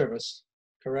into service,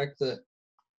 correct? The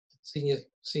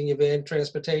senior van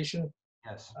transportation?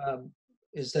 Yes.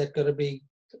 Is that going to be,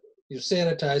 you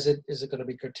sanitize it, is it going to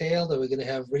be curtailed? Are we going to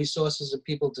have resources and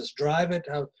people just drive it?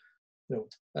 How,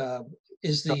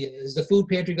 is the food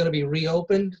pantry going to be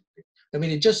reopened? I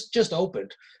mean, it just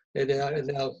opened, and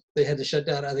now they had to shut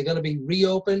down. Are they going to be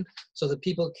reopened so that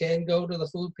people can go to the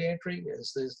food pantry?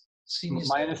 Is the senior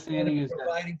My understanding is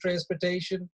providing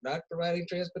transportation, not providing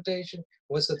transportation?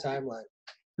 What's the timeline?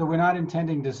 So we're not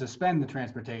intending to suspend the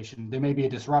transportation. There may be a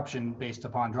disruption based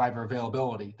upon driver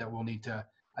availability that we'll need to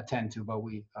attend to, but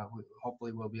we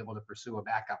hopefully will be able to pursue a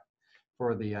backup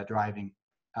for the driving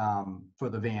for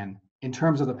the van. In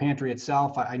terms of the pantry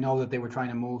itself, I know that they were trying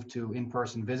to move to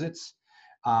in-person visits.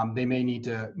 They may need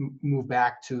to move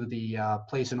back to the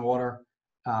place an order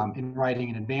in writing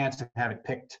in advance and have it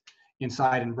picked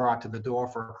inside and brought to the door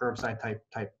for a curbside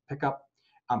type pickup.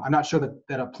 I'm not sure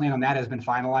that a plan on that has been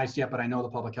finalized yet, but I know the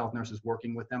public health nurse is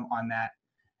working with them on that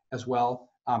as well.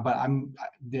 But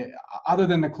other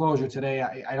than the closure today,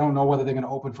 I don't know whether they're going to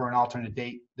open for an alternate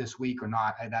date this week or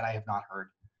not. That I have not heard.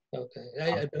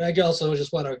 Okay, but I also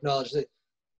just want to acknowledge that,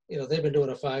 they've been doing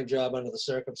a fine job under the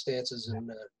circumstances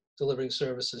and delivering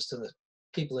services to the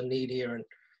people in need here.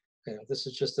 And this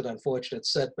is just an unfortunate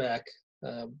setback.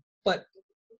 But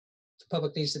the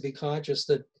public needs to be conscious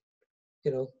that,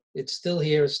 it's still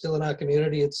here, it's still in our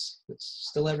community, it's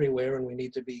still everywhere, and we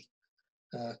need to be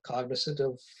cognizant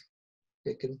of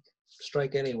it can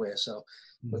strike anywhere. So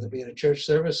whether it be in a church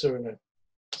service or in a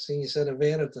senior center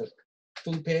van at the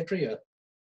food pantry or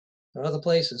other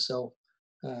places. So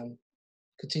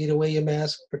continue to wear your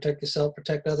mask, protect yourself,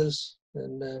 protect others,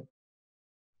 and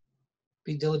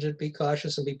be diligent, be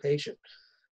cautious, and be patient.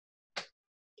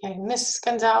 Okay, Mrs.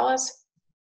 Gonzalez?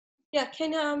 Yeah,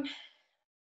 can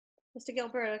Mr.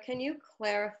 Gilberto, can you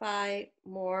clarify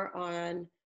more on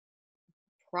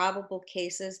probable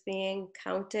cases being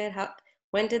counted?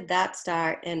 When did that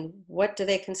start, and what do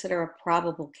they consider a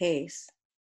probable case?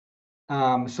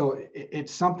 So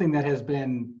it's something that has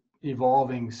been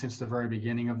evolving since the very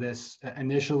beginning of this.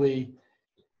 Initially,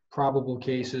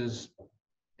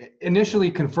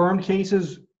 confirmed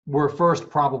cases were first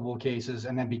probable cases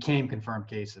and then became confirmed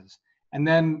cases. And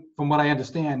then, from what I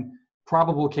understand,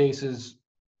 probable cases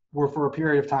were for a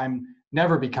period of time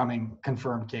never becoming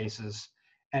confirmed cases.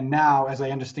 And now, as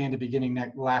I understand it, beginning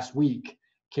last week,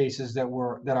 cases that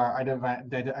are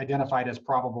identified as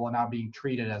probable are now being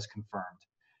treated as confirmed.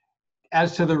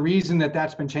 As to the reason that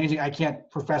that's been changing, I can't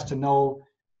profess to know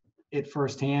it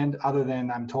firsthand, other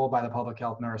than I'm told by the public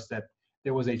health nurse that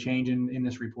there was a change in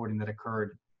this reporting that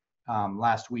occurred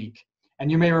last week.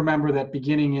 And you may remember that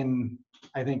beginning in,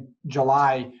 I think,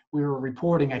 July, we were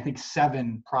reporting, I think,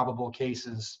 7 probable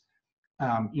cases,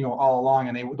 all along,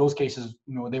 and those cases,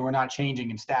 they were not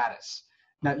changing in status.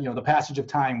 Not, the passage of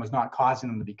time was not causing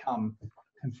them to become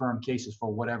confirmed cases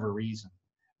for whatever reason.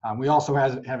 We also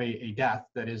have a death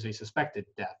that is a suspected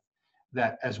death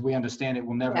that, as we understand it,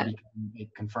 will never be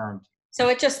confirmed. So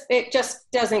it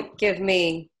just doesn't give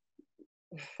me,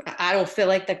 I don't feel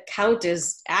like the count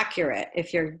is accurate.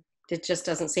 It just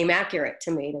doesn't seem accurate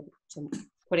to me to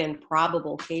put in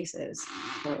probable cases.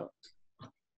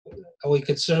 Are we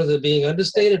concerned that being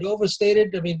understated,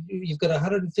 overstated? I mean, you've got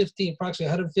approximately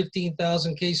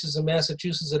 115,000 cases in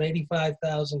Massachusetts and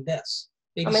 85,000 deaths.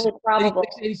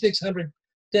 8,600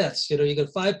 deaths. You got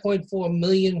 5.4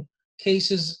 million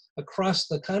cases across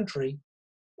the country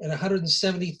and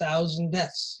 170,000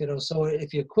 deaths. So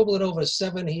if you quibble it over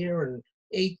 7 here and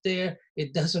 8 there,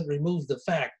 it doesn't remove the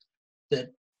fact that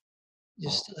you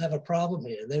still have a problem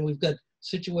here. And then we've got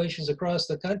situations across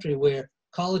the country where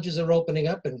colleges are opening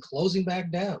up and closing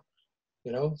back down.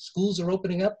 Schools are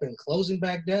opening up and closing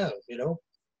back down.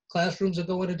 Classrooms are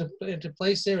going into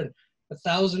place there, and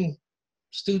 1,000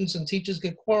 students and teachers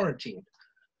get quarantined.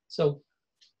 So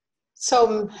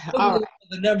all right.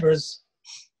 The numbers.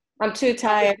 I'm too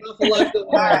tired. All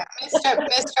right,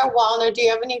 Mr. Wallner, do you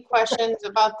have any questions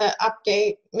about the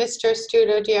update? Mr.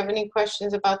 Studo, do you have any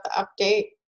questions about the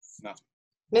update? No.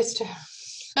 Mr.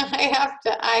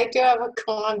 I do have a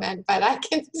comment, but I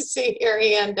can see your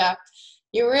hand up.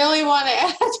 You really want to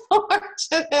add more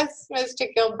to this, Mr.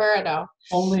 Gilberto?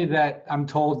 Only that I'm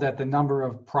told that the number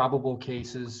of probable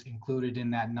cases included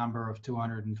in that number of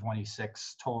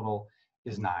 226 total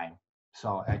is 9.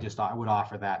 So I would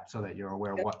offer that so that you're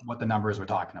aware what the numbers we're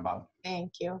talking about.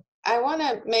 Thank you. I want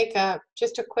to make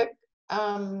just a quick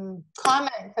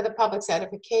comment for the public's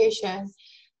edification.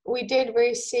 We did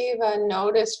receive a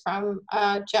notice from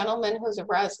a gentleman who's a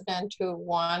resident who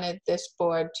wanted this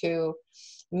board to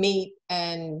meet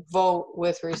and vote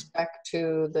with respect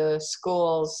to the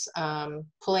school's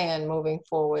plan moving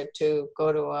forward to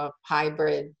go to a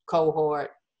hybrid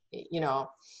cohort,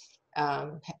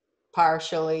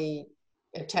 partially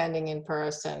attending in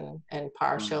person and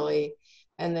partially.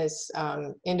 And this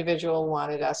individual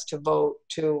wanted us to vote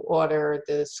to order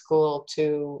the school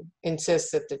to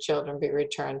insist that the children be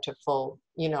returned to full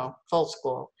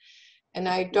school. And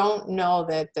I don't know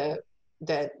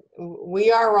that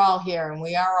we are all here and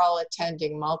we are all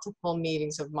attending multiple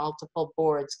meetings of multiple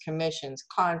boards, commissions,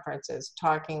 conferences,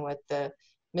 talking with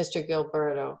Mr.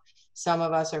 Gilberto. Some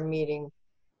of us are meeting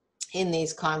in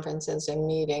these conferences and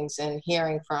meetings and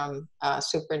hearing from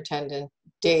Superintendent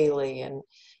Daly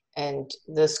and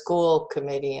the school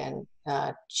committee and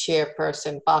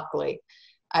Chairperson Buckley.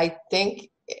 I think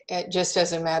just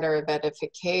as a matter of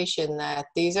edification that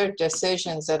these are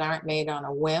decisions that aren't made on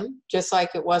a whim, just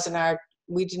like it wasn't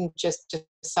we didn't just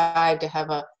decide to have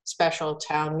a special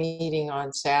town meeting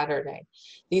on Saturday.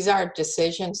 These are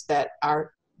decisions that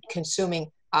are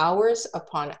consuming hours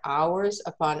upon hours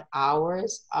upon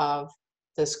hours of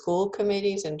the school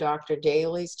committees and Dr.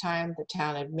 Daly's time, the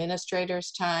town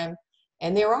administrator's time.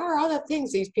 And there are other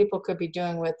things these people could be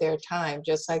doing with their time,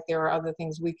 just like there are other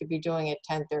things we could be doing at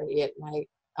 10:30 at night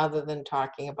other than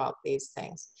talking about these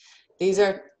things. These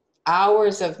are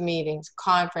hours of meetings,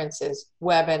 conferences,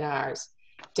 webinars.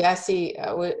 DESE,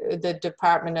 the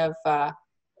Department of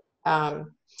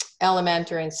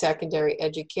Elementary and Secondary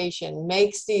Education,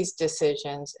 makes these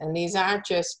decisions, and these aren't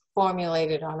just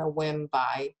formulated on a whim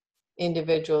by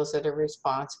individuals that are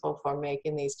responsible for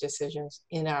making these decisions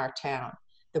in our town.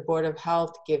 The Board of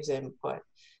Health gives input.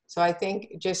 So I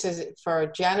think just as for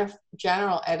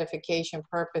general edification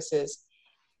purposes,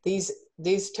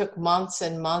 these took months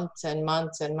and months and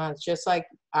months and months, just like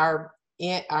our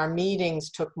meetings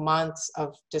took months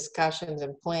of discussions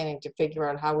and planning to figure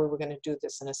out how we were going to do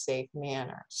this in a safe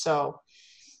manner. So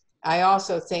I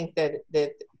also think that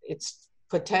it's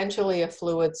potentially a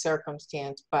fluid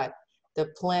circumstance, but the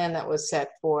plan that was set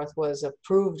forth was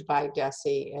approved by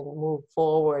DESE and moved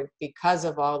forward because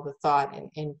of all the thought and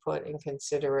input and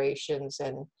considerations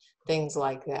and things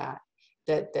like that.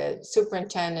 That the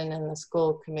superintendent and the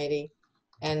school committee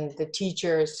and the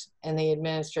teachers and the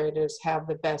administrators have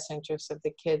the best interests of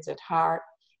the kids at heart.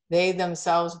 They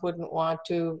themselves wouldn't want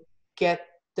to get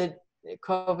the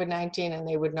COVID-19, and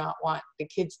they would not want the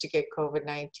kids to get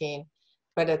COVID-19.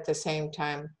 But at the same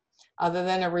time, other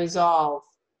than a resolve,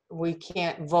 we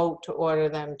can't vote to order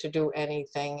them to do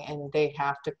anything, and they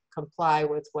have to comply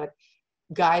with what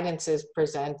guidance is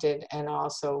presented and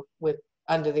also with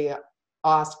under the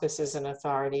auspices and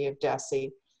authority of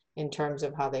DESE in terms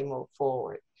of how they move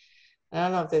forward. I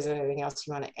don't know if there's anything else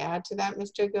you want to add to that,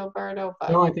 Mr. Gilberto,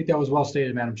 but No, I think that was well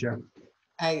stated, Madam Chair.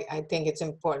 I think it's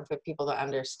important for people to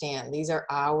understand. These are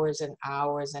hours and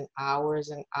hours and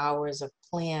hours and hours of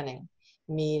planning,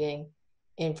 meeting,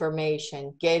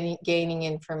 information, gaining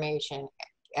information,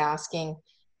 asking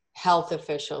health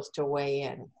officials to weigh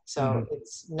in. So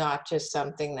it's not just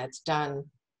something that's done,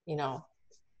 you know,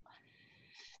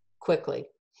 quickly.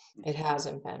 It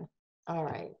hasn't been. All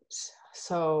right.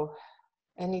 So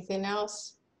anything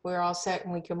else? We're all set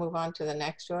and we can move on to the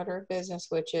next order of business,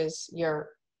 which is your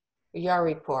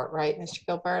report, right, Mr.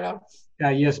 Gilberto?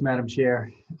 Yes, Madam Chair.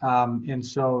 And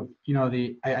so, you know,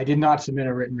 I did not submit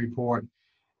a written report.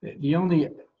 The only,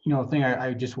 you know, thing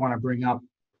I just want to bring up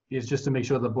is just to make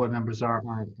sure the board members are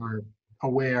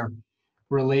aware,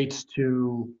 relates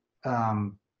to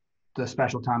the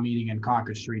special town meeting in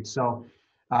Concord Street. So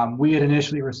we had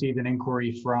initially received an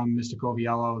inquiry from Mr.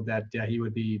 Coviello that he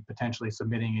would be potentially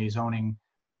submitting a zoning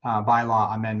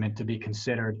bylaw amendment to be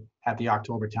considered at the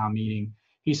October town meeting.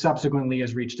 He subsequently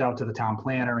has reached out to the town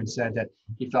planner and said that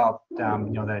he felt,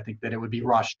 you know, that I think that it would be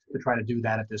rushed to try to do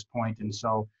that at this point. And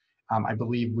so I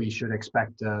believe we should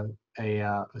expect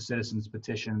a citizen's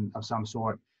petition of some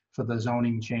sort for the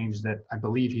zoning change that I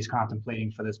believe he's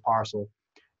contemplating for this parcel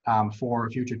for a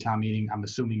future town meeting. I'm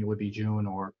assuming it would be June,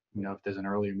 or, you know, if there's an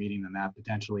earlier meeting than that,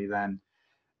 potentially then.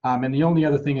 And the only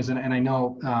other thing is, and I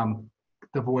know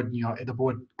the board, you know, the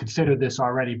board considered this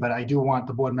already, but I do want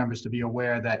the board members to be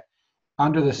aware that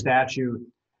under the statute,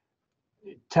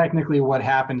 technically what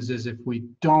happens is if we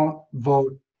don't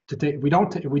vote to take,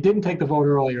 if we didn't take the vote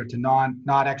earlier to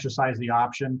not exercise the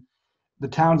option, the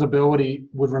town's ability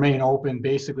would remain open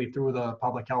basically through the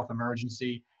public health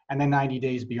emergency, and then 90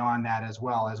 days beyond that, as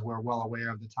well, as we're well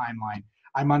aware of the timeline.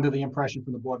 I'm under the impression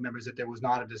from the board members that there was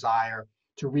not a desire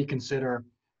to reconsider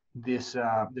this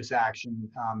action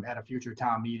at a future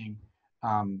town meeting,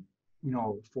 you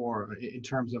know, in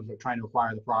terms of trying to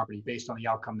acquire the property based on the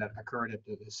outcome that occurred at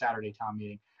the Saturday town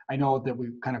meeting. I know that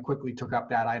we kind of quickly took up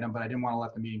that item, but I didn't want to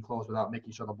let the meeting close without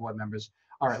making sure the board members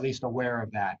are at least aware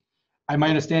of that. My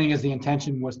understanding is the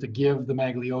intention was to give the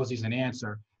Magliozzi's an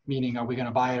answer, meaning are we going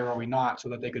to buy it or are we not, so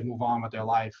that they could move on with their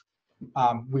life.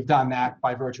 We've done that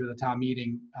by virtue of the town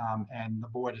meeting, and the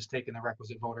board has taken the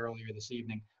requisite vote earlier this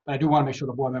evening. But I do want to make sure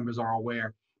the board members are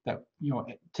aware that, you know,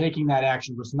 taking that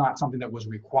action was not something that was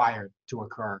required to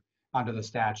occur under the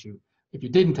statute. If you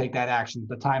didn't take that action,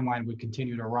 the timeline would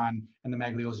continue to run and the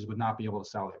Magliozzi's would not be able to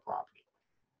sell their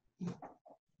property.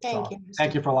 Thank you.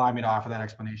 Thank you for allowing me to offer that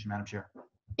explanation, Madam Chair.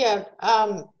 Yeah,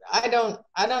 I don't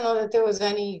know that there was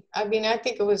any, I mean, I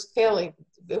think it was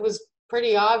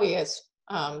pretty obvious,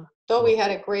 though we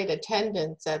had a great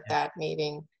attendance at that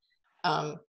meeting.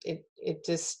 It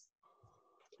just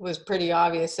was pretty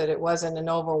obvious that it wasn't an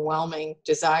overwhelming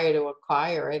desire to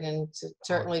acquire it, and it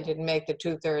certainly didn't make the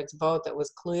 2/3 vote that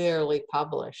was clearly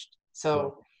published.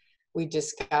 So we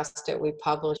discussed it, we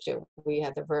published it, we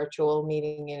had the virtual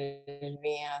meeting in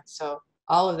advance. So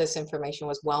all of this information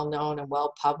was well known and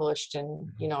well published, and,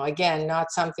 you know, again,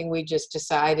 not something we just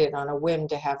decided on a whim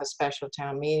to have a special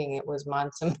town meeting. It was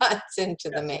months and months into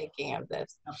the making of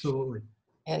this. Absolutely.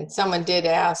 And someone did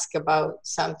ask about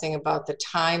something about the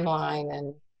timeline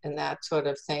and that sort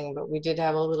of thing, but we did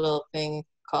have a little thing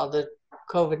called the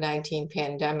COVID-19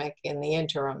 pandemic in the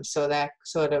interim. So that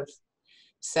sort of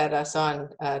set us on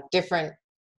a different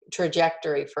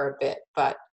trajectory for a bit,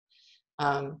 but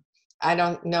I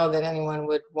don't know that anyone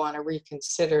would want to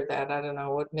reconsider that. I don't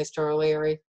know, what, Mr.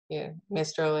 O'Leary, yeah,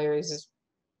 Mr. O'Leary's.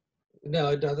 No,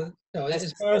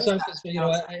 as far as I'm concerned,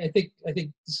 I think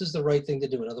this is the right thing to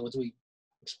do. In other words, we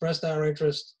expressed our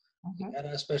interest at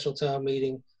our special town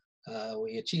meeting.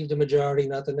 We achieved a majority,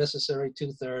 not the necessary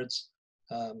 2/3.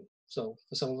 So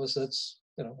for some of us, that's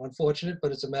unfortunate,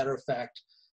 but it's a matter of fact.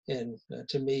 And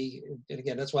to me, and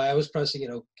again, that's why I was pressing,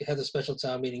 have the special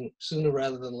town meeting sooner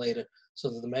rather than later, so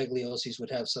that the Magliosi's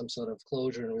would have some sort of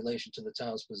closure in relation to the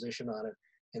town's position on it,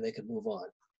 and they could move on.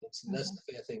 That's the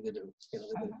fair thing to do.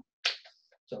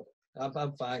 So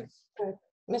I'm fine. Good.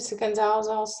 Mr. Gonzalez,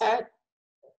 all set?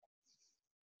 I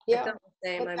Yeah. felt the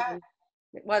same. I mean,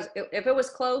 if it was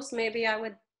close, maybe I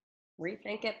would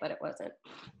rethink it, but it wasn't.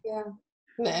 Yeah.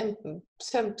 And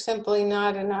simply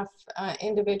not enough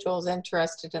individuals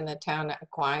interested in the town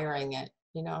acquiring it.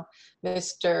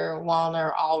 Mr.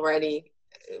 Wallner already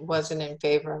wasn't in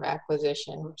favor of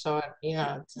acquisition, so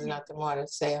there's nothing more to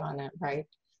say on it, right?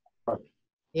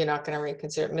 You're not going to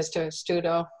reconsider, Mr.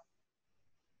 Studo?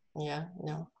 Yeah,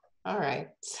 no. All right.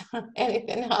 So,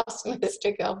 anything else,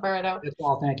 Mr. Gilberto? That's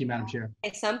all. Thank you, Madam Chair.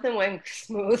 Hey, something went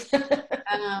smooth.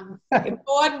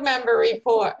 Board member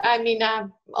report.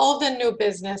 Old and new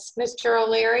business. Mr.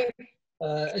 O'Leary.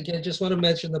 Again, just want to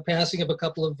mention the passing of a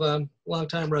couple of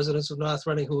longtime residents of North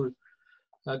Reading who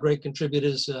are great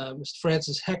contributors. Mr.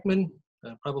 Francis Heckman,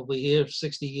 probably here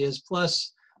 60 years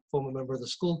plus, former member of the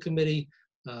school committee.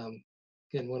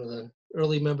 Again, one of the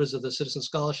early members of the Citizen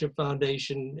Scholarship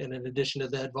Foundation, and in addition to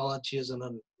that, volunteers on a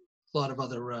lot of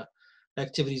other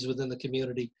activities within the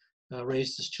community.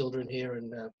 Raised his children here,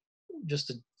 and just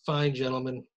a fine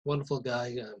gentleman, wonderful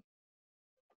guy.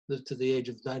 Lived to the age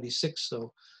of 96,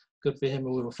 so good for him,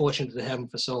 and we were fortunate to have him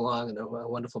for so long, and a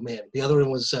wonderful man. The other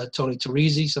one was Tony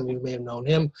Teresi. Some of you may have known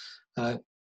him.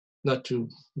 Not too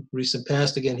recent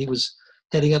past. Again, he was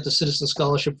heading up the Citizen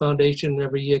Scholarship Foundation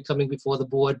every year, coming before the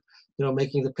board,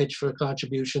 making the pitch for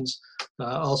contributions.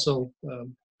 Also,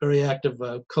 very active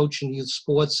coach in youth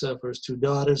sports for his two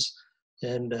daughters.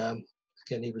 And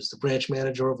again, he was the branch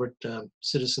manager over at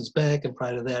Citizens Bank, and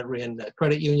prior to that ran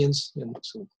credit unions and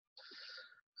some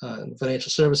in the financial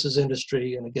services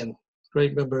industry. And again,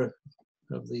 great member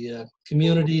of the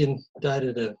community, and died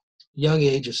at a young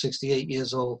age of 68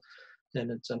 years old. And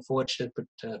it's unfortunate,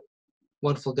 but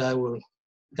wonderful guy. We're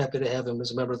happy to have him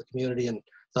as a member of the community, and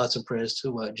thoughts and prayers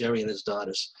to Jerry and his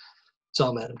daughters. That's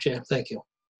all, Madam Chair. Thank you.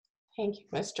 Thank you,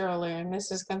 Mr. O'Leary.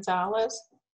 Mrs. Gonzalez?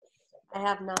 I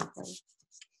have nothing.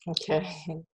 Okay.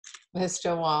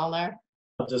 Mr. Wallner?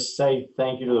 I'll just say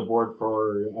thank you to the board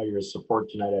for your support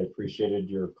tonight. I appreciated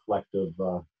your collective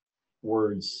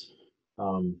words.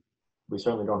 We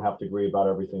certainly don't have to agree about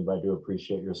everything, but I do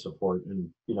appreciate your support.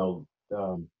 And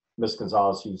Ms.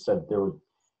 Gonzalez,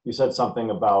 you said something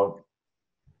about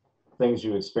things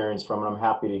you experienced from it. I'm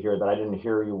happy to hear that. I didn't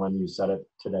hear you when you said it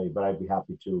today, but I'd be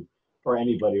happy to, or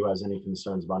anybody who has any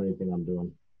concerns about anything I'm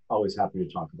doing, always happy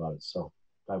to talk about it. So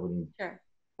I would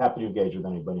happy to engage with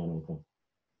anybody on anything,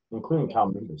 including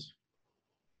town members.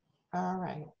 All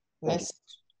right.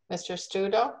 Mr.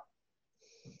 Studo?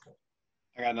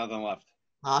 I got nothing left.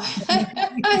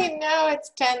 I know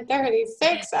it's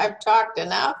 10:36. I've talked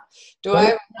enough.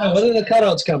 When are the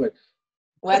cutouts coming?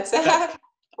 What's that?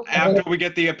 After we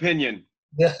get the opinion.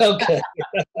 Yeah, okay.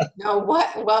 No,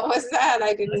 what was that?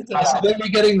 I didn't hear. When are we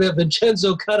getting the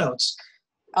Vincenzo cutouts?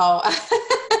 Oh.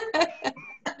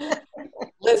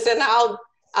 Listen,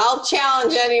 I'll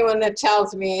challenge anyone that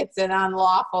tells me it's an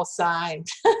unlawful sign.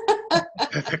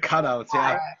 The cutouts,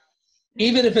 yeah.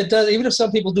 Even if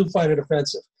some people do find it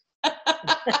offensive.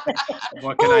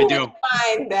 What can I do?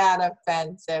 Find that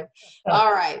offensive.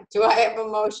 All right. Do I have a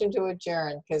motion to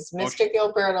adjourn? Because Mr.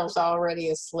 Gilberto's already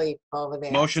asleep over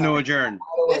there. Motion to adjourn.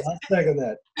 I'll second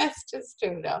that. Mr.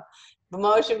 Studo. A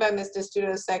motion by Mr.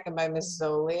 Studo, second by Mrs.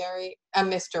 O'Leary.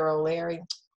 Mr. O'Leary.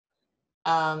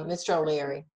 Mr.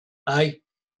 O'Leary. Aye.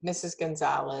 Mrs.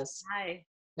 Gonzalez. Hi.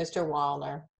 Mr.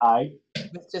 Wallner. Aye.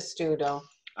 Mr. Studo.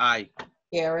 Aye.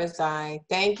 Here is I.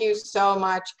 Thank you so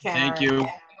much, Karen. Thank you. Thank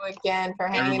you again for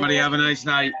hanging. Everybody have a nice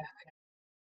night.